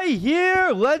diamonds right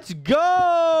here. Let's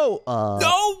go.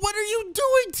 No, what are you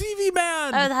doing, TV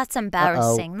man? Oh, that's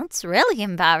embarrassing. That's really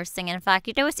embarrassing. In fact,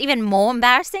 you know what's even more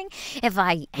embarrassing? If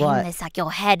I aim this at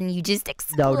your head and you just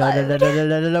explode. No. Run.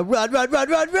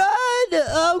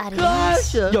 Oh, Adios.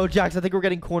 gosh. Yo, Jax, I think we're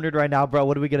getting cornered right now, bro.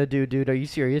 What are we going to do, dude? Are you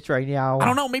serious right now? I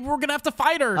don't know. Maybe we're going to have to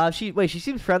fight her. She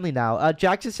seems friendly now.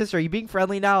 Jax's sister, are you being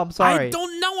friendly now? I'm sorry. I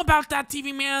don't know about that,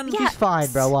 TV man. Yeah. She's fine,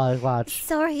 bro. Watch.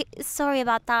 Sorry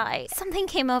about that. Something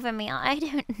came over me. I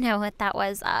don't know what that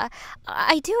was. I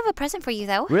do have a present for you,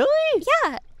 though. Really?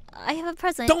 Yeah. I have a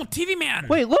present. Don't, TV man.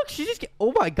 Wait, look, she just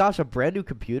oh my gosh, a brand new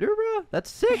computer, bro. That's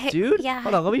sick, dude. Yeah.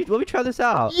 Hold on, let me try this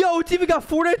out. Yo, TV got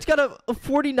Fortnite. It's got a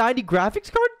 4090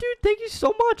 graphics card, dude. Thank you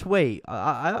so much. Wait,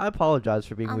 I apologize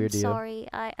for being weird to you. I'm sorry.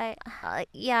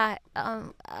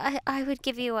 I would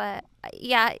give you a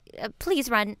please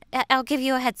run. I'll give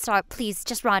you a head start. Please,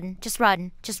 just run. Just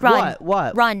run.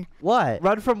 What? Run. What?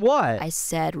 Run from what? I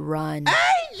said run. Hey,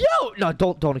 yo! No,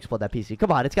 don't explode that PC.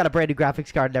 Come on, it's got a brand new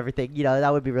graphics card and everything. You know,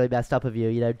 that would be really messed up of you.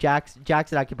 You know, Jax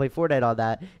and I can play Fortnite on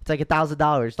that. It's like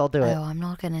 $1,000. Don't do it. Oh, I'm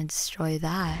not gonna destroy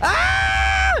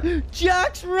that.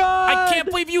 Jax, run! I can't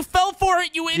believe you fell for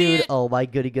it, you idiot! Dude, oh my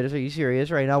goodness, are you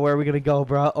serious right now? Where are we gonna go,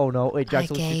 bro? Oh no, wait, Jax,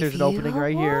 looks like there's an opening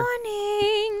right here.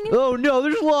 Oh no,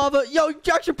 there's lava. Yo,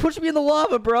 Jax, you're pushing me in the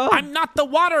lava, bro. I'm not, the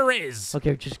water is.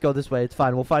 Okay, just go this way. It's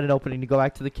fine. We'll find an opening to go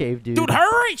back to the cave, dude. Dude,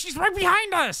 hurry! She's right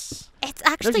behind us. It's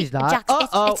actually, no, she's not. Jax,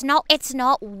 it's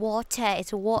not water.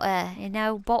 It's water, you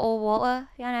know, bottled water,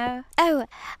 you know. Oh,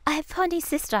 Pomni's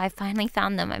sister, I finally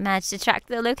found them. I managed to track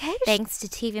their location. Thanks to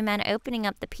TV Man opening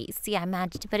up the PC, I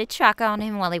managed to put a tracker on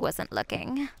him while he wasn't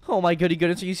looking. Oh my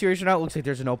goodness, are you serious or not? Looks like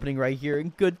there's an opening right here,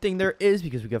 and good thing there is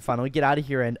because we can finally get out of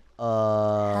here and,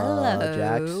 Hello.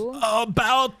 Jax.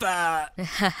 About that.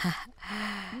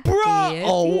 Bro!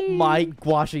 Oh my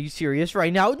gosh, are you serious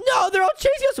right now? No, they're all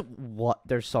chasing us! What?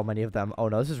 There's so many of them. Oh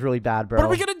no, this is really bad, bro. What are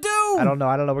we gonna do? I don't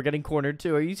know. We're getting cornered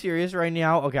too. Are you serious right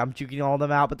now? Okay, I'm juking all of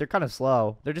them out, but they're kind of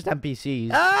slow. They're just NPCs.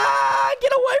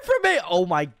 Get away from me! Oh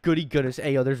my goodness.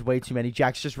 Hey, yo, there's way too many.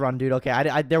 Jax, just run, dude.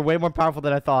 Okay, they're way more powerful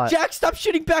than I thought. Jax, stop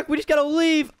shooting back. We just gotta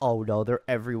leave. Oh no, they're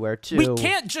everywhere too. We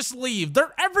can't just leave.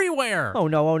 They're everywhere. Oh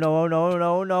no.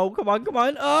 Come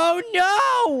on. Oh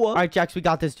no! All right, Jax, we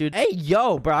got this, dude. Hey,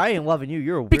 yo, bro, I ain't loving you.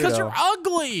 You're a weirdo. Because you're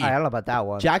ugly. I don't know about that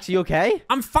one. Jax, are you okay?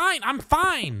 I'm fine.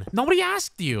 Nobody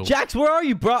asked you. Jax, where are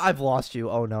you, bro? I've lost you.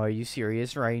 Oh no, are you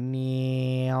serious right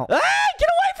now? Get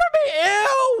away from me!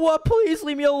 Ew! Please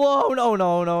leave me alone. Oh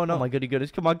no. Oh my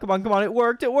goodness. Come on. It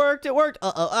worked.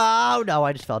 Oh no,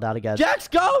 I just fell down again. Jax,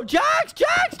 go! Jax!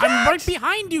 I'm right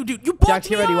behind you, dude. You blocked Jax,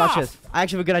 me get ready. off. Watch this. I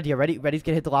actually have a good idea. Ready's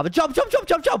gonna hit the lava. Jump.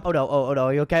 Oh no.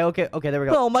 Are you okay? Okay, there we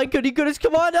go. Oh my goodness.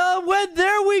 Come on.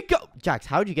 There we go. Jax,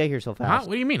 how'd you get here so fast? Huh?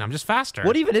 What do you mean? I'm just faster.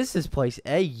 What even is this place?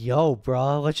 Hey, yo,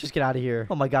 bro. Let's just get out of here.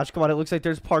 Oh my gosh. Come on. It looks like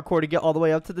there's parkour to get all the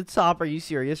way up to the top. Are you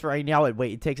serious right now?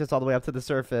 Wait, it takes us all the way up to the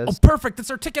surface. Oh, perfect. That's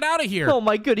our ticket out of here. Oh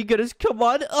my goodness. Come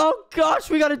on. Oh gosh,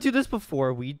 we gotta do this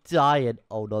before we die. And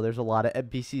oh no, there's a lot of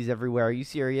NPCs everywhere. Are you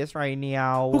serious right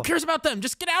now? Who cares about them?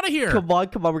 Just get out of here. Come on.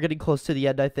 We're getting close to the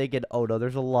end, I think. And oh no,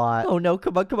 there's a lot. Oh no,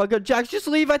 come on. Jax, just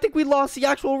leave. I think we lost the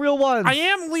actual real ones. I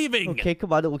am leaving. Okay,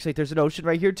 come on. It looks like there's an ocean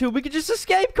right here too. We can just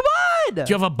escape. Come on. Do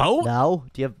you have a boat? No.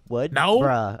 Do you have wood? No.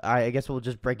 Bruh. All right, I guess we'll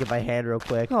just break it by hand real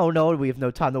quick. Oh no, we have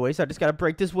no time to waste. I just gotta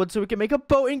break this wood so we can make a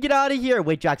boat and get out of here.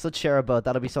 Wait, Jax, let's share a boat.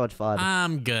 That'll be so much fun.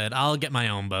 I'm good. I'll get my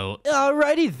own boat.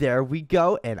 Alrighty, there we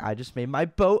go. And I just made my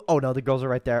boat. Oh no, the girls are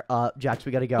right there. Jax,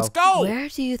 we gotta go. Let's go. Where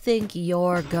do you think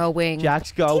you're going?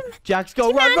 Jax, go. Jax,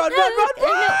 go. Run. No,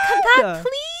 come back,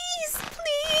 please.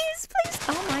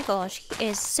 Oh my my gosh, he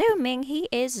is zooming. He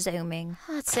is zooming.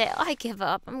 That's it. I give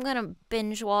up. I'm gonna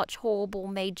binge watch horrible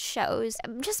made shows.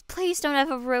 Just please don't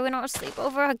ever ruin our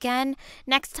sleepover again.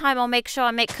 Next time I'll make sure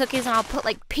I make cookies and I'll put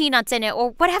like peanuts in it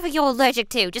or whatever you're allergic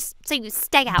to. Just so you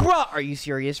stay out. Bruh, are you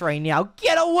serious right now?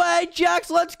 Get away, Jax.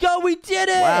 Let's go. We did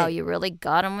it. Wow, you really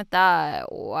got him with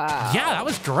that. Wow. Yeah, that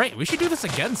was great. We should do this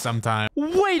again sometime.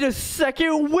 Wait a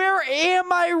second. Where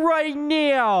am I right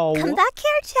now? Come back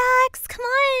here, Jax. Come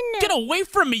on. Get away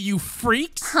from me, you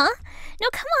freaks. Huh? No,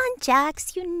 come on,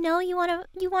 Jax. You know you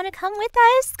wanna come with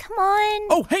us. Come on.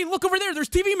 Oh, hey, look over there. There's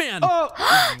TV Man.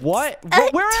 What?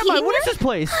 Where am I? What is this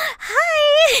place?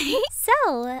 Hi.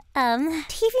 So,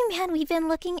 TV Man, we've been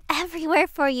looking everywhere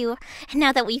for you. And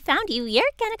now that we found you, you're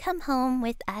gonna come home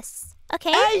with us. Okay?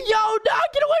 Hey, yo, nah,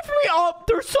 get away from me. Oh,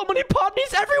 there's so many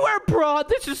Pomnis everywhere, bro.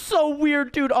 This is so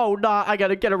weird, dude. Oh, nah, I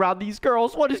gotta get around these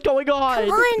girls. What is going on?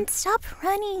 Come on, stop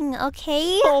running,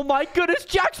 okay? Oh, my goodness,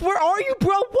 Jax, where are you,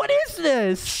 bro? What is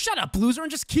this? Shut up, loser, and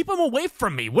just keep him away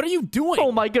from me. What are you doing?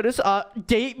 Oh, my goodness,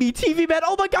 date me, TV Man.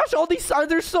 Oh, my gosh, all these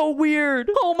signs are so weird.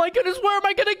 Oh, my goodness, where am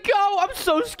I gonna go? I'm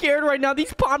so scared right now.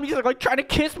 These Pomnis are, like, trying to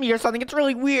kiss me or something. It's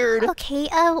really weird. Okay,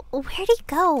 where'd he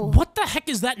go? What the heck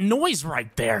is that noise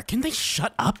right there? Can they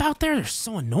shut up out there? They're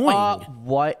so annoying.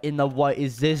 What in the what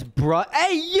is this, bruh?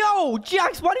 Hey, yo,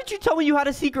 Jax, why didn't you tell me you had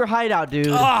a secret hideout, dude?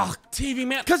 Ugh, TV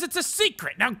Man, because it's a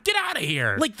secret. Now get out of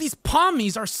here. Like, these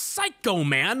Pomnis are psycho,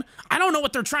 man. I don't know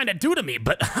what they're trying to do to me,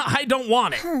 but I don't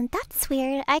want it. That's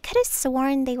weird. I could have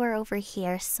sworn they were over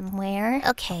here somewhere.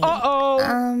 Okay.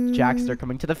 Uh-oh. Jax, they're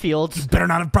coming to the fields. Better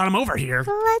not have brought him over here.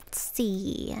 Let's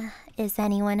see. Is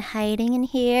anyone hiding in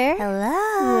here? Hello?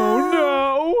 Oh,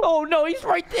 no. Oh, no, he's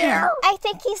right there. I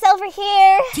think he's over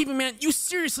here. TV Man, you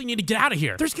seriously need to get out of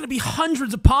here. There's going to be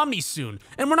hundreds of Pomnis soon,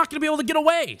 and we're not going to be able to get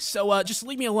away. So just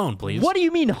leave me alone, please. What do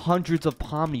you mean hundreds of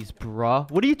Pomnis, bruh?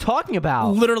 What are you talking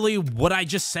about? Literally what I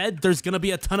just said. There's going to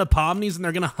be a ton of Pomnis, and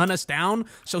they're going to hunt us down.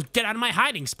 So get out of my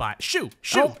hiding spot. Shoo.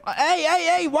 Oh,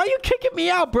 hey, why are you kicking me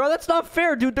out, bro? That's not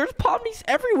fair, dude. There's Pomnis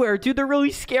everywhere, dude. They're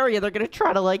really scary, and they're going to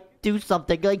try to, like, do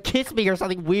something, like kiss me or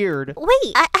something weird.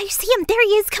 Wait, I see him. There he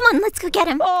is. Come on, let's go get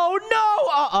him. Oh, no.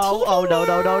 Oh,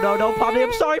 no, Pomni,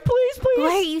 I'm sorry. Please.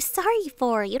 What are you sorry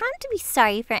for? You don't have to be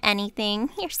sorry for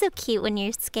anything. You're so cute when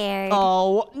you're scared.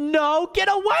 Oh, no, get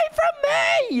away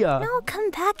from me. No, come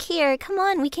back here. Come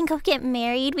on, we can go get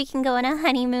married. We can go on a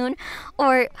honeymoon.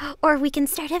 Or we can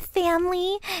start a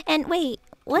family. And wait,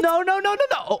 what? No.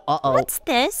 Oh, uh-oh. What's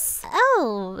this?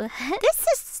 Oh,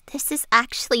 this is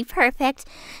actually perfect.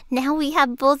 Now we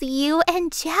have both you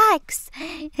and Jax.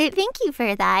 Thank you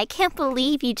for that. I can't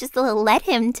believe you just let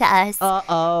him to us.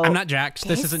 Uh-oh. I'm not Jax.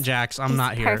 This isn't Jax. I'm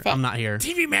not here. Perfect. I'm not here.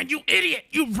 TV Man, you idiot.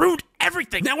 You ruined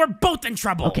everything. Now we're both in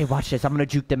trouble. Okay, watch this. I'm gonna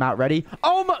juke them out. Ready?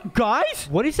 Oh my, guys,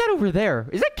 what is that over there?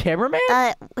 Is that cameraman?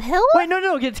 Who? Wait,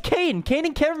 no, it's Caine. Caine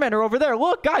and cameraman are over there.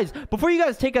 Look, guys, before you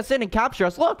guys take us in and capture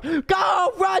us, look.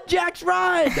 Go, run, Jax,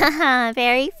 run. Haha,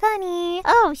 very funny.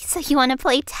 Oh, so you want to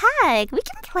play tag? We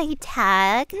can play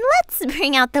tag. Let's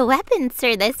bring out the weapons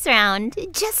for this round.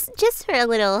 Just for a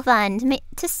little fun,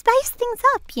 to spice things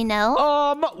up, you know?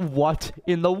 What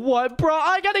in the what, bro?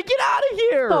 I gotta get out of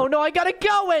here. Oh, no, I gotta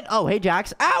go in. Oh, hey,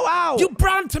 Jax. Ow. You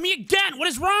brought him to me again. What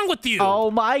is wrong with you?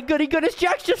 Oh, my goodness,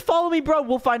 Jax, just follow me, bro.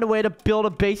 We'll find a way to build a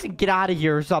base and get out of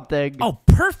here or something. Oh,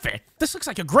 perfect. This looks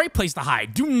like a great place to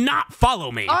hide. Do not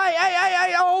follow me.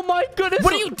 Oh, my goodness.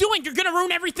 What are you doing? You're gonna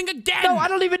ruin everything again. No, I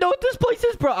don't even know what this place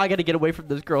is, bro. I gotta get away from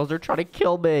those girls. They're trying to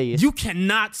kill me. You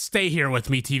cannot stay here with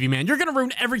me, TV Man. You're gonna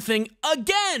ruin everything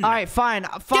again. All right, fine.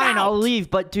 I'll leave.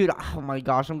 But, dude, oh, my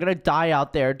gosh, I'm gonna die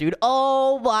out there, dude.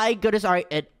 Oh, my goodness. All right,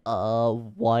 and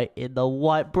what in the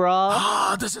what,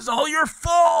 bruh? This is all your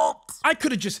fault. I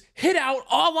could have just hid out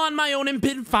all on my own and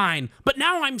been fine, but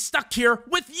now I'm stuck here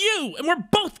with you, and we're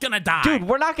both gonna die. Dude,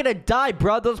 we're not gonna die,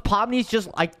 bro. Those Pomnis just,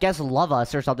 I guess, love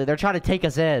us or something. They're trying to take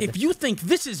us in. If you think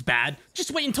this is bad,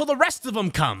 just wait until the rest of them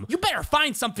come. You better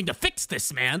find something to fix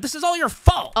this, man. This is all your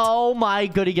fault. Oh, my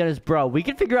goodness, bro. We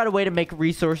can figure out a way to make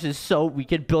resources so we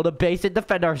can build a base and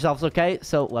defend ourselves, okay?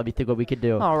 So let me think what we can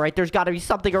do. All right, there's got to be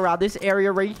something around this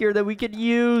area right here that we can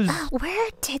use. Where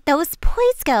did those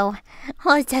boys go?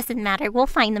 Well, it doesn't matter. We'll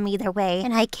find them either way.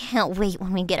 And I can't wait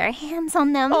when we get our hands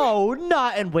on them. Oh,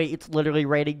 not. And wait, it's literally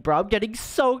raining, bro. I'm getting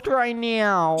soaked right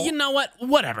now. You know what?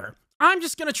 Whatever. I'm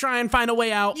just gonna try and find a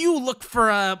way out. You look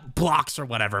for blocks or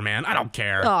whatever, man. I don't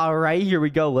care. All right, here we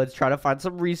go. Let's try to find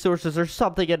some resources or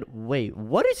something. And wait,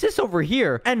 what is this over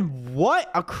here? And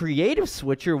what? A creative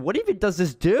switcher? What even does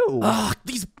this do? Ugh,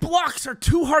 these blocks are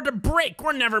too hard to break.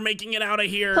 We're never making it out of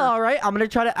here. All right, I'm gonna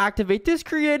try to activate this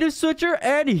creative switcher,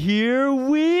 and here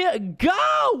we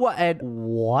go. And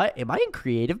what? Am I in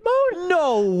creative mode?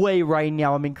 No way right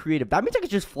now I'm in creative. That means I can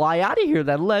just fly out of here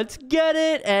then. Let's get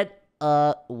it. And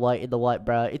what in the what,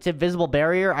 bro? It's invisible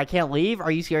barrier. I can't leave.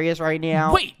 Are you serious right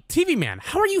now? Wait, TV man,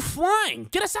 how are you flying?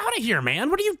 Get us out of here, man.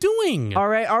 What are you doing? All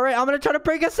right. I'm gonna try to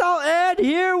break us out, and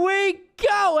here we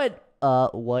go. And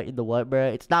what in the what, bro?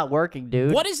 It's not working,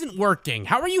 dude. What isn't working?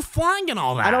 How are you flying and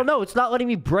all that? I don't know. It's not letting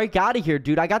me break out of here,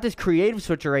 dude. I got this creative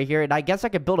switcher right here, and I guess I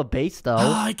could build a base, though.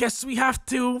 I guess we have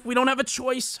to. We don't have a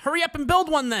choice. Hurry up and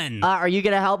build one, then. Are you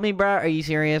gonna help me, bro? Are you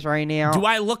serious right now? Do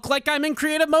I look like I'm in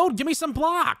creative mode? Give me some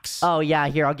blocks. Oh, yeah.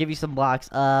 Here, I'll give you some blocks.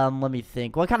 Let me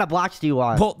think. What kind of blocks do you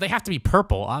want? Well, they have to be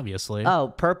purple, obviously. Oh,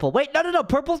 purple. Wait, no.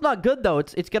 Purple's not good, though.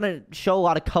 It's gonna show a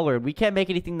lot of color. We can't make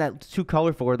anything that's too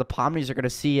colorful, or the Pomnis are gonna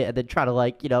see it and then try to,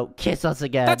 like, kiss us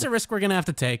again. That's a risk we're gonna have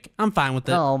to take. I'm fine with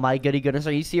it. Oh my goodness,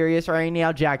 are you serious right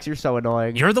now? Jax, you're so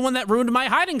annoying. You're the one that ruined my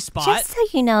hiding spot. Just so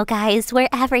you know, guys,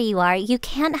 wherever you are, you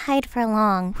can't hide for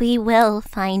long. We will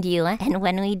find you, and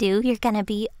when we do, you're gonna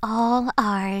be all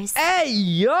ours. Hey,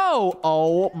 yo!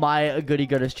 Oh my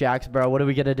goodness, Jax, bro. What are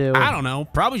we gonna do? I don't know.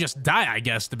 Probably just die, I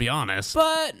guess, to be honest.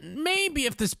 But maybe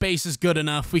if this base is good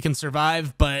enough, we can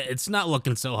survive, but it's not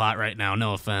looking so hot right now,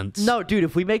 no offense. No, dude,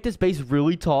 if we make this base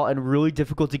really tall and really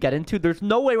difficult to get into, there's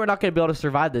no way we're not gonna be able to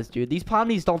survive this, dude. These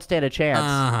Pomnis don't stand a chance.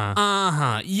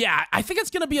 Yeah, I think it's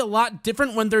gonna be a lot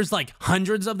different when there's like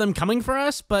hundreds of them coming for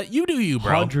us, but you do you,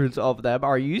 bro. Hundreds of them?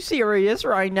 Are you serious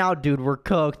right now? Dude, we're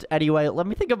cooked. Anyway, let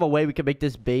me think of a way we can make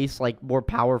this base, like, more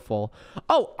powerful.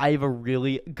 Oh, I have a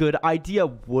really good idea.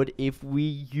 What if we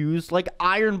use, like,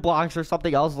 iron blocks or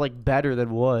something else, like, better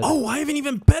than wood? Oh, I have an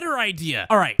even better idea.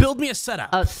 All right, build me a setup.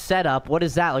 A setup? What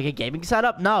is that? Like a gaming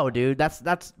setup? No, dude. That's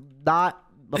not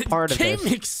a part of this.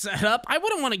 Gaming setup? I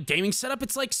wouldn't want a gaming setup.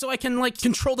 It's like so I can like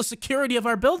control the security of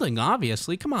our building,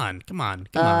 obviously. Come on.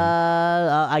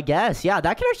 I guess. Yeah,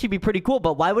 that could actually be pretty cool,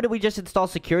 but why wouldn't we just install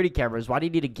security cameras? Why do you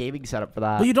need a gaming setup for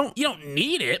that? Well, you don't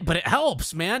need it, but it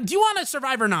helps, man. Do you want to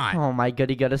survive or not? Oh my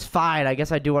goodness. Fine. I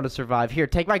guess I do want to survive. Here,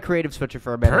 take my creative switcher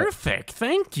for a minute. Perfect.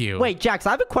 Thank you. Wait, Jax,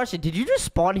 I have a question. Did you just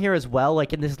spawn here as well,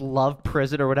 like in this love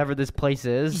prison or whatever this place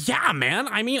is? Yeah, man.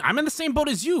 I mean, I'm in the same boat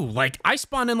as you. Like, I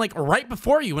spawned in like right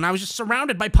before you, and I was just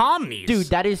surrounded by Pomnis. Dude,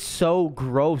 that is so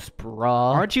gross,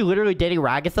 bruh. Aren't you literally dating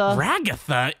Ragatha?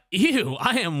 Ragatha? Ew,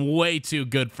 I am way too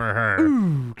good for her.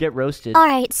 Ooh, get roasted. All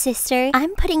right, sister.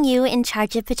 I'm putting you in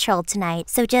charge of patrol tonight.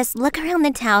 So just look around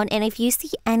the town, and if you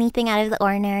see anything out of the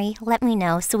ordinary, let me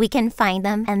know so we can find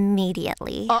them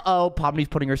immediately. Uh-oh, Pomni's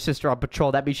putting her sister on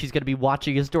patrol. That means she's going to be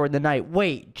watching us during the night.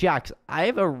 Wait, Jax, I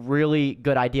have a really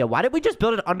good idea. Why didn't we just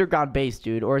build an underground base,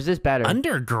 dude? Or is this better?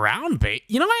 Underground base?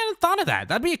 You know, I hadn't thought of that.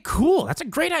 That'd be cool. That's a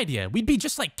great idea. We'd be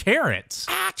just like carrots.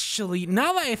 Actually,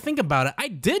 now that I think about it, I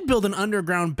did build an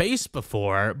underground base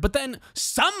before, but then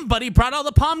somebody brought all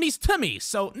the Pomnis to me,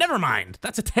 so never mind.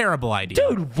 That's a terrible idea.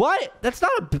 Dude, what? That's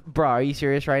not a... Bro, are you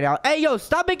serious right now? Hey, yo,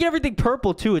 stop making everything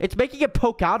purple, too. It's making it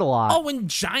poke out a lot. Oh, and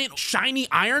giant, shiny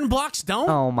iron blocks don't?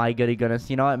 Oh, my goodness.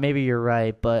 You know what? Maybe you're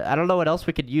right, but I don't know what else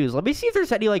we could use. Let me see if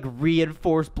there's any, like,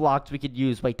 reinforced blocks we could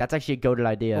use. Wait, that's actually a goated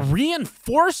idea.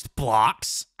 Reinforced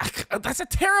blocks? That's a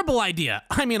terrible idea.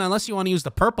 I mean, unless you want to use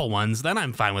the purple ones, then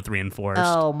I'm fine with reinforced.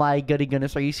 Oh, my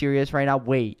goodness. Are you serious right now?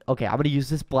 Wait. Okay, I'm going to use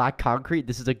this black concrete.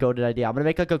 This is a goated idea. I'm going to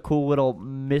make, like, a cool little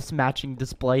mismatching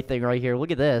display thing right here.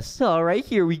 Look at this. All right,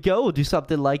 here we go. We'll do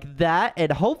something like that,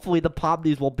 and hopefully the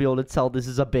Pomnis won't be able to tell this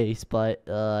is a base, but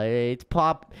it's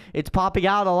popping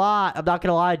out a lot. I'm not going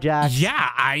to lie, Jack.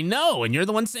 Yeah, I know, and you're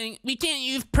the one saying, we can't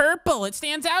use purple. It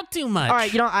stands out too much. All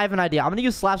right, you know, I have an idea. I'm going to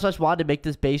use /1 to make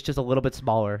this base just a little bit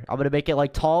smaller. I'm going to make it,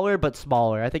 like, taller but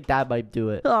smaller. I think that might do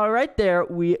it. All right, there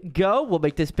we go. We'll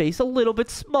make this base a little bit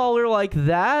smaller like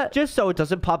that, just so it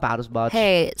doesn't pop out as much.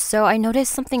 Hey, so I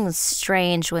noticed something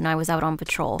strange when I was out on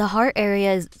patrol. The heart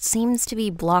area seems to be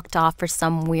blocked off for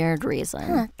some weird reason.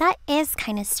 Huh, that is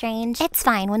kind of strange. It's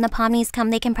fine. When the Pomnis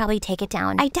come, they can probably take it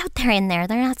down. I doubt they're in there.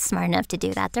 They're not smart enough to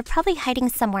do that. They're probably hiding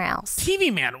somewhere else.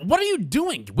 TV man, what are you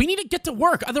doing? We need to get to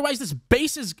work. Otherwise, this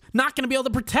base is not going to be able to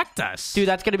protect us. Dude,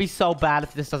 that's going to be so bad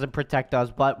if this doesn't protect us,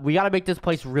 but we gotta make this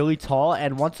place really tall,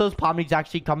 and once those Pomnis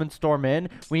actually come and storm in,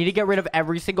 we need to get rid of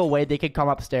every single way they can come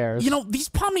upstairs. You know, these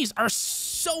Pomnis are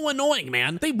so annoying,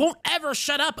 man. They won't ever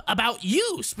shut up about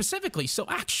you specifically. So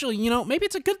actually, you know, maybe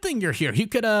it's a good thing you're here. You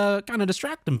could kind of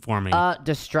distract them for me.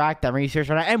 Distract them? Are you serious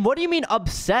right now? And what do you mean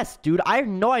obsessed, dude? I have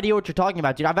no idea what you're talking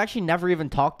about, dude. I've actually never even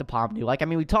talked to Pomni. Like, I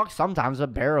mean, we talk sometimes,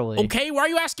 but barely. Okay, why are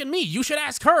you asking me? You should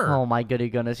ask her. Oh my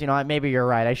goodness. You know what? Maybe you're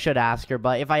right. I should ask her,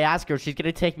 but if I ask her, she's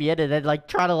gonna take me in and then like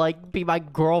try to like be my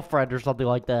girlfriend or something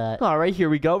like that. All right, here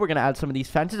we go. We're gonna add some of these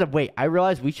fences. And wait, I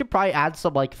realized we should probably add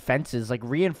some like fences, like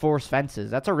reinforced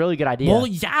fences. That's a really good idea. Well,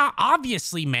 yeah,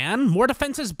 obviously, man. More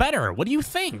defense is better. What do you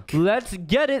think? Let's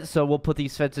get it. So we'll put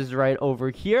these fences right over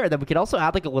here, and then we can also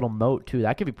add like a little moat too.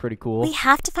 That could be pretty cool. We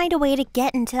have to find a way to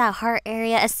get into that heart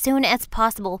area as soon as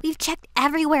possible. We've checked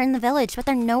everywhere in the village, but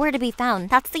they're nowhere to be found.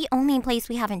 That's the only place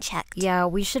we haven't checked. Yeah,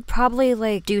 we should probably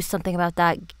like do something about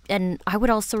that. And I would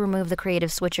also remove the creative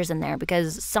switchers in there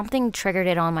because something triggered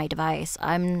it on my device.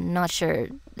 I'm not sure.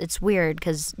 It's weird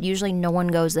because usually no one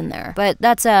goes in there. But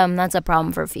that's a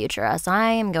problem for future us.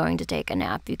 I am going to take a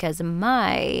nap because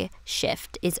my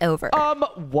shift is over.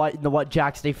 What,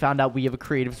 Jax? They found out we have a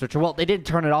creative switcher. Well, they didn't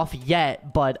turn it off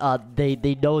yet, but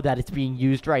they know that it's being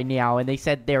used right now, and they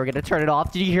said they were gonna turn it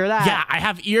off. Did you hear that? Yeah, I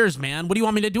have ears, man. What do you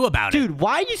want me to do about it? Dude,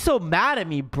 why are you so mad at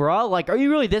me, bro? Like, are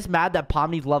you really this mad that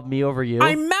Pomni love me over you?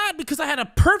 I'm mad because I had a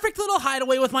perfect little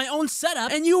hideaway with my own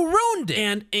setup, and you ruined it.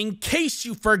 And in case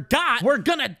you forgot, we're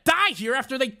gonna die here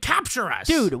after they capture us.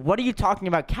 Dude, what are you talking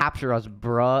about capture us,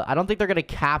 bruh? I don't think they're gonna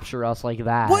capture us like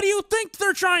that. What do you think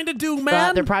they're trying to do,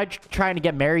 man? They're probably trying to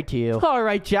get married to you. All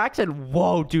right, Jackson.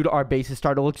 Whoa, dude, our base is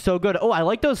starting to look so good. Oh, I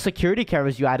like those security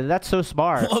cameras you added. That's so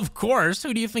smart. Well, of course.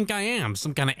 Who do you think I am?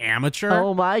 Some kind of amateur?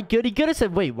 Oh my goodness.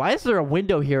 And wait, why is there a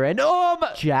window here? And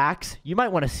Jax, you might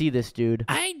want to see this, dude.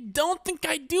 I don't think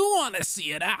I do want to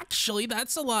see it, actually.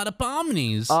 That's a lot of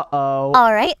Pomnis. Uh-oh.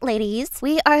 All right, ladies.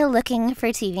 We are looking for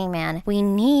TV Man. We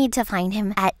need to find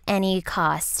him at any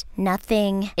cost.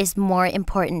 Nothing is more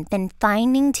important than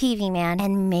finding TV Man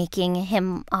and making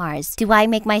him ours. Do I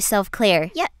make myself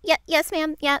clear? Yes,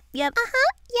 ma'am. Yep.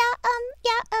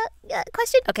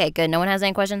 Question? Okay, good. No one has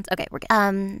any questions? Okay, we're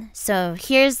good. So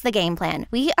here's the game plan.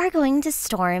 We are going to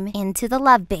storm into the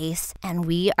love base, and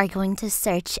we are going to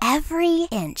search every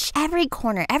inch, every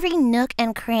corner, every nook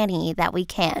and cranny that we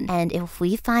can. And if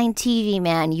we find TV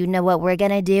Man, you know what we're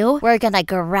gonna do? We're gonna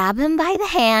grab him by the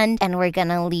hand, and we're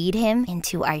gonna lead him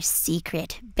into our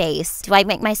secret base. Do I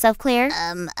make myself clear?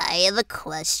 I have a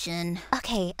question.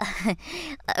 Okay,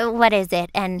 what is it?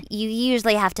 And you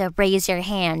usually have to raise your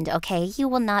hand, okay? You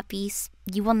will not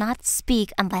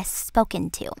speak unless spoken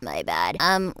to. My bad.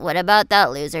 What about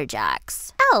that loser,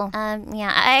 Jax?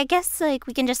 Yeah, I guess, like,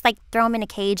 we can just, like, throw him in a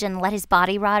cage and let his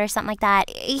body rot or something like that.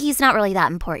 He's not really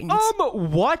that important.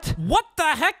 What? What the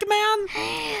heck,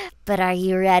 man? But are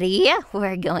you ready?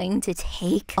 We're going to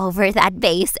take over that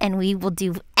base, and we will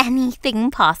do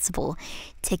anything possible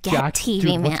to get TV dude,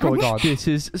 Man. What's going on? This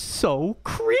is so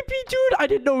creepy, dude. I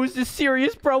didn't know it was this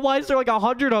serious, bro. Why is there like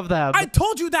 100 of them? I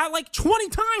told you that like 20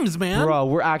 times, man. Bro,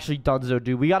 we're actually donezo,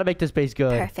 dude. We gotta make this base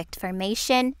good. Perfect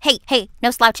formation. Hey,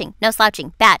 no slouching.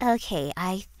 Bad. Okay,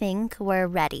 I think we're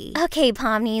ready. Okay,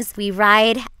 Pomnies, we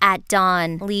ride at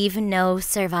dawn. Leave no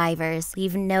survivors.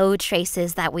 Leave no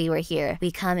traces that we were here.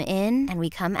 We come in and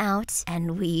we come out,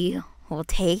 and we will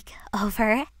take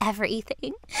over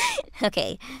everything.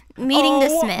 Okay, meeting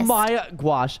dismissed. Oh my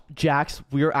gosh, Jax,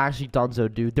 we're actually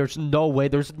donezo, dude. There's no way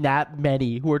there's that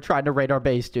many who are trying to raid our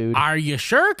base, dude. Are you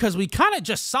sure? Because we kind of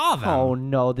just saw them. Oh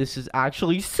no, this is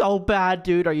actually so bad,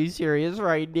 dude. Are you serious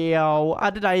right now? How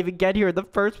did I even get here in the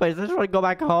first place? I just want to go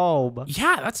back home.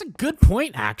 Yeah, that's a good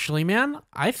point, actually, man.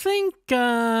 I think,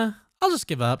 I'll just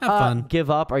give up. Have fun. Give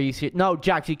up? Are you serious? No,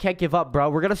 Jax, you can't give up, bro.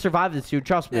 We're gonna survive this, dude.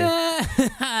 Trust me.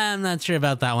 I'm not sure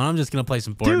about that one. I'm just gonna play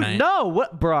some Fortnite. Dude, no.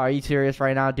 What? Bro, are you serious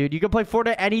right now, dude? You can play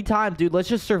Fortnite anytime, dude. Let's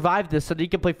just survive this so that you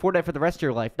can play Fortnite for the rest of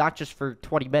your life, not just for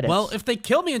 20 minutes. Well, if they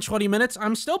kill me in 20 minutes,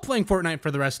 I'm still playing Fortnite for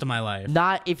the rest of my life.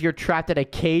 Not if you're trapped in a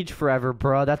cage forever,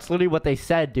 bro. That's literally what they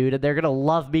said, dude. And they're gonna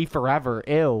love me forever.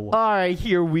 Ew. All right,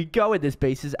 here we go. And this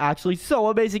base is actually so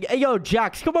amazing. Hey, yo,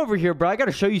 Jax, come over here, bro. I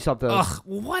gotta show you something. Ugh,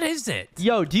 what is it?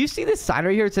 Yo, do you see this sign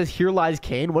right here? It says, "Here lies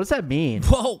Caine." What does that mean?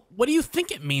 Whoa, what do you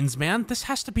think it means, man? This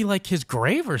has to be like his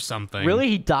grave or something. Really?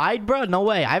 He died, bro? No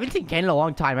way. I haven't seen Caine in a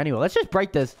long time anyway. Let's just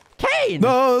break this. Caine!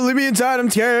 No, leave me inside. I'm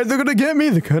scared. They're gonna get me.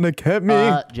 They're gonna get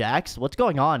me. Jax, what's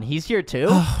going on? He's here too?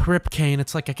 Rip Caine.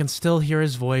 It's like I can still hear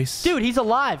his voice. Dude, he's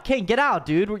alive. Caine, get out,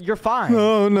 dude. You're fine.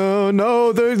 Oh,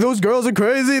 no. Those girls are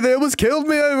crazy. They almost killed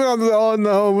me. Oh,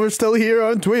 no. We're still here,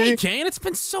 aren't we? Hey, Caine, it's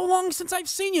been so long since I've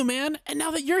seen you, man. And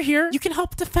now that you're here, you can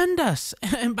help defend us.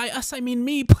 And by us, I mean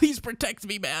me. Please protect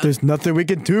me, man. There's nothing we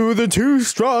can do. They're too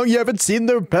strong. You haven't seen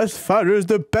their best fighters.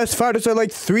 The best fighters are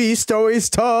like 3 stories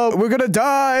tall. We're gonna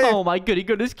die. Oh my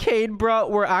goodness, Caine, bro.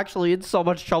 We're actually in so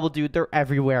much trouble, dude. They're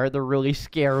everywhere. They're really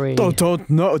scary.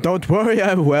 Don't worry.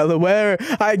 I'm well aware.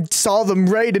 I saw them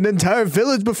raid an entire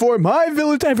village before my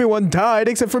village. Everyone died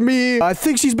except for me. I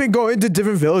think she's been going to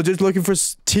different villages looking for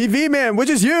TV man, which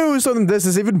is you. So then this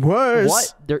is even worse.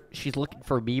 What? She's looking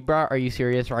for me, bro? Are you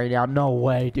serious right now? No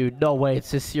way, dude. No way.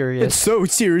 It's this serious. It's so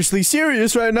seriously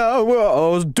serious right now. We're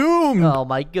all doomed. Oh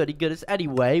my goodness.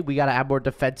 Anyway, we gotta add more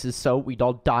defenses so we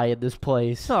don't die in this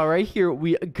place. All right, here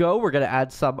we go. We're gonna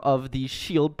add some of these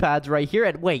shield pads right here.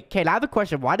 And wait, Caine, I have a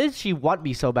question. Why does she want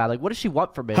me so bad? Like, what does she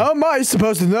want from me? How am I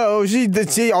supposed to know? She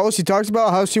talks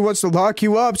about how she wants to lock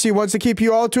you up. She wants to keep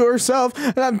you all to herself.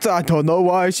 And I don't know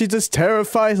why. She just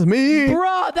terrifies me.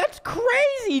 Bruh, that's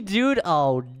crazy, dude.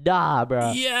 Oh, nah,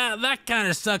 bruh. Yeah, that kind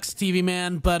of sucks, TV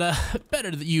man, but better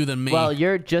you than me. Well,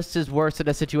 you're just as worse in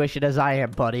a situation as I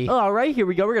am, buddy. All right, here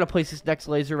we go. We're gonna place this next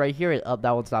laser right here. Oh,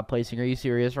 that one's not placing. Are you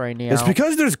serious right now? It's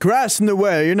because there's grass in the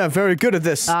way. You're not very good at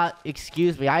this.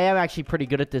 Excuse me. I am actually pretty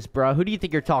good at this, bro. Who do you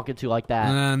think you're talking to like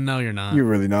that? No, you're not. You're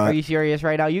really not. Are you serious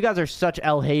right now? You guys are such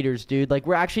L haters, dude. Like,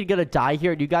 we're actually gonna die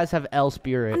here, and you guys have L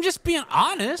spirit. I'm just being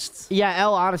honest. Yeah,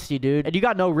 L honesty, dude. And you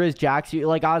got no Riz, Jax. You,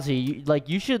 like, honestly,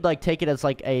 you should, like, take it as,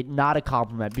 like, not a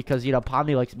compliment because, you know,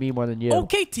 Pomni likes me more than you.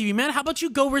 Okay, TV man. How about you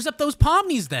go raise up those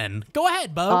Pomnies then? Go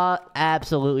ahead, Bo.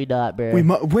 Absolutely not, bro.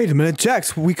 Wait a minute,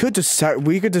 Jax. We could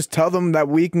just tell them that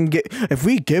we can get if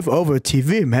we give over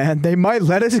TV, man. They might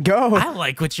let us go. I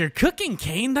like what you're cooking,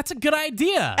 Caine. That's a good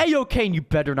idea. Hey, yo, Caine, you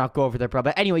better not go over there, bro.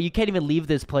 But anyway, you can't even leave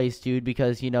this place, dude,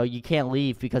 because, you know, you can't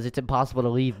leave because it's impossible to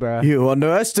leave, bro. You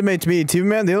underestimate me, TV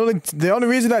man. The only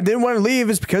reason I didn't want to leave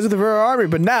is because of the Rare Army,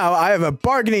 but now I have a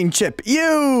bargaining chip.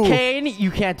 Caine,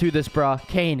 you can't do this, bro.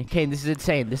 Caine, this is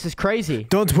insane. This is crazy.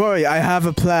 Don't worry, I have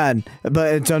a plan,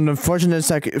 but it's unfortunately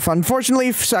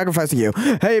sacrificing you.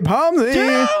 Hey, Pomni!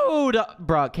 Dude!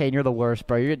 Bro, Caine, you're the worst,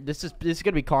 bro. This is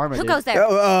gonna be karma, Who dude. goes there?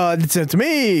 It's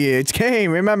me. It's Caine.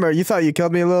 Remember, you thought you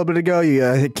killed me a little bit ago.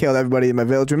 You killed everybody in my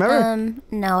village, remember?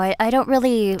 No, I don't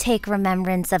really take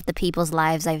remembrance of the people's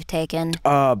lives I've taken.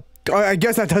 I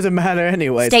guess that doesn't matter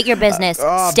anyway. State your business.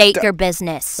 State your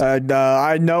business.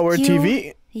 I know where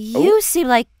TV... You seem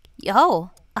like...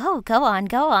 Oh, go on.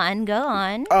 Don't Give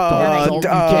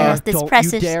us this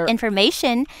precious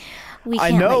information. We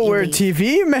can't I know let you where leave.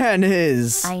 TV man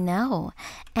is. I know.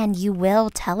 And you will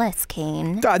tell us,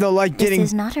 Caine. I don't like getting... This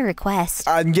is not a request.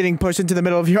 I'm getting pushed into the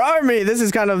middle of your army. This is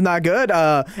kind of not good.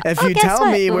 If you guess tell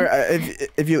what? me where...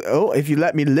 if you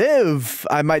let me live,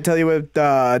 I might tell you where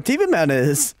TV man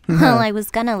is. Well, I was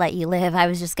gonna let you live. I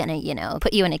was just gonna, you know,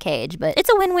 put you in a cage. But it's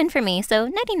a win-win for me, so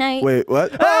nighty-night. Wait,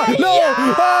 what? No!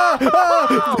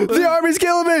 The army's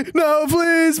killing me! No,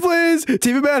 please!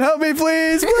 TV man, help me,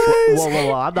 please!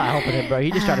 Whoa. I'm not helping him, bro.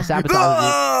 He just tried to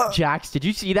sabotage me. Jax, did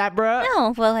you see that, bro?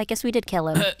 No, well, I guess we did kill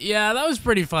him. Yeah, that was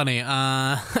pretty funny.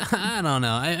 I don't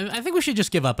know. I think we should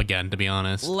just give up again, to be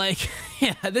honest. Like,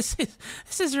 yeah, this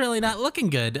is really not looking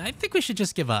good. I think we should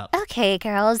just give up. Okay,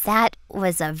 girls, that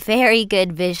was a very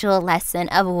good visual lesson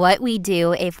of what we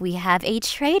do if we have a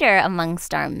traitor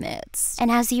amongst our midst.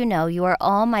 And as you know, you are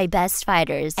all my best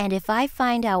fighters, and if I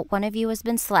find out one of you has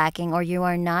been slacking or you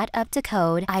are not up to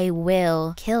code, I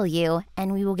will kill you,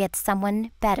 and we will get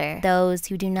someone better. Those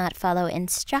who do not follow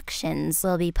instructions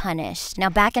will be punished. Now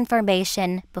back in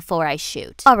formation before I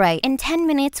shoot. Alright, in 10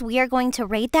 minutes, we are going to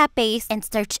raid that base and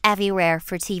search everywhere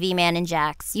for TV Man and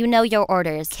Jax. You know your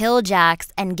orders. Kill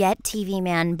Jax and get TV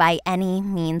Man by any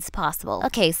means possible.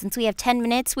 Okay, since we have 10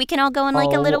 minutes, we can all go on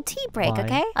like a little tea break,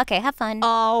 okay? Okay, have fun.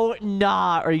 Oh,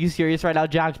 nah. Are you serious right now,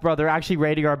 Jax, bro? They're actually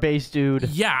raiding our base, dude.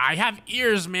 Yeah, I have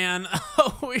ears, man.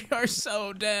 Oh, we are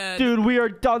so dead. Dude, we are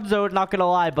donezo, not gonna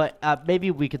lie, but maybe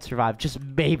we could survive. Just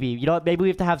maybe. You know what? Maybe we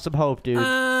have to have some hope, dude.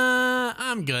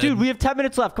 I'm good. Dude, we have 10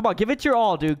 minutes left. Come on, give it your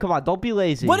all, dude. Come on, don't be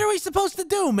lazy. What are we supposed to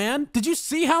do, man? Did you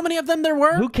see how many of them there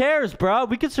were? Who cares, bro?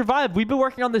 We could survive. We've been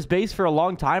working on this base for a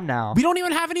long time now. We don't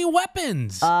even have any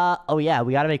weapons. Oh yeah,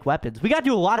 we gotta make weapons. We gotta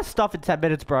do a lot of stuff in 10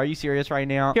 minutes, bro. Are you serious right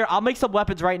now? Here, I'll make some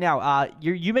weapons right now.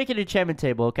 You make an enchantment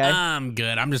table, okay? I'm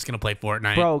good. I'm just gonna play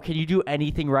Fortnite. Bro, can you do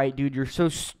anything right, dude? You're so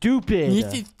stupid.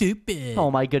 You're so stupid. Oh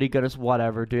my goodness,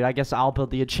 whatever, dude. I guess I'll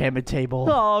build the enchantment table.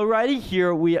 Alrighty,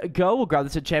 here we go. We'll grab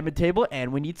this enchantment table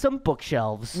and we need some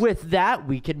bookshelves. With that,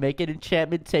 we can make an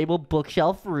enchantment table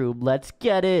bookshelf room. Let's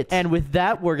get it. And with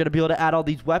that, we're gonna be able to add all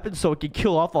these weapons so it can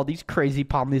kill off all these crazy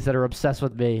Pomnis that are obsessed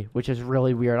with me, which is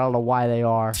really weird. I don't know why they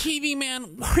are. TV man,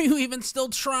 why are you even still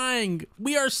trying?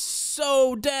 We are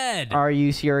so dead. Are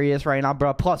you serious right now,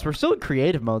 bro? Plus, we're still in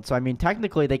creative mode, so I mean,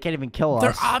 technically, they can't even kill us.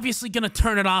 They're obviously gonna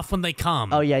turn it off when they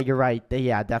come. Oh yeah, you're right.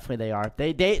 Yeah, definitely they are.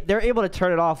 They're able to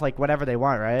turn it off like whenever they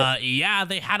want, right? Yeah,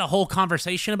 they had a whole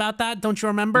conversation about that. Don't you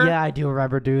remember? Yeah, I do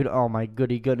remember, dude. Oh my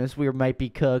goodness, we might be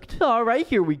cooked. All right,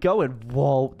 here we go. And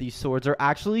whoa, these swords are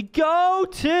actually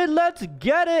goated. Let's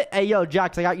get it. Hey, yo,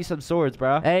 Jax, I got you some swords,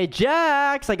 bro. Hey,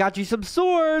 Jax, I got you some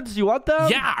swords. You want them?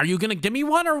 Yeah, are you gonna give me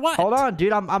one or what? Hold on,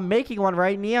 dude. I'm making one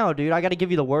right now, dude. I gotta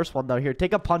give you the worst one though. Here,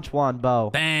 take a punch one bow.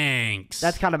 Thanks.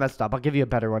 That's kind of messed up. I'll give you a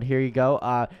better one. Here you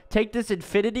go. Take this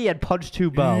infinity and punch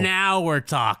 2 bow. Now we're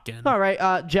talking. All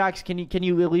right, Jax, can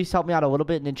you at least help me out a little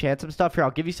bit and enchant some stuff? Here,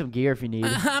 I'll give you some gear if you need.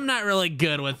 I'm not really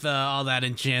good with all that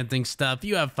enchanting stuff.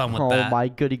 You have fun with that. Oh my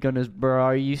goodness, bro.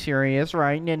 Are you serious?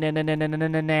 Right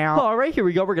now. All right, here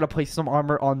we go. We're gonna place some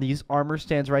armor on these armor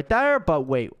stands right there. But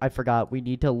wait, I forgot. We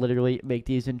need to literally make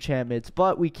these enchantments,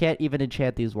 but we can't even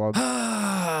enchant these ones.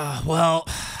 Well,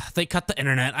 they cut the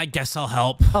internet. I guess I'll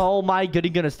help. Oh my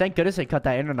goodness. Thank goodness they cut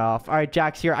that internet off. All right,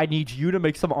 Jax, here. I need you to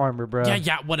make some armor, bro.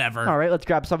 Yeah, whatever. All right, let's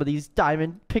grab some of these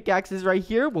diamond pickaxes right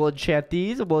here. We'll enchant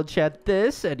these, and we'll enchant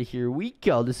this, and here we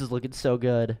go. This is looking so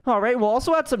good. All right, we'll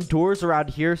also add some doors around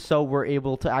here so we're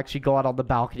able to actually go out on the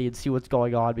balcony and see what's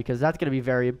going on, because that's going to be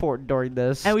very important during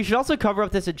this. And we should also cover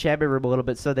up this enchantment room a little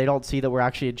bit so they don't see that we're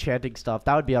actually enchanting stuff.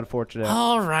 That would be unfortunate.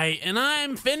 All right, and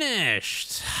I'm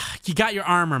finished. You got your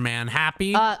armor, man.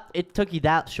 Happy? It took you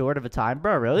that short of a time,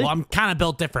 bro, really? Well, I'm kind of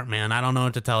built different, man. I don't know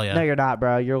what to tell you. No, you're not,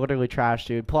 bro. You're literally trash,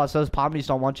 dude. Plus, those Pomnis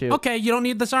don't want you. Okay, you don't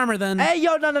need this armor then. Hey,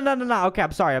 yo, no. Okay,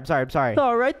 I'm sorry.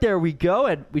 All right, there we go.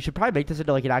 And we should probably make this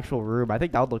into like an actual room. I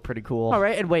think that would look pretty cool. All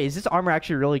right, and wait, is this armor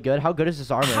actually really good? How good is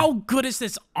this armor? How good is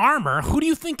this armor? Who do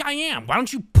you think I am? Why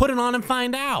don't you put it on and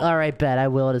find out? All right, bet. I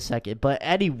will in a second. But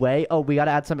anyway, we got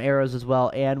to add some arrows as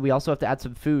well. And we also have to add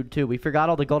some food, too. We forgot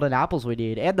all the golden apples we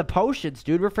need. And the potions,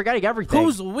 dude. We're forgetting everything.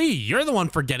 Who's we? You're the one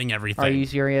forgetting everything. Are you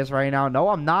serious right now? No,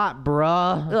 I'm not,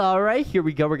 bruh. All right, here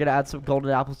we go. We're going to add some golden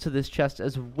apples to this chest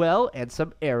as well. And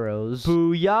some arrows.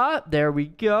 Booyah. There we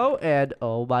go. And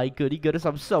oh my goodness,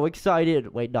 I'm so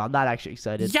excited. Wait, no, I'm not actually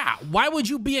excited. Yeah, why would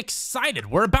you be excited?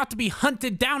 We're about to be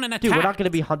hunted down and attacked. Dude, we're not going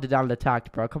to be hunted down and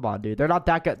attacked, bro. Come on, dude. They're not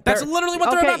that good. That's literally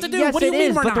what they're about to do. Yes, what do you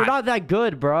mean we're but not? They're not that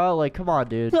good, bro. Like, come on,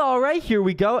 dude. All right, here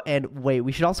we go. And wait,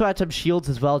 we should also add some shields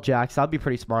as well, Jax. That'd be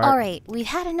pretty smart. All right, we've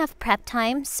had enough prep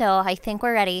time, so I think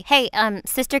we're ready. Hey,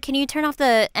 sister, can you turn off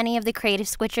any of the creative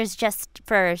switchers just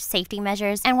for safety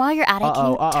measures? And while you're at it,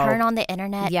 can you turn on the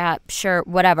internet? Yeah, sure,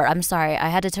 whatever. I'm sorry. I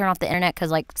had to turn off the internet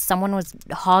because, like, someone was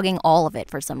hogging all of it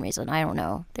for some reason. I don't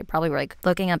know. They probably were, like,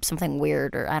 looking up something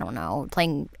weird or, I don't know,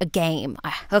 playing a game.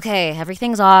 Okay,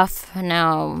 everything's off.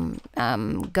 Now,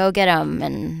 go get them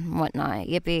and whatnot.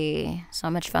 Yippee. So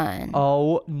much fun.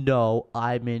 Oh, no.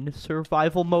 I'm in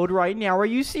survival mode right now. Are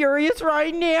you serious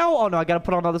right now? Oh, no. I got to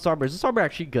put on all this armor. Is this armor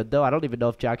actually good, though? I don't even know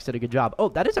if Jax did a good job. Oh,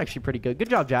 that is actually pretty good. Good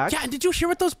job, Jax. Yeah, and did you hear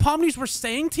what those Pomnis were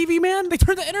saying, TV man? They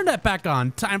turned the internet back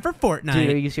on. Time for Fortnite. Dude,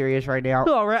 are you serious right now?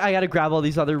 All right, I got to grab all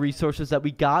these other resources that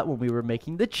we got when we were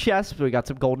making the chest. We got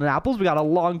some golden apples. We got a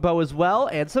longbow as well,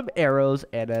 and some arrows,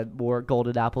 and then more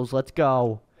golden apples. Let's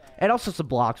go. And also some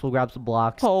blocks. We'll grab some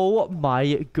blocks. Oh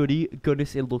my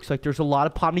goodness. It looks like there's a lot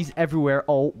of Pomnis everywhere.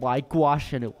 Oh my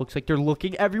gosh. And it looks like they're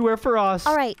looking everywhere for us.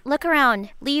 All right, look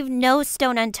around. Leave no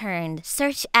stone unturned.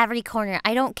 Search every corner.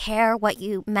 I don't care what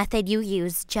method you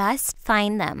use. Just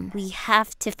find them. We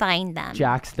have to find them.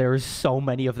 Jax, there's so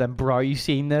many of them, bro. Are you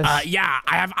seeing this? Yeah,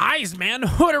 I have eyes, man.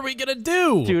 What are we gonna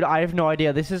do? Dude, I have no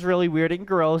idea. This is really weird and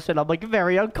gross, and I'm like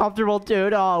very uncomfortable,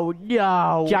 dude. Oh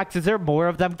no. Jax, is there more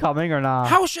of them coming or not?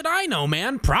 How should I know,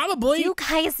 man? Probably. You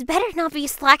guys better not be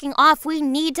slacking off. We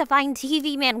need to find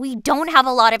TV Man. We don't have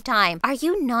a lot of time. Are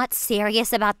you not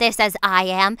serious about this as I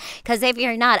am? Because if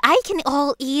you're not, I can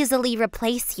easily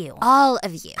replace you. All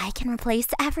of you. I can replace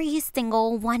every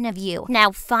single one of you.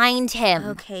 Now find him.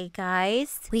 Okay,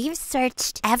 guys. We've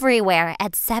searched everywhere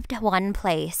except one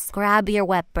place. Grab your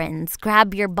weapons.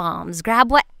 Grab your bombs.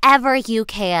 Grab whatever you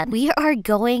can. We are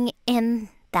going in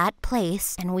that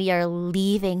place, and we are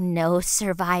leaving no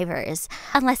survivors.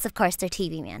 Unless, of course, they're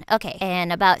TV Man. Okay,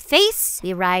 and about face,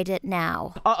 we ride it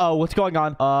now. Uh-oh, what's going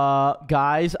on?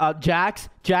 Guys, Jax,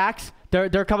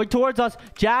 They're coming towards us.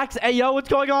 Jax, hey, yo, what's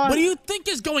going on? What do you think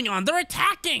is going on? They're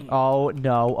attacking. Oh,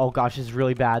 no. Oh, gosh, this is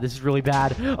really bad. This is really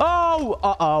bad. Oh,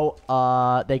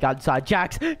 uh-oh. They got inside.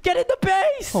 Jax, get in the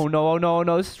base. Oh, no, oh, no, oh,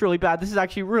 no. This is really bad. This is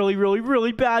actually really, really,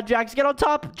 really bad. Jax, get on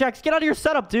top. Jax, get out of your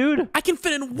setup, dude. I can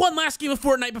fit in one last game of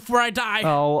Fortnite before I die.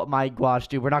 Oh, my gosh,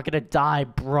 dude. We're not going to die,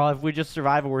 bro. If we just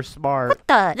survive and we're smart.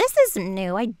 This isn't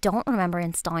new. I don't remember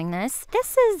installing this.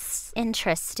 This is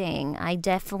interesting. I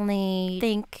definitely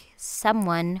think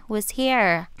someone was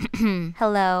here.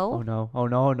 Hello? Oh, no. Oh,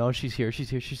 no, oh, no. She's here. She's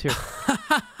here. She's here.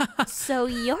 So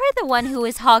you're the one who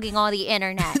is hogging all the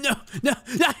internet. No.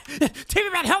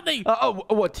 TV man, help me.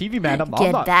 What TV man? I'm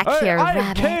Get not. back here, I am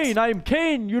rabbit. Caine. I am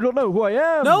Caine. You don't know who I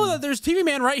am. No, there's TV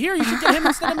man right here. You should get him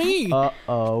instead of me.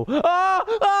 Uh-oh. They're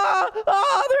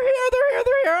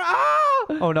here. Ah!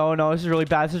 Oh, no. This is really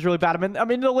bad.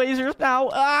 I'm in the lasers now.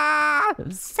 Ah!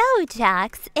 So,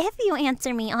 Jax, if you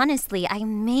answer me honestly, I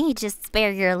may just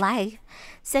spare your life.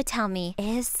 So tell me,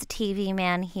 is TV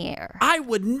man here? I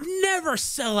would never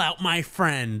sell out my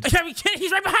friend. I mean,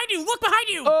 he's right behind you. Look behind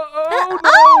you.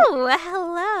 Oh,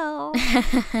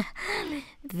 hello.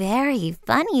 Very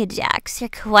funny, Jax. You're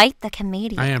quite the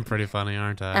comedian. I am pretty funny,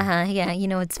 aren't I? Yeah, you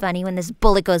know it's funny when this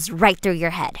bullet goes right through your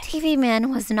head. TV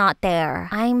man was not there.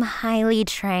 I'm highly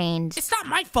trained. It's not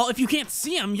my fault if you can't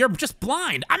see him. You're just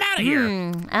blind. I'm out of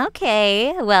here.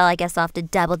 Okay, well, I guess I'll have to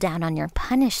double down on your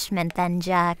punishment then,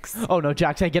 Jax. Oh, no,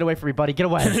 Jax. Hey, get away from me, buddy. Get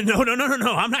away. No.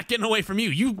 I'm not getting away from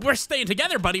you. We're staying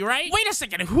together, buddy, right? Wait a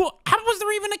second. How was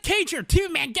there even a cage here? TV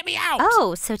man, get me out.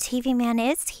 Oh, so TV man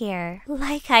is here.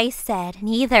 Like I said,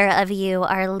 neither of you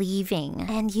are leaving.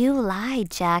 And you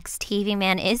lied, Jax. TV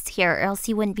man is here, or else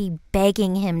you wouldn't be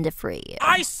begging him to free you.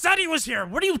 I said he was here.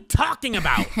 What are you talking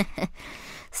about?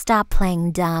 Stop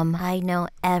playing dumb. I know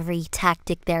every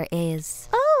tactic there is.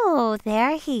 Oh,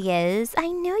 there he is. I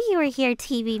knew you were here,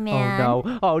 TV man.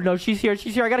 Oh, no, she's here.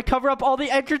 I gotta cover up all the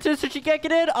entrances so she can't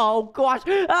get in. Oh, gosh.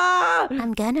 Ah!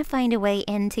 I'm gonna find a way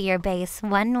into your base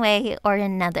one way or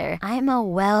another. I'm a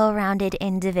well-rounded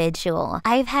individual.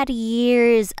 I've had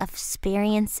years of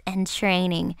experience and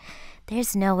training.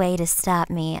 There's no way to stop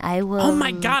me. I will... Oh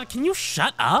my god, can you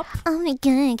shut up? Oh my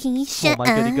god, can you shut up?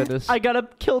 Oh my goodness. I gotta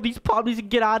kill these Pomnies and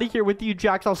get out of here with you,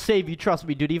 Jax. I'll save you. Trust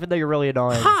me, dude, even though you're really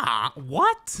annoying. Huh?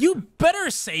 What? You better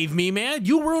save me, man.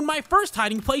 You ruined my first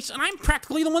hiding place, and I'm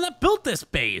practically the one that built this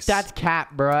base. That's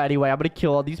cat, bro. Anyway, I'm gonna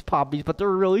kill all these Pomnies, but they're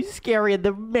really scary, and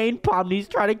the main Pomnies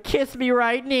trying to kiss me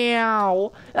right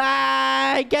now.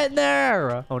 Ah, get in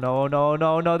there. Oh,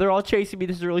 no. They're all chasing me.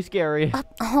 This is really scary.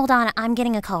 Hold on. I'm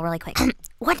getting a call really quick.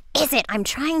 What is it? I'm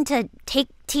trying to take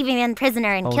TV man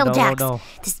prisoner and kill Jax. No.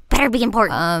 This better be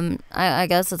important. I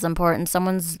guess it's important.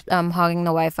 Someone's hogging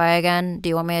the Wi-Fi again. Do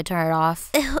you want me to turn it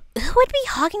off? Who would be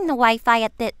hogging the Wi-Fi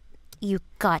at the... You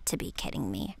got to be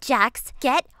kidding me. Jax,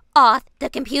 get off the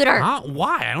computer.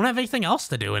 Why? I don't have anything else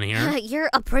to do in here. You're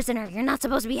a prisoner. You're not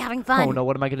supposed to be having fun. Oh, no.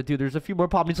 What am I going to do? There's a few more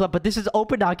Pomnies left, but this is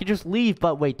open now. I can just leave.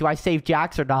 But wait, do I save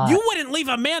Jax or not? You wouldn't leave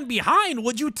a man behind,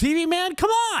 would you, TV man? Come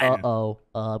on. Uh-oh.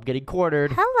 I'm getting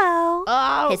cornered. Hello.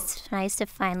 Oh. It's nice to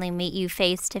finally meet you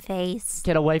face to face.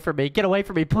 Get away from me,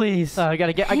 please. I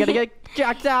gotta get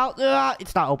Jax out.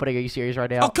 It's not opening. Are you serious right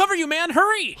now? I'll cover you, man.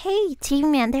 Hurry. Hey,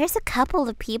 team man, there's a couple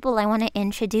of people I want to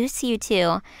introduce you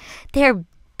to. They're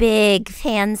big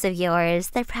fans of yours.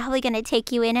 They're probably gonna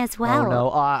take you in as well. Oh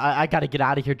no, I gotta get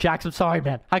out of here, Jax. I'm sorry,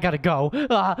 man. I gotta go.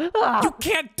 You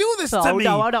can't do this to me.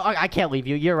 No, I can't leave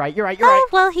you. You're right. Oh,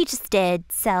 well, he just did,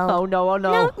 so... Oh no.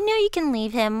 No, you can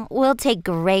leave him. We'll take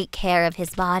great care of his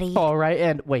body. All right,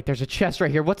 and wait, there's a chest right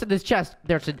here. What's in this chest?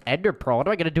 There's an ender pearl. What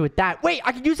am I gonna do with that? Wait,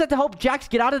 I can use that to help Jax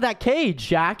get out of that cage.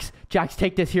 Jax,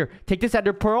 take this here. Take this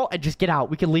ender pearl and just get out.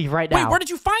 We can leave right now. Wait, where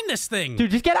did you find this thing? Dude,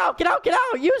 just get out.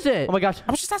 Use it. Oh my gosh.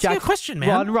 I was just asking you a question,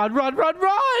 man. Run.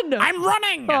 I'm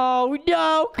running. Oh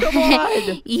no, come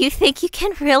on. You think you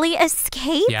can really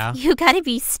escape? Yeah. You gotta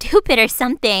be stupid or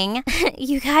something.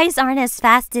 You guys aren't as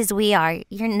fast as we are.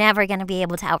 You're never gonna be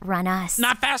able to outrun us.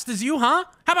 Not fast as you, huh?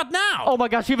 How about now? Oh my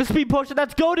gosh, you have a speed potion.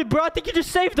 That's goated, bro. I think you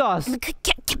just saved us.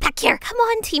 Get back here. Come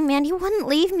on, team man. You wouldn't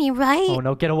leave me, right? Oh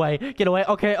no, get away.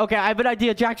 Okay, I have an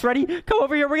idea. Jax, ready? Come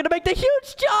over here. We're gonna make the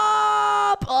huge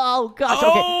jump. Oh gosh,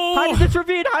 okay.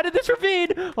 Hide in this ravine.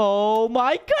 Oh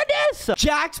my goodness.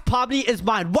 Jax, Pomni is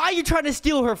mine. Why are you trying to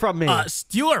steal her from me?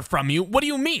 Steal her from you? What do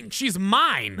you mean? She's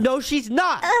mine. No, she's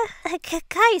not.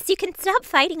 Guys, you can stop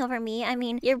fighting over me. I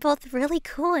mean, you're both really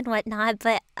cool and whatnot,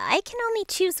 but I can only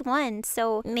choose one,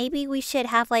 so maybe we should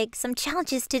have, like, some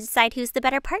challenges to decide who's the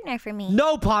better partner for me.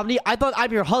 No, Pomni, I thought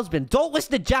I'm your husband. Don't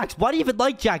listen to Jax. Why do you even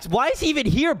like Jax? Why is he even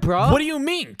here, bro? What do you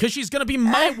mean? Because she's gonna be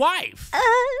my wife.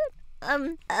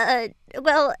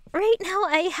 Well, right now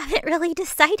I haven't really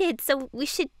decided, so we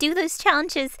should do those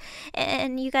challenges,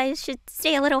 and you guys should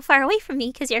stay a little far away from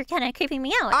me because you're kind of creeping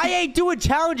me out. I ain't doing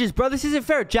challenges, bro. This isn't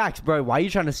fair. Jax, bro, why are you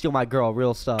trying to steal my girl?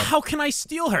 Real stuff. How can I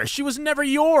steal her? She was never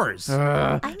yours.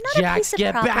 I'm not a Jax, piece of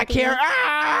get property. back here.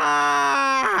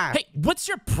 Ah! Hey, what's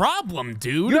your problem,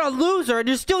 dude? You're a loser, and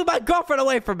you're stealing my girlfriend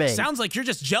away from me. Sounds like you're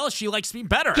just jealous she likes me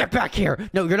better. Get back here.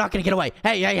 No, you're not going to get away.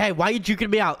 Hey, why are you juking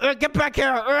me out? Get back here.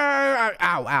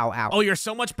 Ow. Oh, you're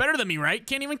so much better than me, right?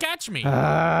 Can't even catch me.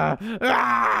 I'm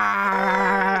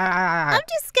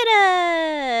just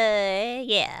gonna...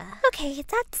 yeah. Okay,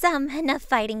 that's enough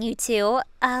fighting, you two.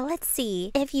 Let's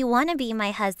see. If you want to be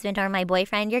my husband or my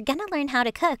boyfriend, you're gonna learn how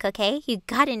to cook, okay? You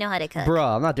gotta know how to cook. Bro,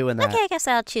 I'm not doing that. Okay, I guess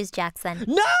I'll choose Jackson.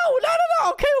 No.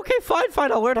 Okay,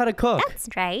 fine. I'll learn how to cook. That's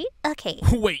right. Okay.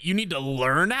 Wait, you need to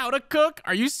learn how to cook?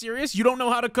 Are you serious? You don't know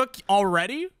how to cook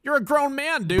already? You're a grown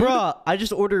man, dude. Bro, I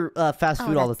just order fast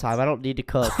food all the time. I don't need to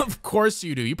cook. Of course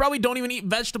you do. You probably don't even eat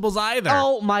vegetables either.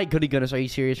 Oh my goodness, are you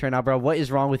serious right now, bro? What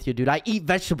is wrong with you, dude? I eat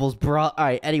vegetables, bro. All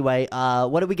right, anyway,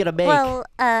 what are we gonna make? Well,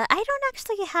 I don't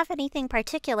actually have anything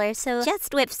particular, so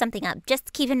just whip something up.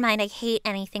 Just keep in mind I hate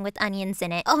anything with onions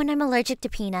in it. Oh, and I'm allergic to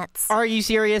peanuts. Are you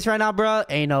serious right now, bro?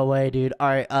 Ain't no way, dude. All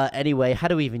right, anyway, how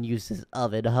do we even use this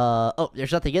oven? Oh,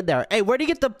 there's nothing in there. Hey, where do you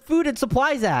get the food and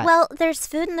supplies at? Well, there's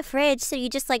food in the fridge, so you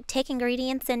just like take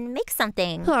ingredients and make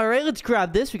something. All right, let's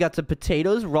grab this. We got some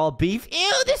potatoes, raw beef.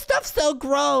 Ew, this stuff's so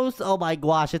gross. Oh my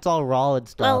gosh, it's all raw and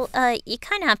stuff. Well, you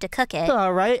kind of have to cook it.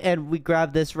 All right, and we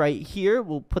grab this right here.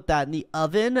 We'll put that in the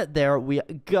oven. There we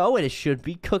go, and it should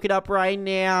be cooking up right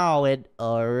now. And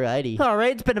alrighty. All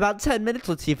right, it's been about 10 minutes.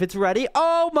 Let's see if it's ready.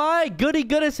 Oh my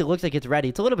goodness, it looks like it's ready.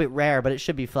 It's a little bit rare, but it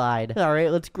should be fine. All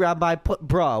right, let's grab my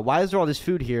Bruh, why is there all this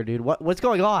food here, dude? What's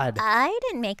going on? I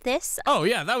didn't make this. Oh,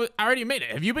 yeah, I already made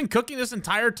it. Have you been cooking this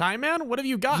entire time, man? What have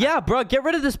you got? Yeah, bro, get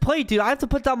rid of this plate, dude. I have to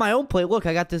put down my own plate. Look,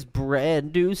 I got this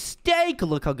brand new steak.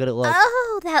 Look how good it looks.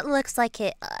 Oh, that looks like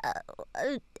it.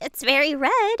 It's very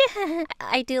red.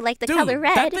 I do like the color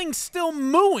red. That thing's still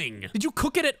mooing. Did you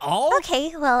cook it at all?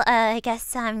 Okay, well, I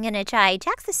guess I'm gonna try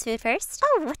Jax's food first.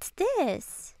 Oh, what's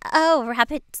this? Oh,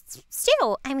 rabbit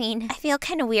stew. I mean, I feel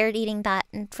kind of weird eating that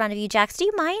in front of you, Jax. Do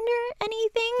you mind or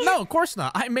anything? No, of course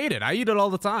not. I made it. I eat it all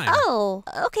the time. Oh,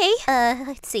 okay.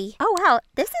 Let's see. Oh, wow.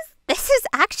 This is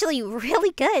actually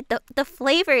really good. The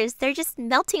flavors, they're just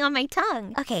melting on my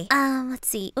tongue. Okay, let's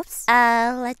see. Oops.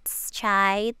 Let's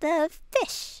try the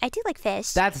fish. I do like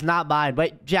fish. That's not mine.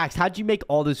 Wait, Jax, how'd you make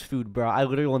all this food, bro? I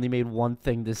literally only made one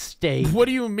thing, this steak. What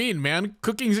do you mean, man?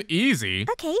 Cooking's easy.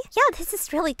 Okay, yeah, this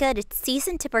is really good. It's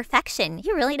seasoned to perfection.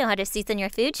 You really know how to season your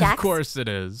food, Jax. Of course it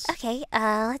is. Okay,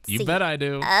 let's see. You bet I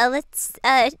do. Let's,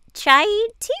 try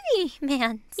TV,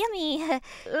 man. Yummy.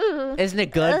 Ooh. Isn't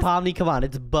it good, Pomni? Come on,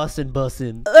 it's bussin'.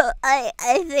 I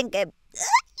think I'm...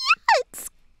 yeah, it's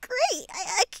great.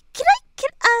 Can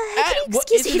you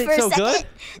excuse me for a second? Good?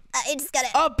 I just gotta...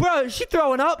 Oh, bro, is she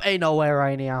throwing up? Ain't no way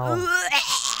right now.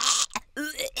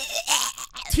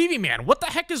 TV man, what the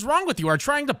heck is wrong with you? Are you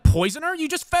trying to poison her? You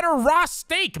just fed her raw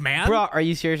steak, man. Bro, are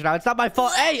you serious now? It's not my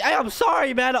fault. Hey, I'm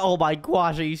sorry, man. Oh my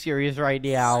gosh, are you serious right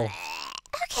now?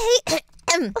 Okay,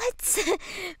 let's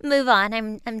move on.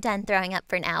 I'm done throwing up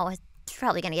for now. It's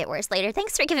probably gonna get worse later.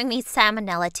 Thanks for giving me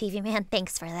salmonella, TV man.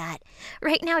 Thanks for that.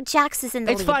 Right now, Jax is in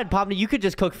the lead. It's fine, Pomni. You could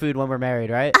just cook food when we're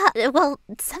married, right? Well,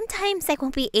 sometimes I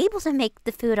won't be able to make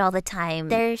the food all the time.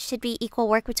 There should be equal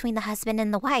work between the husband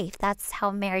and the wife. That's how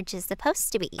marriage is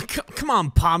supposed to be. Come on,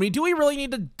 Pomni. Do we really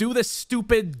need to do this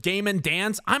stupid game and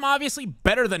dance? I'm obviously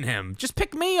better than him. Just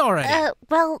pick me already.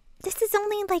 Well, this is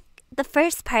only like the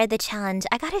first part of the challenge.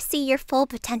 I gotta see your full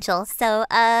potential. So,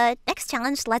 next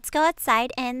challenge, let's go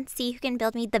outside and see who can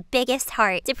build me the biggest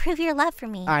heart to prove your love for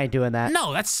me. I ain't doing that.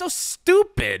 No, that's so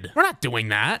stupid. We're not doing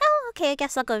that. Oh, okay, I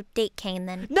guess I'll go date Caine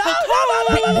then. No, Hey, no.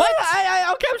 Wait, what?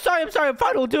 Okay, I'm sorry.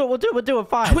 Fine, we'll do it,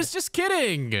 fine. I was just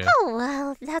kidding. Oh,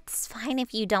 well, that's fine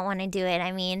if you don't want to do it.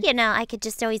 I mean, you know, I could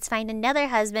just always find another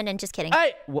husband and just kidding.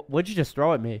 Hey, what'd you just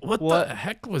throw at me? What the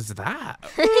heck was that?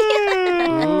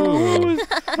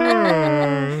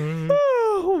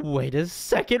 Oh, wait a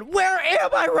second. Where am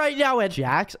I right now? And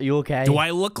Jax, are you okay? Do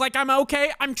I look like I'm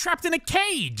okay? I'm trapped in a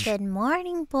cage. Good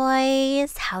morning,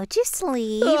 boys. How'd you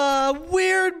sleep?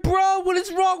 Weird, bro. What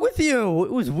is wrong with you?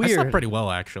 It was I weird. slept pretty well,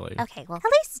 actually. Okay, well,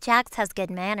 at least Jax has good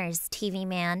manners, TV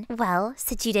man. Well,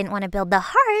 since you didn't want to build the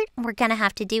heart, we're gonna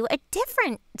have to do a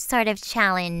different sort of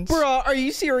challenge. Bro, are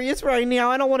you serious right now?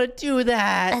 I don't want to do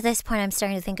that. At this point, I'm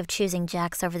starting to think of choosing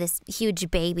Jax over this huge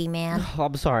baby man. Oh,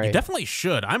 I'm sorry. You definitely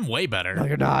should. I'm way better. No,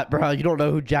 you're not, bro. bro. You don't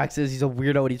know who Jax is. He's a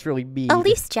weirdo and he's really mean. At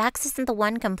least Jax isn't the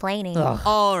one complaining. Ugh.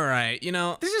 All right, you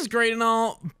know, this is great and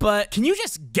all, but can you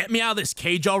just get me out of this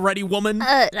cage already, woman?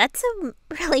 That's a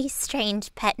really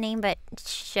strange pet name, but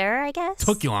sure, I guess.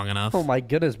 Took you long enough. Oh my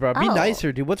goodness, bro. Be Oh.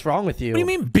 nicer, dude. What's wrong with you? What do you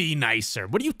mean be nicer?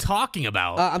 What are you talking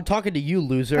about? I'm talking to you,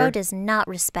 loser. Bro does not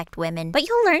respect women. But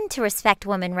you'll learn to respect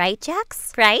women, right,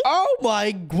 Jax? Right? Oh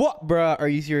my, what, bro? Are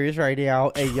you serious right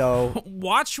now? Hey, yo.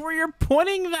 Watch where you're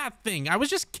pointing that thing. I was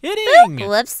just kidding.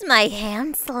 Whoops, my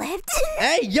hand slipped.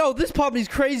 Hey, yo, this Pomni's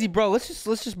crazy, bro. Let's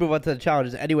just move on to the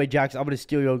challenges. Anyway, Jax, I'm gonna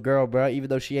steal your girl, bro, even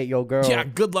though she ain't your girl. Yeah,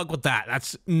 good luck with that.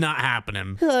 That's not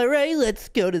happening. All right, let's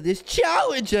go to this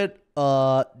challenge. And,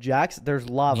 Jax, there's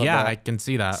lava. Yeah, bro. I can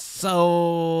see that.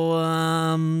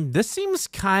 So, this seems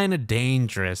kind of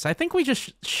dangerous. I think we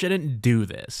just shouldn't do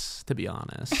this, to be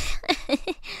honest.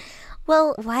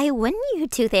 Well, why wouldn't you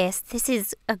do this? This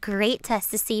is a great test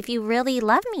to see if you really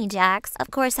love me, Jax. Of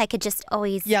course, I could just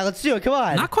always... Yeah, let's do it. Come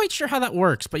on. Not quite sure how that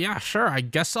works, but yeah, sure. I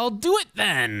guess I'll do it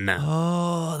then.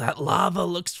 Oh, that lava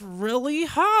looks really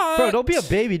hot. Bro, don't be a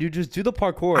baby, dude. Just do the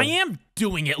parkour. I am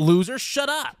doing it, loser. Shut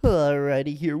up.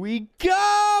 Alrighty, here we go.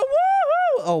 Woohoo!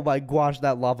 Oh my gosh,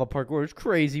 that lava parkour is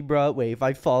crazy, bro. Wait, if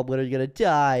I fall, I'm literally gonna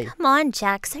die. Come on,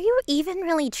 Jax. Are you even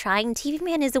really trying? TV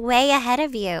Man is way ahead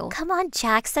of you. Come on,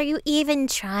 Jax. Are you even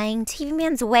trying? TV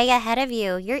Man's way ahead of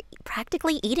you. You're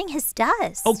practically eating his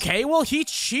dust. Okay, well, he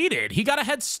cheated. He got a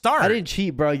head start. I didn't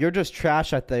cheat, bro. You're just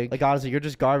trash, I think. Like, honestly, you're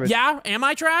just garbage. Yeah? Am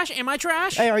I trash? Am I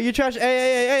trash? Hey, are you trash?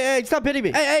 Hey, stop hitting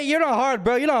me. Hey, you're not hard,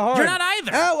 bro. You're not hard. You're not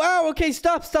either. Ow, okay,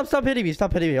 stop hitting me.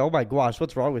 Stop hitting me. Oh my gosh,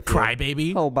 what's wrong with you?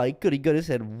 Crybaby. Oh my goodness,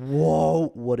 and whoa,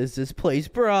 what is this place,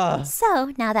 bruh?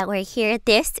 So, now that we're here,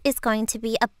 this is going to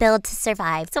be a build to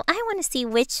survive. So, I want to see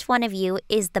which one of you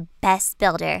is the best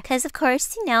builder. Because, of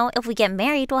course, you know, if we get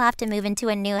married, we'll have to move into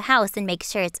a new house and make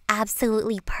sure it's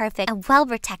absolutely perfect and well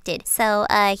protected. So,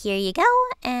 here you go,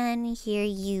 and here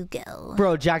you go.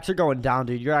 Bro, Jax, you're going down,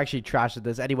 dude. You're actually trash at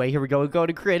this. Anyway, here we go. We go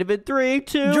to creative in 3,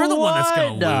 2, You're the one that's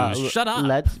gonna one. lose. Shut up.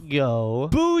 Let's go.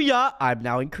 Booyah! I'm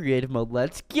now in creative mode.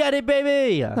 Let's get it,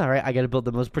 baby. All right, I gotta build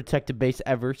the most protected base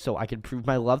ever so I can prove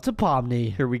my love to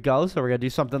Pomni. Here we go. So we're gonna do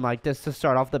something like this to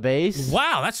start off the base.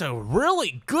 Wow, that's a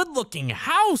really good-looking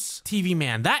house, TV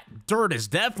Man. That dirt is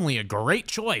definitely a great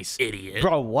choice, idiot.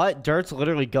 Bro, what? Dirt's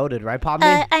literally goated, right,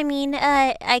 Pomni? I mean,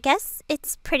 I guess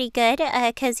it's pretty good,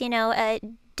 cause, you know,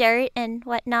 dirt and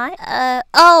whatnot.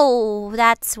 Oh,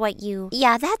 that's what you...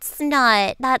 Yeah, that's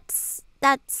not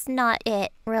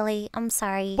it, really. I'm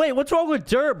sorry. Wait, what's wrong with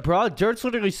dirt, bro? Dirt's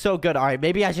literally so good. All right,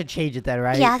 maybe I should change it then,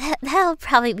 right? Yeah, that'll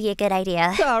probably be a good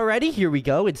idea. Alrighty, here we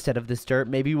go. Instead of this dirt,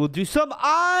 maybe we'll do some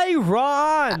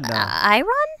iron. Iran?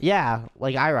 Yeah,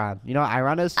 like Iran. You know what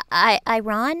Iran is?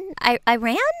 Iran?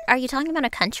 Iran? Are you talking about a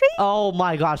country? Oh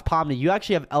my gosh, Pomni, you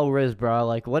actually have El Riz, bro.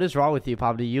 Like, what is wrong with you,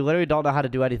 Pomni? You literally don't know how to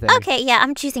do anything. Okay, yeah,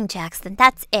 I'm choosing Jackson.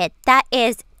 That's it. That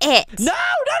is it. No.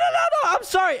 I'm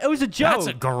sorry. It was a joke. That's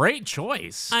a great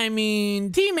choice. I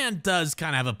mean, T-Man does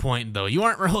kind of have a point, though. You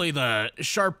aren't really the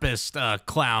sharpest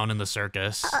clown in the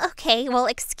circus. Okay, well,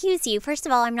 excuse you. First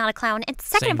of all, I'm not a clown. And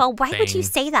second Same of all, why would you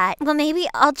thing. say that? Well, maybe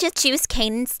I'll just choose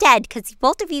Caine instead, because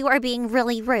both of you are being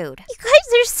really rude. You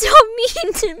guys are so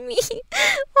mean to me.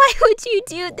 Why would you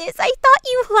do this? I thought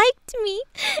you liked me.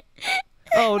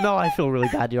 Oh no, I feel really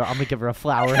bad, dude. I'm gonna give her a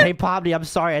flower. Hey, Pomni, I'm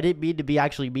sorry. I didn't mean to be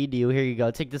actually mean to you. Here you go.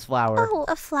 Take this flower. Oh,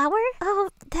 a flower? Oh,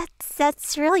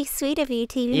 that's really sweet of you,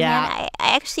 TV Yeah. Man. I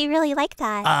actually really like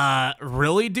that.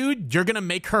 Really, dude? You're gonna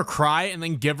make her cry and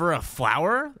then give her a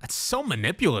flower? That's so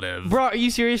manipulative. Bro, are you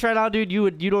serious right now, dude?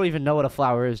 You don't even know what a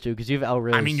flower is, dude, because you have El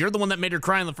Riz. I mean, you're the one that made her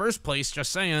cry in the first place,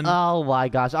 just saying. Oh my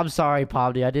gosh. I'm sorry,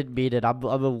 Pomni. I didn't mean it. I'm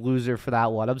a loser for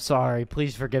that one. I'm sorry.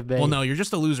 Please forgive me. Well, no, you're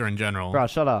just a loser in general. Bro,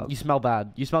 shut up. You smell bad.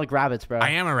 You smell like rabbits, bro. I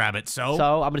am a rabbit, so?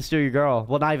 So, I'm gonna steal your girl.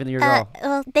 Well, not even your girl.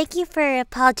 Well, thank you for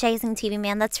apologizing, TV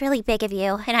Man. That's really big of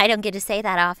you, and I don't get to say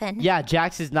that often. Yeah,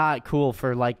 Jax is not cool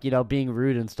for, like, you know, being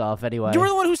rude and stuff anyway. You were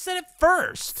the one who said it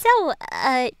first. So,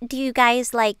 do you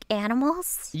guys like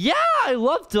animals? Yeah, I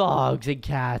love dogs and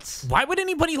cats. Why would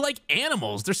anybody like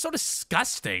animals? They're so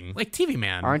disgusting. Like TV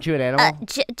Man. Aren't you an animal?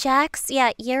 Jax,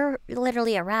 yeah, you're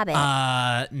literally a rabbit.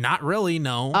 Not really,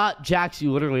 no. Jax,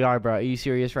 you literally are, bro. Are you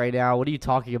serious right now? What are you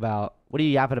talking about? What are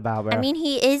you yapping about, bro? I mean,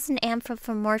 he is an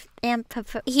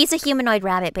he's a humanoid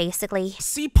rabbit, basically.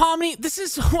 See, Pomni, this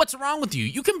is what's wrong with you.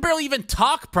 You can barely even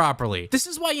talk properly. This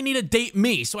is why you need to date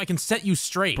me so I can set you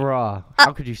straight. Bruh,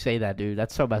 how could you say that, dude?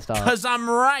 That's so messed up. Because I'm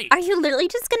right. Are you literally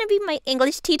just gonna be my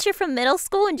English teacher from middle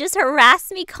school and just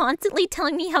harass me constantly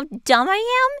telling me how dumb I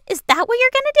am? Is that what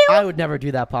you're gonna do? I would never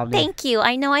do that, Pomni. Thank you.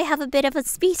 I know I have a bit of a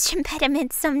speech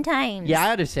impediment sometimes. Yeah,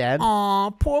 I understand. Aw,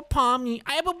 poor Pomni.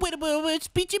 I have a bit of a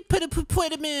speech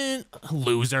impediment.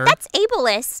 Loser. That's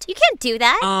ableist. You can't do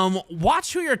that.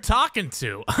 Watch who you're talking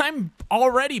to. I'm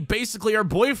already basically her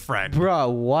boyfriend.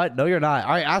 Bro, what? No, you're not.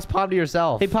 All right, ask Pomni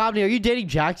yourself. Hey, Pomni, are you dating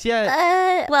Jax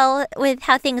yet? Well, with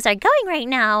how things are going right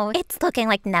now, it's looking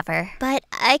like never. But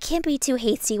I can't be too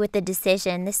hasty with the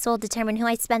decision. This will determine who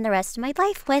I spend the rest of my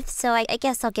life with, so I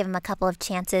guess I'll give him a couple of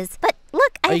chances. But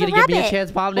look, I have a rabbit. Are you gonna give me a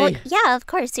chance, Pomni? Well, yeah, of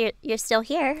course. You're still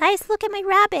here. Guys, look at my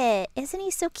rabbit. Isn't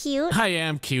he so cute? I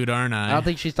am cute, aren't I? I don't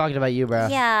think she's talking about you, bro.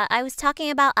 Yeah, I was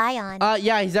talking about Ion.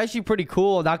 Yeah, he's actually pretty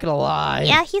cool, not gonna lie.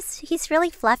 Yeah, he's really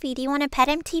fluffy. Do you want to pet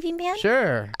him, TV man?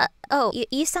 Sure. Oh,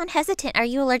 you sound hesitant. Are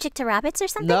you allergic to rabbits or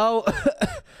something? No.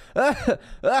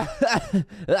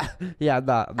 Yeah, I'm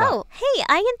not. Oh, hey,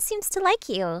 Ion seems to like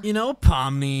you. You know,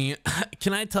 Pomni,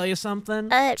 can I tell you something?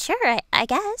 Sure, I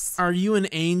guess. Are you an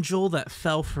angel that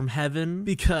fell from heaven?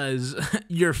 Because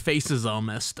your face is all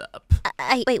messed up.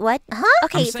 Wait, what? Huh?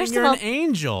 Okay, I'm saying first you're of all, an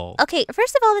angel. okay,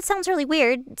 first of all, that sounds really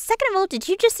weird. Second of all, did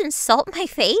you just insult my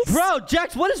face? Bro,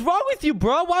 Jax, what is wrong with you,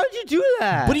 bro? Why would you do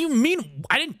that? What do you mean?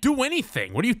 I didn't do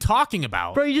anything. What are you talking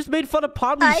about? Bro, you just made fun of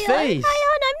Pomni's face.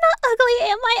 Ion, I'm not ugly,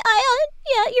 am I, Ion?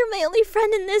 Yeah, you're my only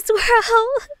friend in this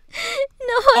world.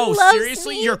 No one loves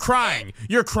seriously? me. You're crying.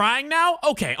 You're crying now?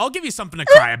 Okay, I'll give you something to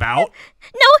cry about.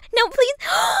 No, please.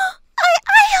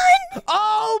 Ion!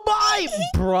 Oh my!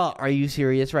 Bruh, are you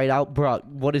serious right now? Bruh,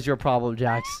 what is your problem,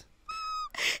 Jax?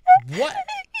 What?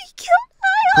 He killed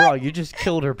Ion! Bro, you just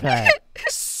killed her pet.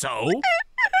 So?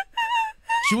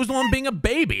 She was the one being a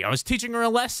baby. I was teaching her a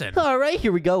lesson. All right,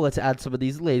 here we go. Let's add some of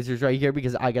these lasers right here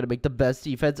because I got to make the best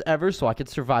defense ever so I can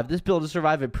survive this build and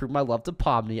survive and prove my love to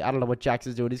Pomni. I don't know what Jax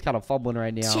is doing. He's kind of fumbling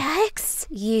right now. Jax,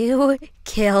 you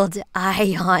killed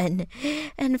Ion.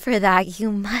 And for that,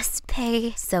 you must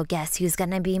pay. So guess who's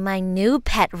gonna be my new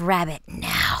pet rabbit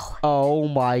now? Oh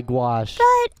my gosh.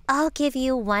 But I'll give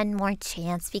you one more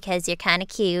chance because you're kind of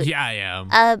cute. Yeah, I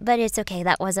am. But it's okay.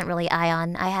 That wasn't really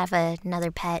Ion. I have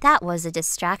another pet. That was a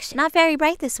distraction. Not very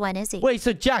bright, this one, is he? Wait,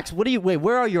 so Jax,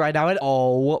 where are you right now?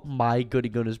 Oh my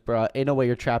goodness, bro. Ain't no way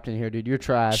you're trapped in here, dude. You're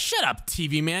trash. Shut up,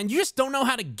 TV man. You just don't know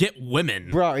how to get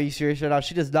women. Bro, are you serious right now?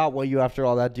 She does not want you after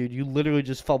all that, dude. You literally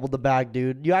just fumbled the bag,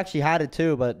 dude. You actually had it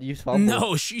too, but you fumbled.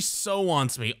 No, she so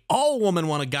wants me. All women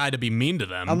want a guy to be mean to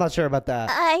them. I'm not sure about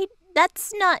that.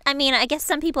 That's not, I mean, I guess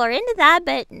some people are into that,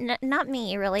 but not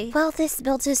me, really. Well, this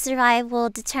build to survive will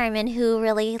determine who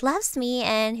really loves me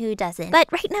and who doesn't. But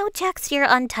right now, Jax, you're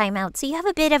on timeout, so you have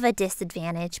a bit of a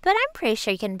disadvantage, but I'm pretty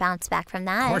sure you can bounce back from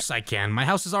that. Of course I can. My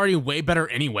house is already way better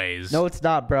anyways. No, it's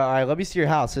not, bro. All right, let me see your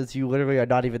house since you literally are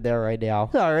not even there right now.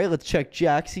 All right, let's check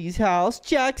Jaxie's house.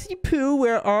 Jaxie Poo,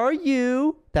 where are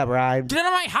you? That rhymed. Get out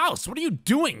of my house. What are you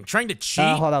doing? Trying to cheat?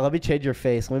 Hold on. Let me change your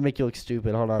face. Let me make you look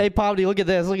stupid. Hold on. Hey, Pomni, look at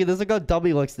this. Look at this. Look how dumb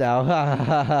he looks now.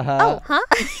 Oh, huh?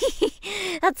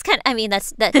 That's kind of, I mean,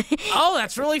 that's... Oh,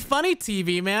 that's really funny,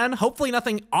 TV man. Hopefully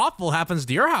nothing awful happens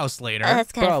to your house later.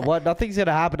 That's kind of... Bro, what? Nothing's going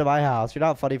to happen to my house. You're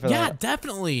not funny for that. Yeah,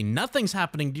 definitely. Nothing's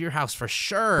happening to your house for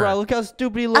sure. Bro, look how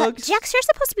stupid he looks. Jax, you're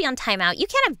supposed to be on timeout. You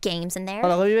can't have games in there.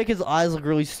 Hold on, let me make his eyes look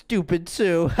really stupid,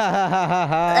 too.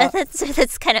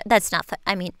 That's kind of, that's not fun.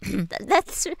 I mean,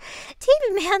 that's,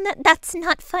 TV man, that's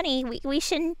not funny. We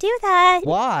shouldn't do that.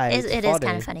 Why? It is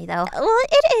kind of funny, though. Well,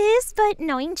 it is, but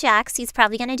knowing Jax, he's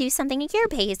probably going to do something at your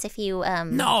pace if you,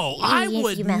 No, I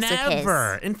would you mess with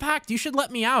never. his. In fact, you should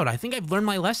let me out. I think I've learned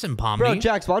my lesson, Pomni. Bro,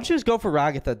 Jax, why don't you just go for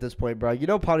Ragatha at this point, bro? You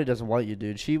know Pomni doesn't want you,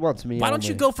 dude. She wants me Why don't only.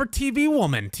 you go for TV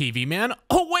woman, TV man?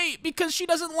 Oh, wait, because she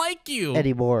doesn't like you.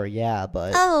 Anymore, yeah,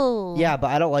 but... Oh. Yeah,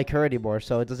 but I don't like her anymore,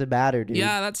 so it doesn't matter, dude.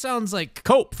 Yeah, that sounds like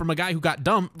cope from a guy who got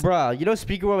dumped. Bro, you know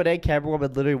Speaker Woman and Camera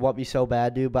Woman literally want me so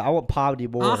bad, dude, but I want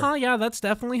Pomni more. Uh-huh, yeah, that's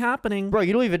definitely happening. Bro,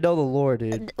 you don't even know the lore,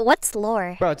 dude. What's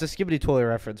lore? Bro, it's a Skibbity Toilet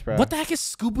reference, bro. What the heck is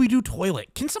Scooby-Doo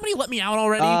toilet? Can somebody let me out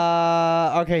already?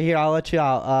 Okay, here, I'll let you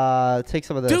out. Take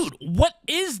some of this. Dude, what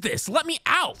is this? Let me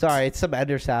out. Sorry, it's some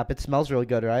ender sap. It smells really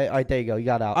good, right? All right, there you go. You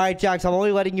got out. All right, Jax, I'm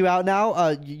only letting you out now.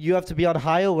 You have to be on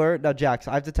high alert. Now, Jax,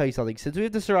 I have to tell you something. Since we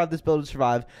have to survive this build and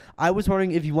survive, I was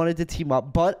wondering if you wanted to team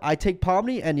up, but I take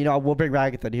Pomni, and, you know, we'll bring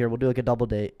Ragatha here. We'll do, like, a double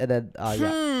date, and then,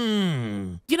 yeah.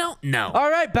 You know, no. All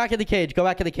right, back in the cage. Go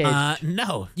back in the cage.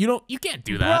 No. You can't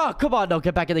do that. Bro, come on. No,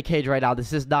 get back in the cage right now.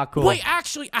 This is not cool. Wait, actually,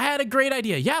 Actually, I had a great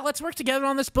idea. Yeah, let's work together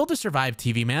on this Build to Survive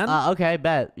TV, man. Okay,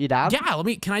 bet. You down? Yeah,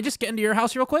 can I just get into your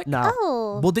house real quick? No.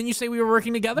 Oh. Well, didn't you say we were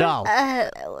working together? No.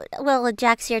 Well,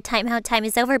 Jax, your timeout time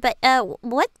is over, but,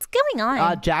 what's going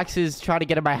on? Jax is trying to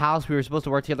get in my house. We were supposed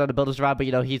to work together on the Build to Survive, but,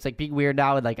 you know, he's, like, being weird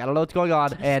now, and, like, I don't know what's going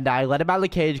on. And I let him out of the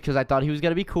cage because I thought he was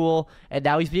going to be cool, and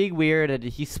now he's being weird, and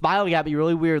he's smiling at me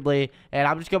really weirdly, and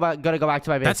I'm just going to go back to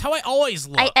my base. That's how I always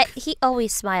look. He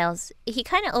always smiles. He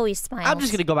kind of always smiles. I'm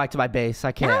just going to go back to my base.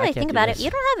 I can't. Now that I can't think do about this. it,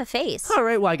 you don't have a face. All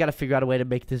right, well, I got to figure out a way to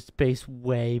make this base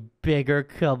way bigger.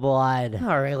 Come on.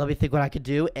 All right, let me think what I could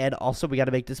do. And also, we got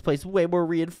to make this place way more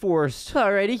reinforced.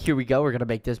 Alrighty, here we go. We're going to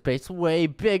make this base way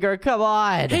bigger. Come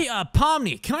on. Hey,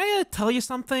 Pomni, can I tell you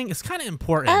something? It's kind of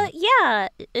important. Yeah,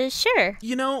 sure.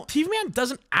 You know, TV Man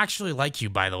doesn't actually like you,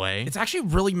 by the way. It's actually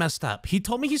really messed up. He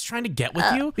told me he's trying to get with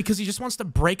you because he just wants to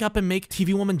break up and make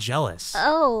TV Woman jealous.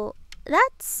 Oh,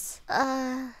 that's,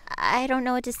 I don't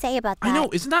know what to say about that. I know,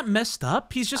 isn't that messed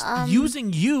up? He's just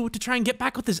using you to try and get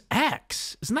back with his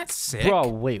ex. Isn't that sick? Bro,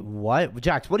 wait, what?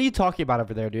 Jax, what are you talking about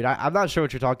over there, dude? I'm not sure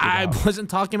what you're talking about. I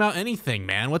wasn't talking about anything,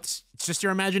 man. It's just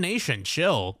your imagination.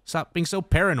 Chill. Stop being so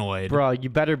paranoid. Bro, you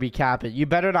better be capping. You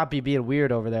better not be being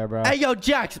weird over there, bro. Hey, yo,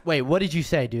 Jax. Wait, what did you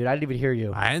say, dude? I didn't even hear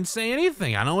you. I didn't say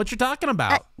anything. I know what you're talking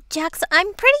about. Jax,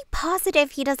 I'm pretty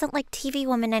positive he doesn't like TV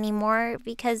Woman anymore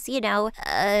because, you know,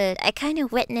 I kind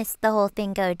of witnessed the whole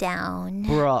thing go down.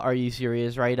 Bro, are you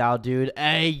serious right now, dude?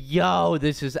 Hey, yo,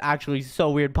 this is actually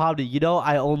so weird. Pomni, you know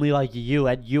I only like you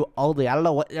and you only. I don't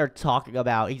know what they're talking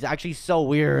about. He's actually so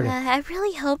weird. I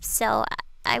really hope so.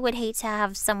 I would hate to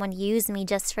have someone use me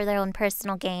just for their own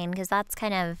personal gain, because that's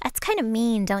kind of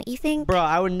mean, don't you think? Bro,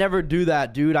 I would never do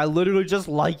that, dude. I literally just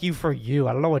like you for you.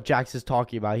 I don't know what Jax is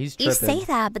talking about. He's tripping. You say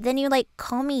that, but then you like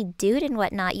call me dude and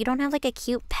whatnot. You don't have like a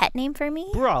cute pet name for me?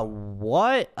 Bro,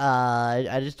 what?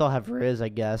 I just don't have Riz, I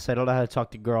guess. I don't know how to talk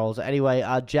to girls. Anyway,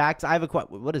 Jax, I have a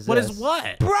question. What is What this? is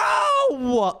what? Bro!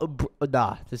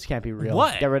 Nah, this can't be real.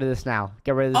 What? Get rid of this now.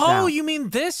 Get rid of this now. Oh, you mean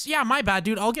this? Yeah, my bad,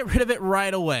 dude. I'll get rid of it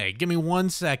right away. Give me 1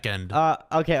 second.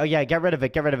 Okay. Oh, yeah, get rid of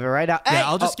it. Get rid of it right now. Yeah, Hey!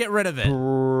 I'll just get rid of it.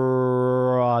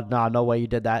 Bro, nah, no way you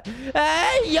did that.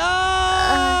 Hey, yo!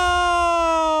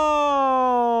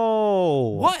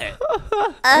 What?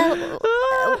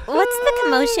 What's the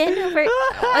commotion over?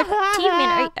 Team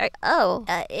Man,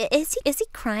 is he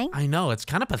crying? I know, it's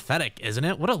kind of pathetic, isn't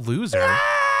it? What a loser.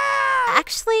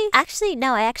 Actually,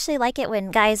 no. I actually like it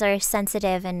when guys are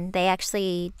sensitive and they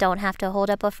actually don't have to hold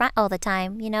up a front all the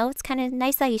time. You know, it's kind of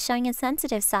nice that he's showing his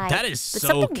sensitive side. That is but so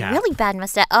something cap. really bad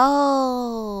must have.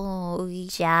 Oh,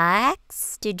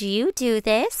 Jax, did you do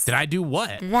this? Did I do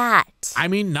what? That. I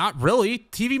mean, not really.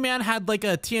 TV Man had like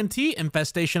a TNT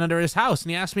infestation under his house,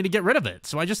 and he asked me to get rid of it,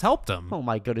 so I just helped him. Oh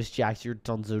my goodness, Jax, you're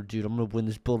dunzo, dude. I'm gonna win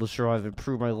this Build to Survive and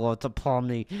prove my love to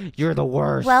Pomni. You're the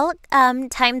worst. Well,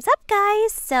 time's up,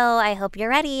 guys. So I hope you're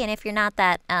ready. And if you're not,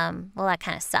 that that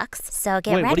kind of sucks. So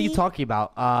get ready. Wait, what are you talking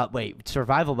about? Wait,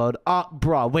 survival mode?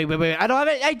 Bro, wait. I don't have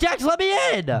it. Hey, Jax, let me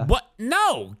in. What?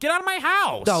 No, get out of my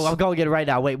house. No, I'm going in right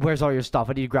now. Wait, where's all your stuff?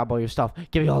 I need to grab all your stuff.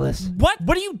 Give me all this. What?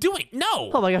 What are you doing?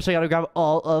 No. Oh my gosh, I gotta grab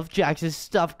all of Jax's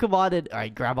stuff. Come on in. All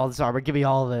right, grab all this armor. Give me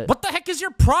all of it. What the heck is your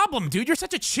problem, dude? You're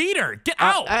such a cheater. Get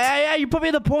out. Hey, you put me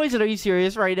in the poison. Are you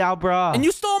serious right now, bro? And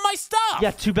you stole my stuff. Yeah,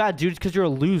 too bad, dude. It's because you're a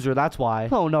loser. That's why.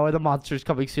 Oh no, the monster's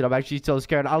coming soon. I'm actually so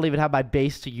scared. I don't even have my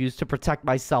base to use to protect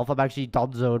myself. I'm actually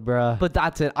dunzoed, bro. But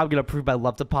that's it. I'm gonna prove my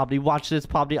love to Pomni. Watch this,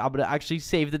 Pomni. I'm gonna actually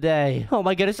save the day. Oh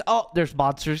my goodness. Oh, there's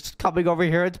monsters coming over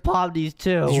here. It's Pomni's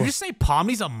too. Did you just say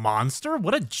Pomni's a monster?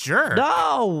 What a jerk.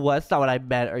 No, that's not what I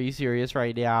meant. Are you serious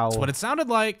right now? That's what it sounded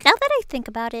like. Now that I think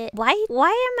about it, why am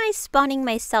I spawning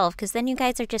myself? Because then you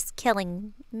guys are just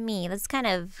killing me. That's kind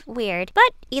of weird.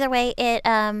 But either way,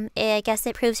 I guess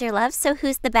it proves your love. So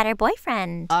who's the better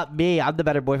boyfriend? Me. I'm the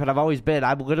better boyfriend. I've always been.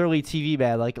 I'm literally TV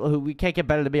man. Like, we can't get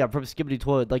better than me. I'm from Skibbity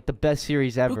Toilet. Like, the best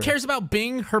series ever. Who cares about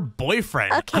being her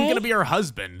boyfriend? Okay. I'm gonna be her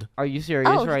husband. Are you serious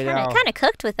right now? Kind of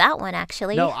cooked with that one,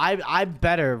 actually. No, I'm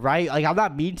better, right? Like, I'm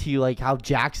not mean to you like how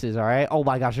Jax is, all right? Oh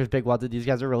my gosh, there's big ones, and these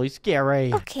guys are really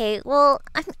scary. Okay, well,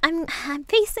 I'm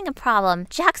facing a problem.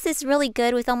 Jax is really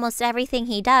good with almost everything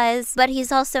he does, but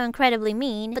he's also incredibly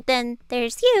mean. But then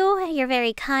there's you. You're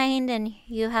very kind, and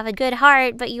you have a good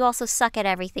heart, but you also suck at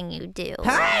everything you do.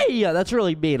 Hey, yeah, that's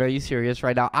really mean. Are you serious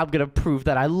right now? I'm gonna prove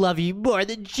that I love you more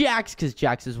than Jax, because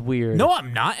Jax is weird. No,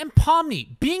 I'm not. And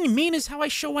Pomni, being mean is how I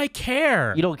show I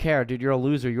care. You don't care, dude. You're a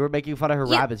loser. You were making fun of her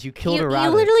rabbits. You killed her rabbit.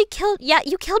 You literally killed. Yeah,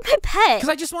 you killed my pet. Because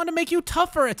I just wanted to make you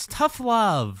tougher. It's tough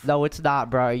love. No, it's not,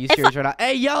 bro. Are you serious right now?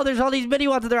 Hey, yo, there's all these mini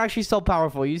ones, and they're actually so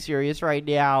powerful. Are you serious right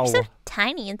now? You're so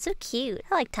tiny and so cute.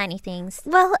 I like tiny things.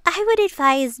 Well, I would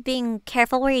advise being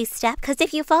careful where you step, because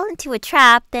if you fall into a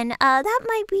trap, then that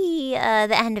might be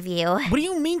the end of you. What do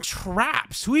you mean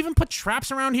traps? Who even put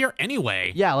traps around here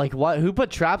anyway? Yeah, like what? Who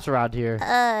put traps around here?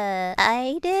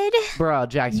 I did. Bro,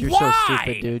 Jax, you're Why? so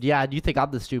stupid, dude. Yeah, you think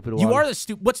I'm the stupid one. You are the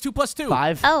stupid. What's 2 plus 2?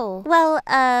 5. Oh,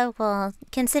 well,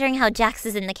 considering how Jax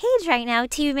is in the cage right now,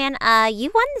 TV Man,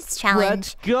 you won this challenge.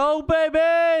 Let's go,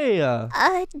 baby!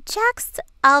 Jax,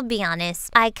 I'll be honest,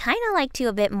 I kind of liked you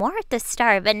a bit more at the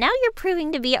start, but now you're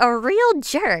proving to be a real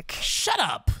jerk. Shut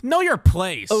up. Know your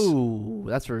place. Oh,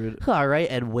 that's rude. All right,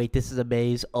 and wait, this is a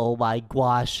maze. Oh my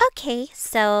gosh. Okay,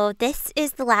 so this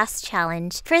is the last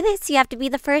challenge. For this, you have to be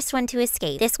the first one to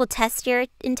escape. This will test your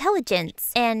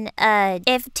intelligence. And,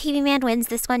 if TV Man wins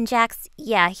this one, Jax,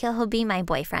 yeah, he'll be my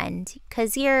boyfriend.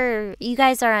 Because you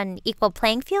guys are on equal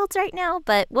playing fields right now,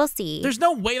 but we'll see. There's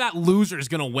no way that loser's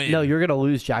gonna win. No, you're gonna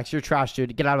lose, Jax. You're trash,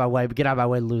 dude. Get out of my way. Get out of my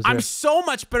way, loser. I'm so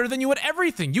much better than you at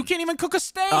everything. You can't even cook a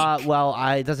steak. Well,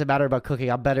 it doesn't matter about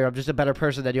cooking. I'm better. I'm just a better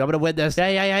person than you. I'm gonna win this.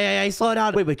 Hey, slow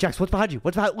down. Wait, Jax, what's behind you?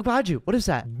 Look behind you. What is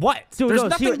that? What? Dude, There's no,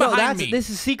 nothing behind me. This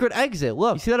is secret exit.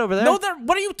 Look, you see that over there? No,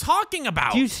 what are you talking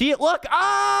about? Do you see it? Look.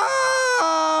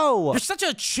 Oh! You're such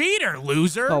a cheater,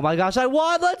 loser. Oh my gosh, I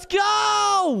won. Let's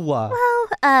go! Well,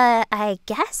 I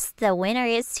guess the winner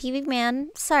is TV Man.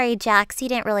 Sorry, Jax, you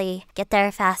didn't really get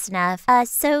there fast enough.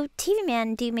 So TV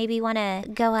Man, do you maybe want to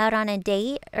go out on a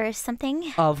date or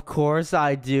something? Of course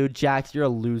I do. Jax, you're a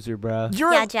loser, bro.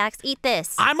 Yeah, Jax, eat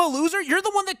this. I'm a loser? You're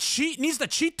the one that needs to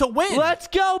cheat to win. Let's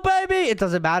go, baby! It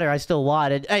doesn't matter. I still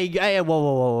won. And, hey,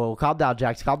 whoa. Calm down,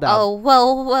 Jax. Calm down. Oh,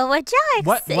 whoa, Jax.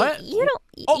 What? You don't...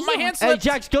 Oh, my hand Hey, slipped.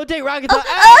 Jax, go date Rocket.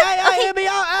 okay. Hear me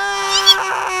out.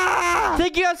 Ah!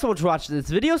 Thank you guys so much for watching this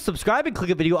video. Subscribe and click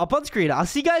a video up on screen. I'll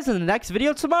see you guys in the next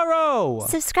video tomorrow.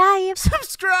 Subscribe.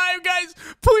 Subscribe, guys.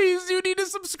 Please, you need to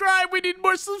subscribe. We need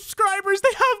more subscribers.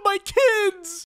 They have my kids.